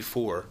 days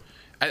before,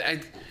 I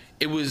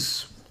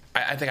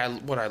think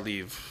I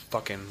leave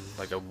fucking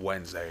like a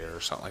Wednesday or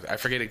something like that. I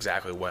forget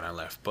exactly when I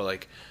left, but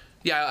like,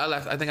 yeah, I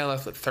left. I think I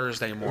left like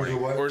Thursday morning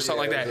or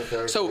something like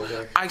that. So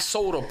I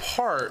sold a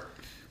part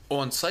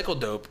on Cycle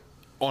Dope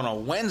on a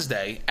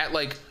Wednesday at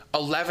like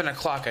 11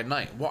 o'clock at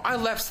night. Well, I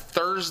left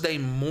Thursday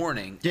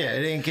morning. yeah,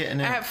 it ain't getting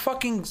out.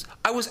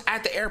 I was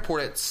at the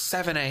airport at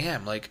 7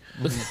 a.m. Like,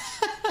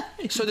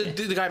 so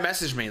the guy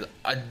messaged me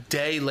a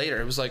day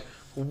later. It was like,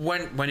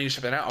 when are you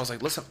shipping it out? I was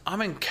like, listen,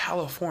 I'm in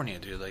California,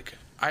 dude. Like,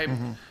 I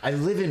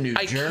live in New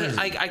I Jersey.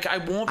 can't. I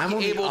won't I'm on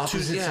be the able to.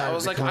 opposite Yeah, side I of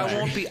was the like, I country.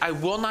 won't be. I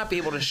will not be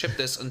able to ship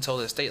this until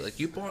this date. Like,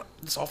 you bought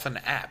this off an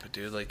app,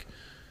 dude. Like,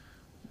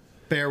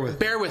 Bear with me.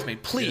 bear with me,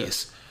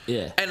 please.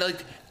 Yeah. And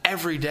like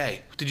every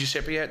day, did you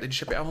ship it yet? Did you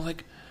ship it? I'm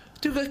like,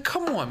 dude, like,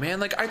 come on, man.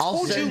 Like, I I'll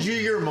told send you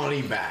your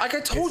money back. Like, I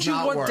told It's you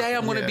not what day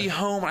I'm going to yeah. be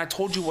home, and I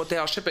told you what day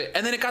I'll ship it.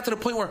 And then it got to the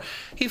point where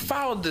he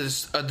filed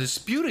a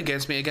dispute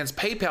against me against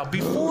PayPal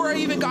before I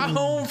even got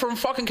home from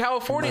fucking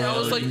California. I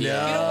was like, you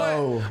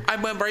know what? I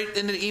went right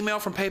into the email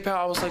from PayPal.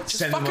 I was like, just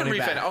Send the fucking money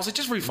refund back. it. I was like,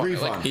 just refund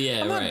it. Like, Refund.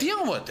 Yeah, I'm not right.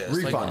 dealing with this.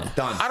 Refund. Like,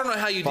 Done. I don't know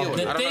how you deal with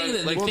it. The I don't thing know,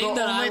 that, like, the thing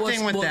that I only was,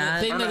 thing with well, that-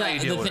 the thing I don't know that how I, you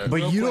deal the with thing, it. But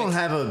real you quick, don't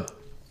have a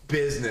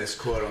business,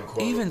 quote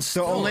unquote. even The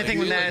still, only like, thing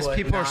with that is like,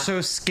 people are not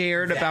so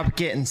scared about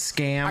getting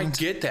scammed. I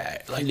get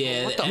that. Like,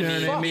 Yeah, what the you know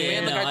fuck, what I mean?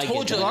 man? Like, No, I I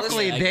told get you. that.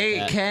 Luckily, I get they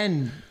that.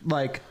 can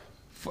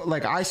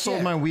like I sold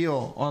Yeah. my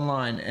wheel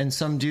online, and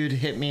some dude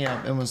hit me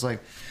up and was like,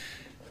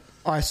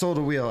 oh, "I sold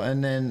a wheel,"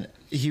 and then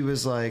he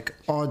was like,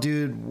 "Oh,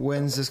 dude,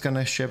 when's this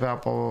gonna ship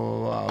out?" Blah blah blah.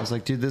 blah. I was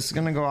like, "Dude, this is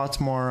gonna go out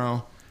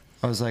tomorrow."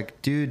 I was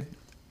like, "Dude,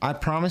 I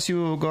promise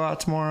you it will go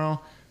out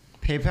tomorrow.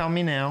 PayPal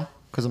me now."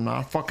 Because I'm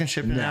not fucking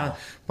shipping it No. out,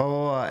 blah, blah,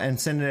 blah, and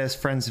send it as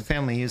friends and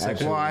family. He's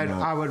like, well, Absolutely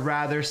not. I would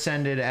rather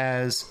send it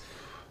as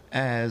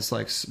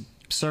like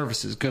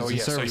services, goods Oh and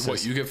yeah. So services.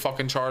 what? You get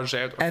fucking charged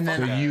at? And then-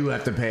 So you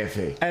have to pay a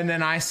fee. And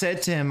then I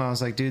said to him, I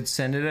was like, dude,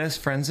 send it as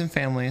friends and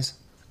families.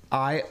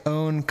 I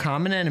own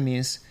common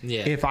enemies.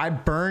 Yeah. If I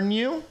burn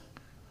you,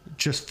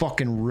 just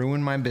fucking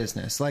ruin my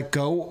business. Like,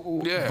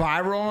 go Yeah.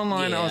 viral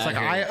online. Yeah, I was like, I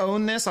hear I you.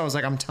 own this. I was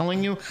like, I'm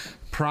telling you,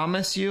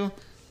 promise you,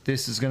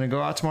 this is going to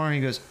go out tomorrow.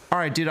 He goes, all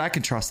right, dude, I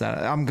can trust that.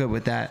 I'm good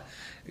with that.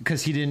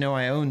 Because he didn't know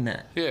I owned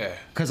that. Yeah.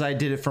 Because I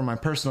did it from my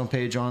personal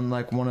page on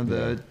like one of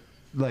the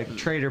like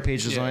trader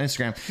pages Yeah. on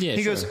Instagram. Yeah,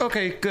 he goes, sure.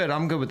 okay, good.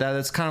 I'm good with that.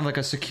 That's kind of like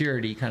a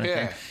security kind of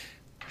Yeah. thing.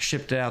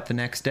 Shipped it out the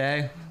next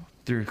day.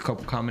 Threw a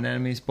couple common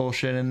enemies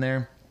bullshit in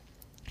there.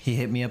 He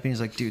hit me up and he's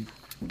like, dude,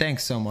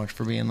 thanks so much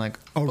for being like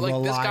a But like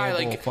reliable this guy,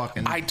 like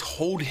fucking. I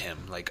told him,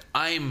 like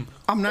I'm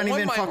not on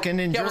even fucking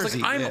in I was Jersey,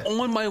 like, I'm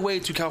yeah. on my way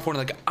to California.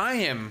 Like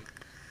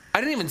I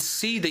didn't even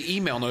see the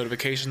email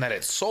notification that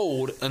it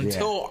sold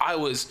until I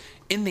was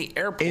in the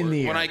airport In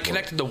the when I airport.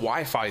 connected the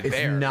Wi-Fi It's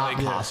there. not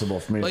Like, possible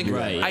for me to Like do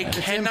Right. that. I It's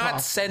cannot impossible.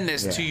 send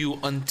this to Yeah. you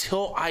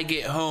until I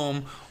get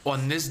home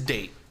on this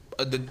date,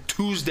 the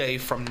Tuesday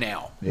from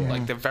now, Yeah.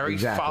 like the very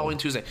Exactly. following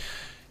Tuesday,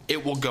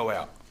 it will go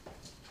out.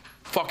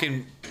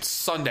 Fucking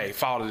Sunday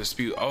filed a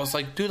dispute. I was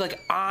like, dude, like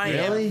I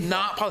Really? am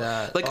not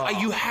like Oh.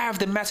 you have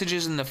the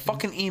messages and the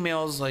fucking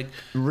emails. Like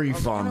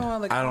Refund. you know,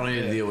 like, I don't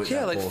need to deal with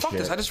yeah, that like fuck bullshit.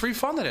 this. I just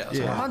refunded it. I was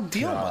like, Yeah. I'm not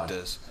dealing God. with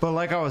this. But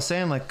like I was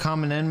saying, like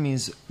common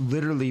enemies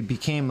literally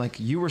became, like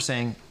you were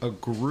saying, a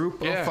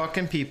group Yeah. of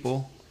fucking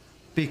people,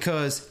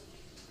 because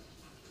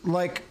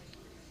like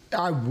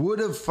I would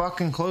have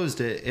fucking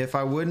closed it if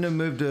I wouldn't have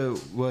moved to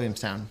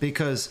Williamstown,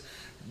 because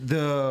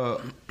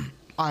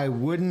I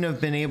wouldn't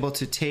have been able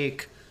to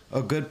take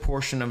a good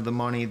portion of the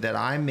money that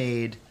I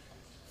made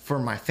for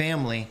my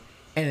family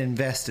and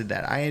invested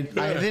that.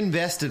 I've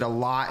invested a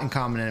lot in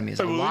Common Enemies.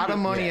 A lot of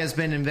money has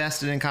been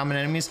invested in Common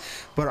Enemies,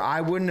 but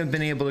I wouldn't have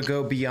been able to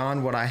go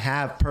beyond what I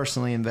have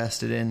personally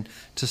invested in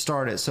to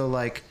start it. So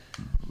like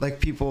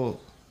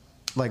people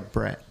like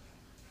Brett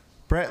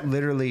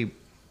literally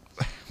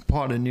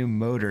bought a new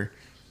motor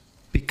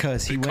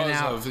because he went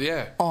out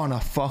on a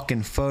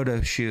fucking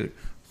photo shoot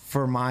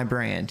for my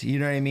brand. You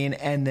know what I mean?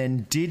 And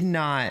then did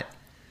not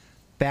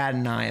bat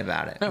an eye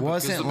about it. No,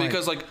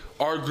 because like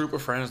our group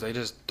of friends, they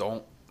just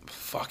don't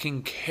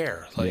fucking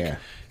care. Like,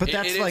 but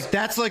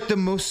that's like the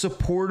most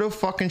supportive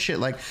fucking shit.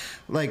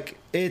 Like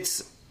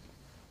it's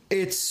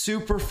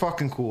super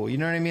fucking cool. You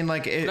know what I mean?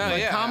 Like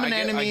Common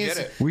Enemies. I get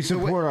it. We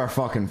support our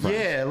fucking friends.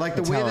 Yeah, like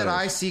the way that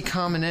I see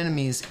Common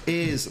Enemies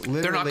is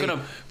literally they're not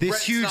gonna,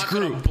 this huge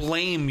group. Gonna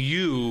blame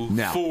you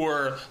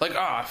for like,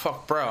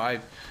 fuck, bro.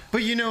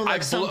 But you know,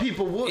 like some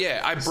people would.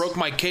 Yeah, I broke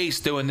my case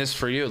doing this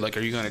for you. Like, are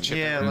you going to chip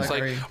in? It's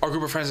like our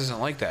group of friends isn't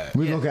like that.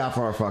 We look out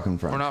for our fucking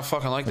friends. We're not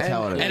fucking like that.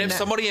 And if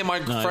somebody in my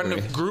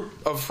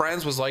group of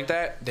friends was like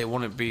that, they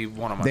wouldn't be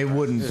one of my friends. They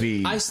wouldn't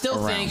be. I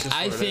still think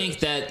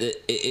that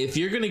if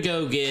you're going to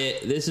go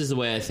get, this is the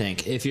way I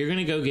think, if you're going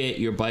to go get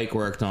your bike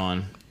worked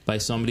on by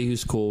somebody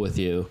who's cool with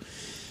you,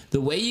 the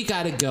way you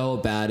got to go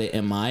about it,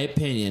 in my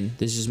opinion,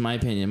 this is my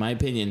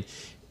opinion,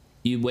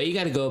 the way you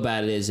got to go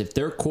about it is if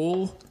they're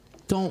cool,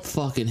 don't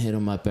fucking hit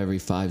them up every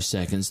 5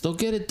 seconds. They'll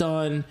get it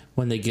done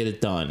when they get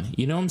it done.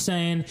 You know what I'm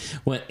saying?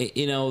 When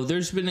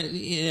there's been,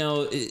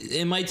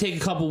 it might take a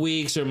couple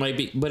weeks or it might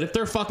be, but if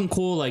they're fucking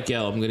cool, like,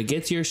 yo, I'm gonna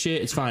get to your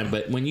shit, it's fine.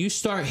 But when you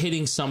start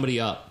hitting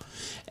somebody up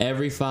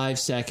every 5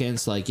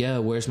 seconds, like, yeah,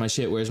 where's my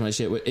shit?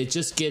 It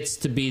just gets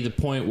to be the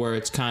point where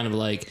it's kind of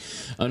like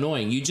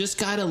annoying. You just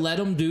gotta let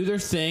them do their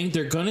thing.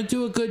 They're gonna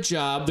do a good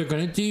job. They're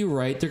gonna do you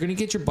right. They're gonna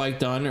get your bike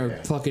done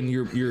or fucking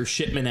your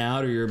shipment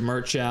out or your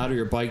merch out or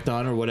your bike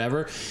done or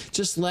whatever.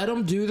 Just let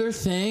them do their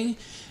thing.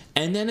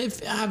 And then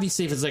if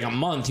it's like a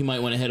month, you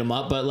might want to hit them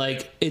up, but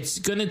like it's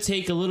gonna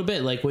take a little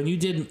bit. Like when you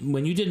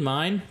did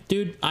mine,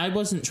 dude, I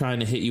wasn't trying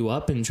to hit you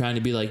up and trying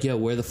to be like, yo,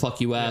 where the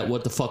fuck you at?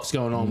 What the fuck's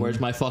going on?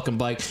 Where's my fucking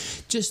bike?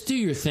 Just do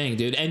your thing,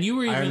 dude. And you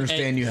were even, I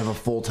understand you have a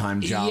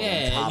full-time job.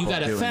 Yeah, you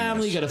got a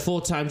family, you got a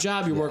full-time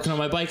job, you're working on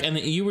my bike, and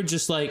you were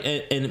just like,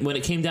 and when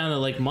it came down to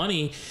like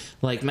money,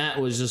 like Matt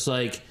was just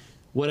like,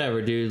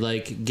 whatever, dude,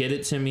 like get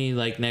it to me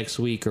like next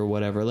week or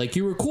whatever. Like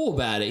you were cool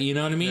about it, you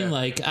know what I mean? Yeah.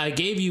 Like I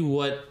gave you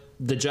what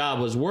the job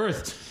was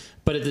worth,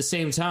 but at the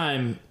same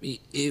time,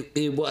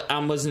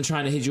 I wasn't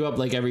trying to hit you up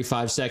like every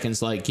 5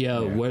 seconds, like,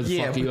 yo, where the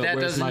fuck are you at?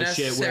 Where's my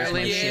shit? Where's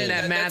my shit?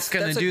 That Matt's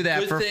gonna do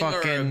that for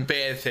fucking or a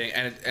bad thing,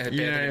 and a bad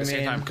thing at the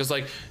same time. Because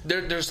like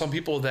there's some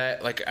people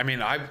that like, I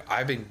mean,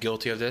 I've been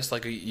guilty of this.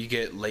 Like you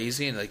get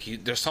lazy and like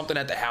there's something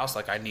at the house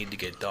like I need to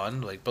get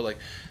done. Like, but like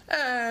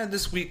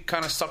this week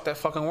kind of sucked at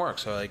fucking work.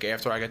 So like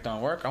after I get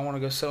done work, I want to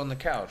go sit on the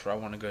couch or I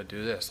want to go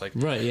do this. Like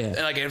right, yeah.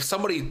 And like if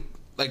somebody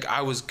like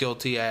I was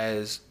guilty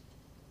as.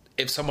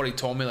 If somebody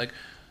told me like,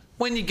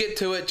 when you get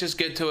to it, just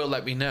get to it.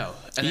 Let me know.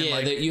 And then,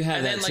 like, you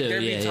have that too.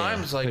 There'd be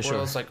times like where I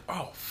was like,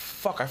 oh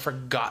fuck, I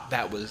forgot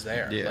that was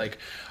there. Yeah. Like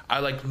I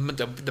like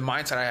the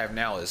mindset I have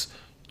now is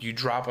you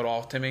drop it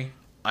off to me,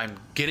 I'm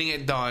getting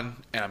it done,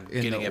 and I'm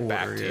getting it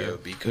back to you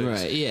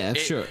because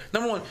sure.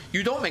 Number one,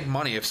 you don't make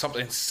money if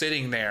something's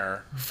sitting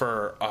there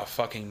for a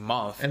fucking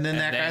month, and then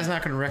that guy's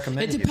not going to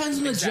recommend. It depends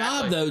on the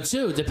job though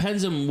too. It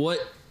depends on what.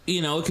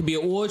 You know, it could be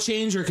an oil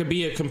change or it could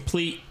be a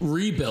complete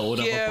rebuild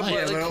of a bike.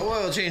 Yeah, but an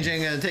oil change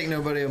ain't gonna take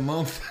nobody a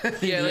month.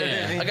 Like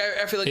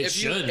I feel like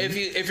if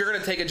you're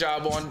gonna take a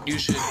job on, you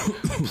should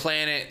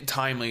plan it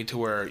timely to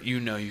where you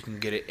know you can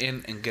get it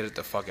in and get it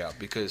the fuck out.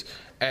 Because,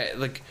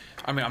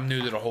 I'm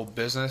new to the whole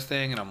business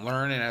thing and I'm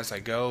learning as I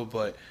go.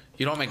 But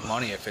you don't make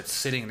money if it's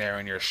sitting there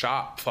in your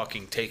shop,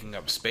 fucking taking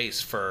up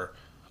space for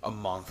a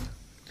month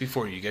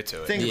before you get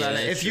to it. Think about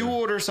it. If you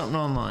order something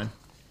online.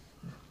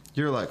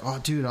 You're like, oh,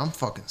 dude, I'm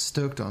fucking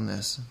stoked on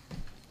this.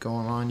 Go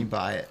online, you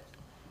buy it.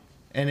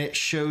 And it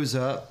shows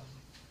up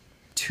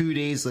 2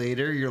 days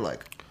later. You're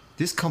like,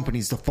 this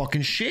company's the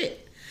fucking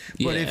shit.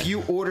 Yeah. But if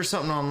you order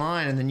something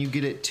online and then you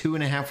get it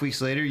 2.5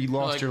 weeks later, you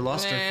lost your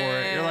luster for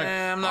it. You're like,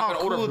 I'm not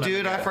gonna order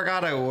dude, I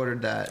forgot I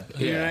ordered that.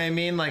 You know what I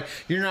mean? Like,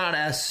 you're not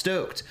as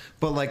stoked.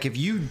 But like, if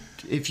you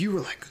were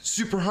like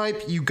super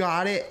hype, you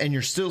got it, and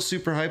you're still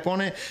super hype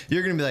on it,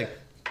 you're gonna be like,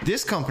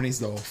 this company's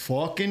the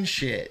fucking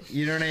shit.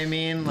 You know what I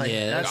mean? Like,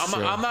 that's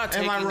true. I'm not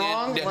taking Am I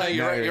wrong? No,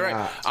 you're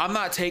right. I'm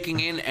not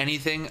taking in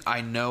anything I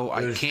know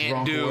I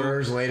can't do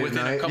within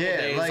a couple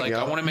days. Like,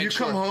 I want to make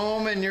sure. You come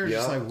home and you're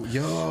just like,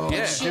 yo,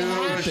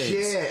 dude,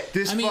 shit.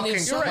 This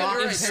fucking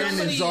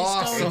content is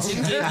awesome. Going to give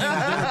you their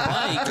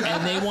bike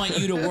and they want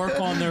you to work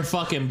on their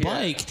fucking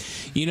bike.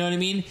 You know what I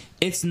mean?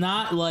 It's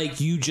not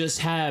like you just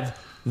have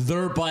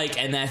their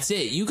bike and that's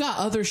it. You got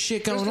other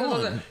shit going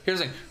on. Here's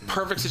the thing.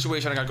 Perfect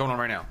situation I got going on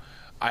right now.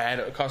 I had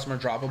a customer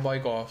drop a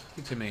bike off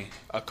to me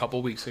a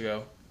couple weeks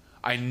ago.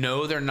 I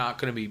know they're not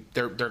going to be.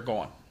 They're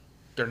gone.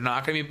 They're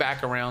not going to be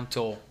back around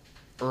till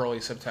early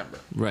September.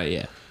 Right.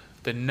 Yeah.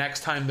 The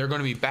next time they're going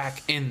to be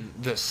back in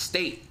the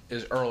state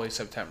is early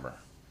September.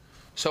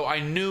 So I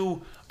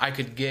knew I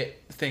could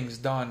get things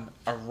done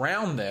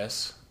around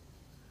this.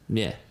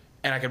 Yeah.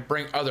 And I could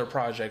bring other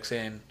projects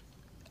in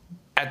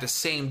at the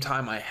same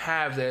time I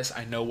have this.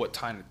 I know what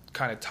kind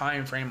of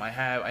time frame I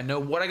have. I know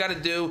what I got to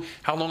do,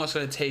 how long it's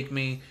going to take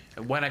me,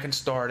 and when I can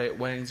start it,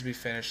 when it needs to be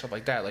finished, stuff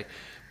like that. Like,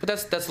 but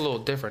that's a little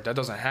different. That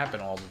doesn't happen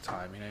all the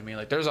time. You know what I mean?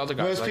 Like, there's other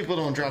guys. Most people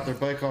don't drop their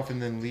bike off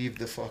and then leave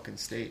the fucking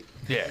state.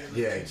 Yeah.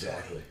 Yeah,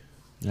 exactly.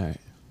 All right.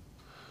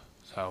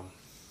 So,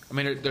 I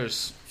mean,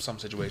 there's some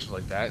situations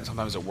like that, and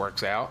sometimes it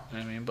works out. You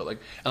know what I mean? But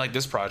like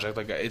this project,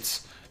 like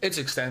it's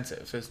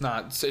extensive. It's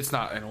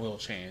not an oil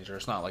change, or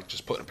it's not like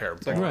just putting a pair of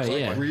balls. Right,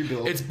 yeah.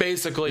 Rebuild. It's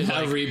basically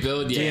A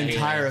rebuild. Yeah. The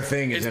entire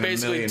thing is It's in a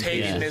basically million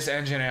taking pieces. this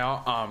engine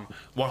out,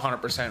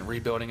 100%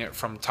 rebuilding it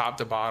from top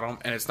to bottom,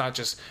 and it's not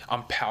just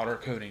I'm powder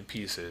coating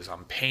pieces,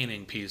 I'm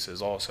painting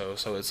pieces also.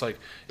 So it's like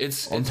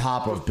it's On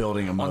top of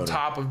building a motor. on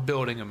top of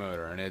building a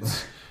motor, and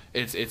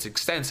it's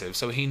extensive.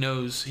 So he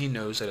knows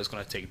that it's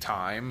going to take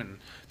time, and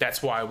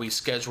that's why we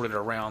scheduled it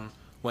around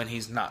when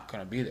he's not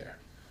going to be there.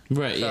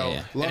 Right. So,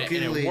 Yeah. Yeah. and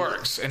it Luckily-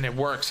 works, and it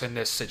works in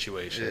this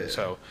situation. Yeah.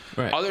 So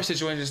Right. other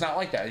situations, it's not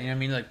like that. You know what I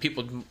mean? Like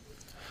people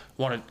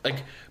want to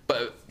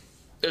but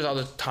there's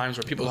other times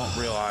where people don't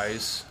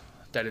realize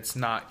that it's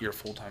not your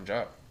full-time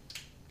job.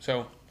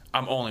 So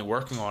I'm only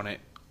working on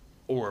it,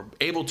 or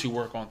able to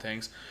work on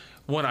things,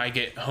 when I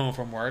get home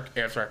from work,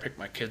 after I pick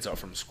my kids up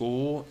from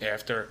school,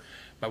 after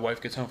my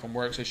wife gets home from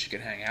work, so she can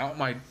hang out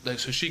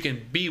so she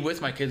can be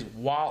with my kids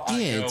while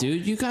I Yeah, go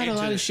dude, you got a into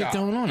lot the of shit shop.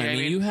 going on. You know I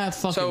what mean, you have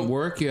fucking So-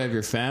 work, you have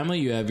your family,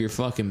 you have your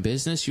fucking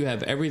business, you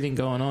have everything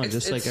going on,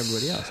 just like it's-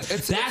 everybody else.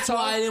 it's That's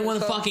why I didn't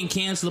want to tough. fucking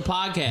cancel the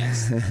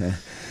podcast.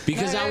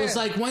 Because I was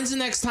like, when's the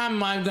next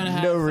time I'm going to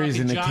have No fucking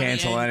reason to Johnny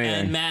cancel anything.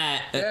 and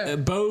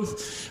Matt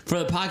both for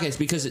the podcast?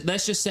 Because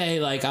let's just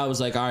say, like, I was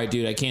like, all right,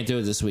 dude, I can't do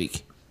it this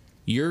week.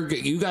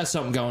 You got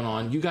something going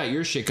on. You got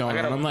your shit going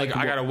on. I'm like,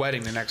 I got a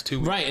wedding the next 2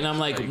 weeks. right, and I'm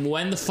like,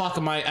 when the fuck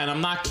am I? And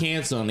I'm not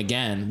canceling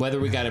again. Whether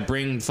we got to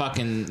bring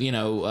fucking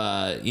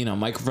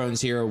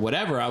microphones here or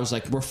whatever. I was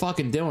like, we're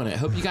fucking doing it.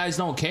 Hope you guys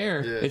don't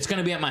care. Yeah. It's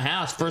gonna be at my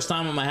house. First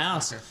time at my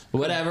house.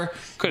 Whatever.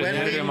 Could have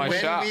done it in my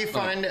shop. we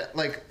find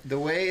like the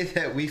way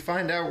that we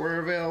find out we're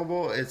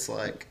available, it's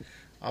like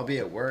I'll be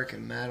at work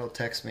and Matt will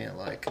text me at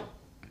like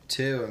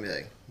 2 and be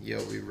like,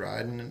 "Yo, we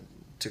riding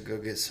to go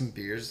get some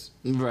beers?"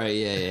 Right.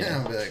 Yeah. And Yeah.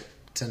 I'll be like,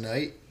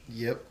 "Tonight?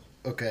 Yep.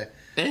 Okay."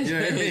 You know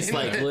what I mean? It's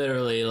like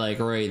literally like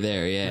right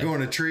there. Yeah.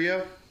 Going to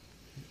Trio?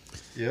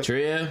 Yep.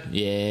 Trio.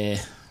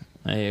 Yeah.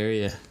 I hear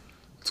you.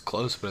 It's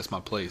close, but it's my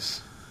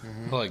place.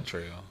 I like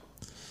Trio.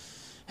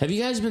 Have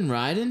you guys been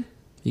riding?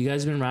 You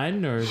guys been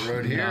riding or?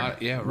 Road here.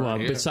 Right Well,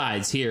 here.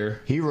 besides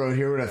here, He rode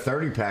here with a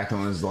 30-pack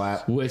on his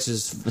lap. which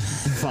is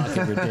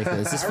fucking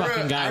ridiculous. This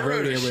fucking guy I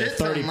rode rode here a with a shit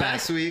ton 30 pack.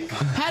 last week.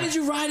 How did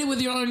you ride it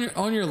with your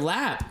on your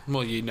lap?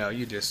 Well, you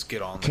just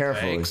get on the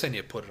Carefully. bags and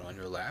you put it on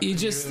your lap. You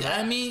just,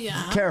 I mean,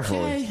 Carefully.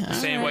 okay, all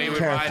Same way you would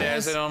Careful. ride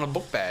as it on a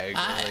book bag.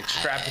 Like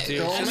strap it to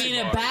your I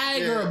mean, a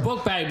bag or a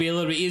book bag would be a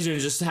little bit easier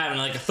than just having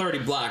like a 30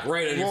 block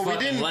right on your Well, we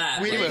fucking didn't-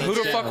 lap. we Like, didn't- Who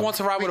the that's fuck it. wants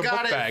to ride We with a got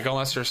book it. bag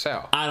unless you're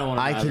Sal? I don't want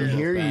to. I can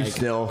hear you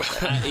still.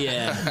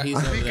 Yeah, he's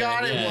over We there,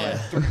 got it, yeah.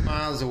 what, 3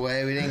 miles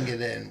away? We didn't get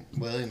it in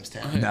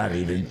Williamstown. Not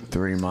even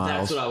 3 That's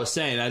miles. what I was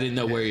saying. I didn't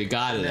know where you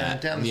got it Yeah,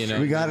 at. down the You know,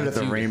 We got it at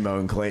the You- Rainbow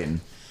in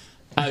Clayton.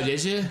 Oh,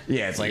 did you?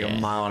 Yeah, it's like Yeah. a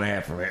mile and a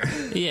half from here.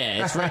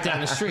 Yeah, it's right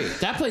down the street.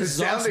 That place It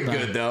is awesome. sounded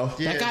good, though.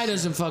 That guy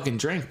doesn't fucking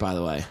drink, by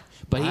the way.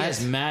 But he What?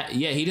 has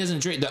Yeah, he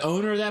doesn't drink. The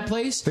owner of that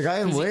place. The guy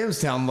in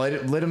Williamstown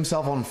lit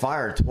himself on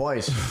fire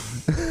twice.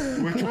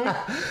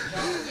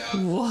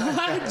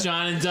 What?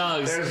 John and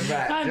Doug's. There's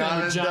Matt. I know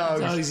John and John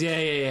and Doug's. Doug's.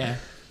 Yeah.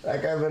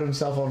 That guy lit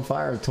himself on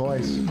fire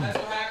twice. That's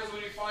what happens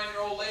when you find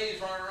your old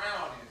ladies running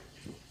around.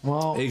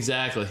 Well,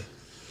 Exactly.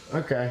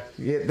 okay.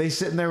 Yeah, they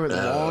sitting there with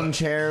lawn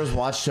chairs,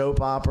 watch soap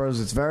operas.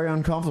 It's very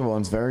uncomfortable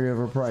and it's very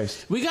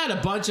overpriced. We got a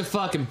bunch of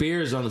fucking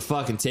beers on the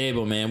fucking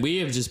table, man. We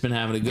have just been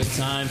having a good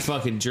time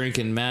fucking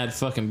drinking mad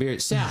fucking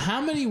beers. Sal,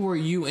 how many were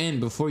you in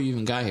before you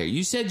even got here?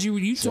 You said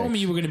you told me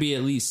you were going to be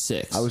at least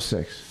 6. I was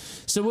 6.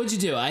 So what'd you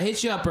do? I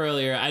hit you up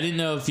earlier. I didn't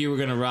know if you were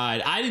going to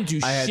ride. I didn't do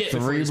I had shit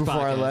 3 this before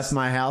I podcast. left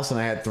my house, and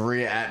I had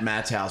 3 at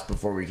Matt's house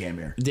before we came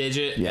here. Did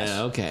you? Yes.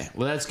 Yeah, okay.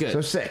 Well, that's good.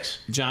 So 6.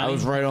 Johnny, I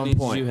was right how on many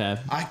point. Did you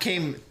have? I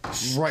came Right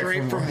straight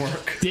from from work.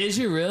 work. Did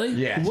you really?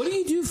 Yes. What do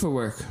you do for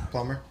work?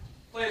 Plumber.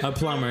 A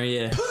plumber,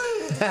 yeah.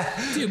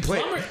 Dude,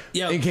 plumber.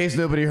 Yo, In case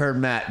nobody heard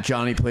Matt,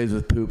 Johnny plays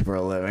with poop for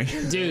a living.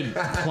 dude,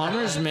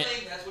 plumbers make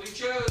That's what he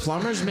chose.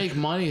 plumbers make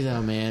money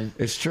though, man.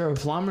 It's true.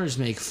 Plumbers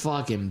make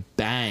fucking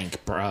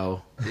bank,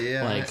 bro.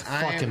 Yeah, Like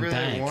I ain't fucking really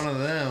bank. one of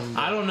them.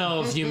 I don't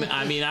know if you.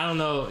 I mean, I don't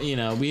know. You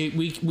know, we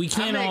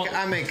can't all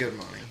I make good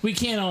money. we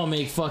can't all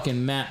make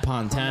fucking Matt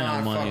Pontano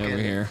I'm not money over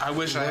fucking- here. I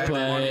wish I had But-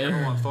 the money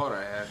everyone thought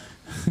I had.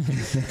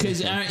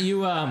 Because aren't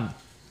you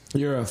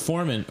you're a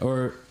foreman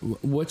or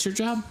what's your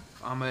job?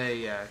 I'm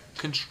a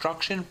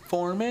construction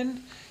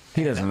foreman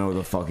He doesn't know what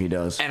the fuck he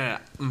does. and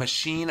a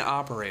machine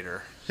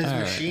operator. His All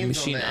right, machine's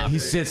machine on the op- He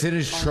end. sits in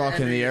his truck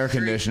in the air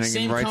conditioning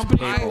Same and writes company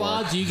for a paperwork.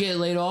 while. Do you get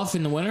laid off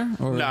in the winter?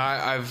 Or? No,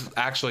 I've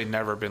actually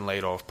never been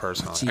laid off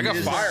personally. I got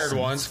Jesus. fired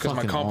once because my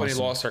Fucking company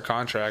awesome. lost their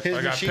contract. His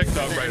I got machine's picked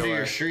on up the right end of away.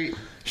 your street.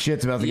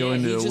 Shit's about to go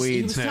into the he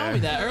weeds. was telling me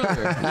that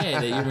earlier. Yeah,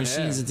 that your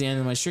machine's at the end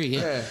of my street.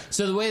 Yeah.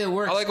 So the way that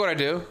works, I like what I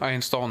do. I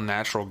install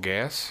natural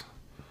gas.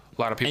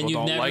 A lot of people and you've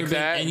don't never like been,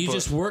 that. and you but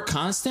just work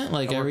constant,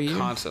 like I every work year.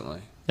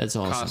 constantly. That's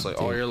awesome. Constantly,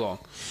 dude. all year long.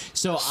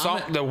 So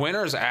The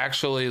winters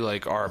actually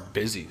like are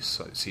busy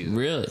season.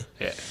 really,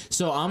 Yeah.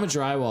 so I'm a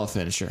drywall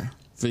finisher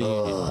for the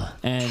union,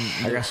 and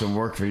I got some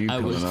work for you I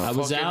coming was up.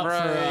 Fucking out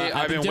right. for.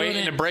 I've been doing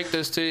waiting it. to break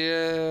this to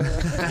you.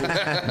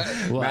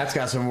 What? Matt's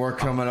got some work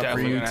coming up for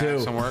Definitely you gonna have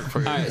too. some work for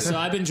you. All right, so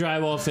I've been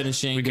drywall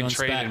finishing, We can doing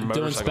trade in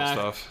motorcycle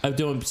stuff. I'm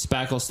doing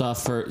spackle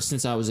stuff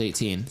since I was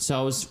 18. So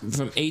I was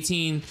from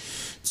 18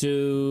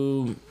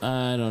 to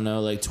I don't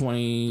know, like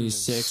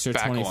 26 or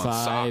Spackle on 25.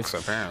 socks,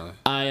 apparently.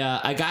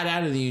 I got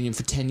out of the union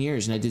for 10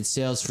 years, and I did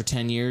sales for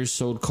 10 years,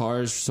 sold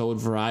cars, sold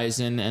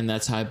Verizon, and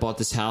that's how I bought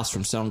this house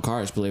from selling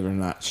cars, believe it or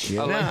not.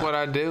 I like what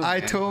I do. I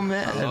man. told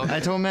Matt. love I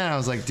it. told Matt. I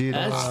was like, dude,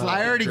 That's I fucking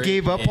already great,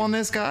 gave up man. on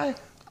this guy.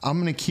 I'm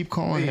gonna keep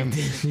calling him.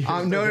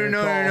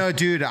 No,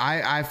 dude.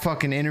 I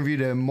fucking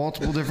interviewed at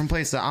multiple different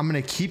places. I'm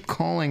gonna keep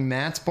calling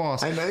Matt's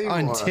boss I know you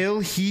until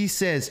he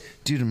says,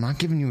 "Dude, I'm not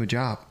giving you a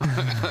job."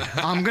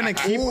 I'm gonna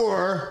keep.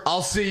 Or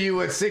I'll see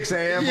you at 6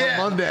 a.m.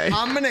 Yeah, on Monday.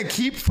 I'm gonna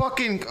keep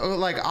fucking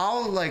like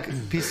I'll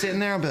like be sitting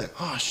there. I'll be like,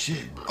 "Oh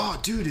shit, oh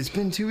dude, it's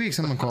been 2 weeks."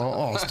 I'm gonna call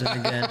Austin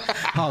again.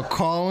 I'll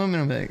call him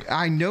and I'm like,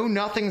 I know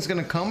nothing's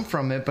gonna come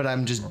from it, but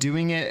I'm just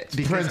doing it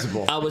because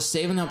Principle. I was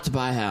saving up to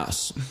buy a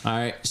house. All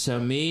right, so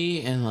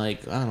me and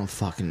like I don't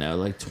fucking know,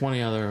 like 20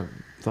 other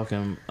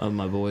fucking of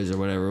my boys or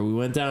whatever. We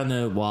went down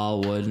to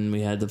Wildwood and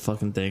we had the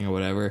fucking thing or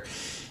whatever.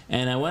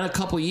 And I went a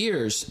couple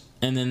years,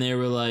 and then they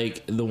were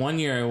like, the 1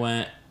 year I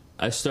went,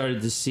 I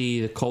started to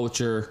see the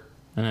culture,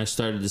 and I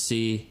started to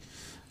see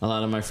a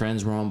lot of my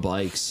friends were on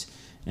bikes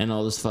and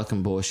all this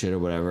fucking bullshit or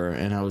whatever.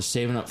 And I was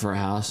saving up for a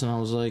house, and I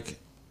was like,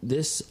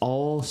 this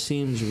all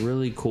seems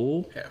really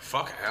cool. Yeah,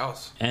 fuck a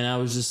house. And I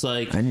was just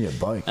like, I need a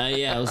bike.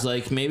 yeah, I was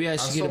like, maybe I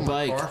should get a sold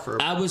my bike. car for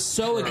a- I was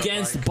so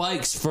against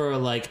bikes for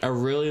like a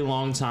really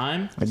long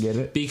time. I get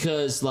it.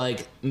 Because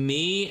like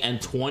me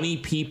and 20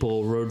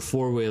 people rode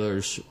four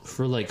wheelers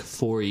for like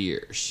 4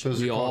 years.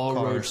 Those are We all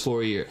called rode cars.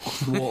 4 years.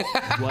 Well,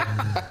 what?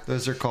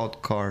 those are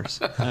called cars.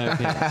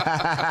 Okay.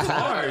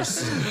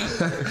 Cars.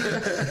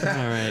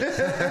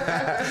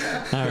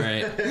 All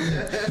right.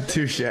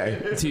 Touche.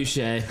 Touche.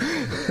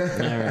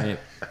 All right.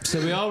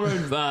 So we all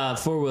rode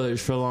four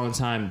wheelers for a long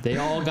time. They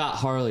all got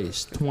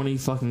Harleys. 20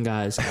 fucking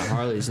guys got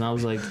Harleys, and I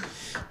was like,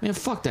 man,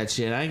 fuck that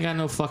shit. I ain't got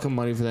no fucking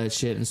money for that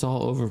shit. And it's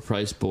all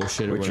overpriced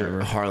bullshit or With your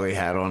whatever. Harley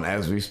hat on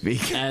as we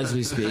speak. As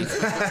we speak,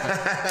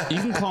 you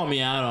can call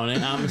me out on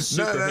it. I'm a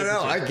super No,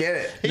 hypocrite. I get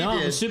it. No,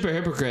 I'm a super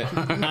hypocrite.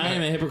 I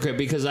am a hypocrite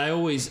because I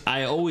always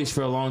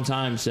for a long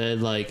time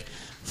said like,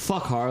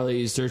 fuck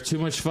Harleys. They're too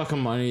much fucking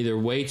money. They're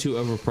way too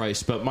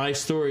overpriced. But my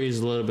story is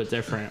a little bit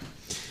different.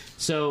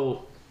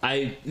 So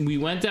we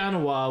went down to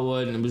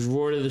Wildwood and it was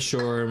Roar to the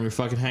Shore and we were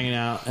fucking hanging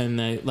out and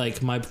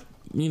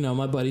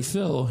my buddy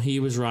Phil, he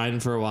was riding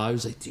for a while. He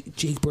was like, "Dude,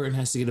 Jake Burton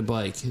has to get a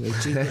bike."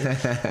 Like, Jake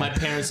Burton. My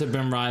parents have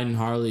been riding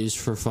Harleys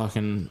for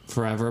fucking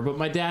forever, but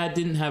my dad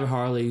didn't have a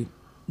Harley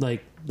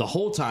like the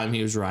whole time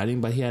he was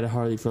riding, but he had a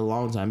Harley for a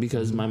long time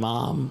because my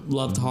mom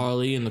loved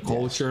Harley and the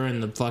culture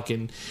and the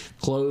fucking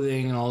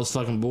clothing and all this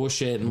fucking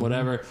bullshit and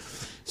whatever.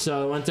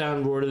 So I went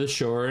down Roar to the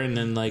Shore, and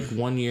then like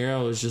 1 year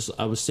I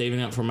was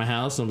saving up for my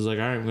house, and I was like,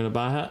 all right, I'm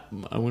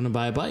gonna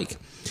buy a bike.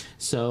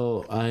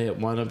 So I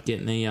wound up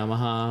getting a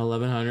Yamaha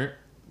 1100.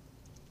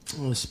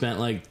 I spent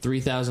like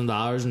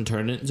 $3,000 and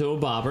turned it into a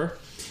bobber.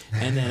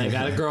 And then I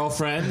got a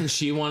girlfriend, and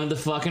she wanted to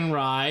fucking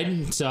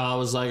ride. So I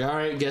was like, all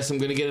right, guess I'm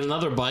going to get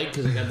another bike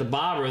because I got the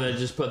bobber that I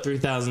just put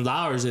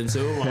 $3,000 into.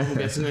 Well, I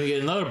guess I'm going to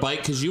get another bike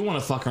because you want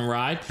to fucking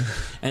ride.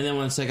 And then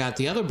once I got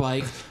the other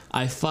bike,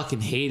 I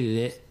fucking hated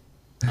it.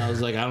 I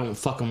was like, I don't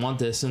fucking want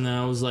this. And then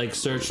I was like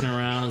searching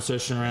around.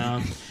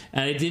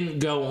 And I didn't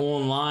go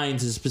online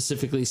to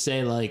specifically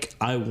say, like,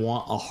 I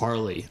want a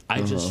Harley.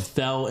 I just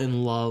fell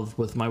in love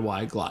with my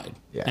Y Glide.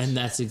 Yes. And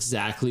that's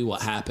exactly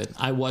what happened.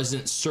 I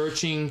wasn't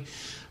searching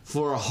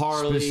for a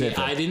Harley. Specific.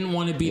 I didn't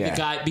want to be Yeah. the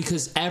guy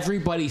because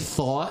everybody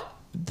thought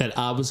that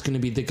I was going to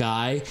be the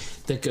guy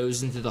that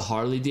goes into the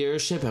Harley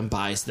dealership and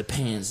buys the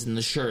pants and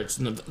the shirts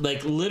and the,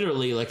 like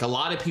literally like a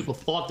lot of people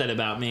thought that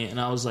about me,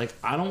 and I was like,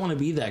 I don't want to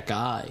be that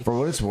guy. For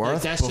what it's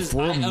worth,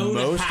 before I own a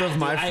most hat, of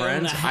my dude.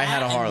 friends, I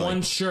had a and Harley.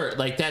 one shirt,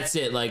 like that's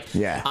it. Like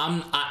Yeah.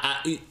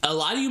 a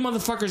lot of you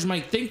motherfuckers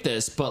might think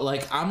this, but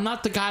like I'm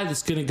not the guy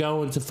that's gonna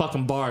go into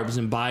fucking Barb's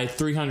and buy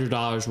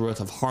 $300 worth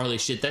of Harley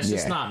shit. That's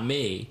just Yeah. not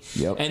me.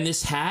 Yep. And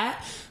this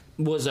hat,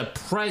 was a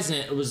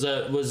present. It was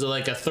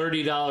like a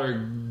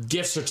 $30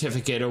 gift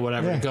certificate or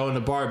whatever to go into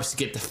Barb's to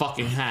get the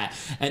fucking hat.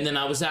 And then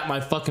I was at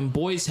my fucking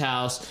boy's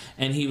house,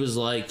 and he was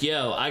like,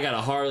 "Yo, I got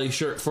a Harley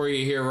shirt for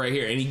you here, right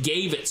here," and he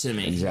gave it to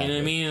me. Exactly. You know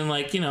what I mean? And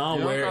like, I'll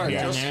wear it here and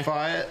there.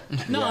 Justify it.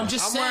 No, I'm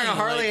just I'm saying. wearing a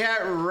Harley like,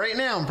 hat right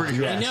now. I'm pretty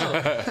sure. I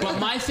know, but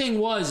my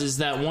thing is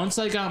that once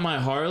I got my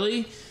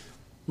Harley,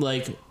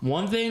 like,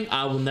 one thing,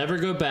 I will never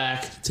go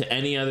back to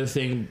any other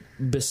thing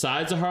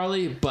besides a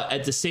Harley. But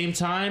at the same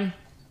time,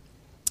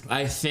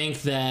 I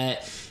think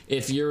that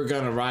if you're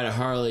gonna ride a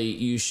Harley,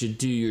 you should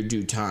do your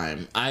due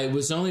time. I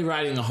was only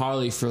riding a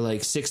Harley for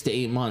like 6 to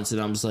 8 months, and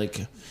I was like,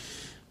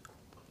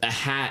 a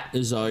hat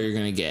is all you're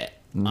gonna get.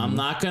 I'm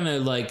not gonna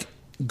like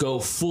go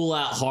full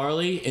out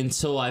Harley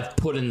until I've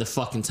put in the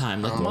fucking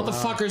time. Like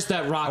motherfuckers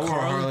that rock I wore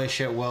Harley. Harley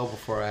shit well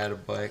before I had a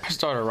bike. I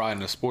started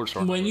riding a sports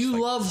car. When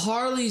you love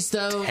Harleys,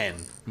 though, 10,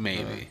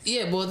 maybe.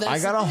 yeah, well, that's I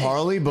got the a thing.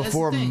 Harley That's the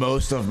before thing.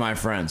 most of my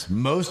friends.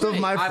 Most of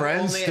my I've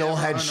friends only still ever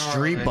had owned a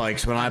street Harley.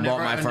 bikes when I I've bought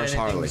never my owned first anything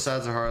Harley.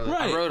 besides a Harley.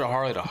 Right. I rode a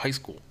Harley to high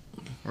school.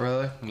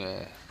 Really?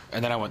 Yeah.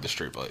 And then I went to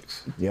street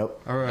bikes. Yep.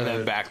 All right. And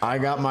then back. I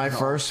got my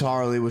first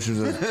Harley, which was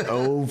a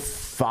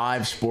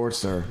 05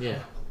 Sportster. Yeah.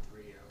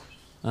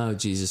 Oh,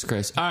 Jesus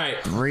Christ. All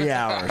right. 3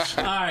 hours.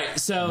 All right.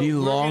 So The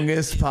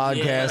longest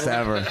podcast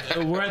ever.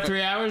 We're at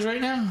 3 hours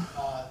right now.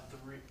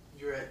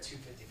 You're at 2:55.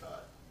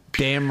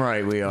 Damn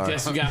right we are.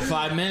 Guess we got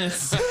 5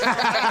 minutes.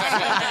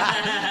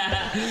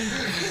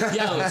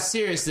 Yo,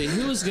 seriously,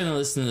 who's going to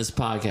listen to this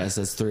podcast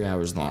that's 3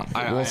 hours long?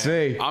 We'll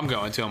see. I'm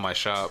going to in my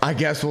shop. I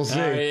guess we'll All see.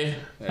 right.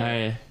 All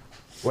right.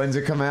 When's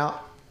it come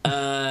out?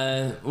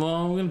 Well,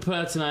 I'm gonna put it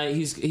out tonight.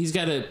 He's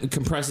got to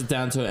compress it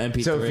down to an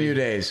MP3. So a few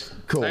days.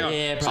 Cool. Hang on.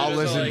 Yeah, So I'll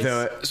probably. listen like,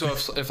 to it.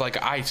 So if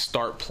like I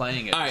start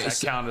playing it, All right, does that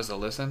so- count as a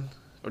listen?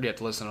 Or do you have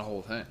to listen to the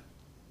whole thing?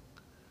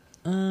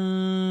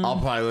 I'll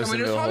probably I listen mean,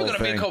 to there's the probably whole going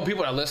to be a thing. couple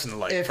people that listen to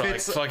like If for like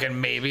it's-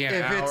 fucking maybe an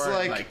if hour. it's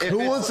like- Who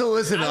wants to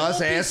listen to I us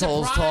won't be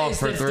assholes talk surprised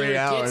for if 3 there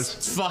hours?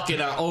 gets fucking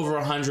over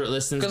 100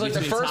 listens because like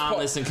between the first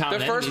Thomas and Common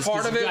the first Enemies, part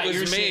 'cause of you it got your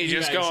was me shit, you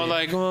just got your going shit.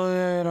 like, oh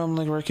yeah, I'm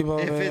like Ricky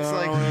Bobby. If it's I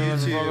like don't know what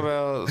to YouTube- talk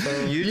about.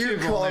 So. You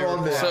YouTube caught only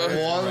on that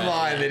requires- one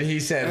line that he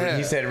said when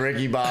he said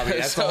Ricky Bobby.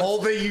 That's the So-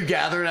 whole thing you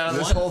gathered out of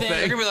this One whole thing-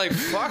 They're thing. gonna be like,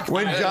 fuck.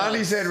 When man.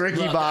 Johnny said Ricky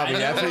Look, Bobby, I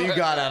that's know- what you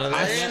got out of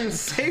I this. didn't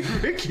say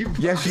Ricky.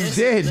 Yes, you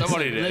did.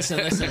 Somebody did. Listen,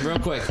 real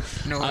quick.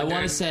 I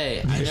want to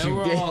say,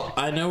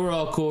 I know we're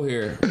all cool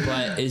here,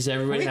 but is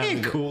everybody We having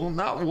ain't cool.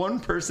 Not one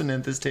person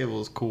at this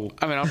table is cool.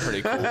 I mean, I'm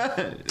pretty cool.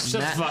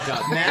 Shut the fuck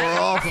up. We're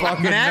all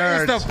fucking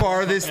Matt nerds. is the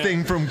farthest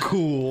thing from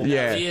cool.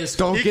 Yeah, He is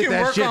don't He get can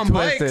that work shit on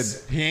twisted.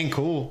 bikes. He ain't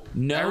cool.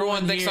 No Everyone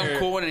one thinks here, I'm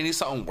cool and they need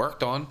something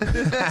worked on.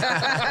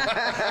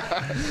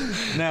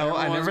 No,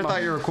 I Everyone's never my-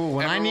 thought you were cool.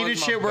 When I needed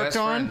everyone's my shit worked best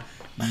on, friend.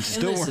 you And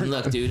still listen, weren't.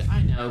 look, dude,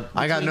 I know.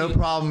 I got no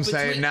problem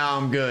saying between- now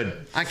I'm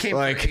good. I came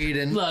like, for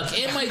Eden. Look,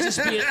 it might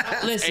just be.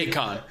 Listen,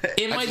 Akon.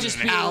 it might That's just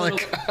his be name. a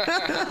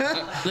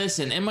little.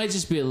 Listen, it might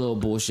just be a little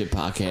bullshit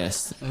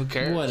podcast. Who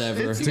cares?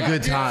 Whatever. It's a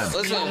good time.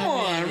 Listen, Come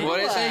on, what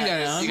is it? You relax.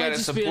 gotta, It might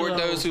just be a support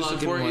little those who fucking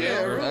support you.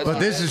 whatever. That's But all.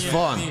 this is You know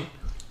what I fun. mean?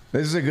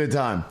 This is a good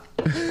time.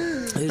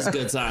 It's a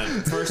good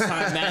time. First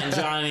time Matt and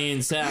Johnny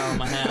and Sal in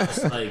my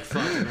house, like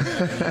fucking. You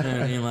know what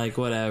I mean? Like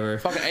whatever.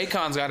 Fucking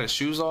Akon's got his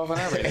shoes off and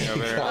everything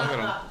over there. Look at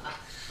him.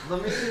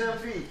 Let me see that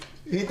feet.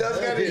 He does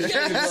got his He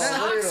got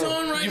socks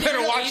on right You now.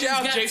 better watch He's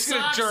out. got Jake's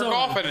gonna socks jerk on.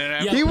 off in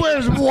it. Yo, He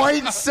wears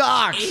white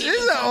socks. He's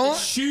got the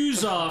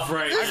shoes off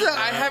right now.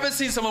 I haven't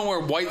seen someone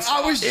wear white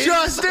socks. I was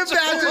just about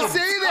to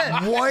say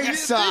that. White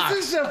socks.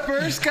 This is the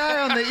first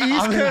guy on the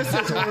East Coast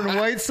that's worn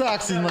white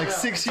socks in like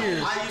 6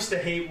 years. I used to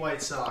hate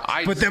white socks.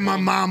 But then my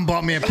mom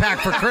bought me a pack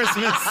for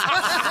Christmas.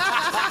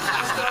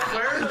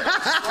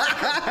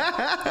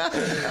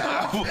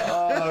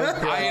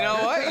 You know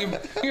what?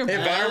 You're a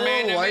If better I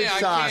man wore than white me. I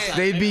socks, can't.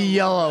 they'd be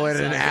yellow in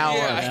an hour.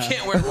 Yeah, I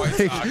can't wear white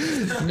socks.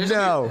 There's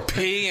No.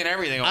 pee and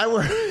everything. I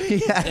wear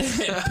yes.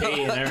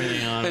 Pee and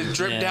everything on It him.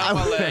 dripped Yeah. down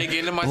my leg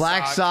into my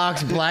Black sock.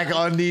 socks, black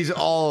undies,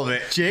 all of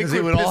it. Jake 'Cause would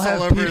they would piss all have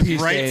all over pee-pee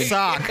his right stains.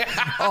 sock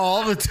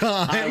all the I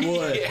time.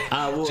 would.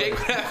 I would. Jake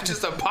would have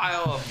just a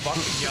pile of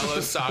fucking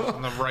yellow socks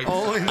on the right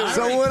side.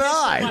 So would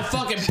My I.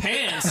 fucking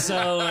pants.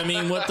 So I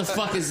mean, what the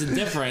fuck is the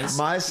difference?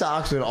 My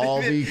socks would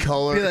all be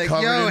colored. Be like,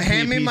 covered yo, in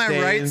hand me pee-pee my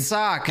right stains.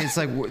 sock. It's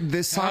like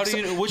this How sock. do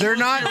you- which They're one's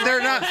not. your They're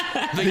right?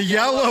 not. The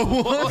yellow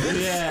one.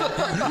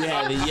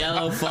 Yeah, the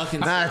yellow fucking.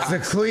 Nah, it's the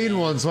clean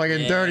one, so I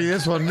can dirty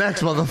this one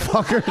next,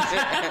 motherfucker.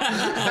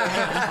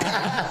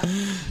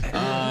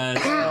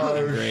 It's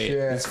fucking great. shit.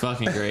 It's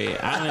fucking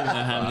great. I don't even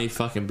know how many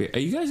fucking beer. Are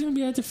you guys gonna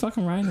be at the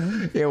fucking ride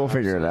home? Yeah, we'll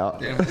figure it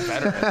out.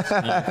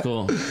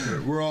 Cool.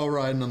 We're all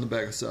riding on the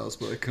back of Sal's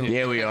bike.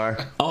 Yeah, we are.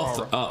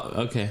 Oh,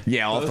 okay.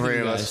 Yeah, all Both three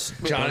you of guys. us.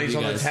 Both Johnny's you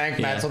on the guys. tank,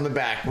 Yeah. Matt's on the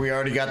back. We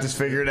already got this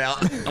figured out.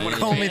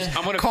 Call me.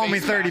 I'm gonna Call me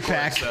face 30 backwards,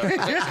 pack. so.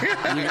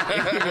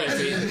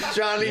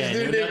 Johnny's Yeah, new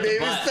you got the nickname is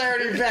butt.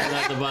 30 pack.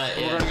 Not the butt.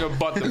 We're Yeah. gonna go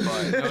butt the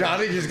butt.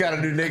 Johnny just got a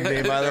new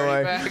nickname, by the 30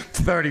 way. pack.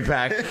 30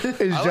 pack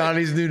is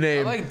Johnny's new I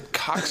name. like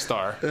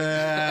Cockstar.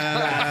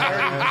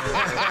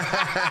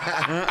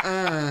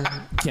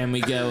 Can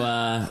we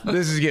go?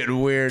 This is getting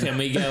weird. Can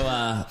we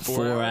go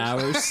 4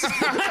 hours?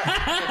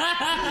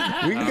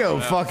 We can go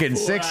fucking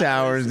 6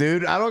 hours,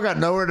 dude. I don't got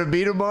nowhere to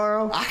be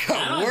tomorrow. I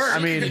got work. I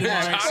mean,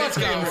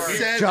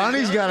 Johnny's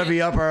Johnny's got to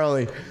be up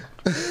early.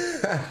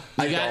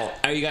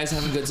 Are you guys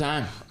having a good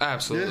time?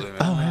 Absolutely, man.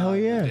 Oh, hell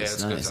yeah. Yeah,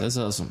 it's Nice. good. That's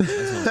awesome.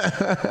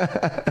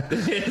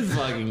 It's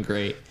fucking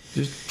great.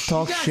 Just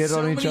talk You got shit so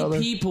on each many other.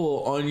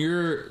 people on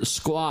your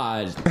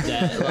squad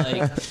that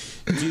like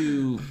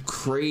do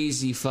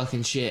crazy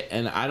fucking shit,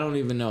 and I don't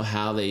even know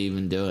how they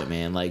even do it,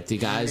 man. Like the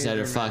guys that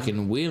are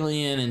fucking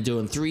wheeling and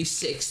doing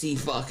 360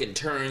 fucking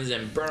turns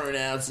and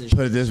burnouts and shit.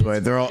 Put it this way,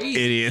 they're all Crazy,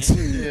 idiots.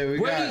 man. Yeah, we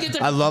Where do got, you get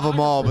their I love them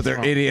all, but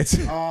they're idiots.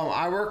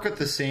 I work with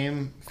the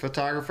same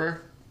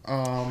photographer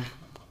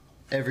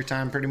every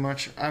time, pretty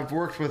much. I've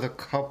worked with a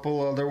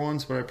couple other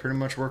ones, but I pretty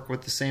much work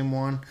with the same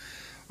one.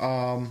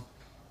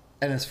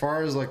 And as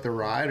far as like the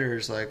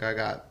riders, like I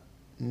got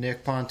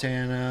Nick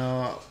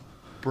Pontano,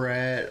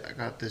 Brett, I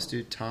got this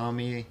dude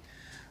Tommy,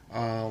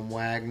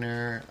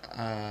 Wagner.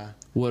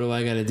 What do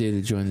I got to do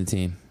to join the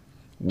team?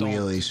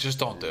 Wheelies. Just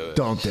don't do it.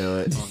 Don't do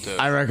it. Don't do it.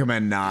 I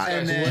recommend not.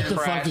 And then What the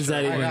fuck does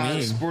that I even got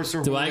mean? Sports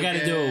Do I got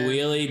to do a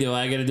Hooligan. wheelie? Do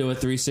I got to do a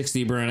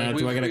 360 burnout?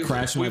 Do I got to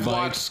crash my we've bike?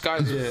 watched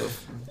guys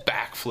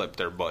backflip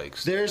their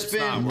bikes. There's It's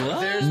been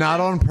not- there's Not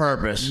on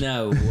purpose.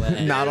 No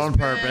way. Not on been,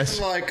 purpose.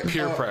 like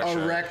Peer a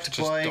pressure. wrecked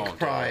Just bike don't do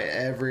probably it.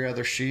 every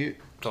other shoot.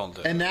 Don't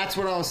do it. And that's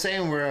what I was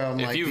saying. Where I'm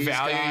If like, you these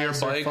value your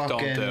guys are bike, don't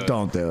fucking, do it.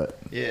 Don't do it.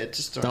 Yeah,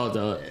 just Don't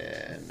do it.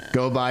 Yeah, nah.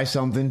 Go buy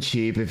something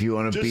cheap if you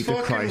want to Just beat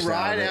the fucking Christ out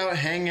ride of it. out,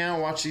 hang out,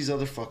 watch these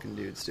other fucking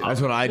dudes, dude. That's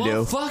what I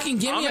Well, do. fucking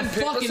give me I'm a in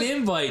pic- fucking listen,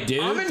 invite,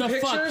 dude. I'm in The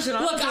fuck? pictures and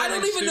I'm Look, I doing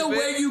don't even know stupid.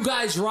 where you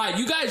guys ride.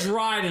 You guys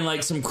ride in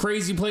like some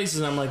crazy places,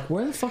 and I'm like,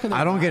 where the fuck are they?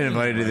 I don't get riding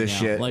invited to right this now?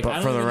 shit, Like, but I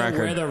don't for the even know record.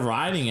 where they're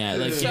riding at.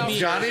 Like, give me,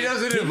 Johnny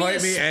doesn't give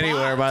invite a me spot,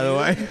 anywhere, by the dude.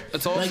 way.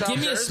 It's all Like, South give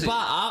me a Jersey.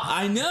 spot.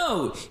 I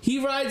know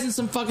he rides in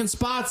some fucking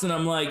spots, and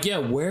I'm like, yeah,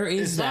 where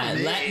is It's not that?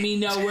 me. Let me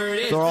know where it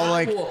is. They're all I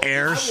like will- I will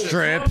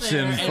airstrips come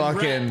there and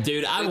fucking- rep,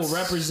 dude. I will It's-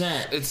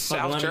 represent. it's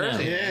Fucking South let me know.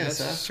 Jersey. Yeah, That's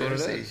South what it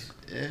Jersey. is.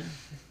 Yeah.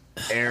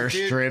 Airstrips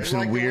Dude, like, and the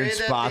way weird that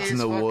spots in these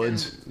the fucking-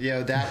 woods.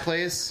 Yo, that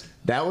place.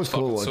 That was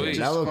cool Fucking looking. sweet.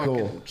 That looked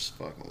cool. Just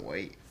fucking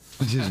wait.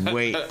 Just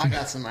wait. I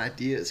got some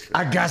ideas for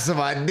I that. got some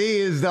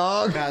ideas,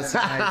 dog. Got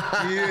some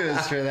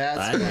ideas for that.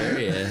 I hear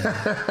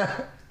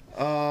you.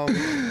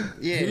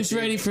 Yeah, Who's dude.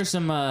 ready for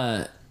some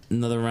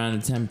another round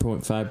of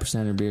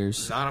 10.5%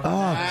 beers? Not a Oh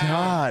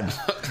God!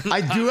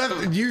 I do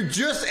have. You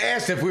just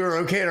asked if we were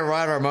okay to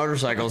ride our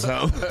motorcycles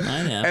home,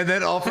 I know. and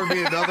then offered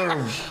me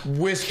another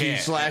whiskey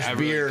Can't. slash I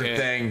really beer can't.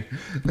 thing.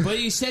 But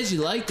you said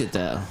you liked it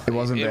though. It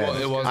wasn't It bad. wa-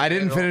 it wasn't I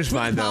didn't bad at all. finish For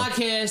mine the though.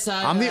 podcast,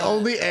 I'm the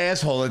only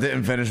asshole that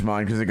didn't finish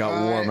mine because it got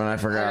All warm right. and I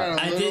forgot. I I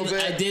got a did. little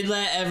bit. I did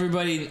let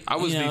everybody. I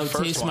was you know, the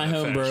first taste one my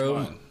to finish homebrew.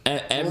 mine.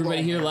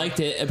 Everybody here liked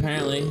it.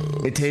 Apparently,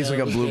 It tastes So like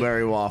a it was good.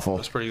 blueberry waffle.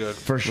 That's pretty good.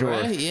 For sure.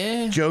 Right?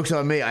 Yeah. Jokes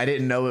on me. I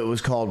didn't know it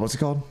was called. What's it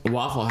called?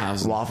 Waffle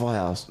House. Waffle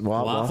House.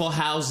 Waffle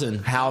Housen.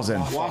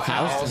 Housen.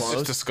 It's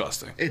just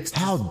disgusting. It's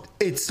How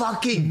it's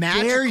fucking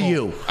magical. dare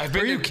you? I've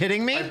been Are you to-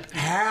 kidding me?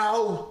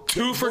 How?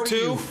 2 for What are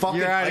you 2? fucking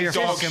You're out of your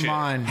dog fucking shit.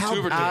 mind. How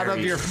 2 for 2. Out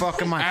of your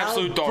fucking mind.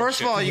 Absolute dog First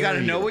shit. of all, you got to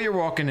Dare know you. what you're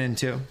walking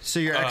into. So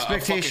your A fucking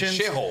expectations,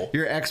 shithole.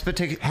 your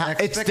expectations.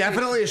 It's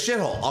definitely a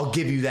shithole. I'll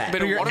give you that.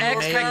 But Your one in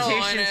North Carolina-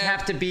 expectations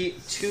have to be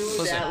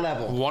to that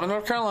level. One in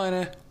North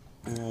Carolina,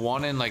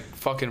 one in like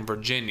fucking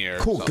Virginia. or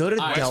Cool. something. Go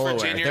to West Delaware.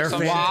 Virginia or They're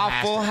something.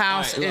 fantastic. Waffle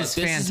House All right, look, is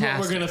this fantastic. is what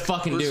we're gonna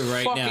fucking do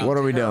right fucking- now. What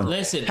are we doing?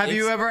 Listen, Have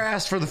you it's- ever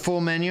asked for the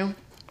full menu?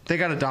 They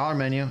got a $1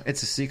 menu.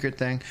 It's a secret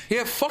thing.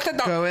 Yeah, fuck that.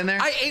 Go in there.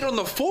 I ate on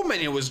the full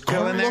menu. It was good.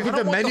 Go in there. Look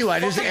at the menu. I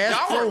just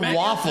asked for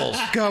waffles.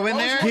 Go in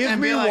there. Give and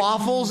me be like,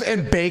 waffles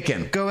and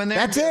bacon. Go in there.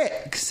 That's and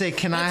it. Say,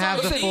 can I That's have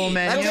all the you full eat.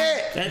 menu? That's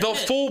it. That's The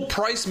it. full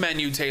price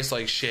menu tastes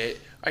like shit.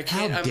 I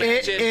can't How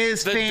imagine. It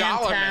is the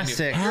dollar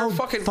fantastic. menu. How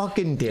You're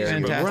fucking dare you?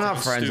 Fantastic. We're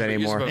not friends Stupid.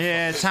 anymore. You're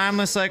Yeah,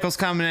 Timeless Cycles,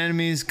 Common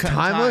Enemies.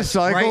 Timeless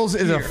Cycles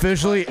right is here.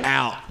 officially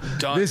out.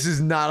 Done. This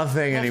is not a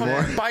thing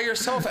anymore. By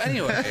yourself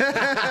anyway.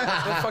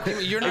 The fuck you-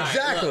 you're not.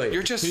 Exactly.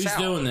 You're just Who's south.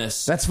 doing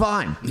this? That's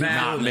fine.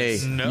 Not me.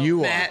 No.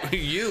 You are. Matt.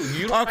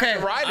 You don't Okay. have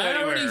to ride I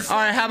anywhere. already All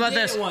right, how about fucking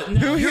this? did one.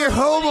 Who No, here- You're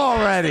home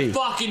already.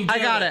 fucking I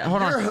got it.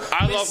 Hold on. I love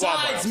Besides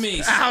Waffle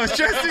me. I was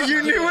just.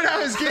 You knew what I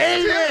was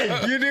getting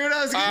to. You knew what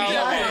I was getting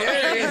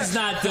to. Aiden's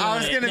not doing I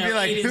was it. gonna be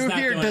like, Aiden's who not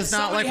here doing does it.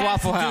 not like Somebody has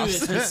Waffle to do House?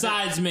 this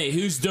besides me,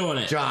 who's doing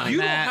it? Johnny, You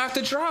don't Matt. have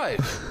to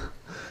drive.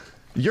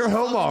 you're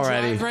home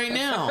already. Drive right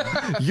now.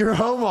 You're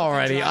home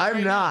already.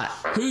 I'm not.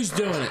 Who's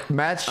doing it?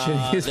 Matt's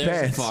shitting his There's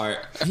pants. a fart.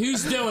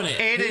 Who's doing it?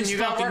 Aiden, Who's you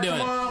got fucking work doing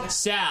tomorrow? it?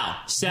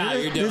 Sal,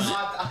 you're doing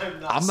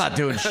it. I'm not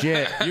doing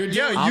shit. You're doing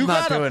Yo, it. I'm you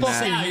not got a doing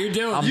fucking. that. Sal, you're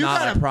doing I'm it. You not,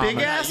 got I a promise.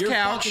 big ass You're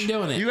couch. fucking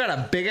doing it. You got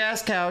a big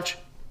ass couch.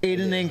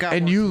 Aiden ain't got.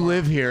 And one you tomorrow.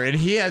 live here, and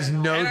he has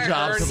no And I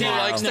job heard he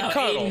tomorrow. likes to No,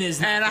 cuddle. Aiden is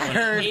not And I doing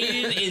heard- it.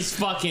 Aiden is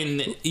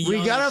fucking. We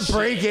young gotta as shit.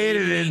 break Aiden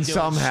in ain't doing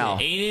somehow.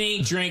 shit. Aiden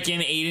ain't drinking.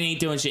 Aiden ain't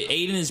doing shit.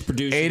 Aiden is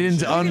producing. Aiden's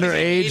shit.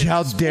 underage.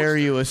 How Aiden's dare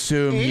you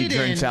assume he Aiden-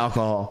 drinks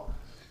alcohol?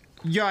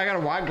 Yo, I got a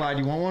wide glide.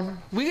 You want one?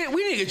 We need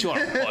to get you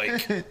on a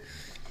bike.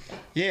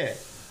 Yeah.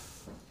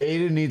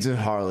 Aiden needs a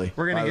Harley.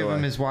 We're going to give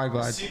him his wide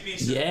glide.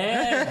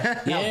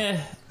 Yeah.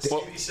 Yeah.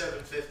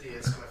 CB750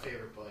 is my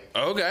favorite bike.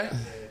 Okay.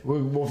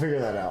 We'll figure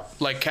that out.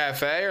 Like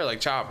cafe or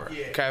like chopper?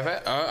 Yeah. Cafe?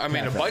 I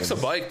mean, a bike's a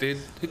bike, dude.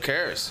 Who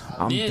cares?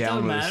 I'm Yeah, it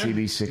down with doesn't a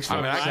matter. CB650. I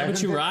mean, Ride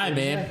what you ride,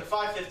 man. The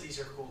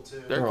 550s are cool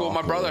too. They're cool. all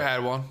My cool. brother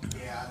had one.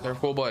 Yeah, They're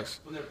cool bikes.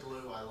 when they're blue,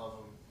 I love them.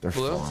 They're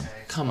Blue? fun.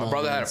 Come on,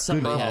 brother man. had a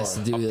Somebody purple has to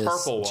one. do A this.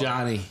 purple one.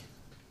 Johnny.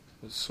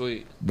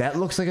 Sweet. That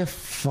looks like a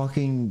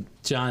fucking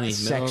Johnny,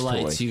 sex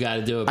Miller Lights. toy. You got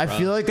to do it, I bro.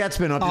 feel like that's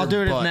been up I'll your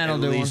do it if butt Matt will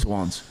at do least one.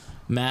 once.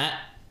 Matt.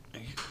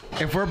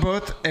 If we're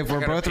both gotta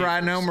pee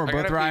riding first. home, we're I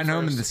both gotta riding pee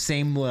home in first. the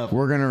same level.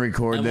 We're gonna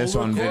record And this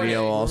we'll on record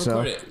video it. We'll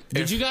also. record it.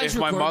 Did you guys If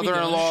my record me doing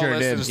mother-in-law it? Sure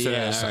did. listens to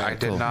this, Yeah, I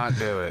did cool. not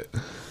do it.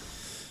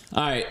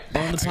 All right,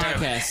 on the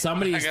podcast,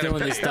 somebody is I gotta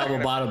doing this pee. double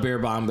bottle beer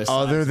bomb. besides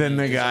Other than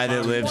me. the guy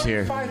that lives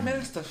here. 5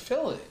 minutes to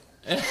fill it.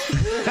 Yeah,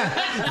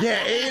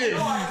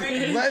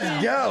 Aiden,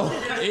 let's go.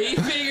 He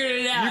figured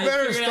it out. You He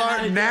better figured out how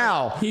to start do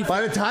now. it. He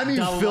By the time you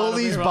double fill bottle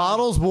these beer bomb.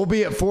 bottles, we'll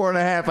be at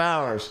 4.5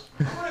 hours.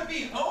 I'm going to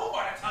be home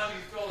by the time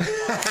you fill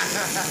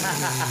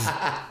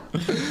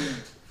it.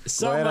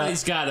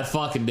 Somebody's got to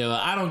fucking do it.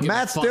 I don't give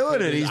Matt's a fuck.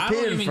 doing who it. does. He's I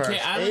don't peeing even first.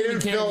 care. I don't even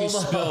Aiden, care fill if you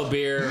him up. spill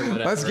beer or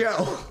whatever. Let's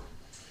go.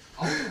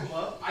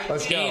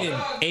 Let's go.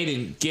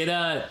 Aiden,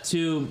 get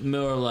 2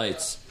 Miller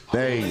Lights.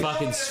 There you go.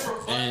 Fucking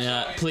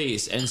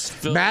please and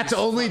fill. Matt's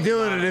only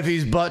doing it if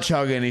he's butt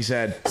chugging, he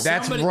said.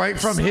 That's Somebody- right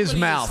from his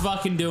somebody mouth. is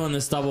fucking doing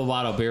this double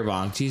bottle beer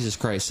bong. Jesus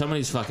Christ,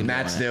 somebody's fucking.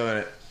 Matt's doing it. doing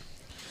it.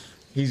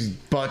 He's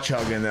butt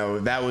chugging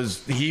though.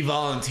 He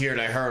volunteered.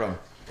 I heard him.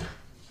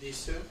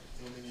 These two?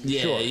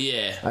 Yeah, Sure.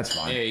 yeah. That's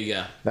fine. There you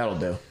go. That'll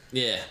do.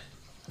 Yeah.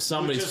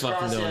 Somebody's Muchas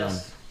fucking doing them.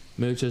 gracias.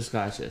 Muchas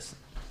gracias.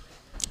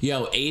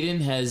 Yo, Aiden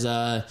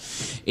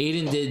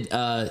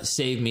did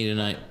save me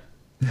tonight.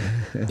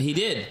 He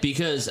did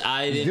because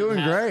I didn't. doing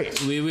have-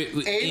 great. We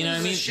you know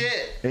what I mean?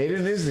 Shit.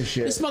 Aiden is the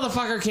shit. This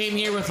motherfucker came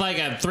here with like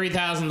a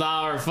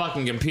 $3,000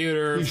 fucking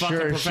computer, He fucking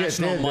sure as shit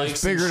professional did. mics.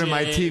 That's bigger and than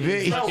my shit.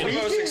 TV. Fucking- We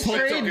can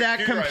trade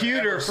that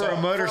computer for a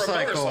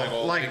motorcycle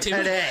like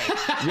today.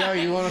 Yo,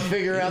 you want to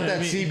figure out that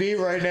CB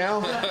right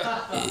now?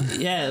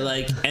 Yeah,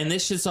 like, and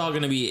this shit's all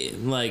gonna be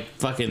like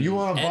fucking. You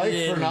want a bike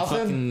edited for and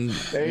nothing?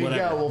 fucking There you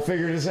whatever. go. We'll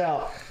figure this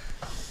out.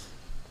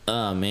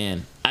 Oh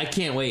man, I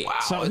can't wait.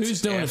 So it's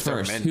who's doing it after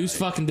first? midnight. Who's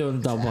fucking doing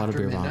the double bottle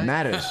beer bomb?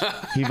 Matt is. He Oh,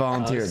 it's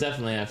volunteered.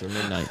 definitely after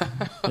midnight.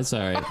 That's all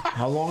right.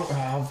 How long?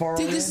 How far?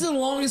 Dude, are this is we? the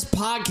longest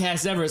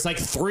podcast ever. It's like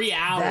 3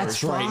 hours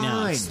That's right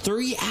now. It's fine.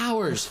 3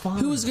 hours.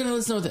 Who's gonna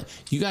listen to that?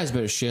 You guys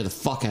better share the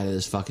fuck out of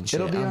this fucking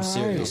shit. It'll be I'm all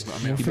serious.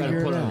 right. You We'll better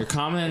figure put it on out. your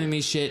common enemy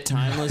shit,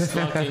 timeless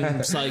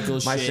fucking cycle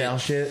My shit. Sal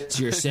shit. It's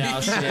your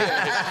Sal shit.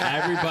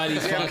 Everybody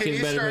Can fucking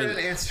you better start an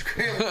make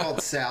Instagram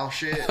called Sal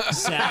Shit?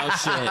 Sal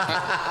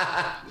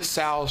shit.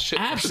 Sal shit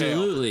for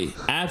sale. Absolutely.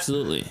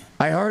 Absolutely.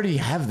 I already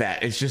have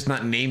that. It's just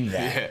not named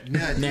that.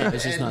 No,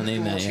 it's just not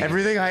named that yet.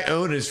 Everything I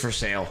own is for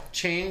sale.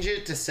 Change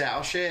it to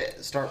Sal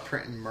Shit. Start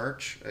printing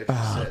merch. It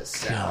just says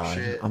Sal God,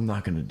 Shit. I'm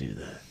not gonna do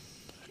that.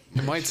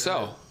 It might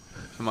sell.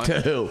 It might.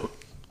 To who?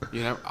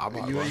 You know, I'll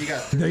buy one. You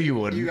got No, you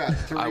wouldn't. you got I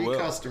 3 will.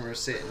 customers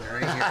sitting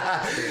right here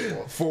at the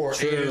table. 4.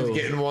 Aiden's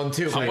getting one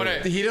too. I'm gonna-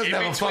 He doesn't in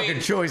have a between-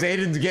 fucking choice.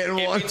 Aiden's getting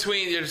In one.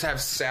 between, you just have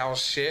Sal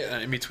shit,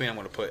 and in between, I'm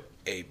going to put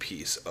a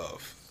piece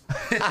of.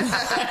 I'm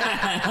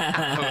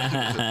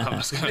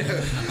just gonna,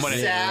 I'm gonna,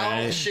 Sal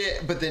right.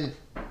 Shit, but then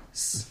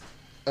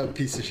a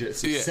piece of shit.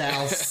 So Yeah.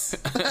 Sal.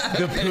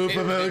 The poop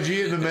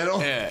emoji in the middle.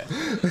 yeah.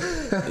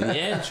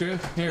 Yeah, true.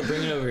 Here,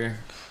 bring it over here.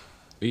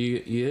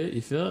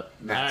 You feel it?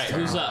 All right,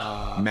 who's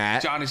up?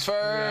 Matt. Johnny's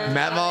first.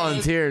 Matt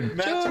volunteered.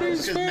 Matt'll bail.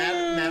 He's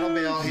Matt or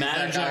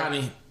that guy.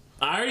 Johnny?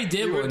 I already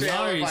did You one. would Y'all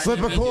bail already if I Flip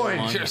a sent me coin.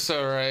 one. You're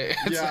so right.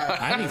 Yeah,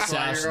 I think that's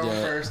why Sal should you're do going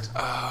it. first.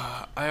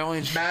 I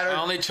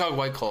only chug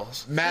White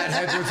Claws. Matt,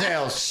 heads or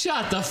tails?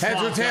 Shut the fuck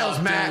Heads or tails,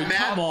 up, Matt? dude.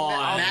 Come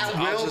on. Matt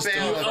I'll will just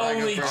bail. do it. if I go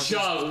Only first.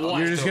 chug one.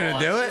 You're just gonna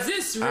do it? Is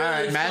this really All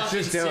right, Matt's fucking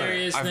just doing it.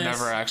 seriousness? I've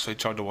never actually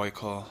chugged a White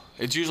Claw.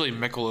 It's usually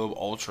Michelob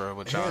Ultra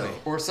with Johnny.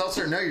 Or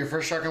seltzer. No, your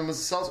first shotgun was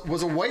a seltzer.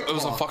 Was a White Claw. It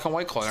was a fucking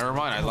White Claw. Never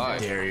mind, I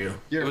lied. Dare you?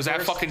 Your It was at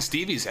first- fucking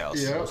Stevie's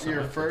house. Yep,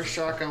 your first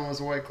shotgun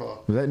was a White Claw.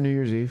 Was that New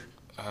Year's Eve?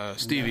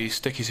 Stevie,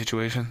 Sticky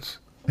Situations.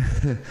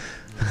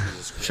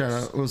 Shout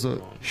out. It was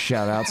a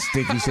Shout out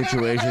Sticky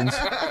Situations.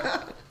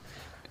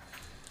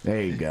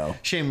 There you go.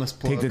 shameless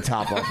plug. Take the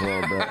top off a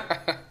little bit.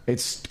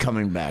 It's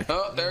coming back.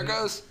 Oh, there it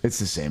goes. It's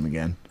the same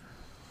again.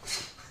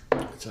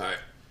 It's all right.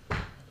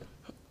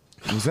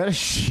 Was that a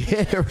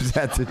shit or was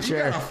that the a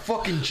chair?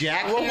 fucking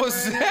jack. What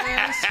was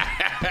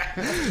that?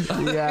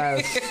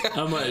 Yes.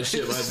 I might have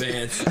shit my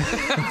pants.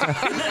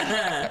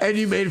 And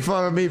you made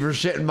fun of me for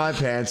shitting my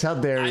pants. How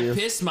dare I you?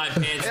 pissed my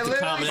pants It at the literally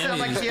common sounded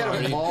like enemies he had a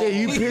party. ball. Yeah,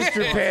 you pissed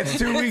your pants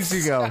 2 weeks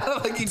ago.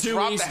 Like he 2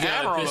 dropped weeks the ago,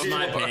 hammer I on pissed the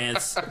my floor.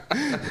 pants.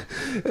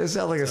 It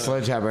sounded like a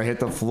sledgehammer hit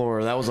the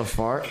floor. That was a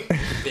fart.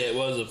 It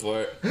was a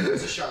fart.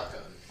 It's a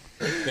shotgun.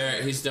 All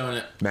right, he's doing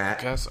it.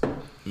 Matt. Guess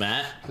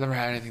Matt? I've never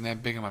had anything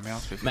that big in my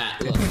mouth before.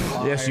 Matt, look.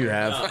 Yes, you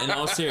have. No, in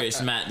all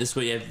seriousness, Matt, this is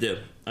what you have to do.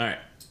 All right.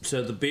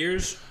 So the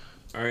beers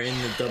are in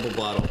the double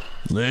bottle.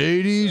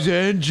 Ladies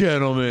and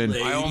gentlemen,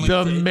 Ladies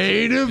the and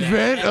main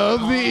event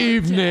of the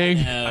evening.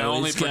 I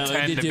only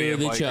pretend to be a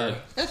biker.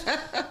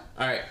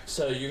 Alright,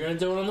 so you're gonna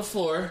do it on the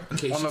floor in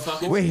case you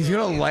fucking. Wait, he's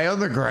gonna lay on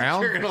the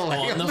ground? You're gonna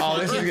lay on the Oh,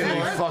 this is fucking gonna be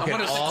floor. fucking On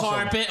the awesome.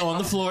 carpet, on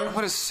the floor. I'm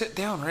gonna sit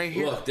down right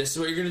here. Look, this is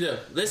what you're gonna do.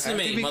 Listen to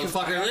me,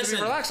 motherfucker.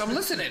 Listen. Relax. I'm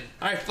listening.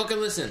 Alright, fucking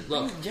listen.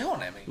 Look. You're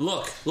yelling at me.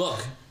 Look.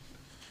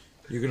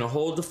 You're gonna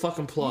hold the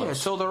fucking plugs. Yeah,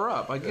 so they're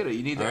up. I get it.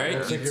 You need that.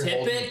 Alright, you you're tip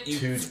holding it, you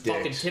two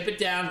fucking dicks. tip it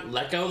down,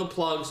 let go of the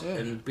plugs,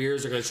 and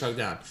beers are gonna chug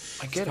down.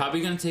 I get It's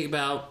probably gonna take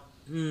about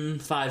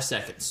 5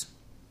 seconds.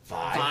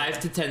 5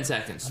 to 10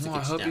 seconds to I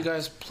get hope down. you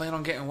guys plan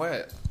on getting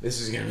wet. This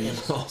is gonna be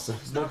awesome.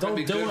 Well, don't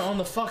do it on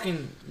the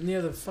fucking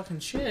near the fucking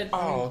shit.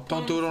 Oh,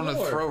 don't do it on the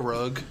floor. throw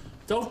rug.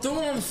 Don't do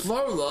it on the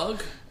throw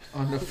rug.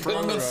 On the front.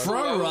 On the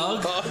throw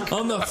rug.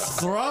 On the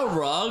throw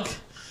rug.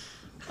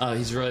 Oh,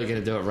 he's really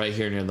gonna do it right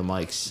here near the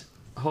mics.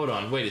 Hold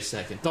on, wait a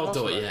second. Don't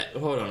do it yet.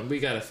 Hold on, we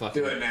gotta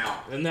fucking Do it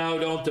now. No,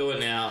 don't do it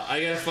now.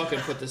 I gotta fucking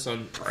put this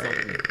on.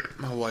 Fucking...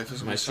 My wife is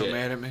gonna My be so shit.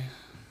 mad at me.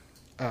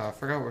 I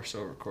forgot we're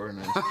still recording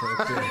it. Poor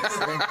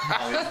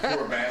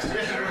bastards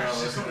never gonna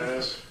listen to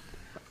this.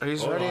 Are you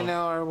Hold ready on.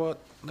 now, or what?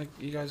 Like,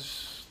 you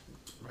guys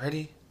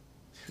ready?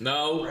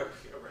 No.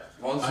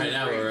 Alright,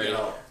 now we're ready.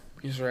 Go.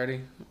 You guys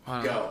ready? I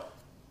don't know. Go.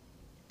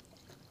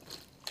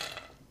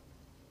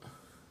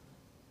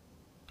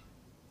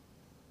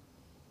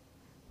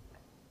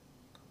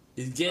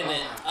 He's getting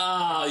it.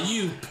 Oh,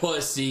 you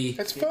pussy.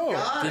 It's full.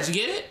 Did you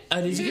get it?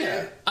 Did you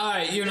get it?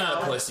 Alright, you're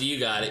not a pussy. You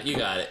got it. You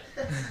got it.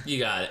 You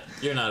got it.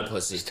 You're not a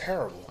pussy. It's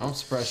terrible. I'm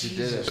surprised you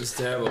did it. It's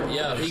terrible.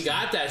 Yo, he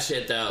got that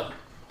shit though.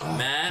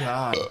 Matt.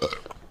 God.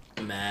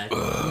 Matt.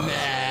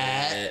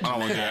 I don't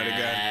want to do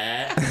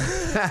that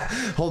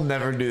again. He'll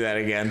never do that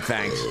again.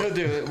 Thanks. We'll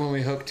do it when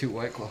we hook 2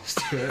 White Claws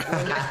to it.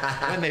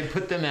 When they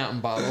put them out in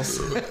bottles.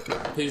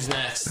 Who's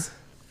next?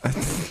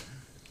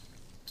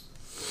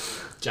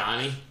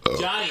 Johnny?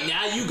 Johnny,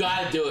 now you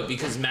gotta do it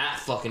because Matt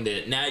fucking did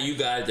it. Now you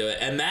gotta do it.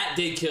 And Matt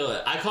did kill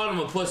it. I called him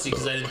a pussy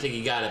because I didn't think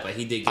he got it, but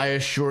he did get I it.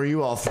 assure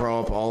you, I'll throw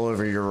up all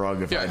over your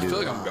rug if Yeah, I I do feel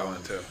that. like I'm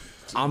going to.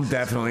 I'm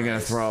definitely gonna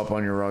throw up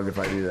on your rug if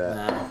I do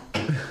that.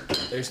 No.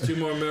 There's 2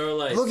 more Miller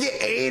Lights. Look at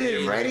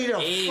Aiden, ready to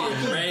Aiden,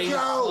 fucking ready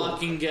go. to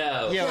fucking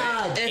go. Yo,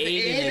 God, if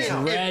Aiden is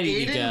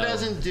ready to Aiden go.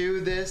 doesn't do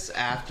this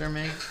after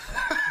me,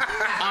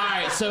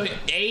 Alright, so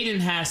Aiden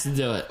has to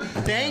do it.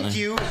 thank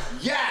you.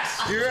 Yes.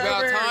 You're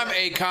About over time,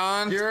 here,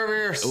 Akon. you're over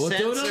here We'll do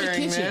it on the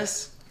censoring kitchen.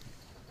 this.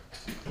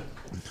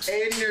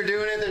 Aiden, you're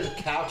doing it. There's a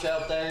couch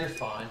out there. You're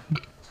fine.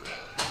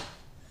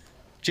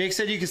 Jake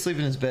said you can sleep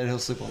in his bed. He'll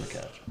sleep on the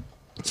couch.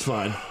 It's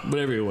fine.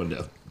 Whatever you want to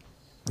do.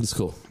 It's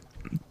cool.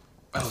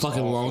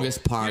 Fucking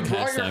longest Brought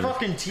podcast your ever.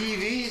 fucking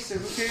TV, so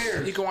who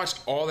cares? You can watch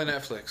all the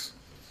Netflix.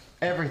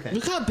 Everything.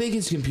 Look how big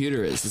his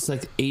computer is. It's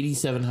like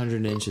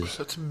 8,700 inches.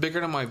 That's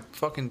bigger than my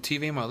fucking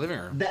TV in my living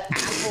room. The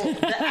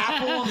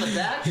apple on the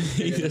back.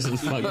 He doesn't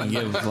fucking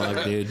give a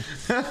fuck, dude.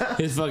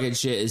 His fucking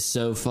shit is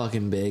so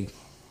fucking big.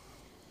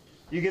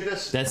 You get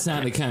this. That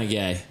sounded kind of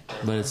gay,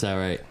 but it's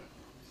alright.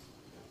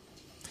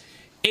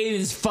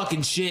 Aiden's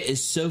fucking shit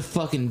is so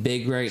fucking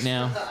big right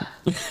now.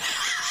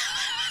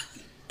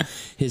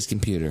 His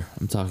computer.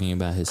 I'm talking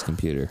about his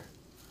computer.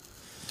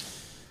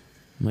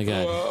 Oh my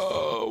god.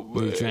 Oh,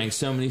 We drank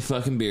so many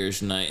fucking beers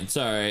tonight. It's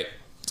alright.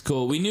 It's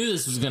cool. We knew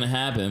this was gonna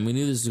happen. We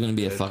knew this was gonna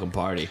be a fucking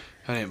party.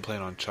 I didn't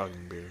plan on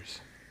chugging beers.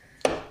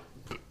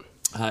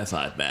 High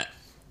five, Matt.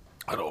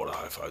 I don't want to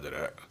high five to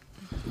that.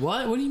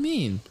 What? What do you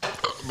mean?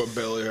 My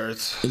belly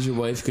hurts. Is your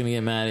wife gonna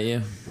get mad at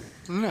you?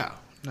 No.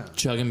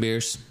 Chugging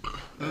beers?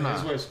 His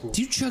wife's cool.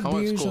 Do you chug My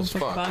wife's beers cool on as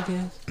fucking fuck.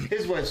 podcast?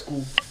 His wife's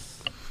cool.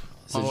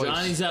 So My wife's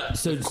Johnny's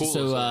up.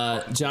 cool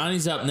as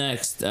Johnny's up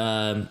next.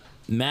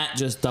 Matt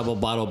just double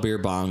bottle beer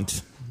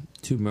bonged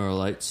 2 Miller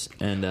Lights,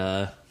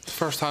 and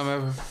First time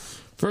ever.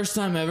 first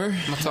time ever.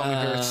 My tummy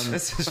hurts.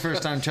 This is his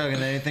first time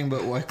chugging anything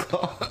but White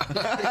Claw.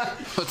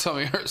 My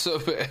tummy hurts so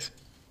bad.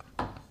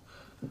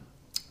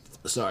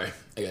 Sorry,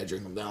 I gotta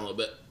drink them down a little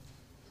bit.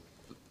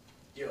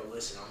 Yo,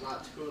 listen, I'm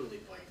not totally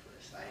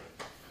bikerless.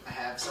 I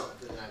have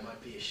something that I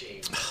might be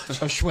ashamed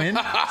of. A Schwinn?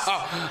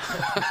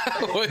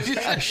 What did you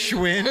A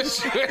Schwinn?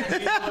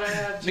 You know what I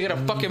have? You got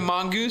a fucking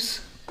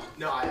mongoose?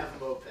 No, I have a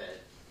moped.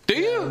 Do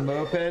you?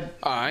 Moped?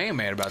 Oh, I ain't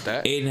mad about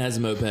that. Aiden has a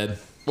moped.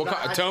 What No,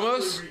 kind? I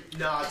Tomos? totally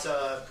no, it's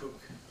a Pook.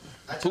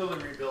 I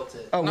totally rebuilt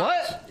it. A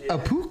what? Yeah. A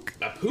Pook?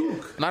 A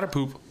pook. Not a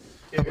poop.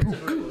 Yeah, here's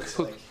what it looks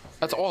like.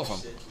 That's awesome.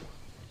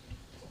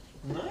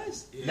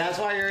 Nice. That's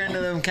why you're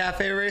into them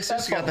cafe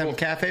races? You got them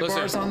cafe Listen,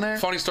 bars on there?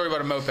 Funny story about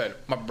a moped.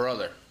 My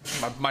brother,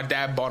 my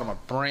dad bought him a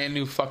brand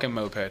new fucking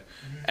moped,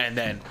 and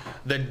then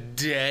the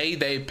day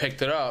they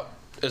picked it up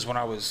is when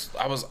I was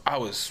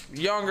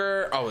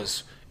younger. I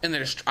was in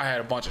there. I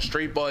had a bunch of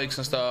street bikes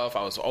and stuff.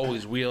 I was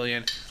always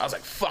wheeling. I was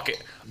like, "Fuck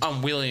it,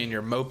 I'm wheeling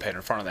your moped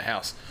in front of the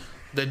house."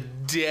 The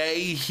day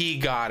he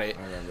got it,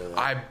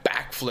 I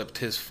backflipped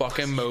his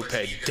fucking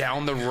moped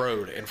down the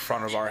road in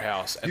front of our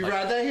house. And You like,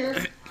 ride that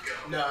here?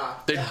 Nah.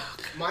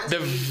 Mine's the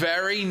me.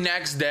 very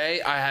next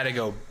day, I had to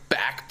go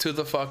back to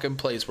the fucking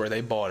place where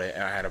they bought it,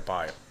 and I had to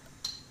buy it.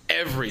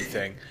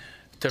 everything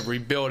to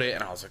rebuild it,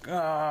 and I was like, oh,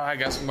 I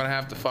guess I'm gonna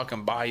have to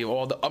fucking buy you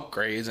all the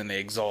upgrades and the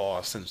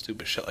exhaust and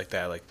stupid shit like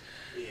that. Like,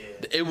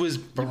 it was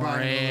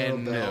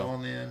brand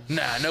new.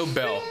 Nah, no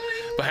bell.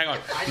 But hang on,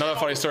 another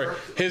funny story.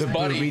 His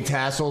buddy, booby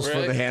tassels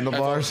for the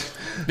handlebars.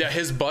 Yeah,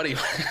 his buddy.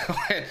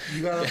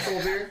 You got a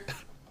full beer?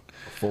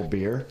 Full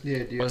beer? Yeah,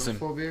 do you Listen.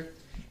 have a full beer?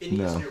 It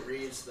needs No. new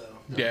reeds, though.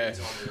 Yeah.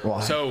 Why?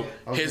 So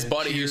his Okay,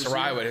 buddy used to cheers.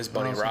 ride with his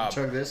buddy I was gonna Rob.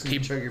 Chug this and He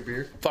you chug your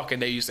beer. fucking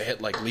they used to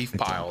hit like leaf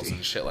piles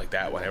and shit like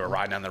that when they were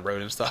riding down the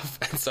road and stuff.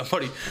 And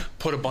somebody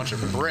put a bunch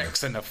of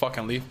bricks in the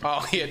fucking leaf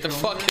pile. He hit the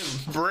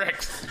fucking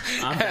bricks.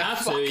 I'm about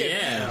to, Fucking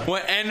yeah.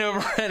 Went end over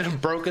end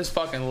and broke his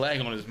fucking leg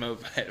on his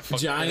moped. Fucking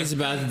Johnny's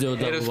about to do a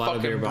hit double his bottle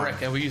beer fucking bomb.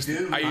 brick,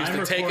 and I used I'm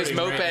to take his recording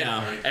moped right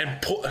now.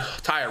 and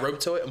tie a rope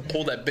to it and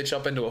pull that bitch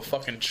up into a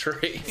fucking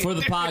tree. For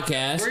the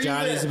podcast, you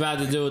Johnny's live? about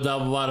to do a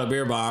double bottle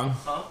beer bong.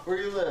 Where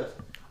you live?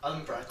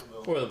 I'm in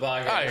Brackenville. For the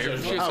podcast.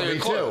 Oh, you're me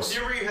close.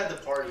 Near where you had the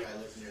party, I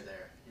live near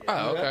there.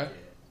 Oh, okay.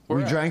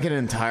 We drank an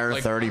entire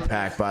Like- 30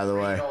 pack, by the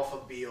way. Right off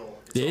of Beale.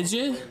 It's Did off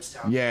you? of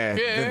Williamstown. Yeah,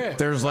 Yeah.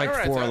 there's like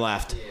Alright, 4 then.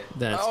 left.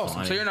 That's Oh,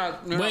 funny. so you're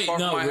not Wait, far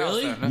no, from my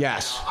really? house then.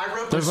 Yes. I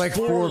wrote There's like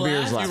 4 4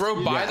 beers left? left. You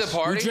rode by Yes. the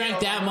party? We drank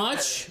that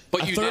much?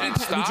 But A you 30 didn't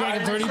pack? We stop?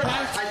 drank a 30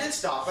 pack? I did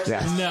stop. I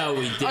Yes. No,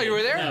 we didn't. Oh, you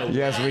were there? No,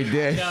 Yes, we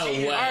did. no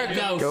way. Alright,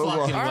 No go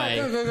fucking on. way.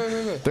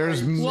 Go.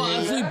 There's Well, me.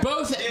 if we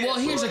both. Well,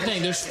 here's the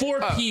thing. There's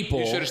 4 people.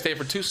 You should have stayed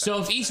for 2 seconds. So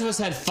if each of us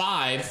had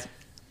 5,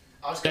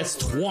 I was that's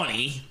going for it.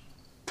 20.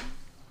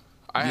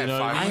 I had know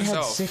what 5 I I had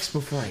myself. 6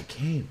 before I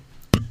came.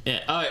 Yeah.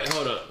 All right,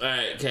 hold up. All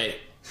right, okay.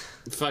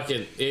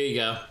 Fucking. Here you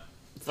go.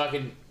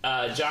 Fucking.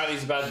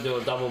 Johnny's about to do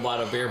a double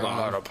bottle beer I'm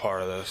not bomb. a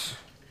part of this.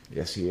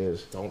 Yes, he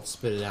is. Don't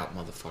spit it out,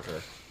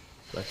 motherfucker.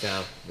 Let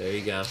go. There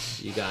you go.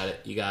 You got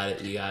it. You got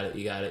it. You got it.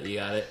 You got it. You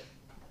got it.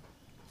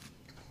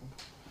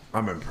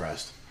 I'm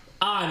impressed.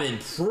 I'm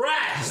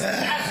impressed.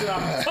 That's what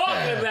I'm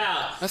talking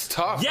about. That's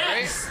tough,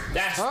 Yes, right?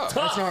 that's tough.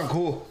 That's not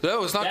cool.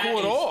 No, it's not That cool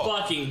at is all.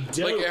 fucking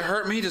dope. Like, it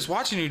hurt me just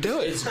watching you do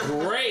it. It's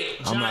great.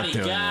 I'm not Johnny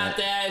doing got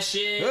that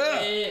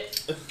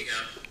shit.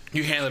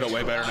 You handled it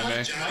way better than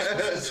me.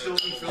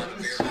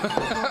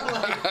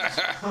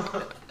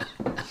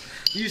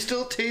 You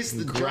still taste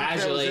the junk that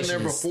was in there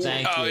Congratulations. before.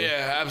 Thank Oh, you.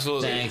 yeah,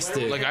 absolutely. Thanks,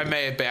 dude. Like, I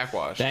may have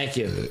backwash. Thank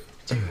you.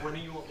 When do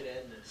you want me to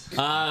end this?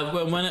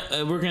 But when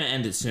we're gonna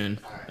end it soon.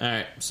 All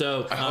right.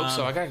 So I hope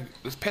so. I got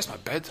it's past my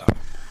bedtime.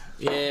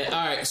 yeah.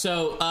 All right.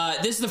 So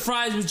this is the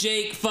Fries with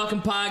Jake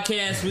fucking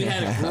podcast. We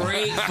had a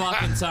great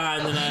fucking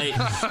time tonight.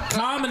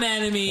 Common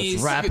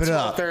enemies. Wrap it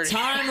up. 12:30.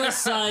 Timeless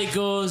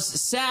Cycles.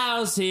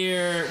 Sal's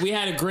here. We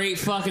had a great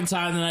fucking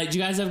time tonight. Did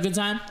you guys have a good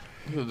time?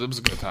 It was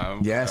a good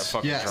time. Yes.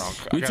 I got fucking Yes. drunk.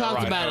 I We gotta talked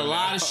ride about a home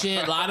lot now. of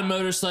shit, a lot of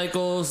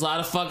motorcycles, a lot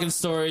of fucking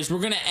stories. We're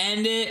gonna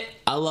end it.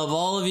 I love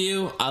all of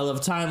you. I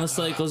love Timeless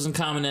Cycles and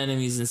Common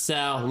Enemies and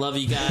Sal. Love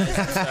you guys.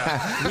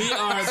 We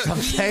are Stop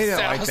saying it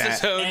like Sal's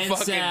his that. own And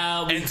fucking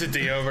Sal, we-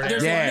 entity over there.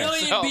 There's Yeah. a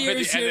million So, beers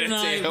at the here end of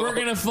the tonight. deal. We're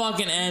gonna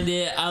fucking end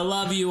it. I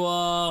love you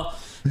all.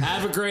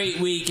 Have a great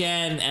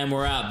weekend, and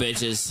we're out,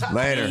 bitches.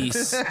 Later.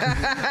 Peace.